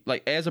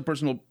like as a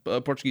personal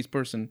Portuguese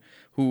person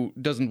who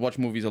doesn't watch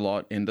movies a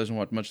lot and doesn't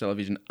watch much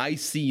television, I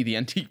see the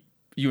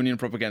anti-union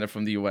propaganda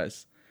from the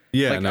US.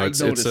 Yeah, Like, no, I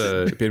it's notice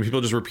and people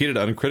just repeat it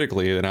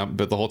uncritically,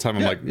 but the whole time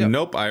I'm like, yeah.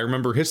 nope. I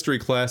remember history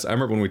class. I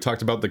remember when we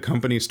talked about the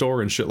company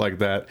store and shit like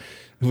that,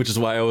 which is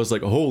why I was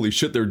like, holy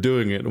shit, they're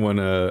doing it. When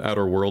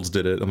Outer Worlds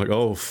did it, I'm like,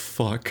 oh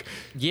fuck,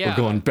 Yeah. we're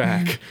going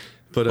back.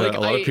 But Like, a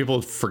lot of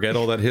people forget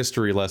all that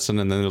history lesson,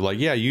 and then they're like,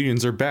 yeah,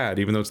 unions are bad,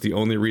 even though it's the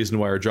only reason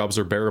why our jobs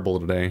are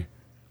bearable today.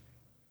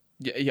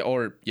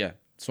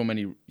 So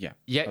many. Yeah,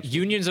 Yeah,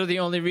 unions are the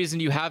only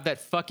reason you have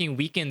that fucking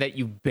weekend that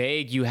you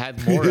beg you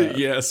had more of.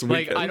 Yes,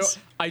 like weekends.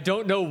 I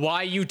don't know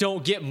why you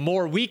don't get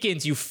more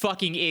weekends, you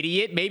fucking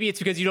idiot. Maybe it's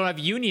because you don't have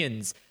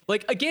unions.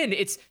 Like again,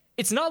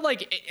 it's not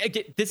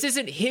like this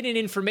isn't hidden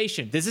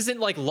information. This isn't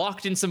like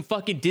locked in some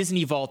fucking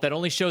Disney vault that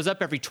only shows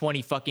up every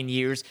 20 fucking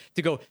years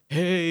to go,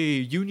 hey,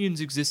 unions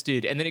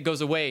existed. And then it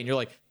goes away and you're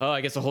like, oh, I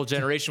guess a whole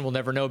generation will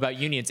never know about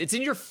unions. It's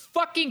in your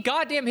fucking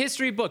goddamn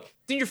history book.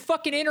 It's in your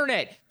fucking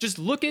internet. Just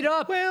look it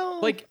up. well,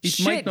 like it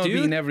shit, might not dude.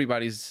 be in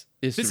everybody's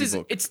history This is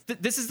book.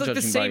 this is like the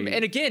judging same. by-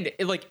 And again,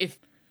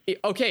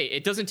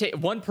 it doesn't take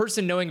one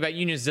person knowing about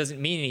unions doesn't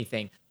mean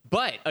anything.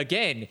 But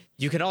again,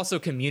 you can also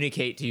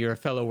communicate to your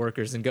fellow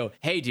workers and go,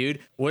 hey, dude,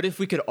 what if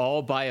we could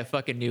all buy a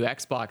fucking new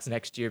Xbox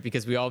next year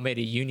because we all made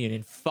a union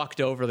and fucked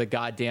over the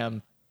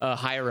goddamn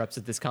higher ups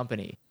at this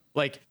company?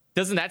 Like,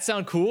 doesn't that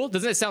sound cool?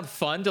 Doesn't it sound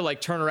fun to like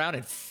turn around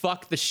and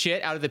fuck the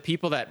shit out of the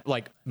people that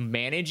like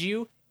manage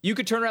you? You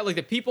could turn around like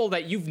the people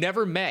that you've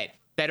never met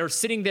that are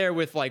sitting there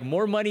with like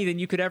more money than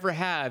you could ever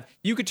have.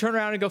 You could turn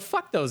around and go,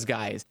 fuck those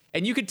guys.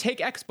 And you could take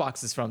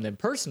Xboxes from them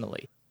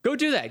personally. Go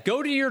do that.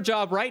 Go to your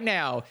job right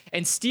now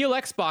and steal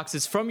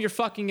Xboxes from your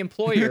fucking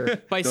employer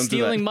by Don't do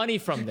stealing that. money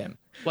from them.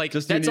 Like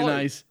just that's all.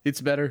 unionize. It's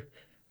better.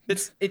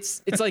 It's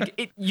like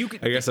it. You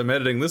could. I guess I'm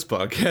editing this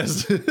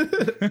podcast.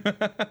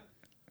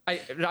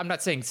 I'm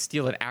not saying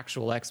steal an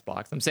actual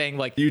Xbox. I'm saying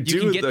like You can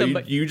do get though. them. You,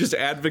 But you just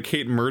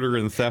advocate murder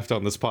and theft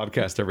on this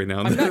podcast every now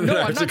and I'm then. not, no,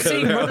 I I'm have to not cut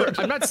saying it out.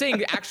 murder. I'm not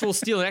saying actual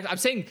stealing. I'm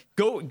saying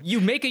go. You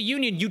make a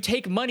union. You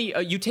take money.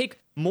 You take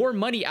more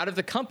money out of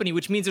the company,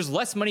 which means there's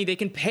less money they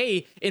can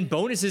pay in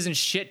bonuses and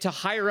shit to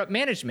higher up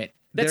management.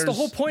 That's the There's-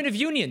 whole point of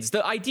unions.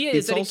 The idea is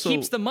It's that also- it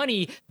keeps the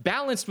money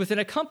balanced within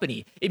a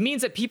company. It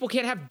means that people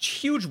can't have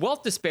huge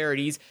wealth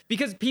disparities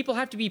because people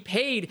have to be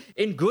paid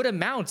in good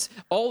amounts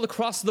all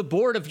across the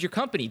board of your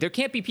company. There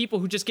can't be people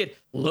who just get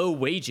low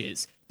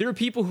wages. There are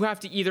people who have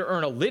to either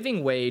earn a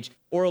living wage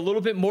or a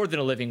little bit more than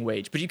a living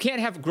wage. But you can't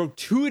have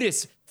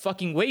gratuitous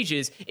fucking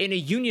wages in a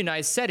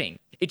unionized setting.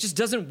 It just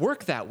doesn't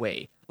work that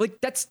way.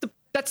 Like that's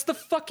the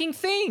fucking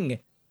thing.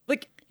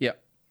 Like Yeah.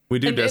 We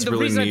do And the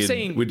desperately reason I'm need.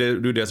 saying- we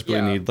do desperately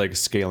Yeah. need like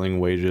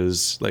scaling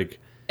wages. Like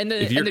And the-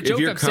 if and your the joke if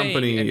your I'm saying-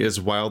 company and- is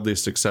wildly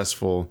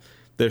successful,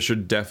 there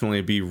should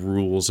definitely be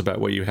rules about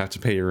what you have to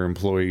pay your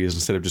employees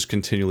instead of just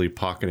continually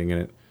pocketing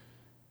it.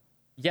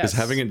 Yes, Because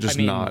having it just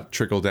not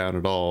trickle down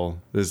at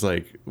all is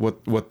like,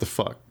 what the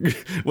fuck?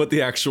 What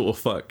the actual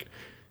fuck?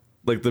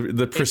 Like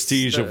the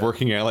prestige of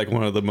working at like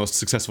one of the most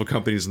successful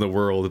companies in the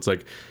world. It's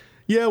like,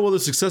 yeah, well, they're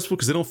successful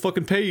because they don't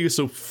fucking pay you,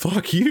 so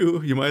fuck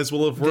you. You might as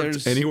well have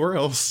worked anywhere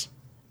else.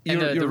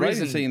 You're right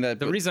in saying that.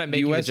 The reason I'm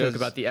making a joke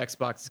about the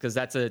Xbox is because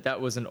that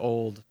was an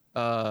old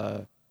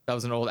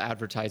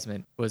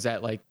advertisement. Was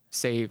that like,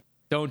 say,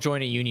 don't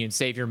join a union,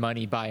 save your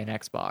money, buy an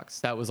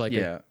Xbox. That was like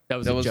a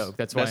joke.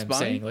 That's why I'm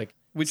saying like,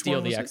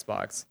 steal the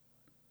Xbox.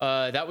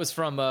 That was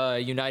from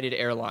United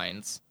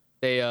Airlines.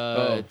 They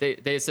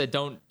said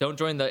don't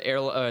join the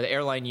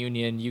airline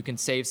union. You can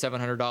save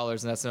 $700 and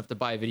that's enough to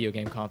buy a video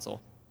game console.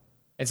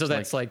 And so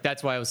that's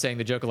that's why I was saying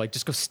the joke of like,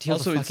 just go steal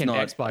the fucking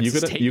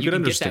Xbox. You could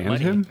understand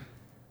him.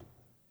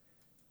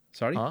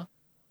 Sorry? Huh?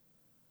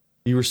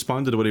 You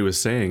responded to what he was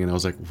saying, and I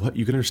was like, what?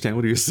 You can understand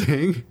what he was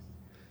saying?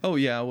 Oh,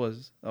 yeah, I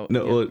was. No,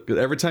 yeah. Look,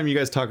 every time you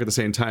guys talk at the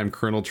same time,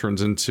 Colonel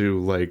turns into,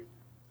 like,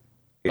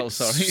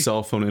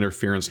 cell phone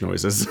interference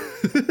noises.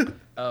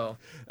 Oh.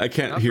 I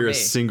can't hear a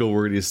single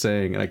word he's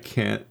saying, and I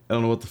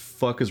don't know what the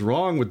fuck is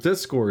wrong with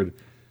Discord.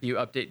 Do you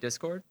update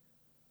Discord?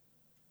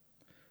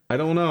 I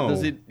don't know.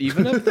 Does it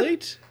even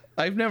update?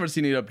 I've never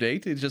seen it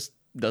update. It just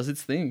does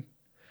its thing.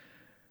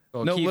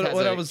 Well, no,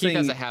 Keith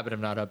has a habit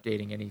of not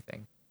updating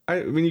anything.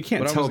 I mean, you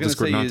can't tell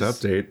Discord not to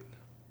update.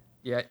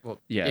 Yeah,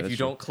 well, if you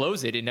don't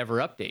close it, it never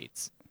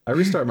updates. I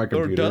restart my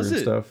computer and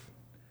stuff.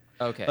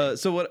 Okay.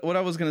 So what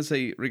I was going to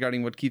say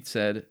regarding what Keith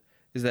said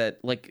is that,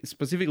 like,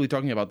 specifically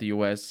talking about the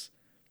US,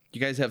 you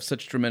guys have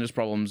such tremendous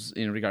problems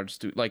in regards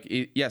to, like,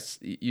 yes,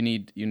 you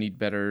need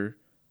better...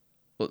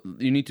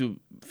 You need to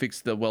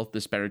fix the wealth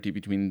disparity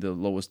between the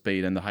lowest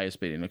paid and the highest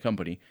paid in a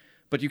company.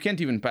 But you can't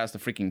even pass the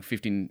freaking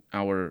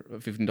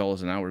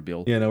 $15 an hour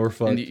bill. Yeah, no, we're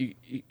fucked.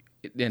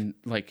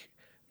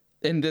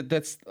 And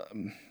that's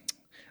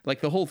like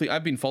the whole thing.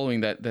 I've been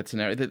following that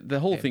scenario. The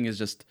whole thing is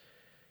just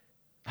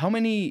how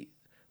many,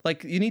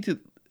 like, you need to.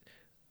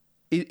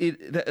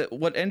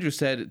 What Andrew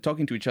said,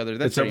 talking to each other.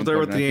 That's it's up there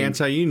with the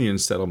anti-union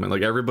settlement.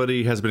 Like,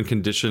 everybody has been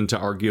conditioned to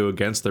argue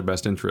against their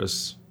best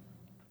interests.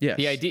 Yes.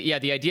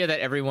 The idea that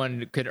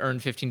everyone could earn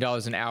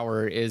 $15 an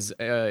hour is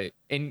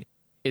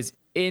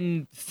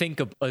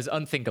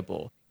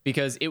unthinkable,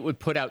 because it would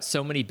put out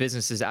so many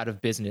businesses out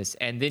of business,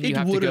 and then you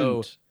have to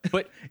go.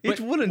 But it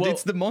wouldn't. Well,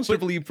 it's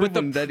demonstrably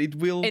proven that it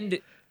will.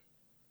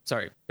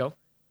 Sorry, go.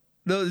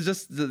 No, it's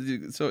just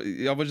so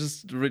I was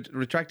just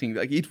retracting.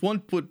 Like, it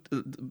won't put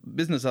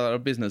business out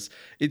of business.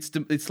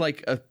 It's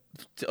like a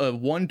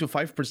 1 to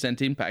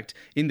 5% impact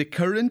in the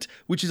current,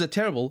 which is a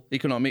terrible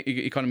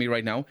economy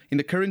right now. In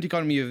the current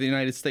economy of the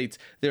United States,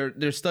 there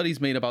are studies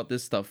made about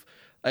this stuff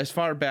as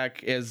far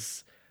back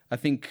as I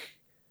think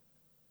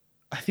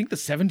the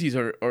 70s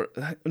or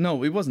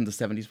no, it wasn't the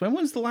 70s. When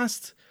was the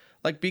last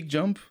like big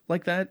jump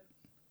like that?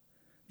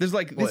 There's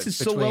like this is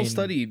so well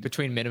studied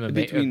between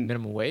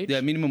minimum wage.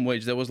 Yeah, minimum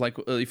wage. There was like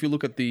if you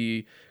look at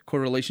the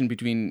correlation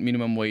between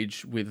minimum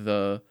wage with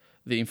the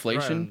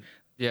inflation.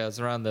 It's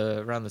around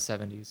the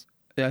 70s.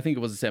 Yeah, I think it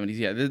was the 70s.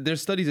 Yeah,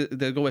 there's studies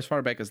that go as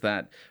far back as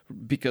that,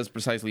 because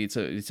precisely it's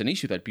an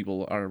issue that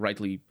people are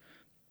rightly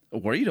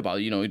worried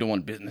about. You don't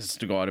want business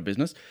to go out of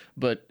business,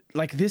 but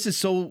like, this is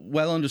so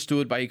well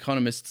understood by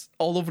economists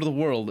all over the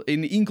world,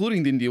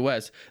 including in the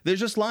US. They're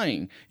just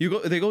lying.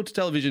 They go to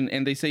television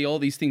and they say all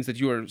these things that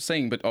you are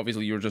saying, but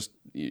obviously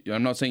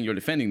I'm not saying you're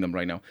defending them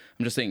right now.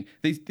 I'm just saying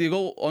they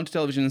go onto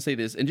television and say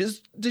this, and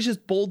they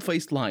just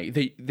bold-faced lie.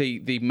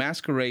 They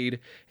masquerade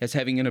as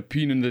having an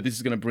opinion that this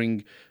is going to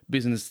bring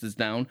businesses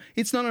down.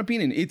 It's not an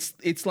opinion.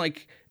 It's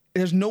like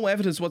there's no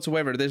evidence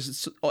whatsoever.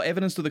 There's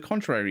evidence to the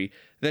contrary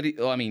that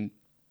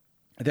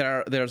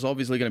there's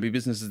obviously going to be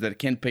businesses that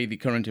can't pay the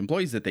current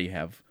employees that they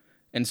have.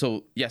 And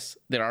so, yes,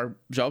 there are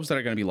jobs that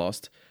are going to be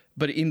lost.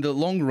 But in the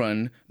long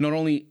run, not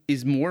only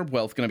is more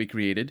wealth going to be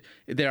created,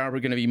 there are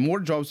going to be more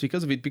jobs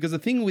because of it. Because the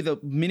thing with the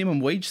minimum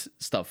wage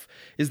stuff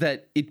is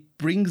that it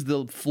brings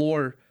the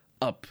floor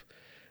up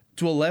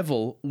to a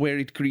level where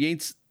it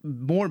creates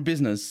more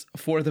business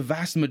for the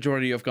vast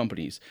majority of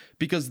companies,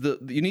 because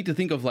you need to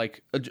think of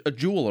like a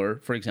jeweler,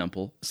 for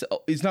example,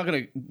 is not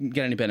going to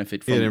get any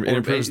benefit from it. It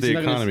improves the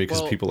economy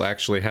because people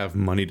actually have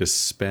money to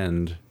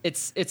spend.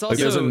 It's also like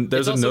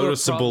there's a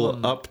noticeable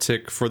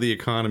uptick for the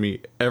economy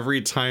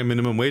every time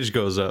minimum wage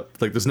goes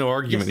up. Like, there's no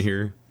argument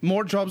here.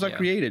 More jobs are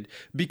created,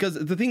 because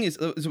the thing is,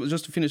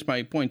 just to finish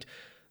my point,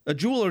 a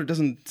jeweler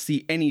doesn't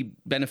see any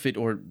benefit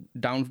or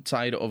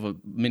downside of a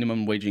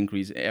minimum wage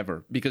increase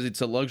ever, because it's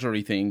a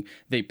luxury thing.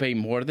 They pay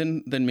more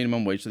than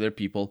minimum wage to their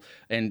people,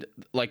 and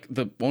like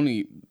the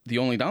only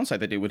downside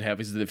that they would have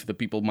is if the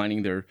people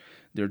mining their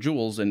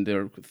jewels and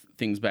their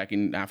things back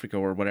in Africa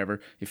or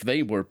whatever, if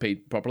they were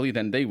paid properly,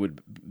 then they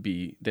would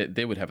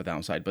have a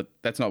downside. But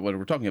that's not what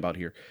we're talking about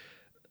here.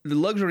 The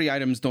luxury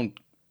items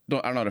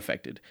are not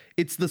affected.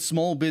 It's the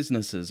small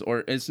businesses,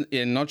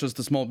 and not just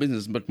the small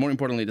business, but more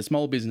importantly, the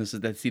small businesses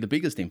that see the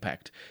biggest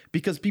impact,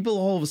 because people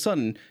all of a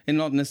sudden, and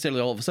not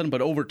necessarily all of a sudden,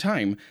 but over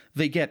time,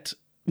 they get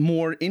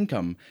more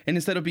income, and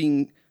instead of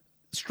being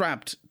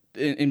strapped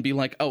and be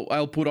like, oh,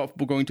 I'll put off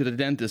going to the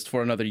dentist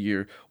for another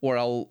year, or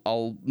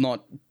I'll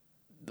not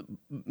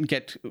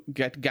get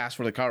gas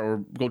for the car, or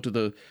go to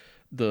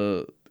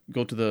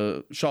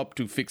the shop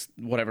to fix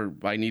whatever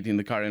I need in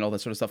the car and all that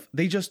sort of stuff.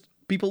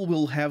 People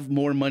will have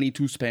more money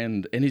to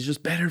spend, and it's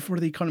just better for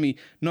the economy,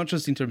 not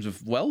just in terms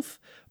of wealth,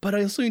 but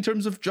also in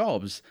terms of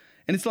jobs.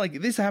 And it's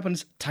like this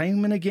happens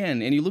time and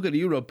again. And you look at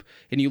Europe,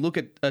 and you look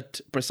at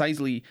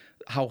precisely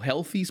how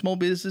healthy small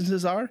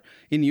businesses are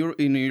in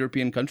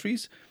European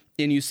countries,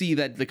 and you see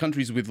that the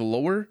countries with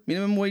lower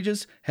minimum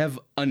wages have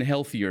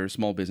unhealthier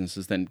small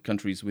businesses than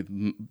countries with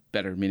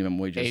better minimum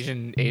wages.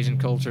 Asian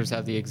cultures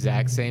have the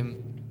exact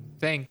same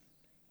thing.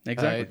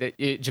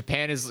 Exactly.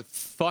 Japan is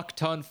fuck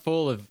ton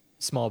full of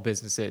small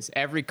businesses.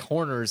 Every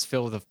corner is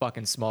filled with a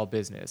fucking small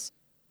business.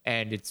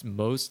 And it's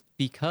most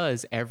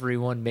because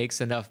everyone makes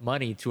enough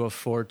money to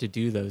afford to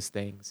do those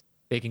things.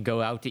 They can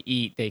go out to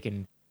eat. They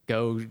can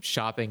go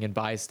shopping and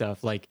buy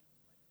stuff. Like,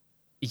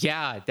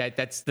 yeah,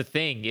 that's the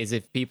thing, is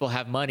if people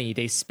have money,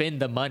 they spend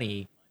the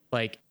money.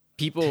 Like,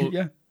 people...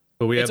 Yeah.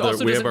 But we have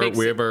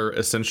our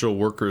essential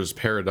workers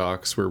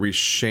paradox, where we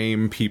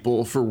shame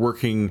people for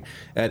working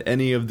at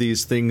any of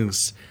these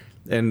things,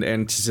 and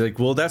it's like,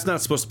 well, that's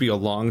not supposed to be a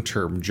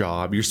long-term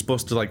job. You're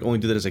supposed to like only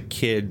do that as a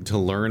kid to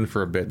learn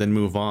for a bit, then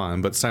move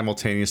on. But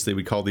simultaneously,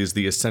 we call these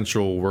the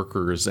essential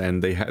workers,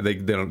 and they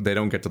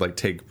don't get to like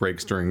take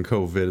breaks during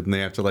COVID, and they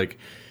have to like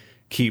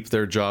keep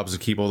their jobs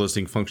and keep all those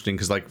things functioning,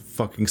 because like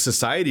fucking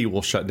society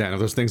will shut down if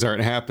those things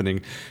aren't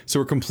happening. So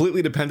we're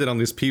completely dependent on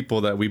these people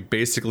that we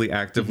basically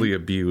actively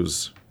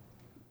abuse.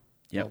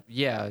 Yep. Well,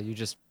 yeah, you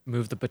just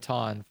move the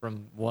baton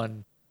from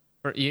one,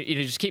 or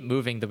you just keep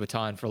moving the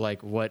baton for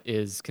like what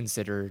is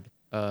considered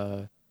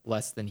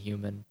less than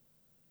human.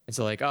 And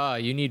so like,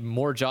 you need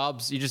more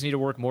jobs. You just need to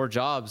work more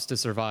jobs to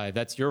survive.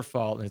 That's your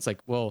fault. And it's like,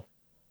 well,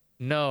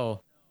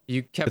 no.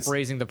 You kept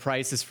raising the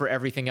prices for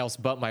everything else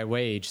but my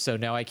wage, so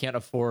now I can't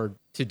afford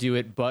to do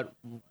it but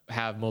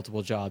have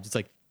multiple jobs. It's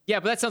like,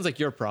 yeah, but that sounds like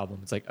your problem.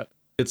 It's like...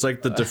 It's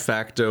like the de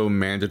facto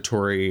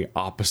mandatory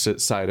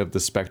opposite side of the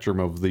spectrum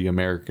of the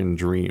American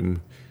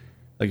dream.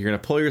 Like, you're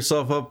going to pull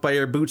yourself up by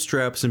your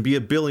bootstraps and be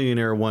a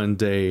billionaire one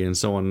day, and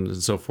so on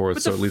and so forth.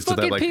 But so it leads to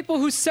that, like, people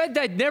who said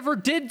that never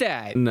did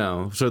that.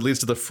 No. So it leads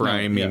to the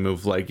Fry meme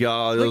of like,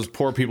 those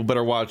poor people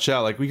better watch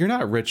out. Like, well, you're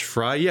not rich,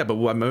 Fry. Yeah, but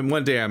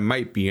one day I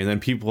might be, and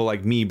then people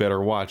like me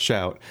better watch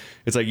out.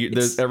 It's like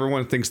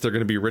everyone thinks they're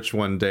going to be rich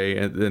one day,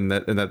 and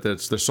that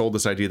they're sold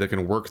this idea that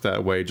can work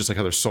that way, just like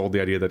how they're sold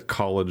the idea that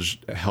college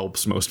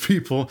helps most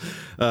people.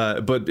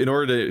 But in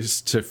order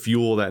to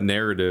fuel that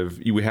narrative,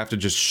 we have to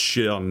just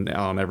shit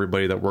on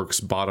everybody that works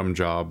bottom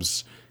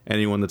jobs.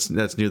 Anyone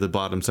that's near the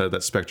bottom side of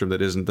that spectrum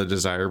that isn't the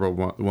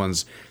desirable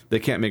ones. They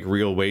can't make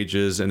real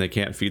wages, and they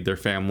can't feed their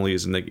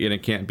families, and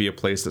it can't be a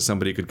place that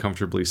somebody could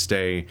comfortably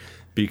stay,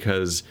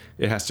 because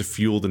it has to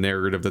fuel the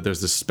narrative that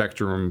there's this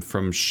spectrum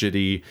from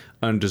shitty,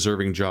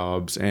 undeserving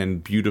jobs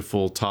and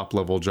beautiful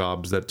top-level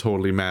jobs that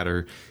totally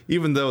matter,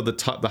 even though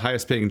the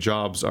highest paying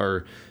jobs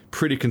are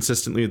pretty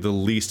consistently the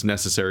least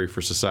necessary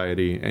for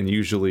society, and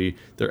usually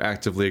they're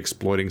actively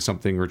exploiting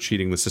something or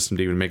cheating the system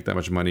to even make that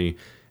much money,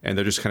 and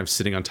they're just kind of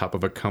sitting on top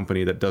of a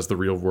company that does the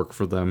real work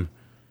for them.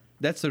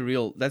 That's the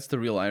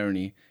real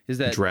irony, is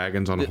that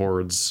dragons on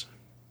hordes.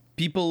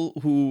 People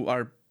who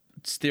are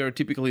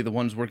stereotypically the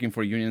ones working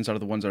for unions are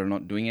the ones that are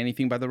not doing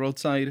anything by the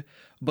roadside,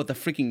 but the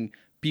freaking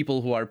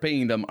people who are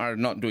paying them are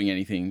not doing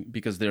anything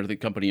because they're the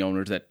company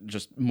owners that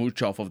just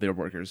mooch off of their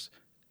workers,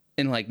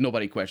 and like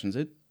nobody questions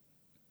it.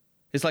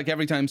 It's like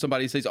every time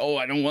somebody says, oh,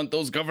 I don't want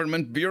those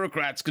government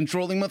bureaucrats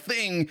controlling my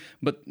thing,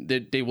 but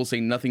they will say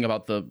nothing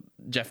about the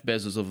Jeff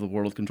Bezos of the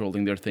world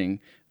controlling their thing.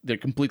 They're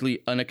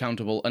completely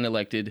unaccountable,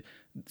 unelected,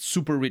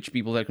 super rich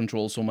people that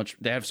control so much.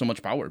 They have so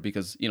much power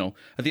because,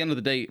 at the end of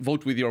the day,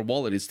 vote with your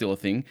wallet is still a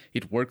thing.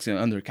 It works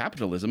under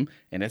capitalism,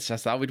 and that's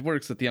just how it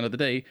works at the end of the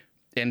day.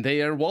 And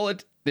their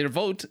wallet, their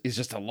vote is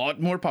just a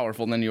lot more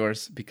powerful than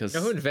yours because...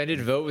 You know who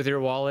invented vote with your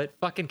wallet?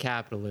 Fucking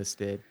capitalists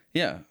did.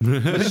 Yeah.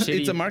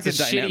 It's a market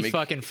dynamic. Shitty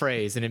fucking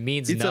phrase, and it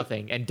means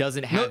nothing and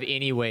doesn't have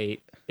any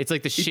weight. It's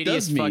like the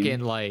shittiest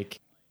fucking,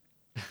 like...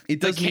 It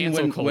does like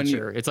cancel mean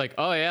culture. It's like,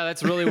 oh yeah,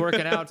 that's really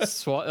working out.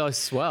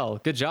 Swell.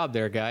 Good job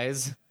there,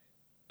 guys.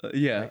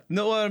 Yeah.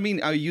 No, I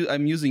mean,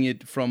 I'm using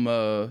it from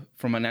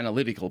an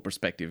analytical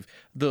perspective.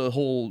 The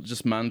whole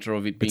just mantra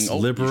of it being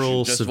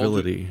liberal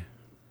civility.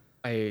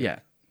 Yeah.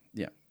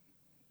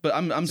 But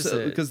I'm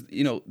because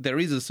there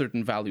is a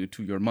certain value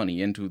to your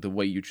money and to the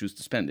way you choose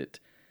to spend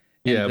it.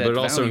 Yeah, but it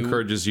also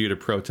encourages you to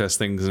protest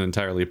things in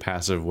entirely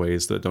passive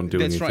ways that don't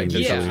do anything. Right.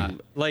 Yeah,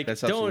 like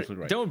that's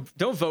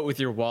don't vote with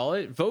your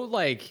wallet. Vote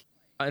like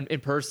in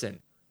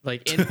person.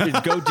 Like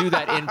go do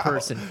that in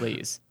person,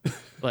 please.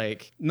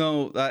 Like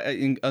no,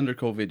 under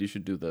COVID you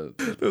should do the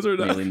those are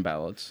mail-in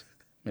ballots.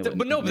 But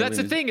no, but that's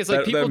the thing. Is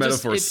like people that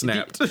metaphor just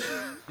snapped.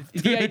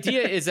 The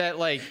idea is that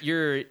like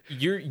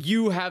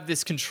you have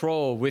this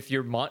control with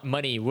your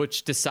money,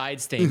 which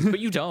decides things, but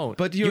you don't.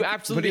 But you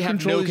absolutely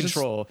have no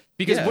control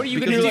because what are you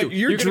going to do? Like,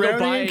 you're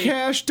drowning in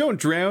cash. Don't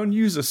drown.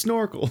 Use a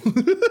snorkel.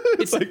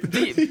 It's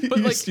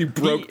like, you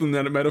broke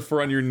that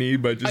metaphor on your knee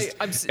by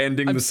just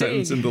ending the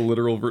sentence in the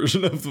literal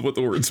version of what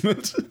the words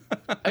meant.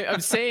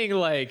 I'm saying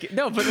like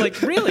no, but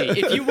like really,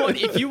 if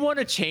you want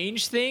to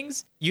change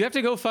things, you have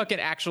to go fucking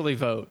actually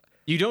vote.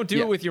 You don't do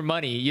it with your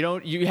money.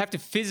 You have to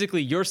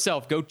physically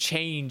yourself go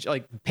change,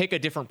 like pick a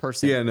different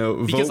person. Yeah,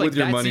 no, vote with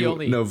your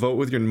money. No, vote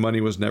with your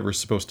money was never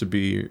supposed to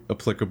be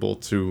applicable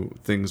to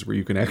things where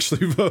you can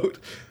actually vote.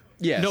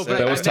 Yes. No, but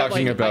that was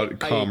talking about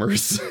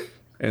commerce.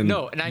 And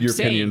I'm your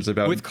saying opinions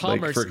about with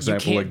commerce, like, for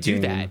example, you can't do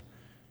game. that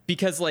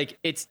because like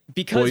it's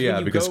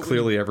because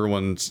clearly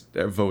everyone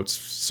votes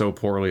so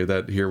poorly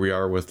that here we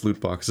are with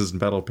loot boxes and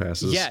battle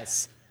passes.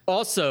 Yes.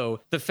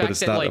 Also, the fact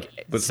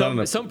that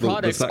some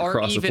products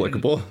aren't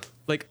even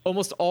like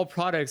almost all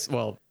products.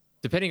 Well,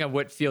 depending on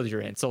what field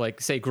you're in. So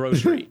like say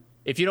grocery.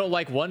 If you don't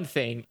like one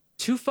thing,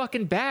 too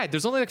fucking bad.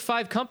 There's only like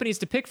 5 companies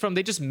to pick from.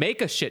 They just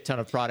make a shit ton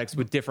of products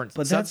with different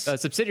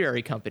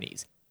subsidiary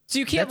companies. So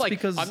you can't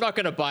I'm not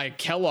going to buy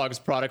Kellogg's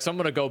products. I'm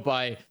going to go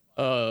buy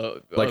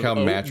like how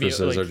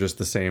mattresses are just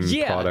the same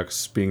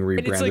products being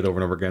rebranded over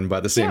and over again by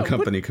the same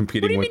company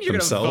competing with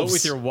themselves. You're gonna vote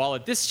with your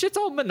wallet? This shit's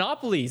all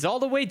monopolies all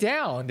the way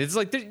down. It's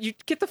like you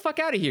get the fuck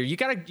out of here. You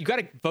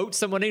gotta vote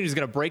someone in who's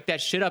gonna break that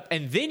shit up,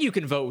 and then you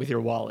can vote with your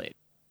wallet.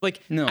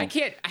 Like no, I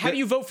can't. How do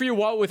you vote for your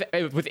wallet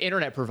with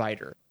internet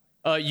provider?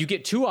 You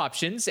get 2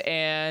 options,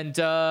 and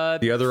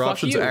the other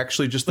option's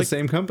actually just the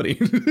same company.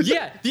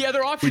 Yeah, the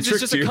other option is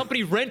just a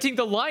company renting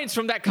the lines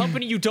from that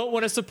company you don't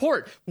want to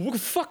support.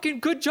 Fucking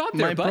good job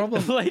there,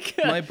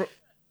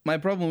 My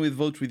problem with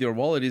vote with your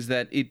wallet is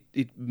that it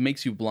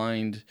makes you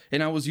blind,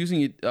 and I was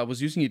using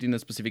it in a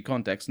specific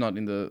context, not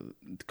in the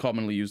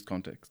commonly used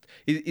context.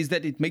 Is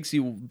that it makes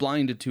you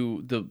blind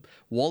to the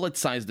wallet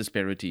size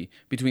disparity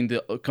between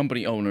the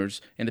company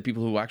owners and the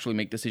people who actually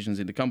make decisions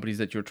in the companies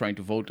that you're trying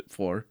to vote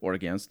for or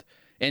against,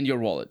 and your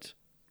wallet.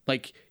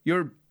 Like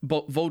your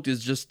vote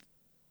is just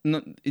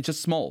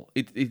small.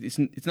 It's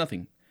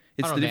nothing.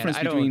 It's the difference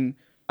between.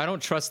 I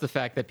don't trust the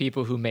fact that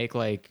people who make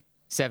like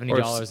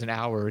 $70 an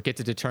hour get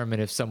to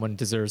determine if someone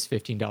deserves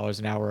 $15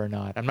 an hour or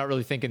not. I'm not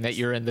really thinking that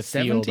you're in the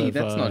field of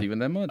that's not even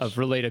that much of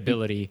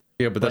relatability.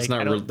 Yeah, but that's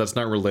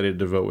not related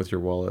to vote with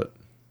your wallet.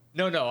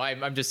 No,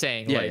 I'm just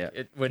saying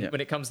when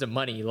it comes to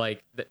money,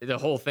 like the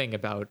whole thing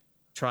about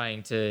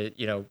trying to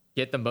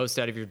get the most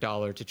out of your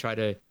dollar to try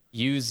to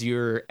use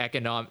your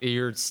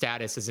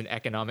status as an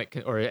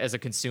economic or as a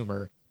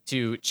consumer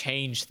to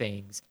change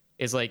things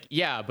is like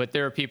but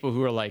there are people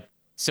who are like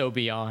so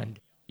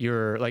beyond.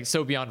 You're like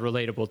so beyond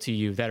relatable to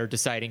you that are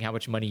deciding how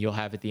much money you'll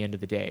have at the end of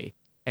the day.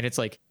 And it's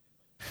like,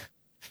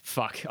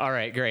 fuck. All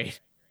right, great.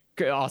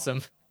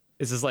 Awesome.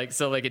 This is like,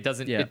 so like it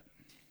doesn't. Yeah.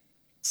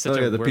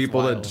 The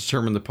people that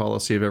determine the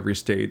policy of every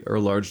state are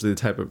largely the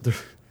type of.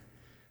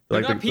 They're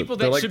not people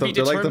that should be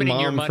determining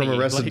your money. They're like the mom from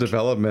Arrested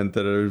Development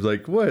that are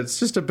like, what? It's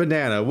just a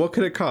banana. What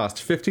could it cost?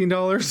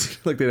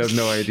 $15? Like they have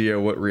no idea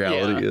what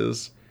reality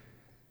is.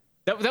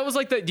 That was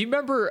like do you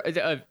remember?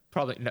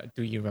 Probably no.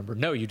 Do you remember?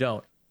 No, you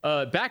don't.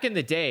 Back in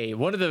the day,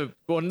 one of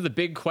the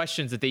big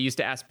questions that they used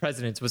to ask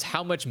presidents was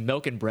how much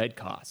milk and bread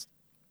cost.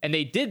 And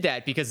they did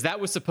that because that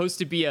was supposed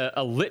to be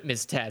a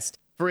litmus test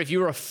for if you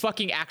were a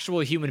fucking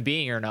actual human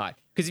being or not.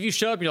 Because if you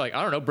show up and you're like,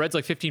 I don't know, bread's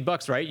like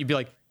 $15, right? You'd be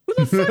like, who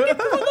the fuck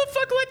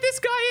let this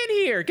guy in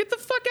here? Get the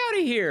fuck out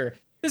of here.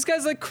 This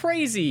guy's like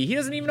crazy. He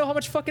doesn't even know how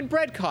much fucking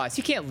bread costs.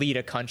 He can't lead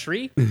a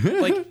country.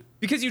 Like,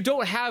 because you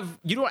don't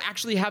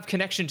actually have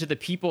connection to the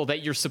people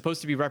that you're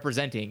supposed to be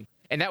representing.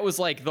 And that was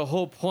like the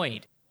whole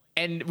point.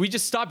 And we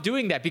just stopped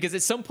doing that because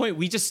at some point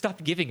we just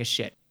stopped giving a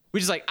shit. We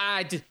just like,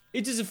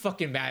 it doesn't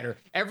fucking matter.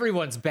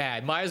 Everyone's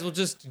bad. Might as well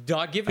just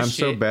not give a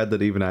shit. I'm so bad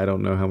that even I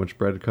don't know how much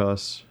bread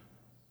costs.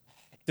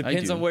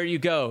 Depends on where you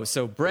go.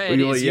 So bread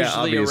is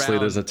usually obviously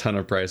around, there's a ton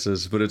of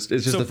prices, but it's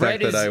just the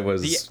fact that I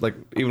was like,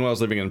 even when I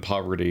was living in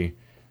poverty,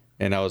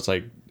 and I was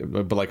like,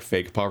 but like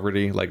fake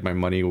poverty, like my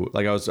money,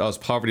 like I was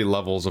poverty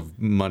levels of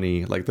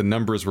money, like the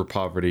numbers were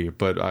poverty,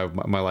 but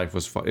my life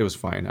was it was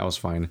fine. I was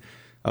fine.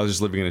 I was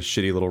just living in a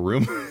shitty little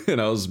room and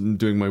I was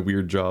doing my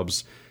weird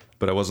jobs,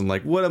 but I wasn't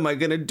like, what am I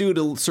going to do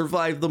to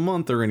survive the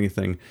month or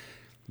anything?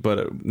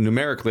 But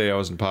numerically, I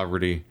was in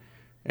poverty,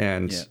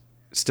 and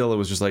still it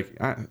was just like,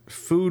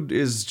 food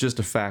is just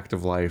a fact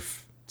of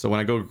life. So when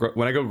I go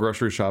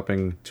grocery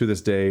shopping to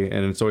this day,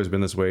 and it's always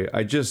been this way,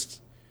 I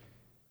just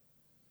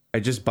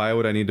buy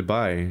what I need to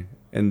buy.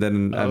 And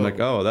then I'm like,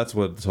 oh, that's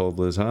what the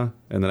total is, huh?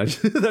 And then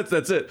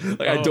that's it.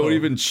 Like I don't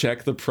even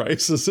check the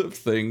prices of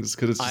things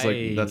because it's just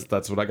like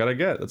that's what I gotta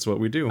get. That's what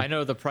we do. I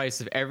know the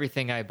price of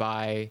everything I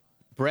buy.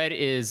 Bread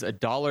is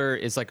 $1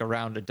 is like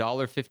around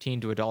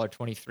 $1.15 to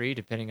 $1.23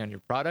 depending on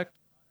your product.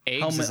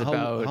 Eggs is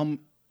about.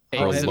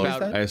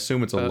 I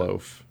assume it's a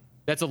loaf.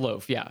 That's a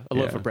loaf, a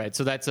loaf of bread.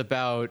 So that's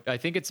about. I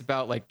think it's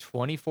about like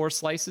 24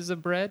 slices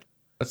of bread.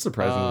 That's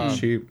surprisingly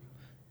cheap.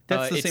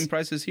 That's the it's- same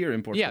price as here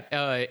in Portugal.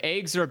 Yeah,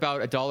 eggs are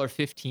about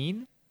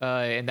 $1.15,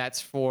 and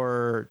that's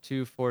for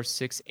 2, 4,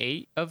 6,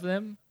 8 of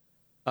them.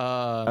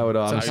 I would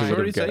honestly Are you sure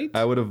would it's have eight?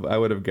 I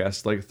would have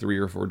guessed like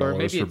 $3 or $4 or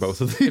maybe for it's-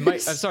 both of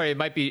these. I'm sorry, it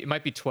might be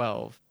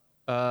 12.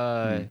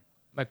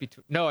 Might be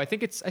no, I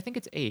think it's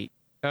 8.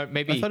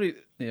 Maybe. I thought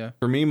yeah.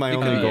 For me, my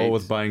only Because- goal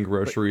with buying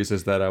groceries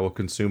is that I will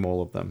consume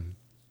all of them.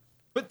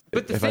 But the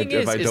if thing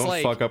if I is don't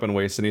like, fuck up and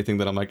waste anything,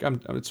 then I'm like,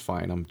 it's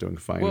fine. I'm doing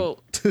fine.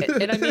 well,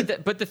 and I mean,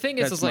 but the thing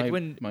That's is like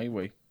my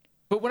way.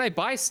 But when I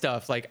buy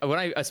stuff, like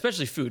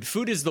especially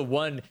food is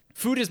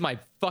food is my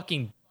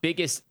fucking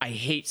biggest. I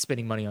hate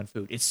spending money on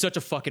food. It's such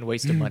a fucking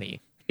waste of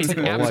money. It's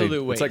an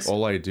absolute waste. It's like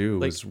all I do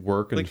Like- is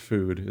work and like-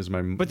 food is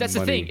my. But that's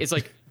money. the thing. It's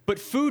like, but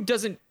food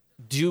doesn't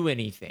do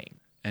anything.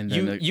 And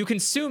then You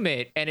consume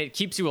it and it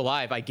keeps you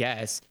alive, I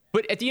guess.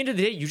 But at the end of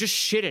the day, you just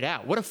shit it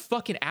out. What a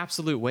fucking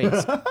absolute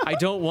waste. I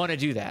don't want to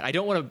do that. I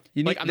don't want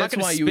to. I'm not that's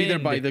going why to you either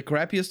spend. buy the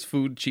crappiest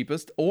food,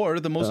 cheapest, or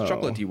the most Oh.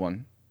 chocolatey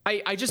one.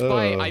 I just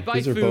buy. I buy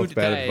these are food both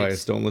bad that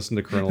advice. Don't listen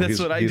to Colonel. That's he's,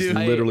 what I he's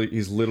do.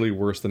 He's literally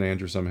worse than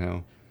Andrew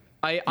somehow.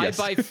 I Yes.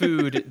 buy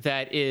food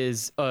that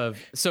is of.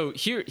 So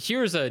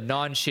here's a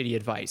non-shitty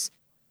advice.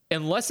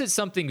 Unless it's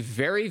something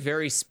very,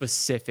 very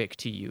specific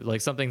to you,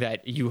 like something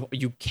that you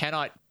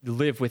cannot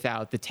live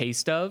without the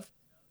taste of,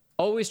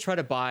 always try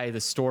to buy the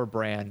store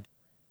brand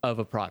of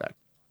a product.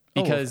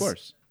 Oh, of Because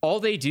course. all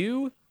they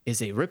do is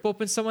they rip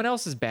open someone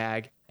else's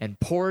bag and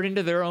pour it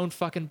into their own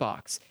fucking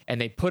box. And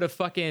they put a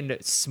fucking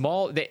it's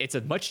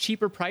a much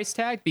cheaper price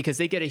tag because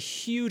they get a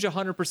huge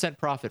 100%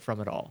 profit from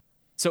it all.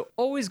 So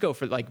always go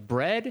for like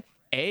bread,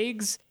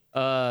 eggs,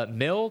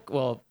 milk.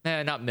 Well,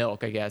 not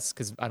milk, I guess,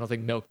 because I don't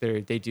think milk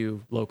they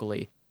do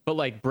locally. But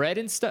like bread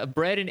and stuff,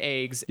 bread and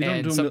eggs, You don't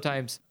and do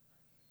sometimes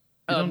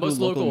You don't most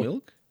do local local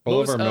milk?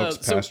 All of our Most,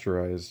 milk's so-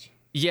 pasteurized.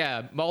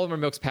 Yeah, all of our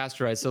milk's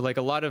pasteurized, so like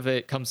a lot of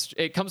it comes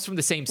from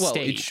the same Well,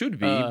 state. it should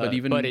be, but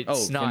even- but it's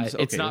oh, from not. this-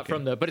 It's okay, not okay.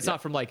 from the. But it's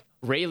not from like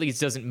Rayleigh's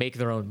doesn't make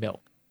their own milk.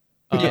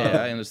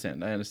 Yeah, I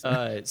understand.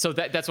 So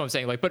that's what I'm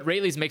saying. Like, but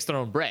Rayleigh's makes their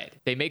own bread.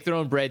 They make their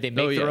own bread. They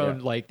make Oh, their yeah, own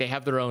yeah. like they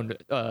have their own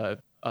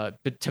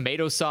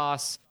tomato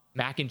sauce,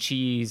 mac and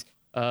cheese,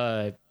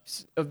 frozen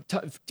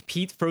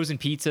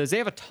pizzas. They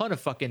have a ton of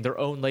fucking their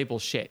own label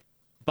shit.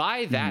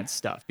 Buy that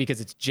stuff because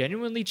it's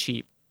genuinely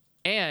cheap,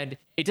 and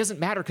it doesn't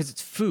matter because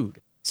it's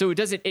food. So it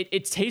doesn't.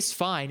 It tastes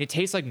fine. It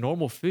tastes like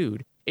normal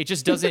food. It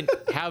just doesn't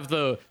have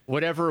the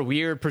whatever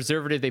weird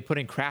preservative they put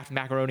in Kraft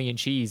macaroni and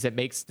cheese that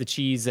makes the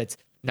cheese that's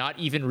not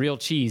even real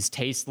cheese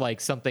taste like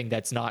something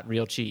that's not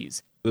real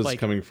cheese. This Like, is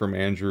coming from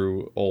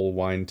Andrew. All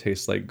wine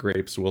tastes like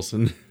grapes,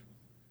 Wilson.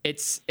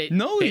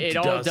 No, it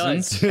all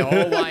doesn't. does.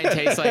 All wine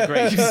tastes like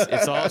grapes.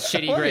 It's all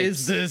shitty What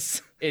grapes.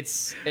 is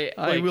this? I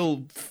I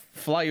will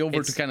fly over to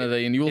it's- Canada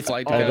and you will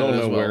fly to all- I Canada don't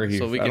know as well, where he.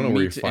 so we I can don't know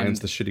where he meet finds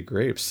and the shitty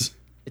grapes.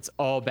 It's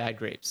all bad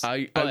grapes.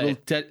 I But- will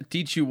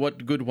teach you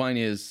what good wine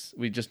is.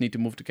 We just need to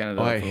move to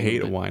Canada. Oh, I for a hate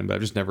little bit. wine, but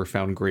I've just never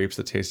found grapes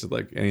that tasted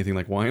like anything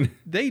like wine.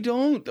 They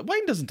don't.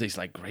 Wine doesn't taste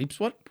like grapes.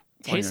 What?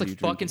 wine tastes are like you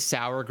fucking drinking?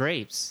 sour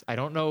grapes. I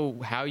don't know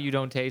how you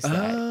don't taste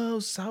that. Oh,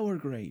 sour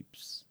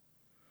grapes.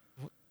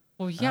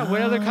 Well, yeah.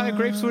 What other kind of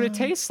grapes would it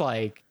taste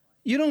like?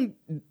 You don't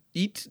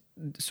eat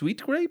sweet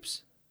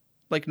grapes,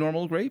 like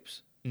normal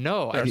grapes.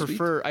 No, I They're sweet?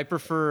 prefer.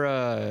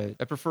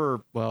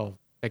 Well,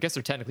 I guess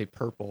they're technically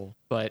purple,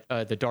 but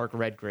the dark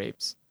red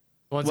grapes.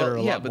 The ones that are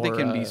Well, a yeah, lot but more,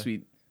 they can be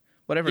sweet.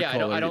 Whatever Yeah,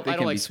 color. I don't they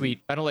can like be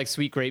sweet. I don't like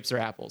sweet grapes or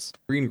apples.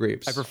 Green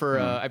grapes. I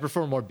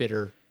prefer more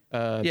bitter.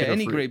 Yeah, bitter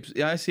any fruit. grapes.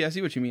 Yeah, I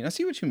see what you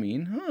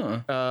mean.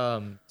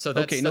 Huh. So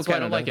that's, Okay, no that's why I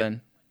Canada don't like it.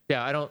 then.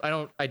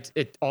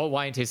 Yeah, all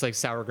wine tastes like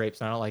sour grapes,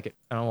 and I don't like it.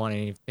 I don't want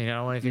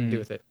anything to do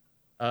with it.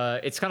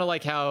 It's kind of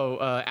like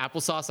how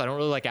applesauce. I don't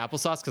really like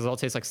applesauce because it all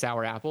tastes like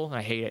sour apple, and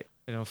I hate it.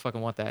 I don't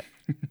fucking want that.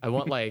 I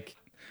want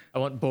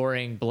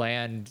boring,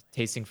 bland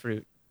tasting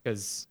fruit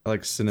because I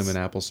like cinnamon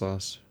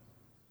applesauce.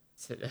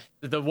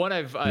 the one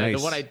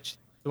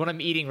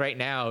I'm eating right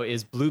now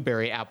is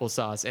blueberry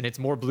applesauce, and it's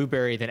more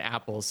blueberry than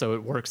apple, so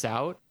it works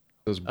out.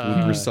 Those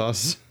blueberry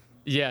sauce.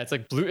 Yeah, it's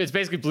like it's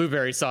basically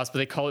blueberry sauce, but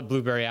they call it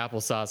blueberry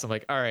applesauce. I'm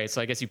like, all right,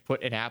 so I guess you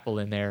put an apple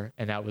in there,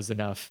 and that was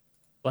enough.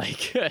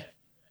 Like,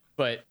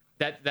 but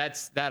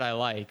that's I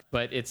like.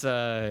 But it's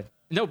no,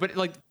 but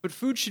like, but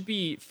food.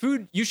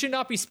 You should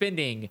not be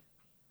spending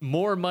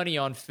more money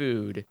on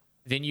food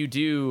than you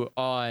do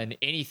on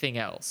anything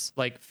else.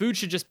 Like, food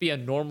should just be a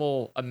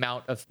normal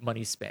amount of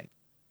money spent.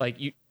 Like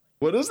you.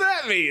 What does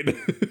that mean?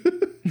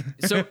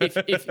 So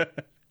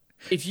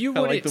if you I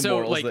like wouldn't, the so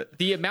morals like that-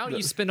 the amount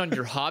you spend on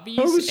your hobbies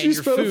How and was she your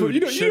spelled food, You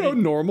know shouldn't-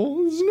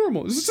 normal. This is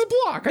normal. This is a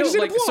block. I No, just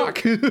like,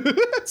 hit a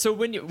block. So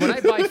when I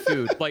buy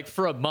food, like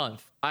for a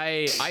month,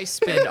 I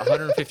spend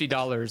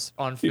 $150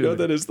 on food You know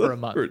that is for the a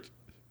month. word.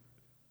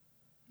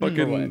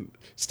 Fucking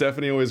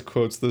Stephanie always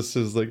quotes this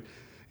as like,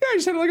 yeah, I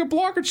just had like a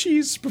block of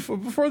cheese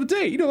before the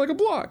date. Like a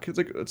block. It's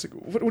like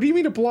what do you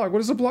mean a block? What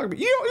does a block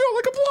mean?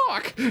 Like a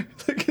block.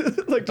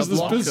 like just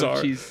this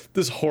bizarre,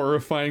 this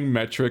horrifying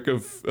metric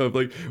of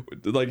like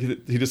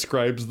he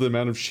describes the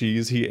amount of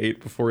cheese he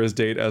ate before his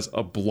date as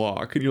a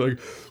block, and you're like,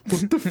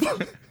 what the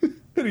fuck?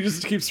 And he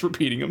just keeps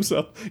repeating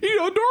himself.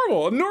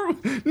 Normal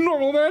amount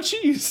of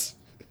cheese.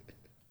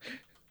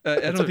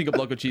 I don't think a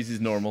block of cheese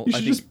is normal. I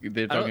think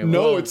they're talking about...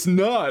 No, it's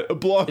not. A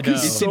block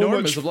is so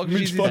enormous. much, A block of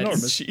cheese is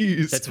enormous.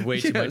 cheese. That's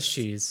way too much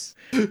cheese.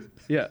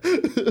 Yeah.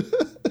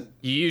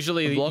 You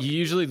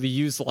usually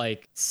use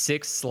like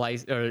 6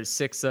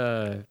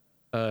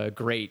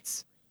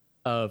 grates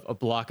of a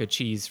block of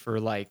cheese for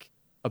like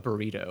a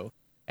burrito,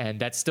 and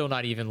that's still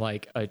not even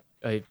like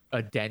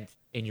a dent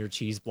in your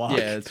cheese block.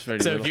 Yeah, it's very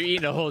so little. if you're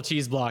eating a whole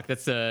cheese block,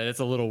 that's a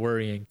little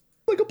worrying.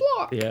 Like a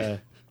block. Yeah.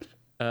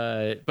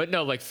 But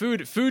no, like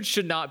food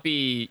should not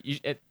be,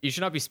 you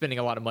should not be spending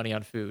a lot of money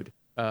on food,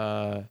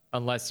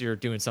 unless you're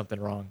doing something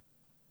wrong.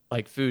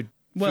 Like food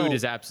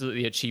is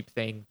absolutely a cheap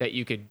thing that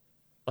you could,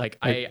 like,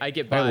 I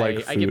get by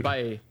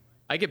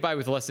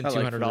with less than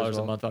 $200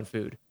 a month on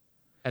food.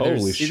 And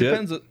holy shit. It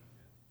depends.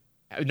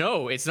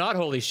 No, it's not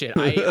holy shit.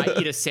 I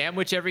eat a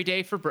sandwich every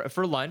day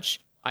for lunch.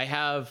 I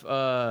have,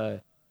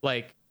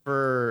 like,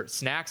 for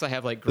snacks, I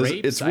have like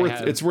grapes.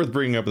 It's worth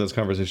bringing up in this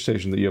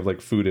conversation that you have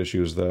like food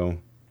issues though.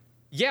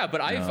 Yeah,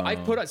 but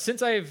I've put on,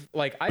 since I've put on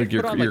like 20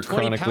 you're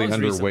chronically pounds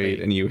underweight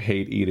recently. and you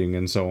hate eating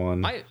and so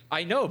on.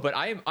 I know, but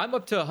I'm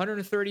up to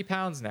 130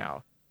 pounds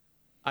now.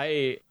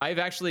 I've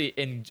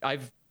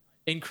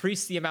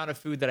increased the amount of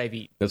food that I've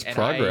eaten. That's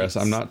progress.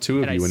 I'm not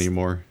two of you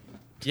anymore.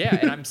 Yeah,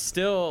 and I'm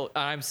still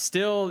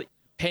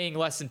paying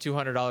less than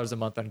 $200 a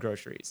month on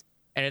groceries,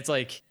 and it's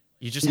like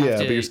you just have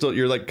to. Yeah, but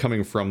you're like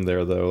coming from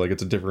there though. Like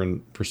it's a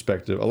different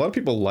perspective. A lot of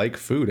people like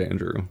food,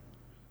 Andrew.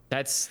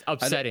 That's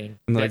upsetting.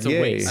 Like, that's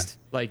a waste.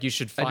 Like you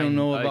should find. I don't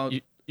know about.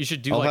 You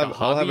should do a hobby.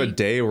 I'll have a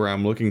day where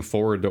I'm looking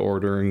forward to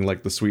ordering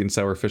like the sweet and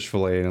sour fish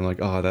fillet, and I'm like,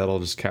 oh, that'll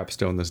just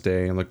capstone this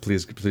day. I'm like,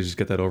 please just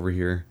get that over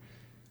here.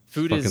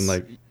 Food fucking is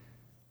like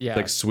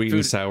sweet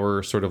and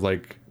sour, sort of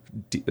like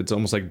it's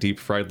almost like deep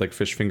fried like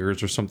fish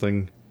fingers or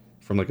something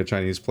from like a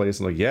Chinese place.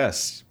 I'm like,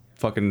 yes,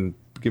 fucking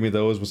give me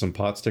those with some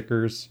pot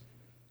stickers.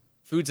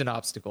 Food's an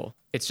obstacle.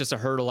 It's just a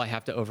hurdle I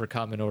have to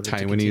overcome in order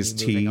Taiwanese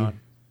to continue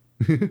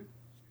moving on.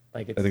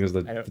 Like I think it was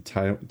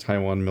the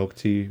Taiwan milk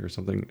tea or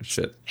something.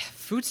 Shit.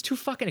 Food's too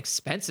fucking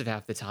expensive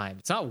half the time.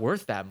 It's not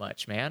worth that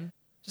much, man.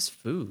 Just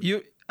food.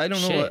 I don't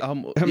Shit.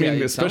 know. I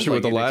mean, especially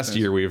with the last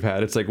year we've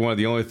had, it's like one of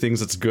the only things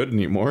that's good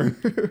anymore.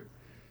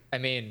 I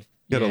mean,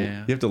 you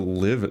have to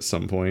live at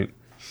some point.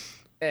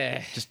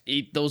 Just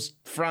eat those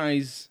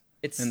fries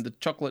and the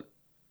chocolate.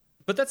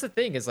 But that's the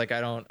thing is like I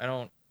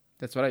don't.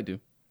 That's what I do.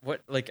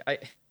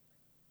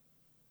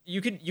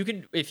 You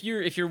can if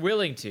you're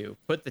willing to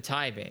put the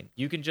time in,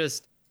 you can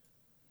just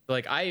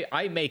like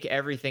I make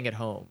everything at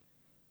home.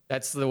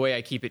 That's the way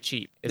I keep it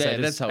cheap. I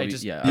just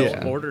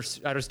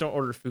don't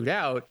order food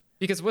out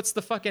because what's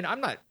the fucking I'm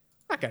not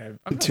gonna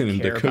tune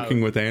into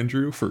Cooking with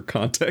Andrew for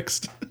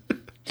context.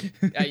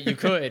 You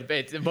could,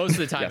 but most of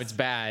the time it's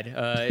bad.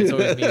 It's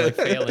always me like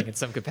failing in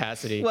some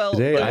capacity. Well,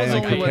 today I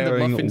am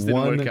preparing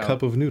one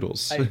cup of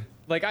noodles.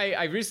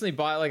 I recently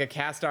bought like a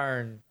cast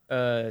iron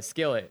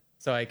skillet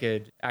so I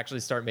could actually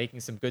start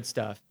making some good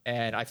stuff,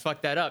 and I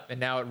fucked that up,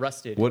 and now it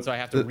rusted. So I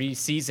have to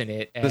re-season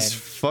it. And this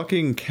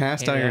fucking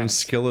cast iron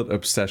skillet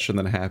obsession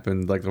that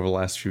happened like over the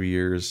last few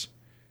years.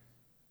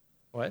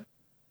 What?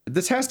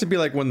 This has to be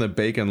like when the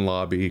bacon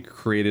lobby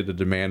created a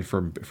demand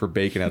for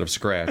bacon out of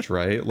scratch,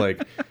 right?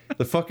 Like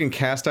the fucking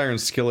cast iron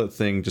skillet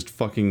thing just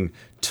fucking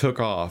took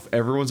off.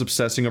 Everyone's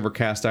obsessing over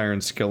cast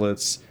iron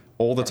skillets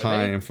all the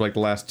time for like the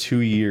last 2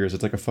 years.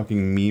 It's like a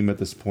fucking meme at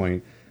this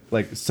point.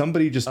 Like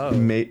somebody just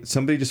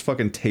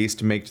fucking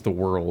taste maked the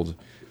world.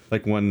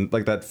 Like when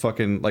that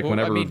fucking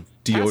whenever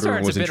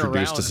deodorant was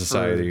introduced to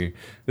society.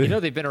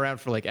 They've been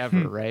around for like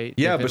ever, right?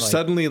 Yeah, but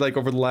suddenly like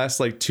over the last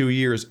like 2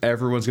 years,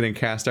 everyone's getting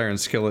cast iron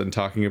skillet and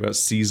talking about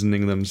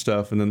seasoning them and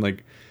stuff, and then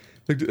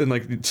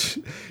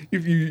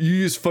if you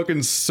use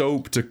fucking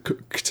soap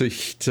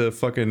to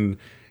fucking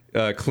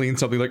clean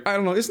something, like I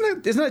don't know,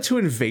 isn't that too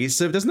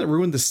invasive? Doesn't it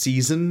ruin the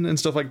season and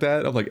stuff like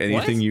that of like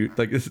anything what? You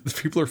like?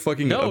 People are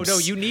fucking no,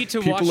 you need to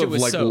watch it with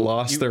soap. People have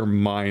lost their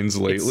minds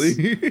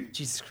lately.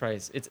 Jesus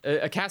Christ, it's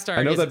a cast iron.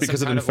 I know that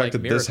because it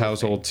infected this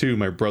household too.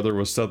 My brother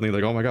was suddenly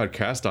like, "Oh my god,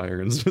 cast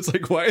irons!" It's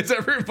like, why is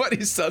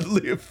everybody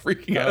suddenly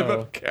freaking out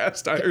about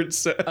cast iron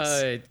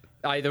sets?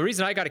 The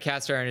reason I got a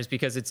cast iron is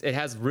because it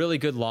has really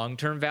good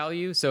long-term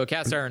value. So a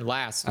cast iron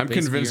lasts. I'm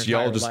convinced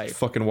y'all just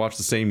fucking watch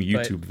the same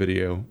YouTube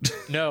video.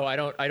 No, I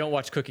don't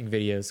watch cooking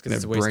videos because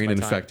it's a waste brain of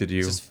my infected time.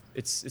 you.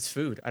 It's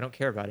food. I don't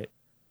care about it.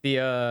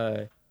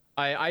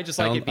 I just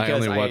like it because I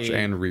only watch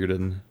Ann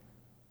Reardon.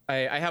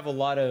 I had a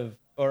lot of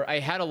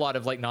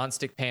like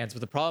nonstick pans, but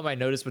the problem I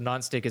noticed with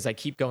nonstick is I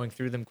keep going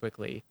through them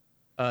quickly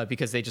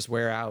because they just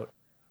wear out.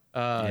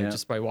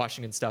 Just by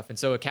washing and stuff. And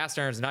so a cast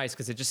iron is nice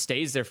because it just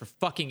stays there for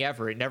fucking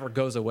ever. It never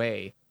goes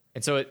away.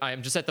 And so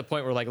I'm just at the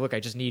point where like, look,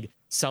 I just need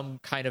some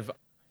kind of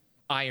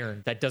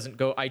iron that doesn't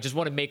go. I just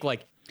want to make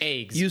like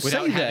eggs You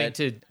without say having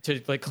that.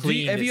 to like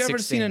clean. Have you ever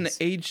 6 seen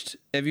things.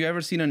 Have you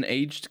ever seen an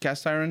aged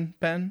cast iron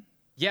pan?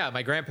 Yeah,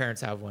 my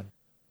grandparents have one.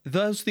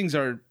 Those things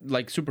are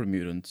like super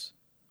mutants.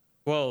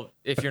 Well,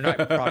 if you're not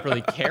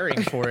properly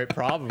caring for it,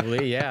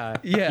 probably, yeah.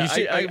 Yeah, You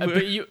should,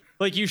 I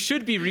but you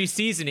should be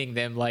reseasoning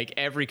them like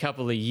every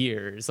couple of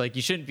years. Like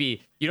you shouldn't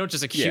be. You don't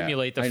just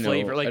accumulate the I know.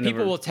 flavor. Like I people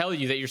never- will tell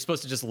you that you're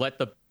supposed to just let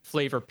the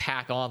flavor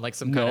pack on like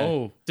some kind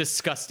No. of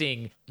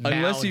disgusting.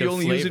 Unless mound you of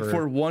only use it flavor.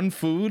 for one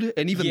food,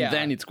 and even Yeah.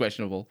 then it's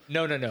questionable.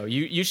 No.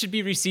 You should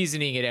be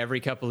reseasoning it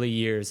every couple of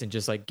years and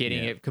just like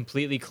getting Yeah. it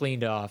completely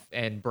cleaned off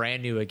and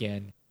brand new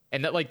again.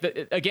 And that like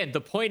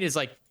the point is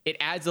like it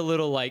adds a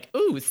little like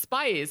ooh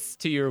spice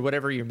to your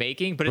whatever you're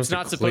making, but it's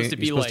not supposed to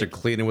be you're like supposed to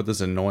clean it with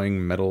this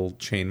annoying metal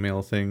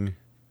chainmail thing.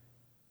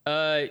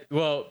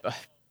 well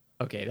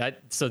okay,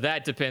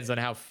 that depends on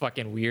how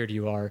fucking weird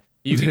you are.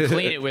 You can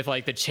clean it with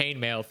like the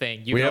chainmail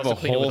thing. You We can have a also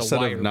clean it whole with set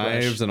wire of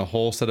brush. knives and a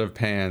whole set of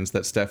pans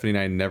that Stephanie and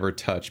I never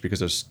touch because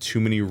there's too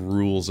many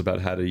rules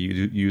about how to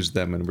use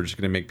them, and we're just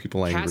going to make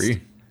people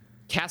angry.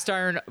 Cast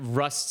iron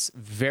rusts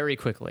very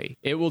quickly.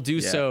 It will do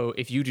so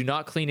if you do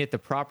not clean it the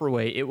proper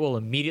way. It will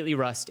immediately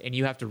rust, and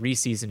you have to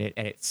reseason it,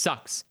 and it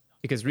sucks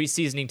because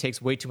reseasoning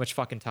takes way too much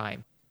fucking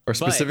time. Or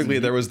specifically,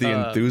 there was the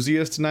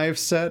enthusiast knife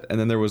set, and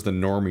then there was the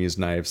normies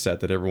knife set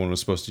that everyone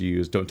was supposed to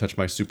use. Don't touch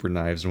my super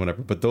knives and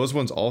whatever. But those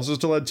ones also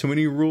still had too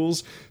many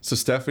rules. So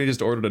Stephanie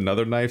just ordered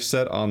another knife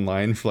set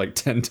online for like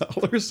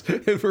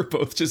 $10, and we're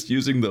both just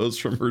using those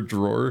from her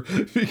drawer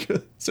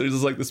because so it's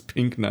just like this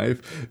pink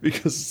knife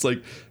because it's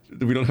like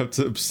we don't have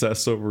to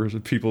obsess over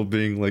people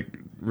being like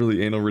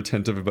really anal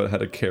retentive about how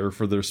to care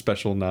for their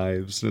special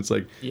knives. And it's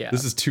like,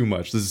 this is too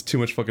much. This is too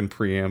much fucking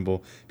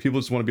preamble. People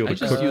just want to be able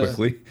to cook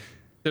quickly.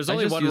 There's I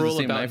only just one use the rule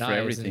same about knife for knives,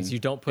 everything, and it's you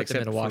don't put them in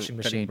a except washing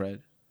for cutting machine. bread.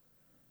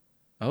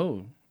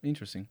 Oh,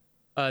 interesting.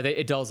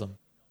 It dulls them.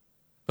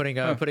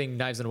 Putting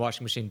knives in a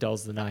washing machine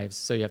dulls the knives,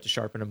 so you have to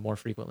sharpen them more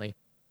frequently.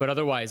 But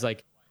otherwise,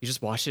 like you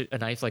just wash a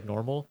knife like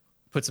normal,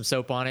 put some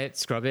soap on it,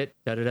 scrub it,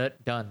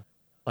 done.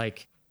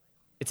 Like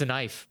it's a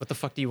knife. What the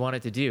fuck do you want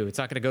it to do? It's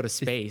not going to go to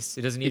space.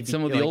 It doesn't need. It's to be,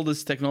 some of the like,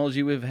 oldest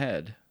technology we've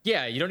had.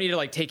 Yeah, you don't need to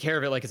like take care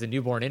of it like it's a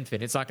newborn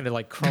infant. It's not going to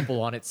like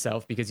crumple on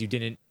itself because you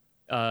didn't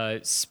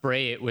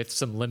spray it with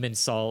some lemon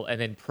salt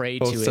and then pray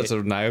to it. Both sets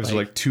of knives are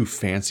like too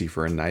fancy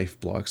for a knife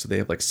block, so they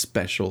have like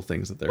special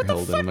things that they're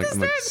held in. I'm like, too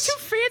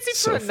fancy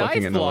so for a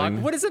fucking knife block.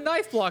 annoying. What is a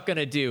knife block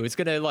gonna do? It's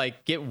gonna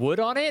like get wood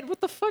on it. What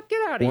the fuck?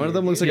 Get out of here. One of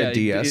them looks like Yeah, a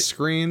DS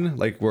screen,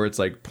 like where it's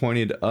like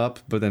pointed up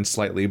but then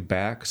slightly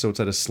back, so it's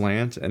at a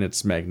slant and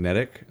it's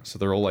magnetic. So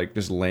they're all like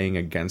just laying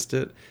against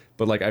it.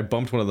 But like I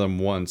bumped one of them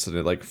once and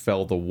it like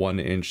fell the 1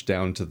 inch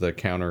down to the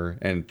counter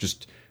and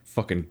just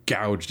fucking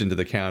gouged into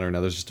the counter. Now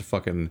there's just a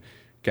fucking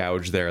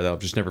gouge there that I'll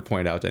just never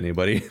point out to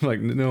anybody.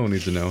 Like no one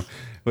needs to know.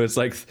 But it's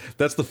like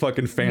that's the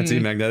fucking fancy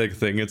magnetic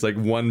thing. It's like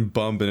one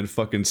bump and it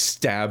fucking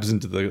stabs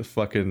into the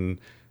fucking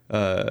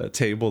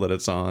table that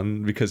it's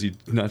on because you're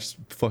not just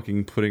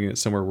fucking putting it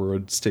somewhere where it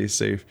would stay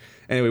safe.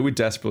 Anyway, we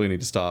desperately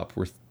need to stop.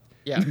 We're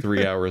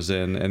 3 hours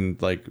in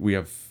and like we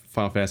have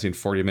Final Fantasy in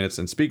 40 minutes.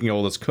 And speaking of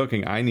all this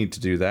cooking, I need to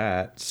do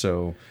that.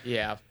 So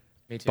Yeah.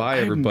 Me too. bye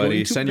I'm everybody.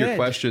 going to Send your bed.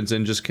 questions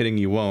in. Just kidding,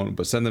 you won't.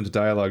 But send them to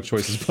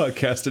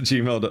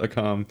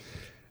dialoguechoicespodcast@gmail.com.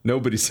 No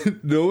one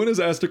has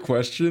asked a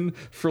question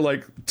for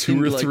like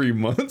 2 or 3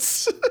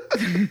 months.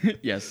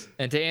 Yes.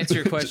 And to answer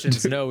your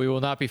questions, no, we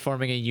will not be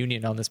forming a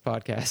union on this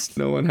podcast.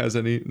 No one has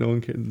any.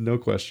 No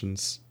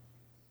questions.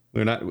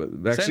 We're not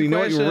actually. You know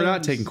what? We're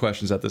not taking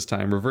questions at this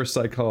time. Reverse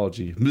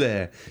psychology.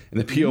 Bleh. And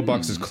the PO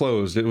box is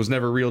closed. It was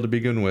never real to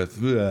begin with.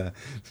 Bleh.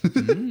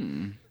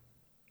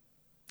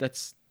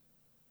 That's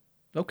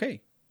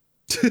okay.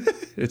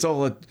 It's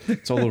all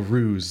a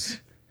ruse.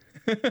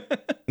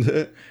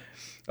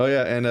 Oh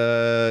yeah, and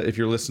if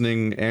you're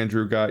listening,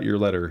 Andrew got your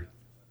letter,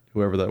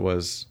 whoever that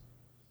was.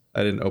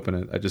 I didn't open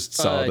it. I just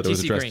saw that it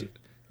was TC addressed. Green.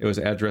 It was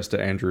addressed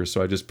to Andrew,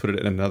 so I just put it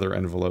in another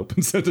envelope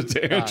and sent it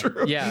to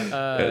Andrew.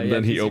 And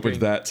then he TC opened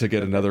Green. that to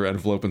get another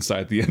envelope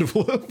inside the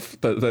envelope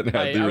that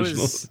had the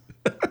original.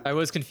 I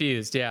was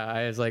confused. Yeah,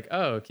 I was like,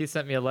 "Oh, Keith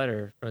sent me a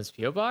letter from his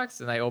PO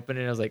box," and I opened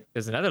it and I was like,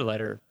 "There's another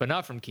letter, but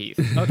not from Keith."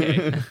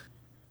 Okay.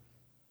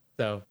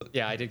 So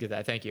yeah, I did get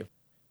that. Thank you.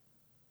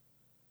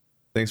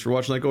 Thanks for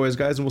watching, like always,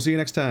 guys, and we'll see you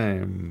next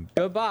time.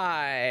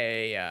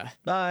 Goodbye.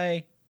 Bye.